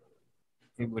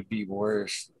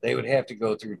worse. They would have to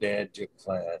go through dad gym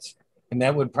class, and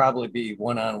that would probably be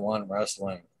one-on-one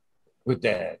wrestling with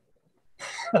dad.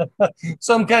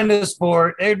 Some kind of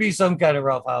sport. There'd be some kind of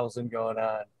roughhousing going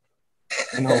on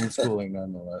in homeschooling,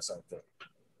 nonetheless, I think.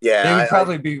 Yeah. They would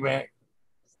probably be, why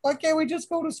can't we just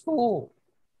go to school?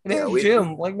 And have a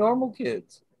gym like normal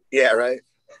kids. Yeah, right.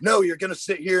 No, you're gonna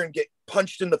sit here and get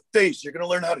punched in the face. You're gonna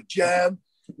learn how to jab.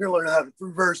 You're gonna learn how to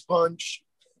reverse punch,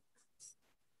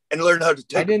 and learn how to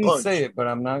take. I didn't a punch. say it, but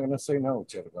I'm not gonna say no,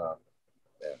 Chittabog.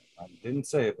 Yeah. I didn't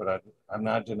say it, but I'm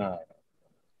not denying it.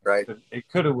 Right. It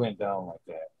could have went down like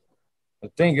that.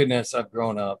 But thank goodness I've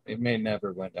grown up. It may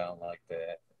never went down like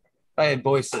that. If I had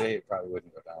boys today, it probably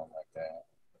wouldn't go down like that.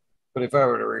 But if I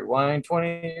were to rewind 20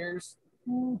 years,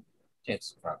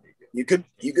 chances are probably good.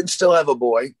 You could still have a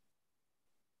boy.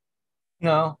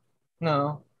 No.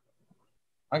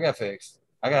 I got fixed.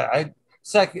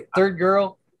 Third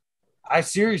girl, I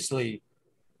seriously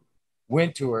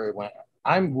went to her and went,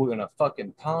 I'm gonna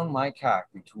fucking pound my cock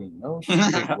between those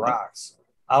big rocks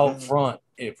out front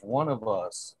if one of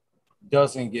us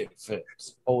doesn't get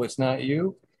fixed. Oh, it's not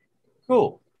you?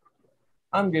 Cool.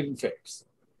 I'm getting fixed.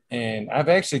 And I've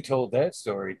actually told that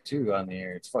story too on the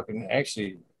air. It's fucking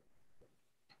actually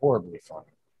horribly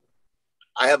funny.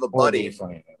 I have a buddy.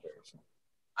 Funny.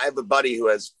 I have a buddy who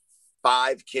has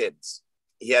 5 kids.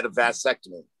 He had a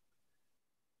vasectomy.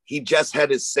 He just had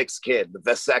his 6th kid. The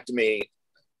vasectomy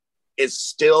is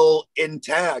still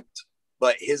intact,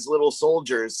 but his little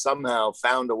soldiers somehow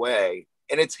found a way.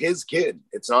 And it's his kid.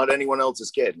 It's not anyone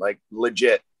else's kid. Like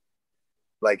legit.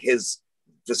 Like his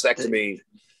vasectomy.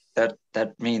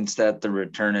 That means that the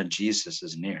return of Jesus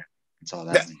is near. That's all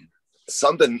that means.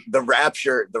 Something, the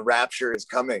rapture is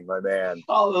coming, my man.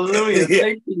 Hallelujah.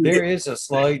 Thank you. There is a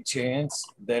slight chance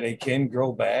that it can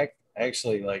grow back,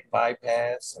 actually like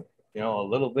bypass, a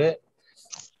little bit,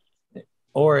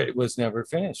 or it was never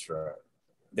finished right.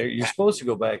 You're supposed to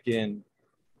go back in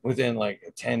within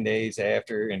like 10 days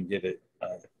after and get a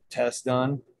test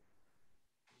done.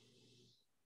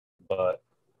 But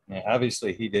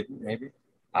obviously he didn't, maybe.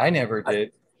 I never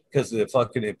did because of the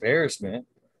fucking embarrassment.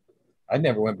 I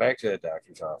never went back to that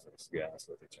doctor's office, to be honest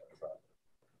with you.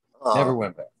 Never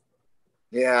went back.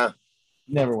 Yeah.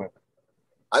 Never went back.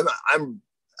 I'm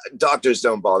doctors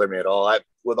don't bother me at all.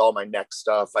 With all my neck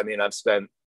stuff, I mean, I've spent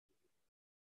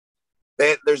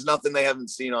there's nothing they haven't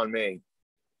seen on me.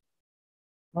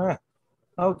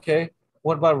 Okay.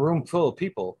 What about a room full of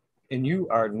people? And you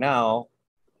are now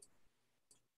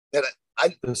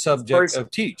the subject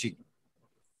of teaching.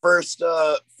 First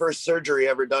surgery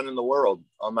ever done in the world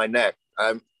on my neck.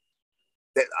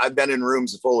 I've been in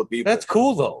rooms full of people. That's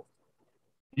cool though.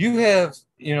 You have,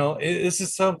 this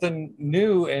is something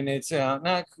new, and it's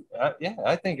not.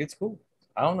 I think it's cool.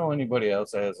 I don't know anybody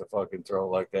else that has a fucking throat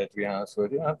like that. To be honest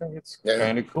with you, I think it's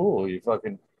kind of cool. You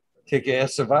fucking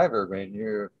kick-ass survivor, man.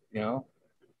 You're,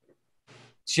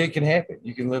 shit can happen.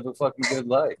 You can live a fucking good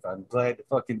life. I'm glad to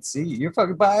fucking see you. You're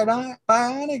fucking bionic,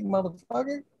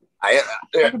 motherfucker. I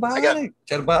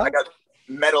got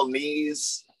metal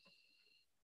knees,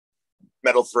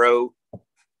 metal throat.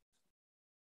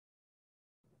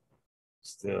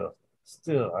 Still,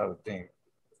 I would think.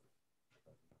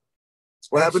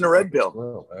 What happened to Red Bill?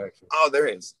 Oh, there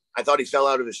he is. I thought he fell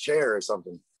out of his chair or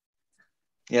something.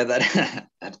 Yeah,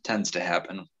 that tends to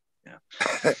happen. Yeah.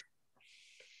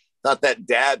 Thought that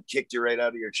dad kicked you right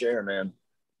out of your chair, man.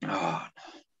 Oh.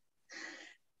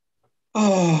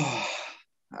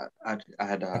 I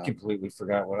completely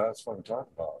forgot what I was fucking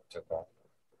talking about.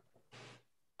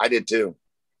 I did too.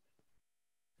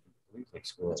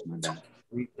 Completely.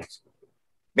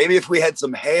 Maybe if we had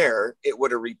some hair, it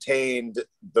would have retained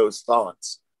those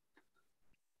thoughts.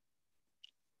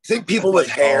 Think people with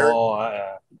hair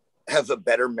have a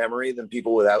better memory than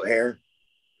people without hair?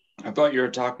 I thought you were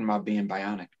talking about being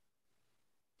bionic.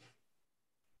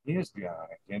 He is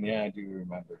bionic, and I do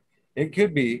remember. It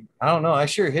could be. I don't know. I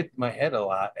sure hit my head a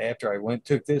lot after I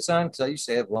took this on because I used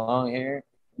to have long hair.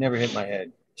 Never hit my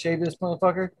head. Shave this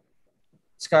motherfucker.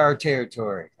 Scar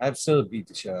territory. I've still beat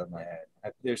the shit out of my head.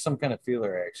 There's some kind of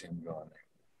feeler action going there.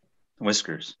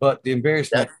 Whiskers. But the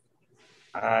embarrassment,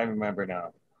 I remember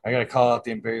now. I got to call out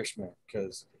the embarrassment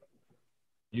because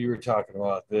you were talking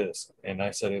about this and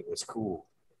I said it was cool.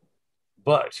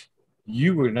 But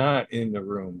you were not in the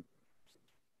room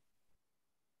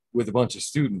with a bunch of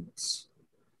students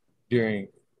during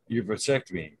your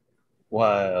vasectomy,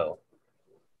 while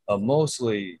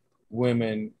mostly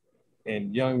women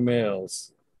and young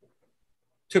males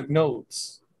took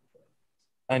notes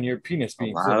on your penis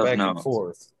being flipped back and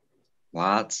forth.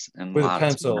 Lots and with lots a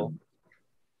pencil,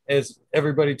 as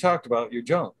everybody talked about your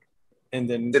junk, and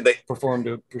then performed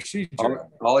a procedure.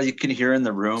 All you can hear in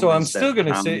the room. So I'm still going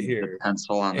to sit here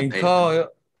pencil on and call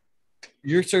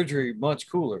your surgery much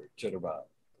cooler, Jitterbug.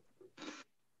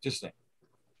 Just saying.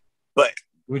 But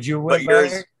would you went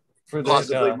back for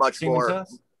possibly that,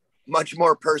 much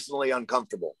more personally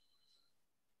uncomfortable?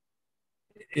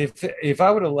 if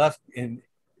I would have left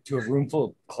to a room full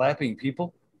of clapping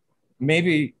people,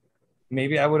 maybe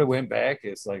I would have went back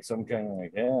as like some kind of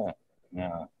like, yeah,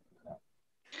 no.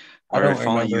 I Or don't if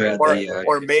only you remember had it. the,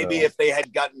 Or maybe if they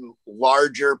had gotten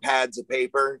larger pads of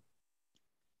paper.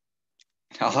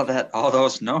 all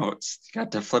those notes. You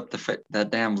got to flip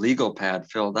that damn legal pad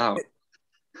filled out.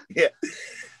 Yeah.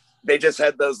 They just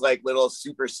had those like little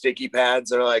super sticky pads.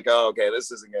 They're like, oh, okay,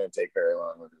 this isn't going to take very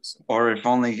long. Or if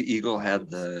only Eagle had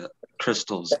the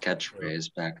Crystals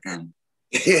catchphrase back then.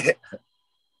 Yeah.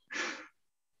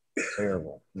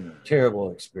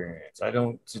 Terrible experience. I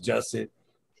don't suggest it.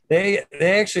 They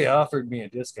actually offered me a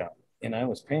discount, and I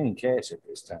was paying cash at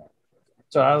this time.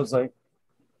 So I was like,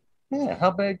 yeah,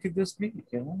 how bad could this be?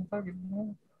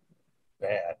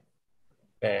 Bad.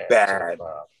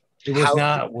 It was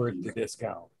not worth the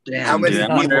discount. Damn, how many dude,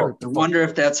 I wonder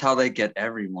if that's how they get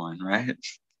everyone, right?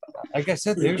 Like I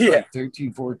said, there's like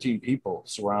 13, 14 people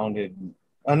surrounded,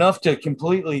 enough to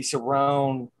completely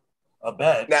surround a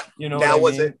bed. Now, you know now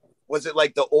what I mean? Was it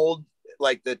like the old,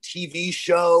 like the TV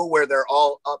show where they're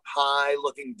all up high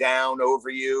looking down over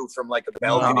you from like a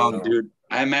balcony? Dude,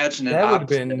 I imagine that would have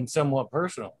been somewhat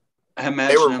personal. I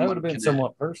imagine that would have been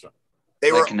somewhat personal.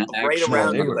 They like were right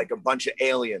around you, like a bunch of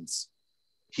aliens.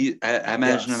 I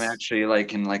imagine him actually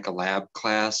like in like a lab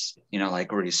class, you know,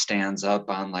 like where he stands up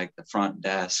on like the front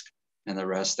desk and the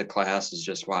rest of the class is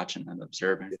just watching and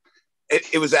observing.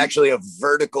 It was actually a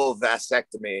vertical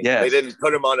vasectomy. Yes. They didn't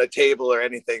put him on a table or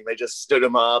anything. They just stood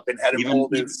him up and had him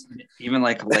hold his... Even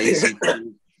like lazy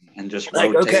and just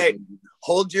like, rotate. Okay,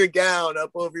 hold your gown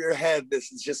up over your head.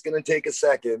 This is just going to take a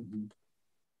second.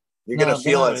 You're going to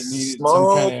feel a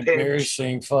small some kind of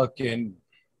embarrassing fucking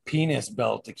penis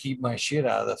belt to keep my shit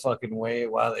out of the fucking way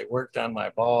while they worked on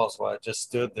my balls while I just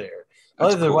stood there.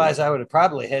 That's Otherwise, cool. I would have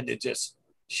probably had to just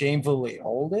shamefully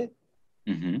hold it.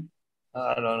 Mm-hmm.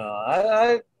 I don't know.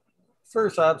 I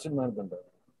first option might have been better.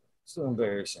 Still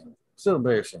embarrassing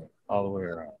all the way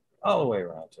around.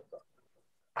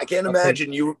 I can't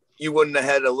imagine you wouldn't have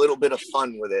had a little bit of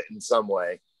fun with it in some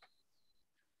way.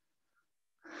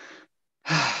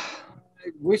 I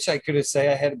wish I could have said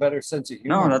I had a better sense of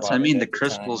humor. No, the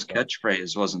Crystals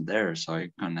catchphrase wasn't there, so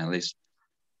he couldn't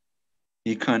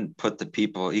he couldn't put the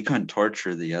people, he couldn't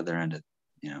torture the other end of,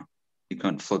 you know, he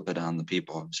couldn't flip it on the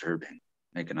people observing,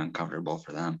 make it uncomfortable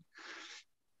for them.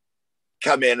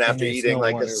 Come in after eating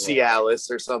like a Cialis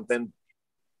or something.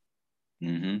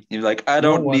 Mm-hmm. He's like, I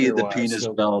don't need the penis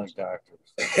belt.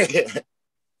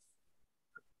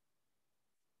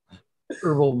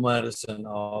 Herbal medicine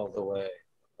all the way.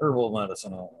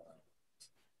 All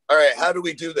right, how do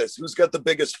we do this? Who's got the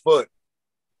biggest foot?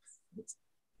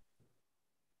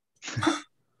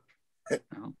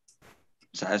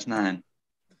 Size 9.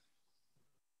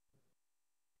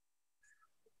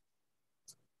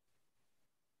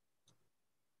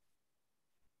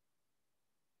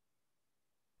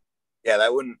 Yeah,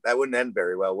 that wouldn't end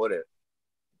very well, would it?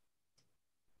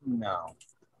 No.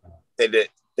 They did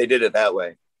it that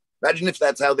way. Imagine if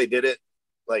that's how they did it,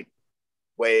 like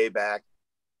way back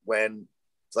when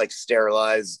it's like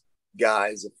sterilized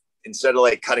guys. Instead of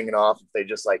like cutting it off, if they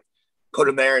just like put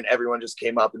them there and everyone just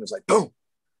came up and was like boom,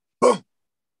 boom,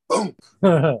 boom.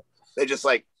 They just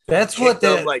like that's what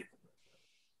they like.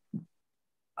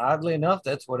 Oddly enough,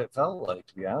 that's what it felt like,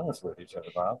 to be honest with each other,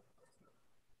 Bob.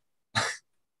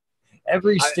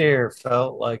 Every stare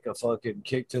felt like a fucking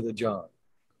kick to the jaw.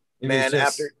 Man,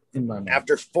 after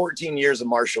 14 years of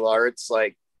martial arts,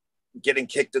 like getting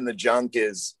kicked in the junk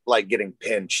is like getting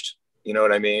pinched. You know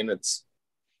what I mean? It's.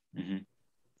 Mm-hmm.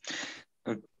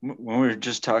 When we were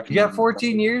just talking, you got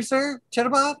 14 years there,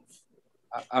 Cheddar?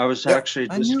 I was actually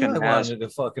just going to ask. I wanted to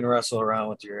fucking wrestle around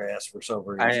with your ass for some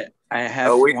reason. I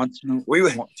have we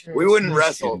wouldn't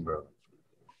wrestle, bro.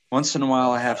 Once in a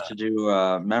while, I have to do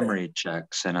memory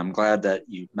checks, and I'm glad that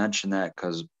you mentioned that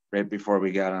because right before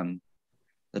we got on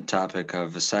the topic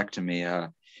of vasectomy,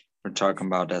 we're talking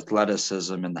about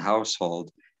athleticism in the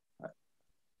household.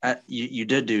 You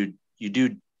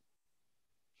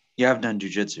have done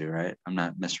jujitsu, right? I'm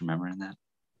not misremembering that.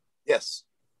 Yes.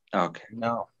 Okay.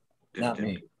 No, not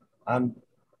me. I'm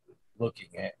looking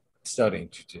at studying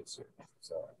jujitsu.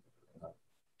 So,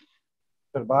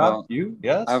 but Bob, you?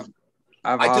 Yes.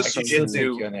 I took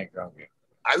jujitsu.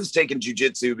 I was taking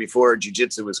jujitsu before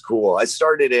jujitsu was cool. I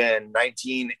started in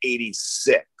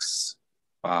 1986.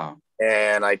 Wow.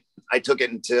 And I took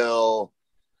it for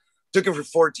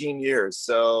 14 years.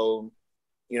 So,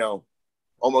 you know,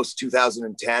 almost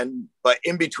 2010. But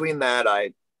in between that,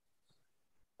 I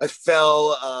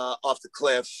fell off the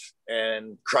cliff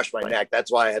and crushed my neck.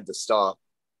 That's why I had to stop.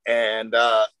 And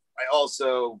I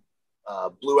also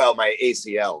blew out my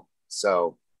ACL.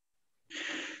 So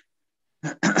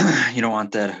you don't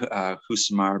want that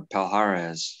Husamar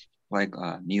Palhares like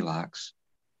knee locks.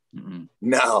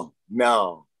 No.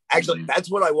 Actually, that's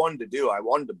what I wanted to do. I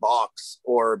wanted to box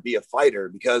or be a fighter,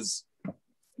 because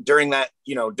during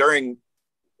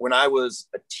when I was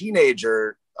a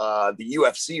teenager, the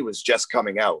UFC was just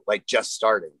coming out, like just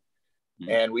starting.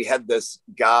 And we had this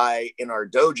guy in our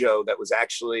dojo that was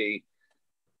actually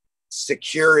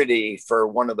security for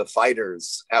one of the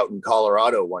fighters out in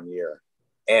Colorado one year.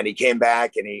 And he came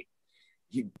back and he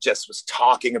just was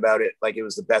talking about it like it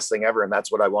was the best thing ever. And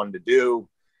that's what I wanted to do.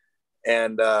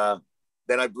 And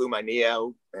then I blew my knee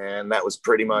out, and that was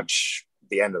pretty much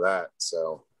the end of that.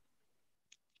 So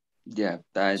yeah.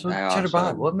 Cheddar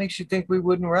Bob, what makes you think we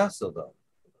wouldn't wrestle though?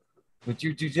 With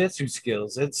your jiu-jitsu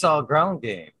skills, it's all ground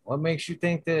game. What makes you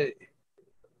think that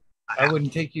I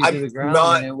wouldn't take you to the ground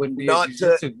and it wouldn't be a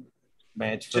jiu-jitsu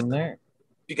match from there?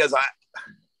 Because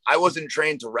I wasn't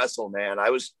trained to wrestle, man. I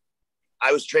was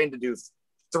trained to do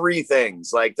 3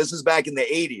 things. Like, this is back in the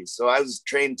 80s. So I was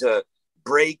trained to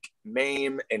break,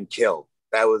 maim, and kill.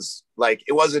 That was like,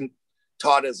 it wasn't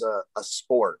taught as a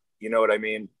sport. You know what I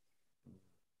mean?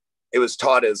 It was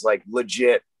taught as like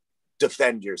legit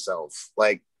defend yourself,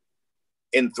 like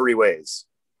in 3 ways.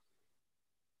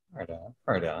 Right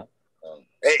on.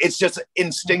 It's just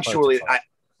instinctually,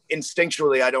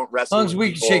 I don't wrestle. As long as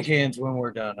we can shake hands when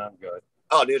we're done, I'm good.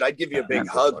 Oh, dude, I'd give you a big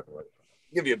hug.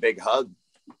 Give you a big hug.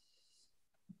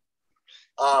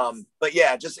 But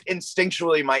yeah, just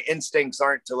instinctually, my instincts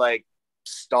aren't to like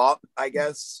stop, I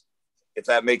guess, if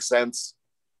that makes sense.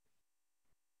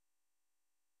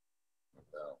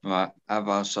 Well, I've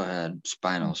also had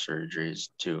spinal surgeries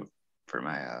too for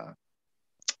my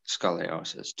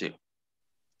scoliosis too.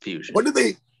 Fusion. What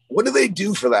do they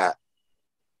do for that?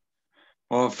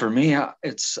 Well, for me,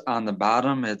 it's on the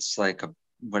bottom. It's like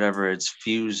it's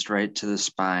fused right to the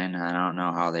spine. I don't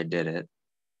know how they did it,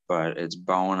 but it's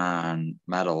bone on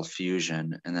metal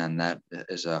fusion, and then that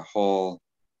is a whole,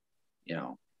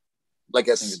 like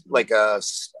a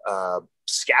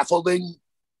scaffolding.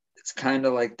 It's kind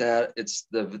of like that. It's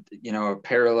a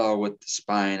parallel with the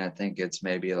spine. I think it's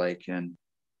maybe like in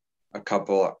a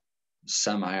couple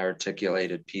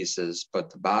semi-articulated pieces,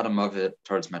 but the bottom of it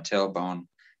towards my tailbone,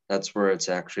 that's where it's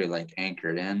actually like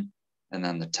anchored in. And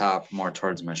then the top more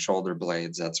towards my shoulder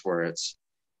blades, that's where it's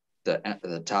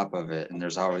the top of it. And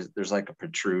there's like a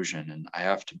protrusion, and I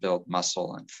have to build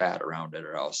muscle and fat around it,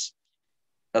 or else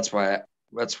or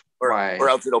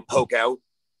else it'll poke out.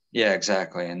 Yeah,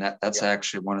 exactly. And that's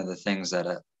actually one of the things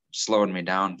that slowed me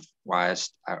down. Why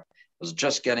I was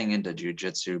just getting into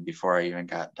jiu-jitsu before I even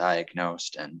got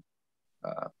diagnosed and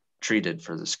treated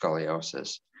for the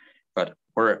scoliosis. But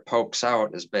where it pokes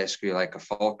out is basically like a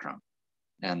fulcrum.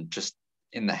 And just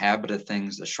in the habit of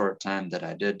things, the short time that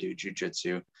I did do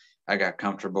jiu-jitsu, I got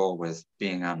comfortable with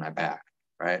being on my back,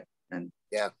 right? And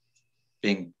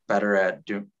being better at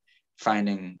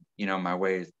finding,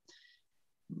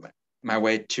 my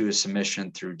way to a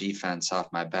submission through defense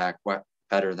off my back,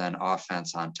 better than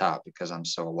offense on top, because I'm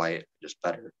so light, just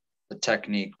better. The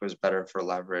technique was better for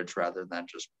leverage rather than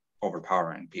just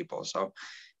overpowering people. So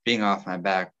being off my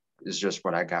back is just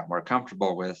what I got more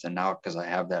comfortable with. And now, because I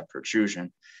have that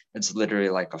protrusion, it's literally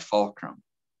like a fulcrum.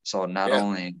 So not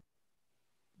only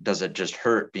does it just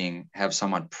hurt have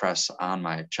someone press on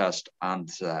my chest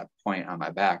onto that point on my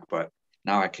back, but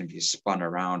now I can be spun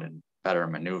around and better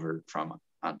maneuvered from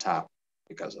on top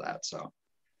because of that. So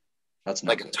that's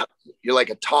like you're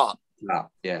like a top.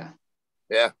 Yeah.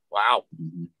 Wow.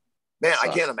 Mm-hmm. Man, I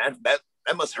can't imagine that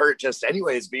must hurt just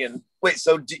anyways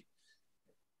so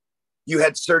you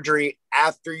had surgery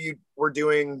after you were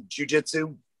doing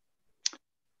jiu-jitsu?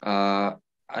 I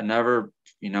never,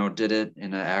 did it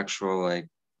in an actual like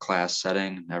class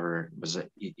setting. Never was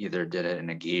either did it in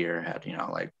a gi or had,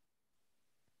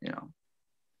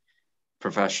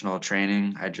 professional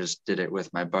training. I just did it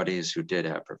with my buddies who did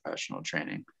have professional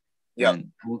training. Yeah.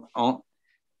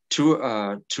 Two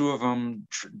of them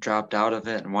dropped out of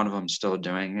it, and one of them still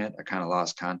doing it. I kind of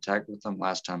lost contact with him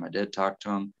last time I did talk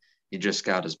to him. He just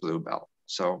got his blue belt,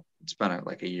 so it's been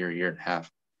like a year and a half.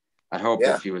 I'd hope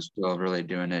if he was still really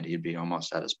doing it, he'd be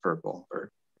almost at his purple, or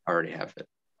already have it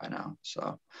by now.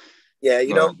 So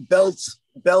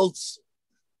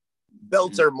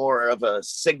belts are more of a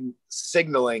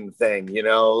signaling thing,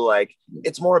 like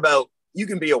it's more about, you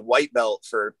can be a white belt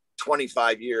for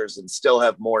 25 years and still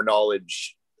have more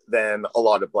knowledge than a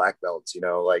lot of black belts,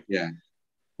 like. Yeah.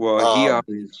 Well, he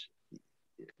always,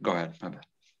 go ahead. My bad.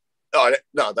 Oh,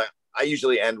 no, I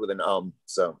usually end with an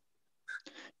so.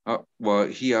 Oh, well,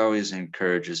 he always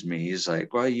encourages me. He's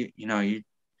like, well, because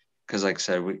because like I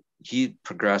said, he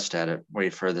progressed at it way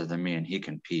further than me, and he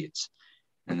competes.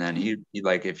 And then he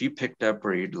like, if you picked up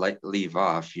where you'd like leave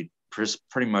off, you'd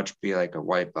pretty much be like a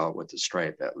white belt with a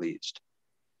stripe at least,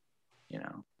 you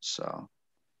know. So,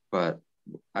 but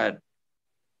I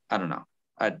don't know.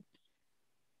 I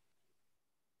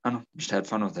don't know, just had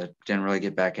fun with it. Didn't really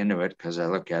get back into it because I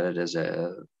look at it as I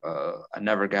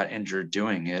never got injured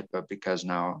doing it, but because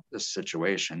now this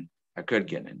situation, I could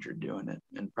get injured doing it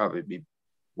and probably be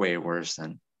way worse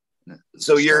than.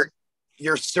 So your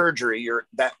surgery,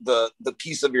 the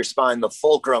piece of your spine, the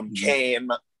fulcrum,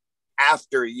 came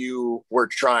after you were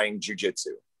trying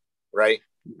jujitsu, right?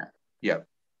 Yep.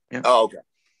 Oh, okay.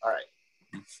 All right,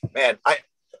 man.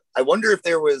 I wonder if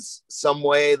there was some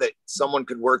way that someone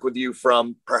could work with you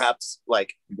from perhaps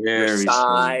like your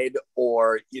side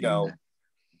or, you know,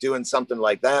 doing something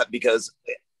like that, because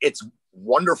it's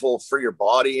wonderful for your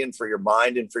body and for your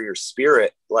mind and for your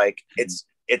spirit. Like it's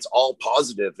all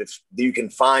positive if you can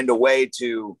find a way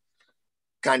to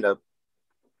kind of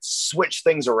switch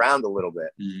things around a little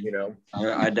bit, you know.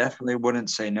 I definitely wouldn't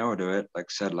say no to it. Like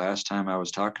I said, last time I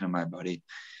was talking to my buddy,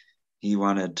 he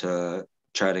wanted to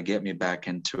try to get me back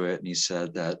into it. And he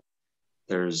said that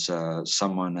there's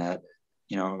someone that,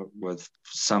 you know, with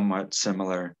somewhat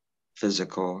similar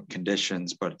physical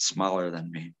conditions, but smaller than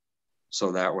me.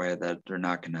 So that way that they're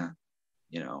not going to,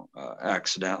 you know,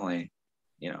 accidentally,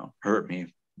 you know, hurt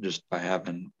me just by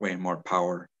having way more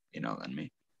power, you know, than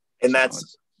me. And so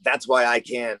that's why I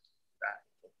can't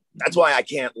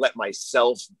let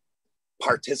myself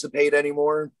participate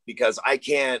anymore, because I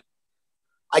can't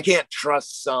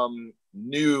trust some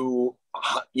new,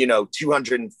 you know,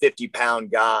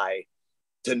 250-pound guy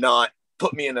to not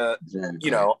put me in a,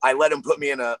 you know, I let him put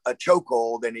me in a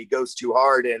chokehold and he goes too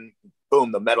hard and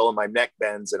boom, the metal in my neck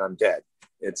bends and I'm dead.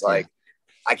 It's like,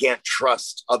 I can't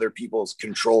trust other people's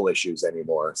control issues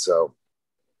anymore. So,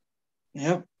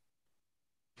 yep.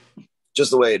 Just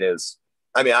the way it is.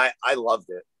 I mean, I loved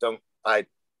it.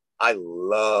 I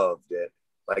loved it.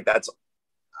 Like that's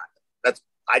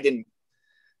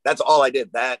all I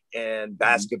did, that and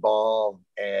basketball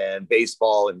and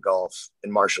baseball and golf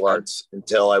and martial arts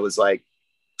until I was like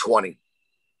 20.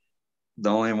 The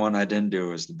only one I didn't do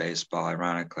was the baseball.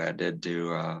 Ironically, I did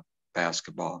do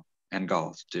basketball and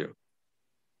golf too.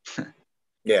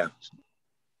 Yeah.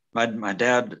 My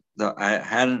dad, I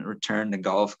hadn't returned to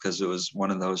golf because it was one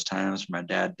of those times my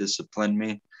dad disciplined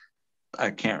me.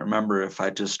 I can't remember if I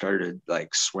just started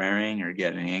like swearing or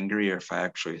getting angry or if I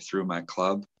actually threw my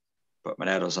club. But my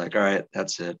dad was like, all right,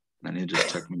 that's it. And he just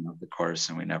took me off the course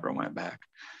and we never went back.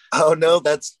 Oh no,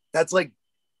 that's like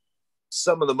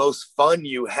some of the most fun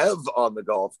you have on the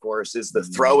golf course is the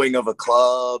throwing of a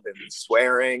club and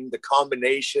swearing. The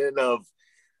combination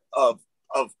of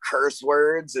curse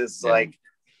words is like,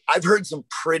 I've heard some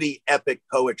pretty epic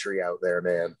poetry out there,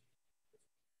 man.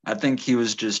 I think he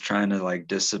was just trying to like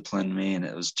discipline me, and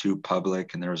it was too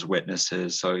public and there was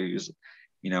witnesses. So he was,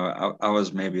 you know, I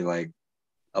was maybe like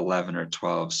 11 or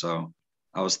 12. So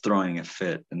I was throwing a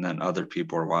fit and then other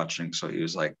people were watching. So he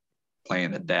was like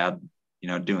playing the dad, you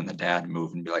know, doing the dad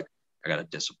move and be like, I got to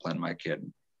discipline my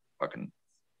kid. Fucking.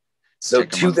 So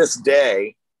to this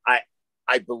day,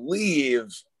 I believe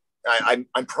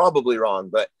I'm probably wrong,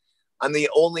 but I'm the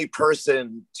only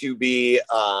person to be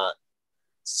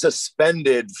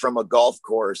suspended from a golf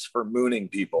course for mooning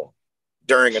people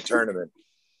during a tournament.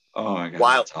 Oh my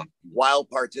God. While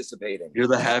participating. You're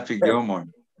the Happy Gilmore.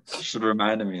 You should have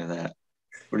reminded me of that.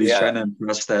 But he's trying to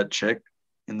impress that chick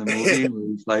in the movie.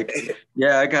 He's like,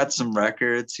 yeah, I got some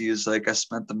records. He was like, I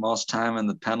spent the most time in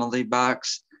the penalty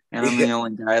box. And I'm the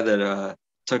only guy that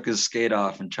took his skate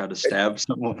off and tried to stab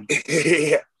someone.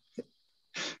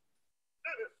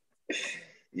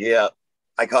 Yeah.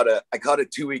 I caught a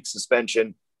 2-week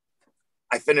suspension.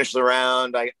 I finished the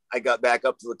round. I got back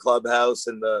up to the clubhouse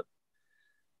and the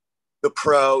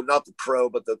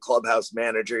clubhouse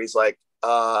manager, he's like,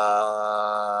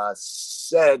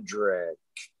 Cedric,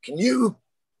 can you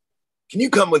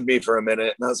come with me for a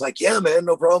minute? And I was like, yeah, man,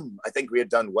 no problem. I think we had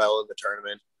done well in the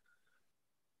tournament.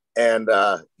 And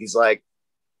he's like,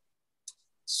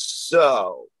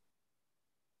 so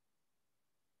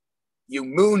you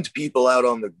mooned people out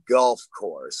on the golf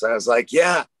course. And I was like,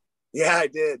 yeah, I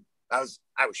did. I was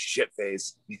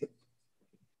shit-faced.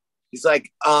 He's like,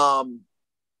 well,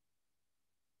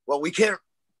 we can't,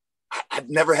 I've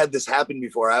never had this happen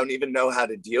before. I don't even know how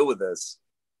to deal with this.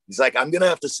 He's like, I'm going to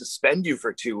have to suspend you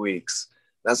for 2 weeks.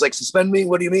 And I was like, suspend me?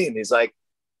 What do you mean? He's like,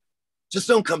 just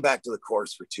don't come back to the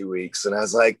course for 2 weeks. And I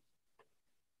was like,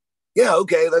 yeah,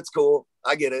 okay, that's cool.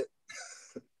 I get it.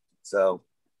 So,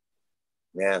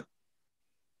 yeah.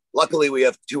 Luckily, we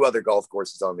have 2 other golf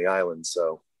courses on the island,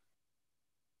 so.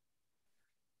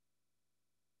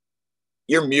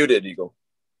 You're muted, Eagle.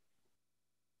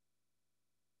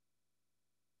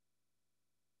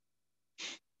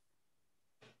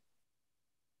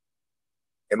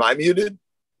 Am I muted?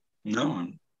 No.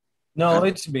 No,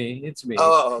 it's me. It's me.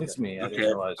 Oh, okay. It's me. I Okay.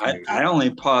 didn't know I was muted. I only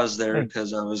paused there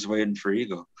because I was waiting for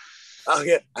Eagle. Oh,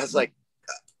 yeah. I was like,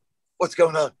 what's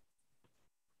going on?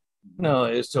 No,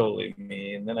 it's totally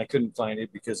me. And then I couldn't find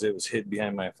it because it was hid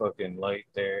behind my fucking light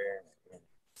there.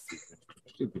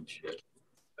 Stupid shit.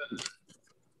 At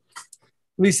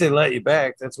least they let you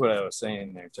back. That's what I was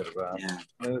saying there, Cheddar Bob. Yeah.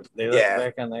 They let you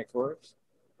back on that course?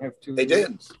 They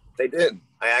did. They did.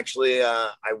 I actually,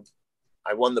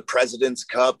 I won the President's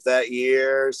Cup that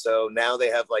year. So now they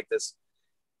have like this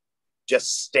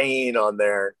just stain on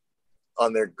their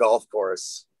golf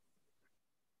course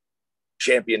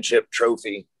championship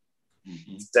trophy.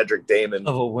 Mm-hmm. Cedric Damon.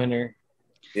 Of a winner.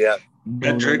 Yeah.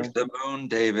 Cedric the Moon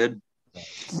David.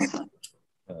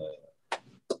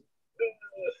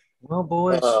 Well,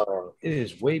 boys, it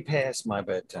is way past my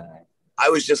bedtime. I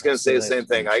was just gonna say the same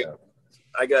thing. I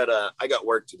got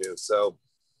work to do. So,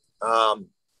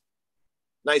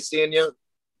 nice seeing you.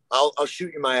 I'll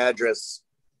shoot you my address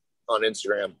on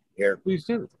Instagram here. Please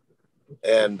do.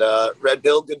 And Red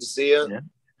Bill, good to see you.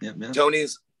 Yeah.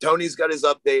 Tony's got his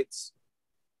updates.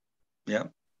 Yeah.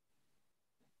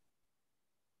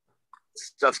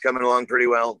 Stuff's coming along pretty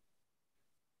well.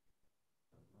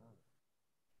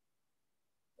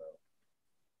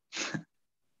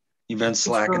 You've been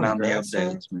slacking on the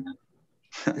updates, man.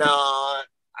 No,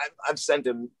 I've sent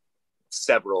him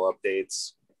several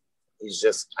updates.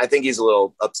 I think he's a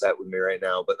little upset with me right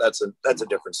now, but that's a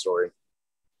different story.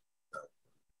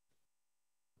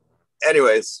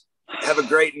 Anyways, have a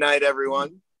great night,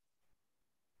 everyone.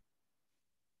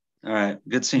 All right,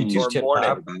 good seeing you.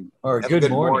 Or good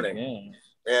morning.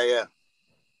 Yeah.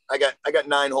 I got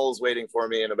 9 holes waiting for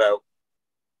me in about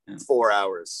 4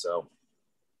 hours. So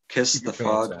kiss the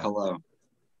fog. Hello.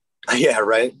 Yeah,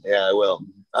 right. Yeah, I will.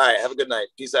 All right. Have a good night.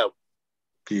 Peace out.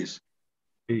 Peace,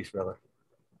 brother.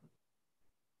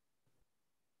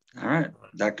 All right,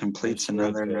 that completes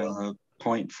another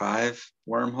 0.5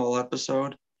 wormhole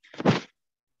episode. Yes,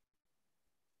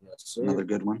 sir. Another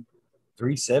good one.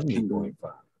 370.5.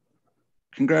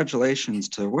 Congratulations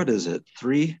to, what is it?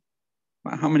 3?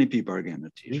 How many people are getting a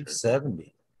t-shirt?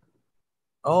 370.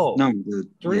 Oh, no,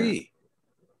 3. Yeah.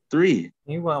 3.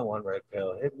 You want one, Red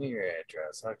Pill? Hit me your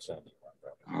address. I'll send you one,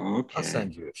 brother. Okay. I'll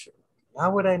send you a shirt. Why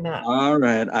would I not? All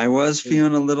right. I was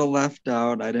feeling a little left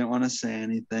out. I didn't want to say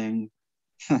anything.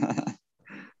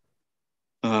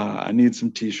 I need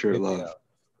some t-shirt love.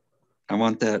 I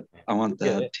want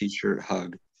that t-shirt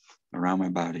hug around my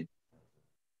body.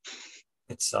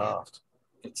 It's soft.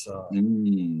 It's soft.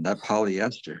 That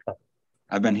polyester.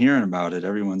 I've been hearing about it.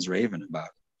 Everyone's raving about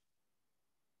it.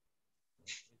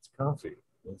 It's comfy.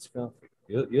 It's comfy.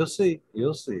 You'll see.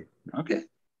 You'll see. Okay.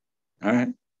 All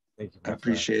right. Thank you. I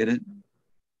appreciate it.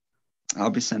 I'll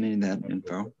be sending you that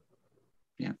info.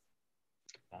 Yeah.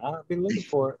 I'll be looking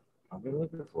for it.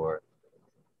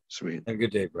 Sweet. Have a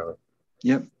good day, brother.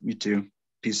 Yep. You too.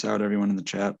 Peace out, everyone in the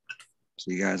chat.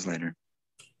 See you guys later.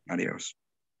 Adios.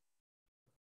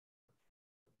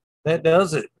 That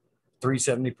does it.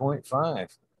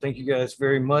 370.5. Thank you guys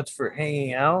very much for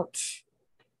hanging out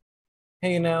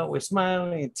with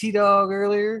Smiley and T-Dog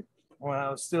earlier when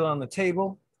I was still on the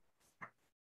table.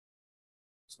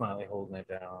 Smiley holding it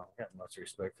down. Got much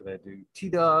respect for that dude.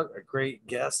 T-Dog, a great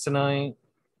guest tonight.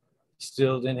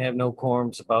 Still didn't have no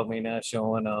quorums about me not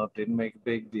showing up. Didn't make a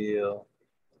big deal.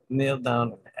 Nailed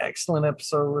down an excellent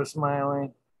episode with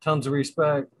Smiley. Tons of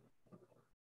respect.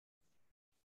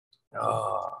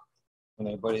 And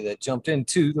everybody that jumped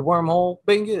into the wormhole,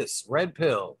 Bingus, Red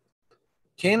Pill,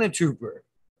 Cannon Trooper.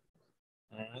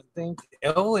 And I think,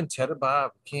 and Cheddar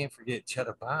Bob. Can't forget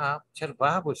Cheddar Bob. Cheddar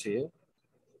Bob was here.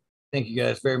 Thank you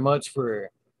guys very much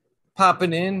for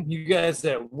popping in. You guys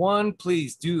that won,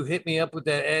 please do hit me up with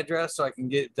that address so I can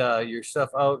get your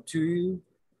stuff out to you.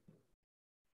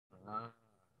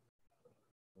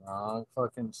 Wrong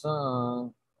fucking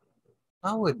song.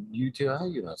 How are you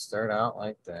gonna start out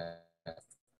like that?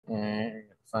 And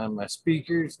find my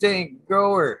speakers. Dank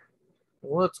Grower,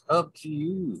 what's up to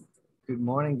you? Good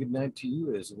morning, good night to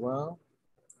you as well.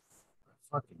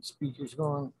 My fucking speakers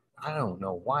going. I don't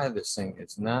know why this thing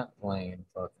is not playing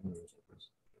fucking music.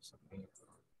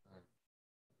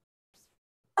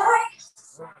 I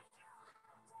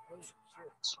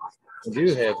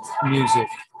do have music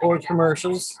or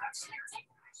commercials.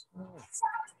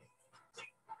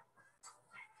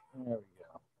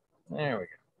 There we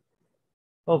go.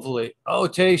 Hopefully. Oh,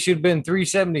 today should have been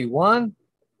 371.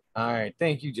 All right.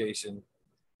 Thank you, Jason.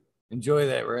 Enjoy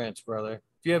that ranch, brother.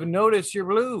 If you haven't noticed, you're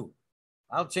blue.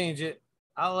 I'll change it.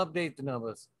 I'll update the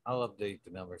numbers.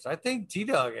 I think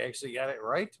T-Dog actually got it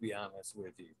right, to be honest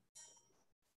with you.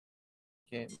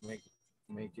 Can't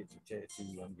make it a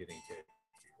tattoo. I'm getting tattooed.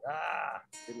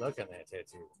 Good luck on that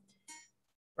tattoo.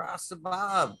 Rasta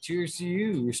Bob, cheers to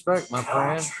you. Respect, my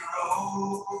friend.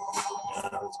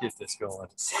 Let's get this going.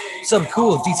 Some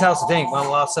cool. Deets House of Dank,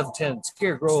 Model Law 710,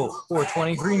 Scarecrow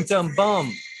 420, Green Thumb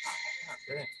Bum.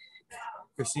 Okay.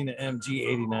 Christina MG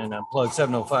 89 Unplugged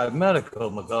 705 Medical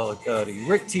McGullicuddy,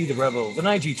 Rick T the Rebel, the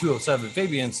IG 207,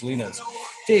 Fabian Salinas,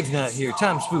 Dave's Not Here,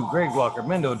 Tom Spook, Greg Walker,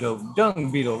 Mendo Dope,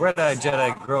 Dung Beetle, Red Eye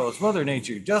Jedi Grows, Mother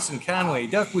Nature, Justin Conway,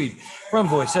 Duckweed,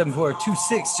 Rumboy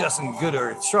 7426, Justin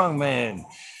Goodearth, Strongman,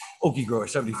 Okie Grower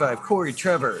 75, Corey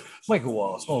Trevor, Michael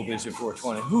Wall, Small Vision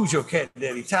 420, Who's Your Cat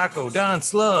Daddy, Taco, Don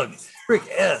Slug, Rick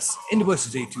S, Into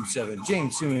Bushes 827,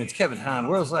 James Simmons, Kevin Hahn,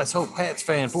 World's Last Hope, Pats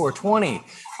Fan 420,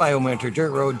 Biomentor,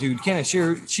 Dirt Road Dude, Kenneth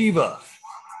Shiva,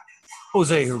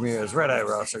 Jose Ramirez, Red Eye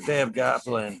Rosser, Dab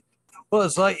Goblin,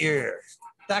 Buzz Lightyear,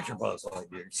 Dr. Buzz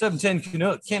Lightyear, 710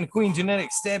 Canuck, Ken Queen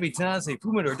Genetics, Stabby Tanaze,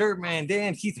 Fumitor, Dirtman,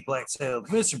 Dan, Keith the Black Sailed,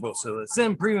 Mr. Bosilla,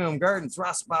 Zen Premium Gardens,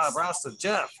 Rasta Bob, Rasta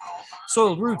Jeff,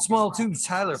 Soiled Root, Small Tubes,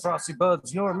 Tyler, Frosty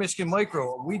Buds, Nor Michigan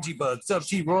Micro, Ouija Buds, Sub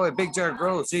T Roy, Big Jar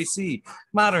Grows, JC,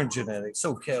 Modern Genetics,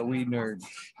 SoCal Weed Nerd,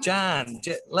 John,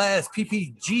 Last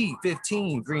PPG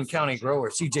 15, Green County Grower,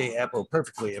 CJ Apple,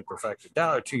 Perfectly Imperfected,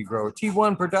 Dollar Tree Grower,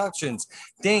 T1 Productions,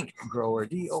 Dank Grower,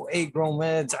 DOA Grow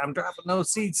Meds. I'm dropping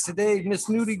those seeds today. Miss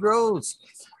Nudie Grows.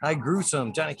 I grew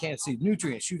some. Johnny Can't See,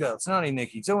 Nutrient Shootouts, Naughty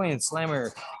Nicky, Zoe and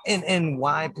Slammer,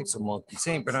 NNY, Pixel Monkey,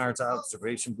 St. Bernard's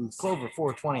Observation Booth, Clover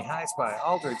 420, High Spy,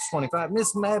 Aldrich 25,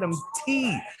 Miss Madam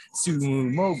T,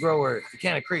 Sumu, Mo Grower,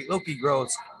 Mechanic Crate, Loki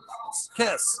Grows,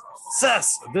 Kess,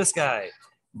 Sess, this guy,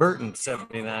 Burton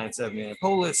 7979,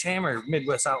 Polish Hammer,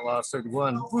 Midwest Outlaws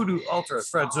 31, Voodoo Ultra,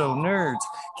 Fred Zone Nerds,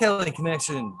 Kelly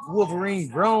Connection, Wolverine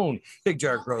Grown, Big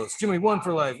Jar Grows, Jimmy One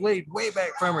for Life, Laid Wayback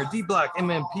Farmer, D Block,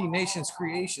 MMP Nations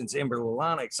Creations, Amber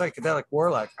Lalonic, Psychedelic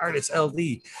Warlock, Artist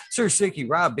LD, Sir Sticky,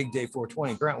 Rob, Big Day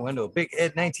 420, Grant Window, Big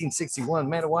Ed 1961,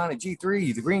 Matawana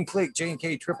G3, The Green Click,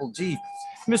 J&K Triple G,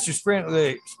 Mr.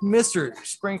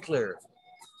 Sprinkler,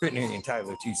 Brittany and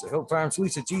Tyler Tisa, Hope Farms,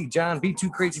 Lisa G, John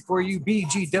B2 Crazy for You,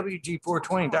 BGWG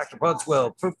 420, Dr.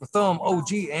 Budswell, Purple Thumb, OG,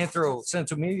 Anthro,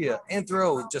 Central Media,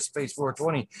 Anthro, Just Space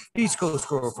 420, East Coast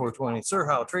Score 420, Sir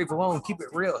Howe, Trey Valone, Keep It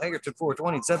Real, Hagerton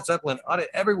 420, Zeb Zeppelin, Audit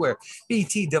Everywhere,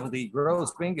 BT Double D,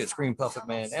 Grows, Bingus, Green Puffet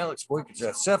Man, Alex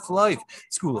Boykajeff, Chef Life,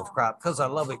 School of Crop, Cause I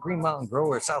Love It, Green Mountain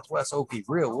Grower, Southwest Okie,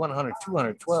 Real 100,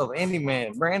 212, Andy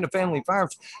Man, Miranda Family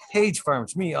Farms, Page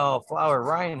Farms, Me All Flower,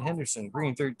 Ryan Henderson,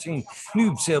 Green 13,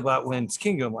 Noob Sailbot Wins,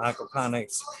 Kingdom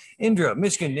Aquaponics, Indra,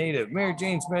 Michigan Native, Mary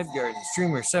Jane's Medgarden,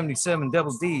 Streamer 77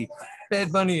 Double D,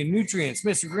 Bad Bunny and Nutrients,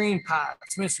 Mr. Green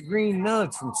Pots, Mr. Green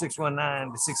Nugs from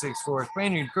 619 to 664,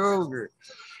 Spaniard Kroger,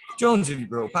 Jones and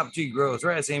Grow, Papa G Grows,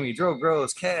 Raz Amy, Dro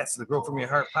Grows, Cass, the Grow From Your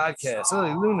Heart podcast,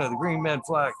 Lily Luna, the Green Med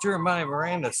Flock, Jeremiah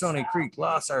Miranda, Sony Creek,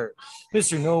 Lost Art,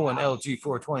 Mr. No One, LG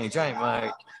 420, Giant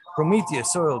Mike,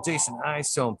 Prometheus Soil, Jason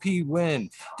Eyestone, P. Win,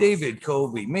 David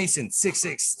Colby, Mason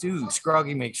 66 Stu,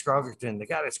 Scroggy Make Scroggerton, The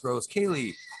Goddess Grows,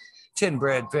 Kaylee, Chen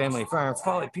Brad Family Farms,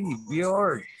 Polly P.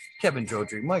 Bjorg, Kevin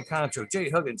Jodry, Mike Concho, Jay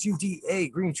Huggins,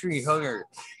 UDA, Green Tree Hugger,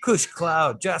 Kush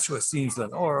Cloud, Joshua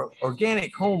Steensland,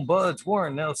 Organic Home Buds,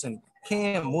 Warren Nelson,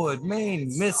 Cam Wood, Maine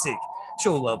Missick,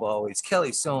 Show Love Always,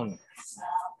 Kelly Stone,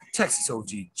 Texas OG,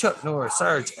 Chuck Norris,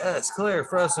 Sarge S, Claire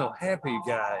Fresno, Happy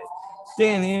Guy,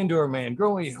 Dan the Indoor Man,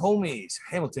 Growing Homies,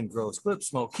 Hamilton Grows, Clip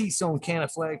Smoke, Keystone Canna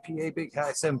Flag, PA Big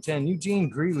High 710, Eugene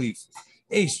Greeleaf,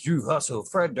 Ace Drew Hustle,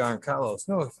 Fred Darn Carlos,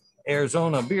 North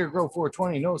Arizona, Beer Grow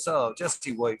 420, No Solid,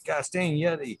 Jesse White, Gostain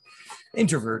Yeti,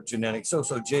 Introvert Genetics,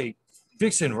 So Jake,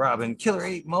 Vixen Robin, Killer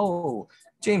 8 Mo,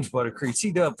 James Buttercreek,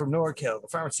 C-Dub from NorCal, the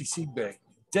Pharmacy Seed Bank,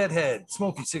 Deadhead,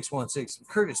 Smokey 616,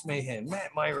 Curtis Mahan, Matt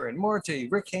Myron, Morty,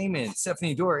 Rick Heyman,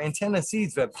 Stephanie Dorr, Antenna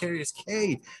Seeds, Curious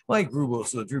K, Mike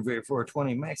Rubos, the Drew Bear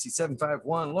 420, Maxi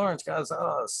 751, Lawrence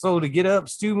Gonzalez, Slow to Get Up,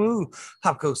 Stu Moo,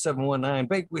 Hopco 719,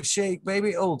 Bake with Shake,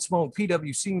 Baby, Old Smoke,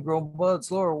 PWC, Grow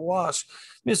Buds, Laura Wash,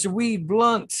 Mr. Weed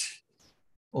Blunt,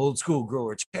 Old School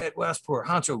Grower, Chad Westport,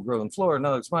 Honcho Grow, and Flora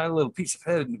Nugs, My Little Piece of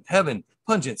Heaven,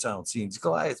 Pungent Sound Scenes,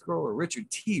 Goliath Grower,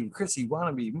 Richard T, Chrissy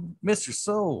Wannabe, Mr.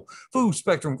 Soul, Food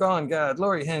Spectrum, Gone God,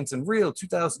 Lori Henson, Real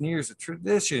 2,000 Years of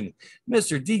Tradition,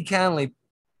 Mr. D. Conley,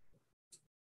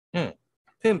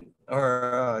 Pimp,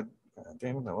 or,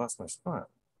 damn it, I lost my spot.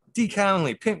 D.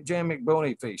 Conley, Pimp Jam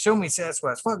McBoneyface, Show Me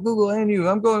Sasquatch, fuck Google and you.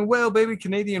 I'm going well, baby.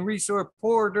 Canadian Resort,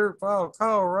 Poor Dirt Fall,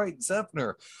 Carl Wright,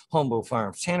 Zephyr, Humboldt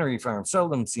Farms, Tannery Farms,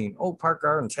 Seldom Seen, Old Park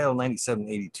Garden, Title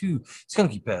 9782,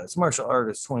 Skunky Pass, Martial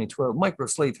Artist 2012, Micro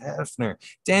Slave Hafner,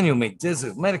 Daniel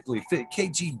McDizzle, Medically Fit,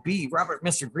 KGB, Robert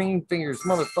Mr. Greenfingers,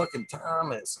 motherfucking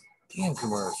Thomas. Damn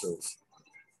commercials.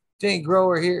 Jane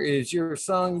Grower, here is your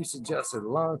song you suggested a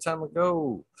long time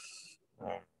ago.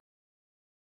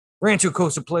 Rancho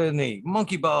Costa Planet,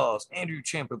 Monkey Balls, Andrew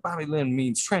Champa, Bobby Lynn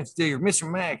Means, Trent Digger, Mr.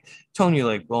 Mac, Tony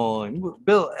Lake Bowling,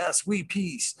 Bill S. Wee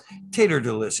Peace, Tater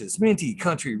Delicious, Minty,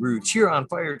 Country Roots, Huron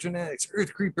Fire Genetics,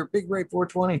 Earth Creeper, Big Ray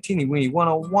 420, Teeny Weeny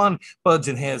 101, Buds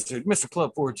and Hazard, Mr.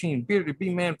 Club 14, Bearded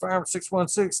B-Man, Farm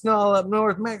 616, Snarl Up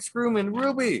North, Max Crewman,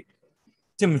 Ruby,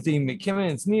 Timothy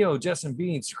McKimmons, Neo, Justin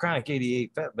Beans, Chronic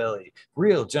 88, Fat Belly,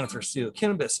 Real, Jennifer Steele,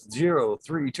 Cannabis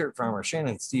 03, Turk Farmer,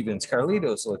 Shannon Stevens,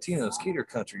 Carlitos, Latinos, Cater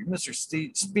Country, Mr.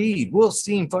 Speed, Will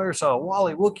Steen, Firesaw,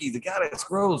 Wally Wookie, The Goddess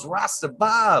Grows, Rasta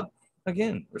Bob.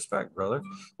 Again, respect, brother.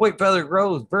 White Feather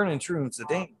Grows, Burning Shrooms, The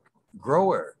Dank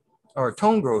Grower, or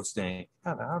Tone Grows Dank.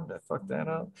 How did I fuck that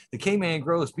up? The K-Man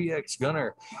Grows, BX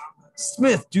Gunner,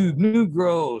 Smith, Dude, New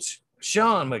Grows,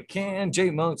 Sean McCann, J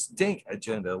Monk's Dank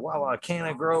Agenda, Wawa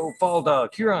Canna Grow, Fall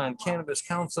Dog, Huron Cannabis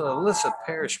Council, Alyssa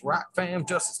Parrish, Rock Fam,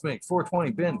 Justice Mix,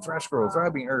 420 Ben, Fresh Grows,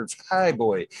 Robbing Herbs, Hi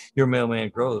Boy, Your Mailman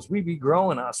Grows, We Be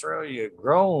Growing, Australia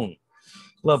Grown,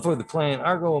 Love for the Plant,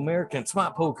 Argo American,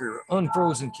 Smart Poker,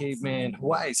 Unfrozen Caveman,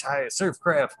 Hawaii's Highest,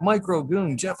 Surfcraft, Micro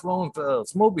Goon, Jeff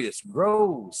Lowenfels, Mobius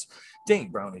Grows,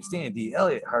 Dank Brownies, Dandy,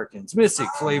 Elliot Harkins, Mystic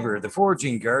Flavor, The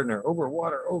Foraging Gardener,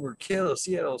 Overwater, Overkill,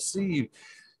 Seattle Steve,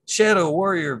 Shadow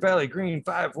Warrior, Valley Green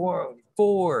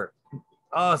 514,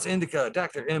 Oz Indica,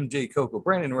 Dr. MJ Coco,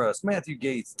 Brandon Russ, Matthew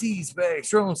Gates, D's Bags,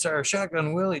 Drone Star,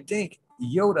 Shotgun Willie, Dink,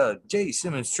 Yoda, Jay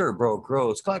Simmons, Turbo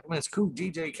Grows, Clockmas, Coop,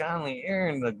 DJ Conley,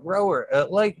 Aaron the Grower,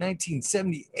 Light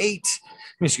 1978,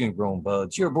 Michigan Grown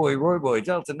Buds, Your Boy Roy Boy,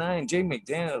 Delta 9, Jay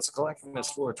McDaniels,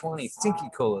 Clockmas 420, Stinky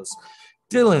Colas,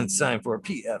 Dylan signed for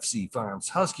PFC Farms,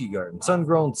 Husky Garden,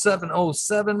 Sungrown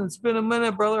 707. It's been a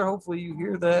minute, brother. Hopefully you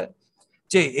hear that.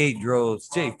 J8 Grows,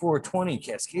 J420,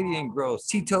 Cascadian Grows,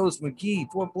 Tito's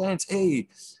McGee, Fort Plants A,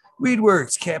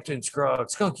 Weedworks, Captain Scrog,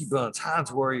 Skunky Buns,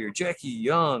 Hans Warrior, Jackie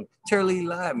Young, Terry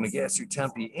Live, McGaster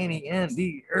Tempe, Annie N,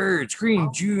 The Urge,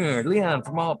 Green Jr., Leon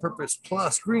from All Purpose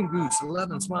Plus, Green Goose,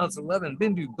 11 Smiles 11,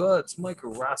 Bindu Buds,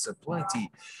 Michael Rasa Plenty,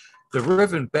 The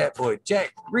Riven Bat Boy,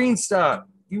 Jack Greenstock,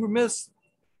 you were missed.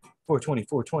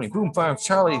 420, Boom Farms,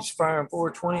 Charlie's Farm,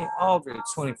 420, Aldridge,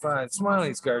 25,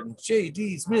 Smiley's Garden,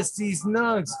 JD's, Misty's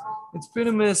Nugs. It's been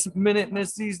a minute,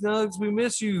 Misty's Nugs. We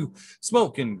miss you.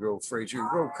 Smoking, Grow Frazier,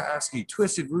 Grow Koski,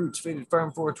 Twisted Roots, Faded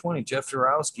Farm, 420, Jeff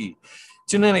Dorowski,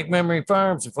 Genetic Memory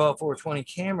Farms, Fall 420,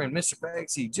 Cameron, Mr.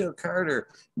 Bagsy, Jill Carter,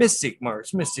 Mystic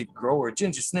Marks, Mystic Grower,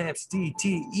 Ginger Snaps,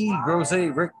 DTE, Grows A,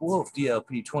 Rick Wolf,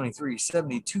 DLP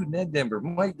 2372, Ned Denver,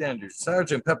 Mike Dender,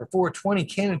 Sergeant Pepper 420,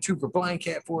 Cannon Trooper, Blind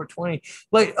Cat 420,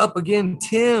 Light Up Again,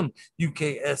 Tim,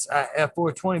 UKSIF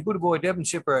 420, Buddha Boy, Devin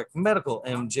Shipwreck, Medical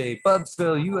MJ,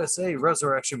 Budsville, USA,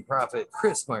 Resurrection Prophet,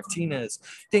 Chris Martinez,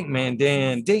 Dinkman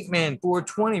Dan, Dinkman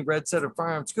 420, Red Setter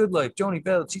Farms, Good Life, Joni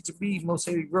Bell, Chicha B, Most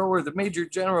Hated Grower, the Major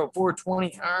General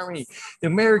 420 Army, the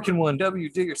American one, W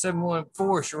Digger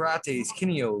 714, Shirates,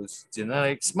 Kineos,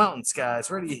 Genetics, Mountain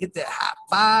Skies, ready to hit that hot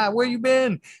five. Where you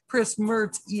been? Chris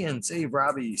Mertz, Ian, Save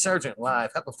Robbie, Sergeant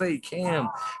Live, Hepa Faye Cam,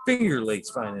 Finger Lakes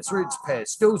Finest, Ridge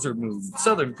Pass, Dozer Move,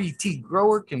 Southern BT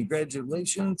Grower,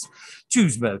 congratulations.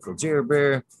 Choose Medical, Jared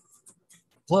Bear,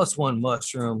 Plus One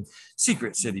Mushroom,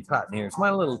 Secret City Pioneers,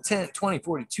 My Little Tent,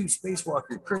 2042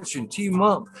 Spacewalker, Christian T.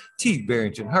 Mump, T.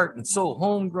 Barrington, Heart and Soul,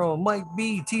 Homegrown, Mike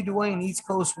B, T. Dwayne, East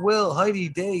Coast Will, Heidi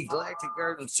Day, Galactic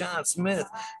Gardens, John Smith,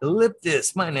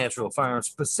 Elliptus, My Natural Farms,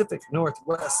 Pacific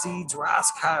Northwest Seeds,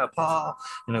 Ross, Kyle Paul,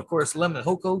 and of course Lemon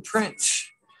Hoko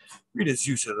Trench. Rita's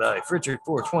Use of Life, Richard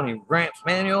 420, Grant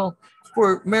Manuel,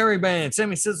 for Mary Band,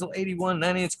 Sammy Sizzle 81,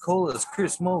 9-inch Colas,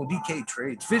 Chris Mo, DK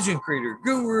Trades, Vision Creator,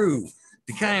 Guru,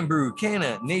 The Kind Brew,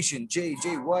 Canna, Nation, J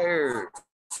Wire.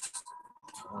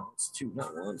 Oh, it's two,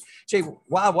 not one. Jay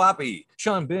Wawapi,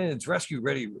 Sean Binns, Rescue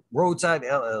Ready, Roadside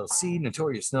LLC,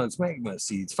 Notorious Nugs, Magma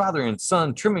Seeds, Father and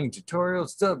Son, Trimming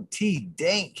Tutorials, Dub T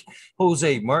Dank,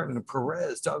 Jose Martin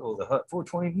Perez, Doggo the Hut,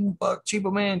 420 Buck,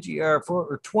 Chiba Man, GR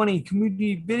 420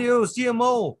 Community Videos,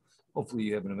 DMO. Hopefully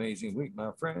you have an amazing week,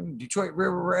 my friend. Detroit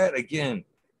River Rat again.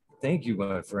 Thank you,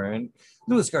 my friend.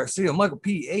 Louis Garcia, Michael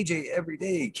P, AJ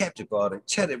Everyday, Captive Audit,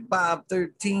 Chatted Bob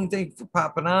 13. Thank you for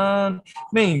popping on.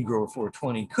 Main Grower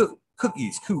 420,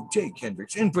 Cookies, Coop, Jay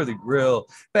Kendricks, In for the Grill,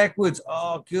 Backwoods,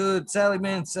 All Good, Sally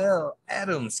Mansell,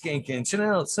 Adam Skankin,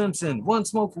 Chanel Simpson, One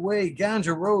Smoke Away,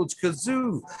 Ganja Rhodes,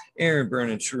 Kazoo, Aaron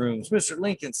Burning Shrooms, Mr.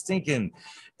 Lincoln Stinkin,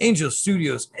 Angel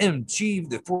Studios, MG,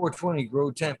 the 420 Grow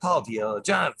Tent, Paul Diella,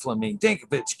 John Fleming,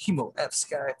 Dankovich, Chemo F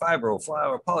Sky, Fibro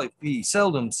Flower, Polly P,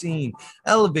 Seldom Seen,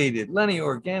 Elevated, Lenny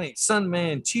Organic,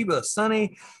 Sunman, Chiba,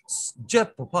 Sunny,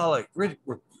 Jeff Popalik,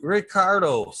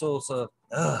 Ricardo Sosa,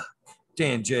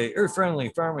 Dan J, Earth Friendly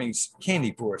Farming's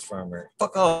Candy Forest Farmer.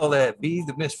 Fuck all that. B,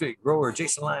 the Misfit Grower,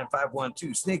 Jason Lyon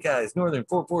 512, Snake Eyes, Northern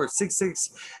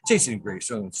 4466, Jason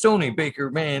Greystone, Stony Baker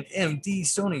Man, MD,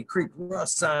 Stony Creek,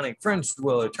 Russ Sonic, French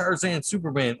Dweller, Tarzan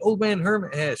Superman, Old Man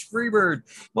Hermit Hash, Freebird,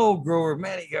 Mold Grower,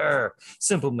 Matty Gar,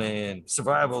 Simple Man,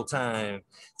 Survival Time,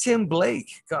 Tim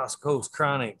Blake, Goss Coast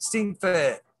Chronic, Steve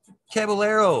Fat,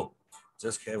 Caballero,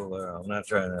 just Caballero, I'm not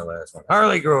trying that last one,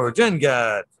 Harley Grower, Jen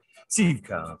God, Steve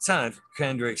Collins, Sonic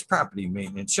Kendricks, Property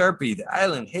Maintenance, Sharpie, The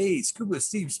Island Hayes, Scuba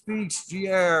Steve Speaks,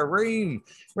 GR, Rain,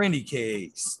 Randy K,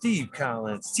 Steve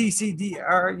Collins,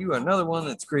 TCDR, you another one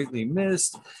that's greatly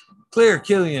missed, Claire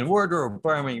Killian, Wardrobe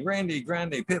Farming, Randy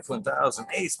Grande, Pit 1000,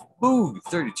 Ace Boog,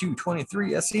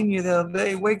 3223, I seen you the other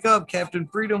day, Wake Up, Captain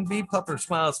Freedom, B, Puffer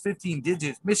Smiles, 15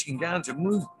 Digits, Michigan Ganja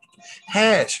Move,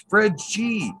 Hash, Fred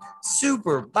G,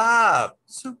 Super Bob,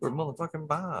 Super motherfucking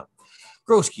Bob,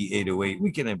 Groski 808,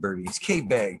 Weekend at Birdies,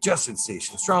 K-Bag, Justin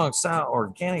Station, Strong Style,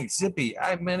 Organic, Zippy,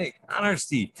 iMedic,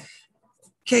 Honesty,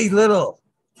 K Little,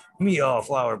 Me All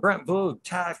Flower, Brent Boog,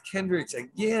 Todd Kendricks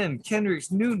again,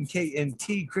 Kendricks, Newton,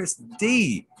 KNT, Chris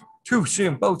D, Truth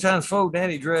Sim, Bowtons, Fo,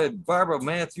 Natty Dread, Barbara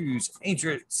Matthews,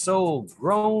 Ancient Soul,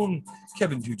 Grown,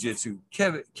 Kevin Jiu-Jitsu,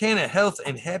 Canna Health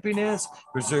and Happiness,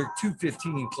 Berserk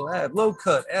 215 Collab, Low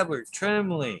Cut, Albert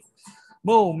Tremley,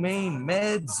 Mo Main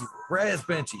Meds, Raz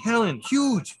Benchy, Helen,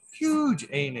 huge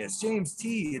anus, James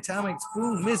T, Atomic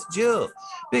Spoon, Miss Jill,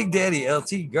 Big Daddy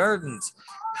LT Gardens,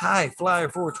 High Flyer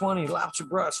 420, Lobster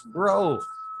Brush Bro,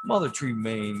 Mother Tree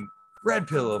Main, Red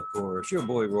Pill, of course, your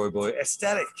boy Roy Boy,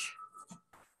 Aesthetic.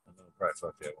 I'm gonna probably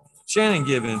fuck that one. Shannon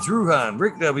Gibbons, Ruhan,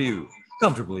 Rick W,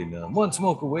 Comfortably Numb, One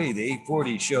Smoke Away, The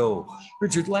 840 Show,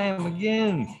 Richard Lamb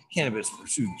again, Cannabis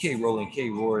Pursuit, K Rolling, K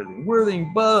Worthing,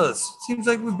 Worthing Buzz. Seems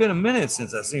like we've been a minute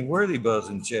since I've seen Worthy Buzz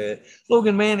in chat.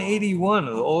 Logan Man 81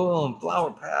 of the Oil and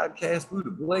Flower Podcast, Buddha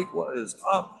Blake, What Is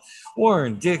Up,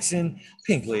 Warren Dixon,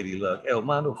 Pink Lady Luck, El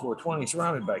Mondo 420,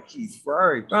 surrounded by Keith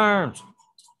Ferrari Farms,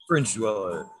 Fringe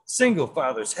Dweller, Single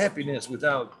Fathers, Happiness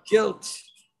Without Guilt.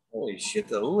 Holy shit,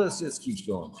 the list just keeps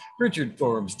going. Richard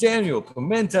Forbes, Daniel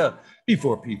Pimenta,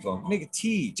 Before P-Funk, Nick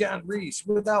T, John Reese,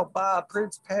 Without Bob,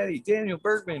 Prince Patty, Daniel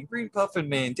Bergman, Green Puffin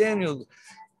Man, Daniel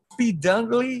B.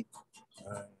 Dungley.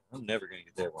 I'm never going to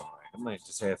get that one right. I might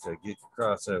just have to get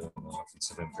across that one off and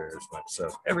sit embarrass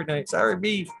myself every night. Sorry,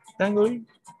 B. Dungley.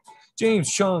 James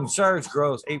Chung, Sarge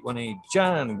Gross, 818,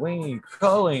 John Wayne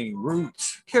Culling,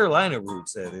 Roots, Carolina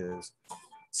Roots, that is.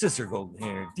 Sister Golden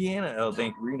Hair, Deanna L.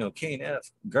 Dankarino, Kane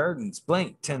F. Gardens,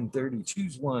 Blank 1030,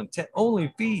 Choose One, 10,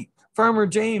 Only Feet, Farmer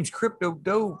James, Crypto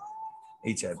Dope,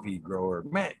 HIP Grower,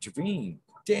 Matt Javine,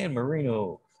 Dan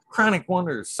Marino, Chronic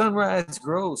Wonders, Sunrise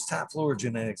Grows, Top Floor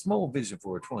Genetics, Mole Vision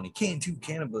 420, Can2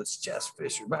 Cannabis, Jess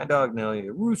Fisher, My Dog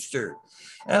Nelia, Rooster,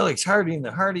 Alex Hardy in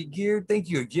the Hardy Gear. Thank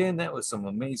you again. That was some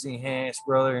amazing hash,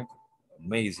 brother.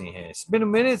 Amazing hash. It's been a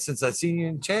minute since I've seen you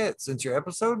in chat. Since your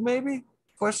episode, maybe?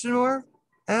 Question mark?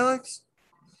 Alex,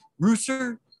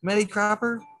 Rooster, Matty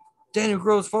Cropper, Daniel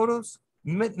Grows Photos,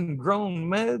 Mitten Grown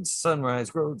Meds, Sunrise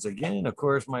Grows again, of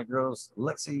course, my girls,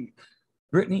 Lexi,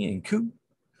 Brittany, and Coop,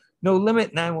 No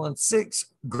Limit, 916,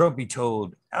 Grumpy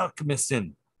Toad,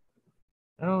 Alchemistin.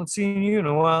 I don't see you in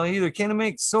a while either. Can I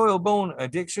make Soil Bone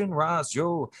Addiction, Ross,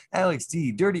 Joe, Alex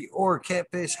D, Dirty Ore,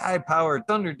 Catfish, High Power,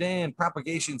 Thunder Dan,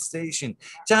 Propagation Station,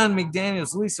 John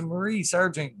McDaniels, Lisa Marie,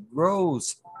 Sergeant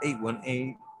Grows,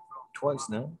 818. Twice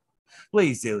now.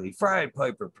 Blaze Daily, Fried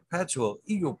Piper, Perpetual,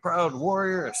 Eagle Proud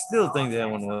Warrior. I still think that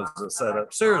one was a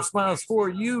setup. Sarah Smiles for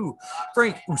you.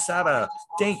 Frank Usada,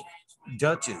 Dank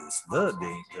Duchess, the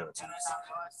Dank Duchess.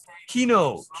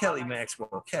 Kino, Kelly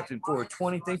Maxwell, Captain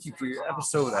 420. Thank you for your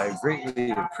episode. I greatly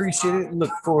appreciate it.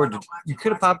 Look forward to you.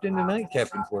 Could have popped in tonight,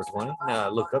 Captain 420. Now I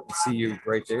look up and see you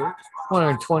right there.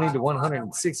 120 to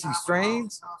 160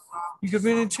 strains. You could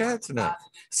be in chat tonight.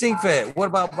 Sing Fat, what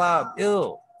about Bob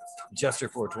Ill? Jester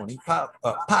 420,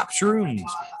 Pop Shrooms,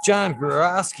 John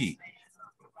Grosky,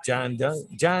 John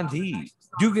D,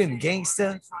 Dugan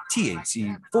Gangsta,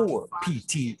 THC 4,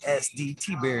 PTSD,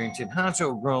 T Barrington,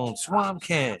 Honcho Grown, Swamp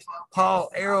Cat, Paul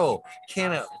Arrow,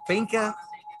 Canna Finca,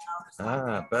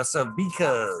 Bessa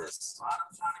Because,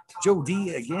 Joe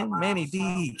D again, Manny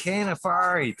D,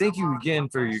 Canafari. Thank you again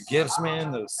for your gifts,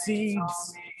 man. Those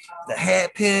seeds, the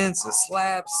hat pins, the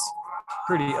slaps.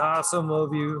 Pretty awesome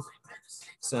of you.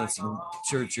 Send some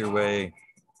shirts your way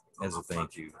as a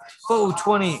thank you. Fo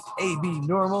 20 AB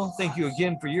Normal. Thank you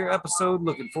again for your episode.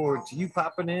 Looking forward to you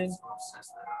popping in.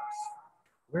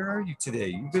 Where are you today?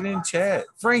 You've been in chat.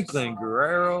 Franklin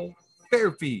Guerrero,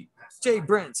 Fairfeet, Jay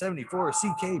Brent 74,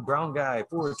 CK Brown Guy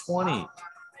 420.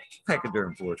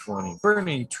 Pachyderm 420,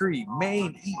 Burning Tree,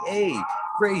 Maine EA,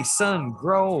 Gray Sun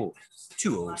Grow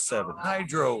 207,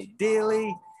 Hydro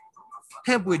Daily,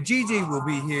 Hemp with Gigi will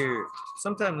be here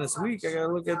sometime this week. I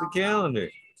gotta look at the calendar.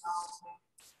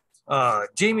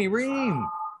 Jamie Ream,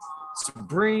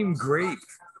 Supreme Grape.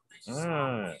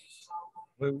 What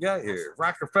we got here?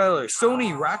 Rockefeller,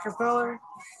 Sony Rockefeller,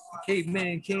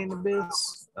 Caveman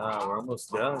Cannabis. We're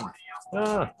almost done.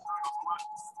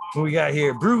 What we got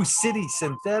here? Brew City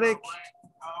Synthetic,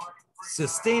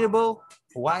 Sustainable,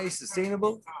 Hawaii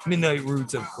Sustainable, Midnight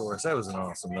Roots, of course. That was an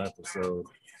awesome episode.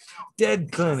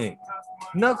 Dead Clinic,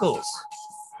 Knuckles,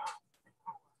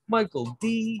 Michael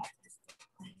D.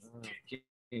 Can't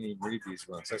even read these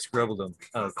ones. I scribbled them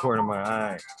out of the corner of my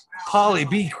eye. Polly,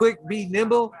 be quick, be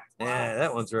nimble. Yeah,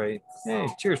 that one's right. Hey,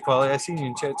 cheers, Polly. I seen you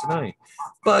in chat tonight.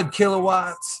 Bud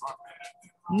Kilowatts,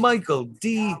 Michael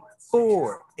D.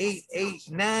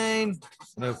 4889,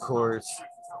 and of course,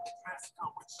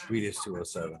 Weedus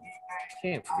 207.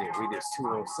 Can't forget Weedus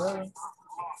 207.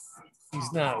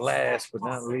 He's not last, but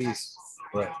not least,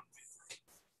 but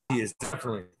he is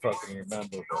definitely fucking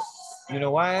rememberable. You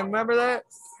know why I remember that?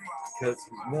 Because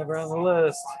he's never on the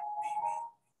list.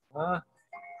 Huh?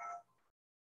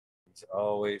 He's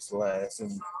always last,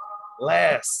 and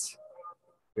last,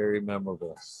 very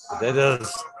memorable. But that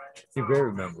does. You're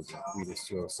very memorable, Weedus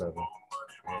 207.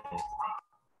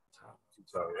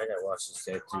 Sorry, I gotta watch this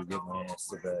tattoo, get my ass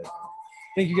to bed.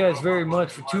 Thank you guys very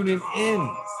much for tuning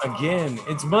in again.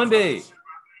 It's Monday.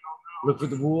 Look for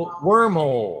the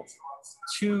wormhole,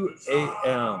 2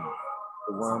 a.m.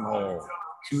 The wormhole,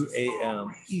 2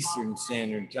 a.m. Eastern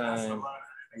Standard Time.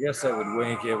 I guess that would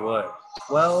wink at what?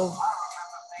 12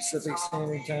 Pacific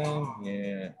Standard Time?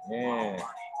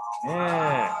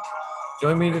 Yeah.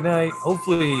 Join me tonight.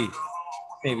 Hopefully,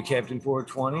 maybe Captain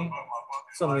 420.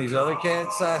 Some of these other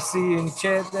cats I see in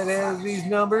chat that has these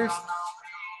numbers.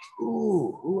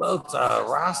 Ooh, who else?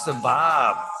 Rasta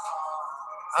Bob.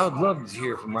 I would love to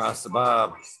hear from Rasta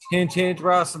Bob. Hint, hint,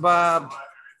 Rasta Bob.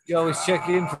 You always check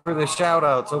in for the shout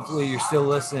outs. Hopefully you're still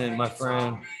listening, my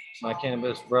friend, my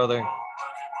cannabis brother.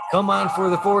 Come on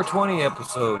for the 420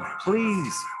 episode.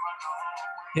 Please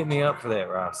hit me up for that,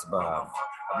 Rasta Bob.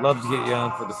 I'd love to get you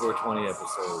on for the 420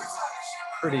 episodes.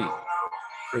 Pretty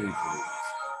please.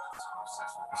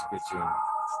 Let's get you in.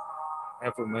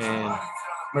 Apple Man,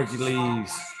 Murky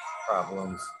Leaves,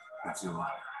 Problems.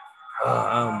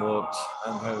 I'm whooped.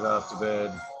 I'm headed off to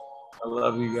bed. I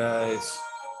love you guys.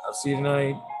 I'll see you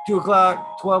tonight. 2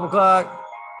 o'clock, 12 o'clock.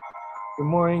 Good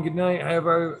morning, good night.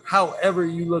 However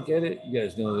you look at it, you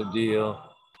guys know the deal.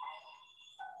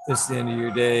 It's the end of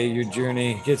your day, your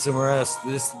journey. Get some rest.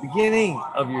 This is the beginning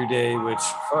of your day, which,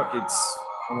 it's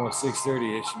almost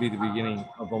 6:30. It should be the beginning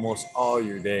of almost all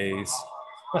your days.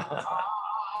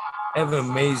 Have an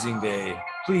amazing day.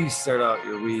 Please start out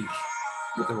your week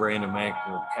with a random act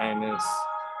of kindness.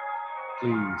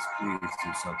 Please do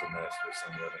something nice for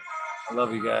somebody. I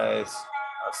love you guys.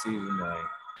 I'll see you tonight.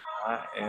 I am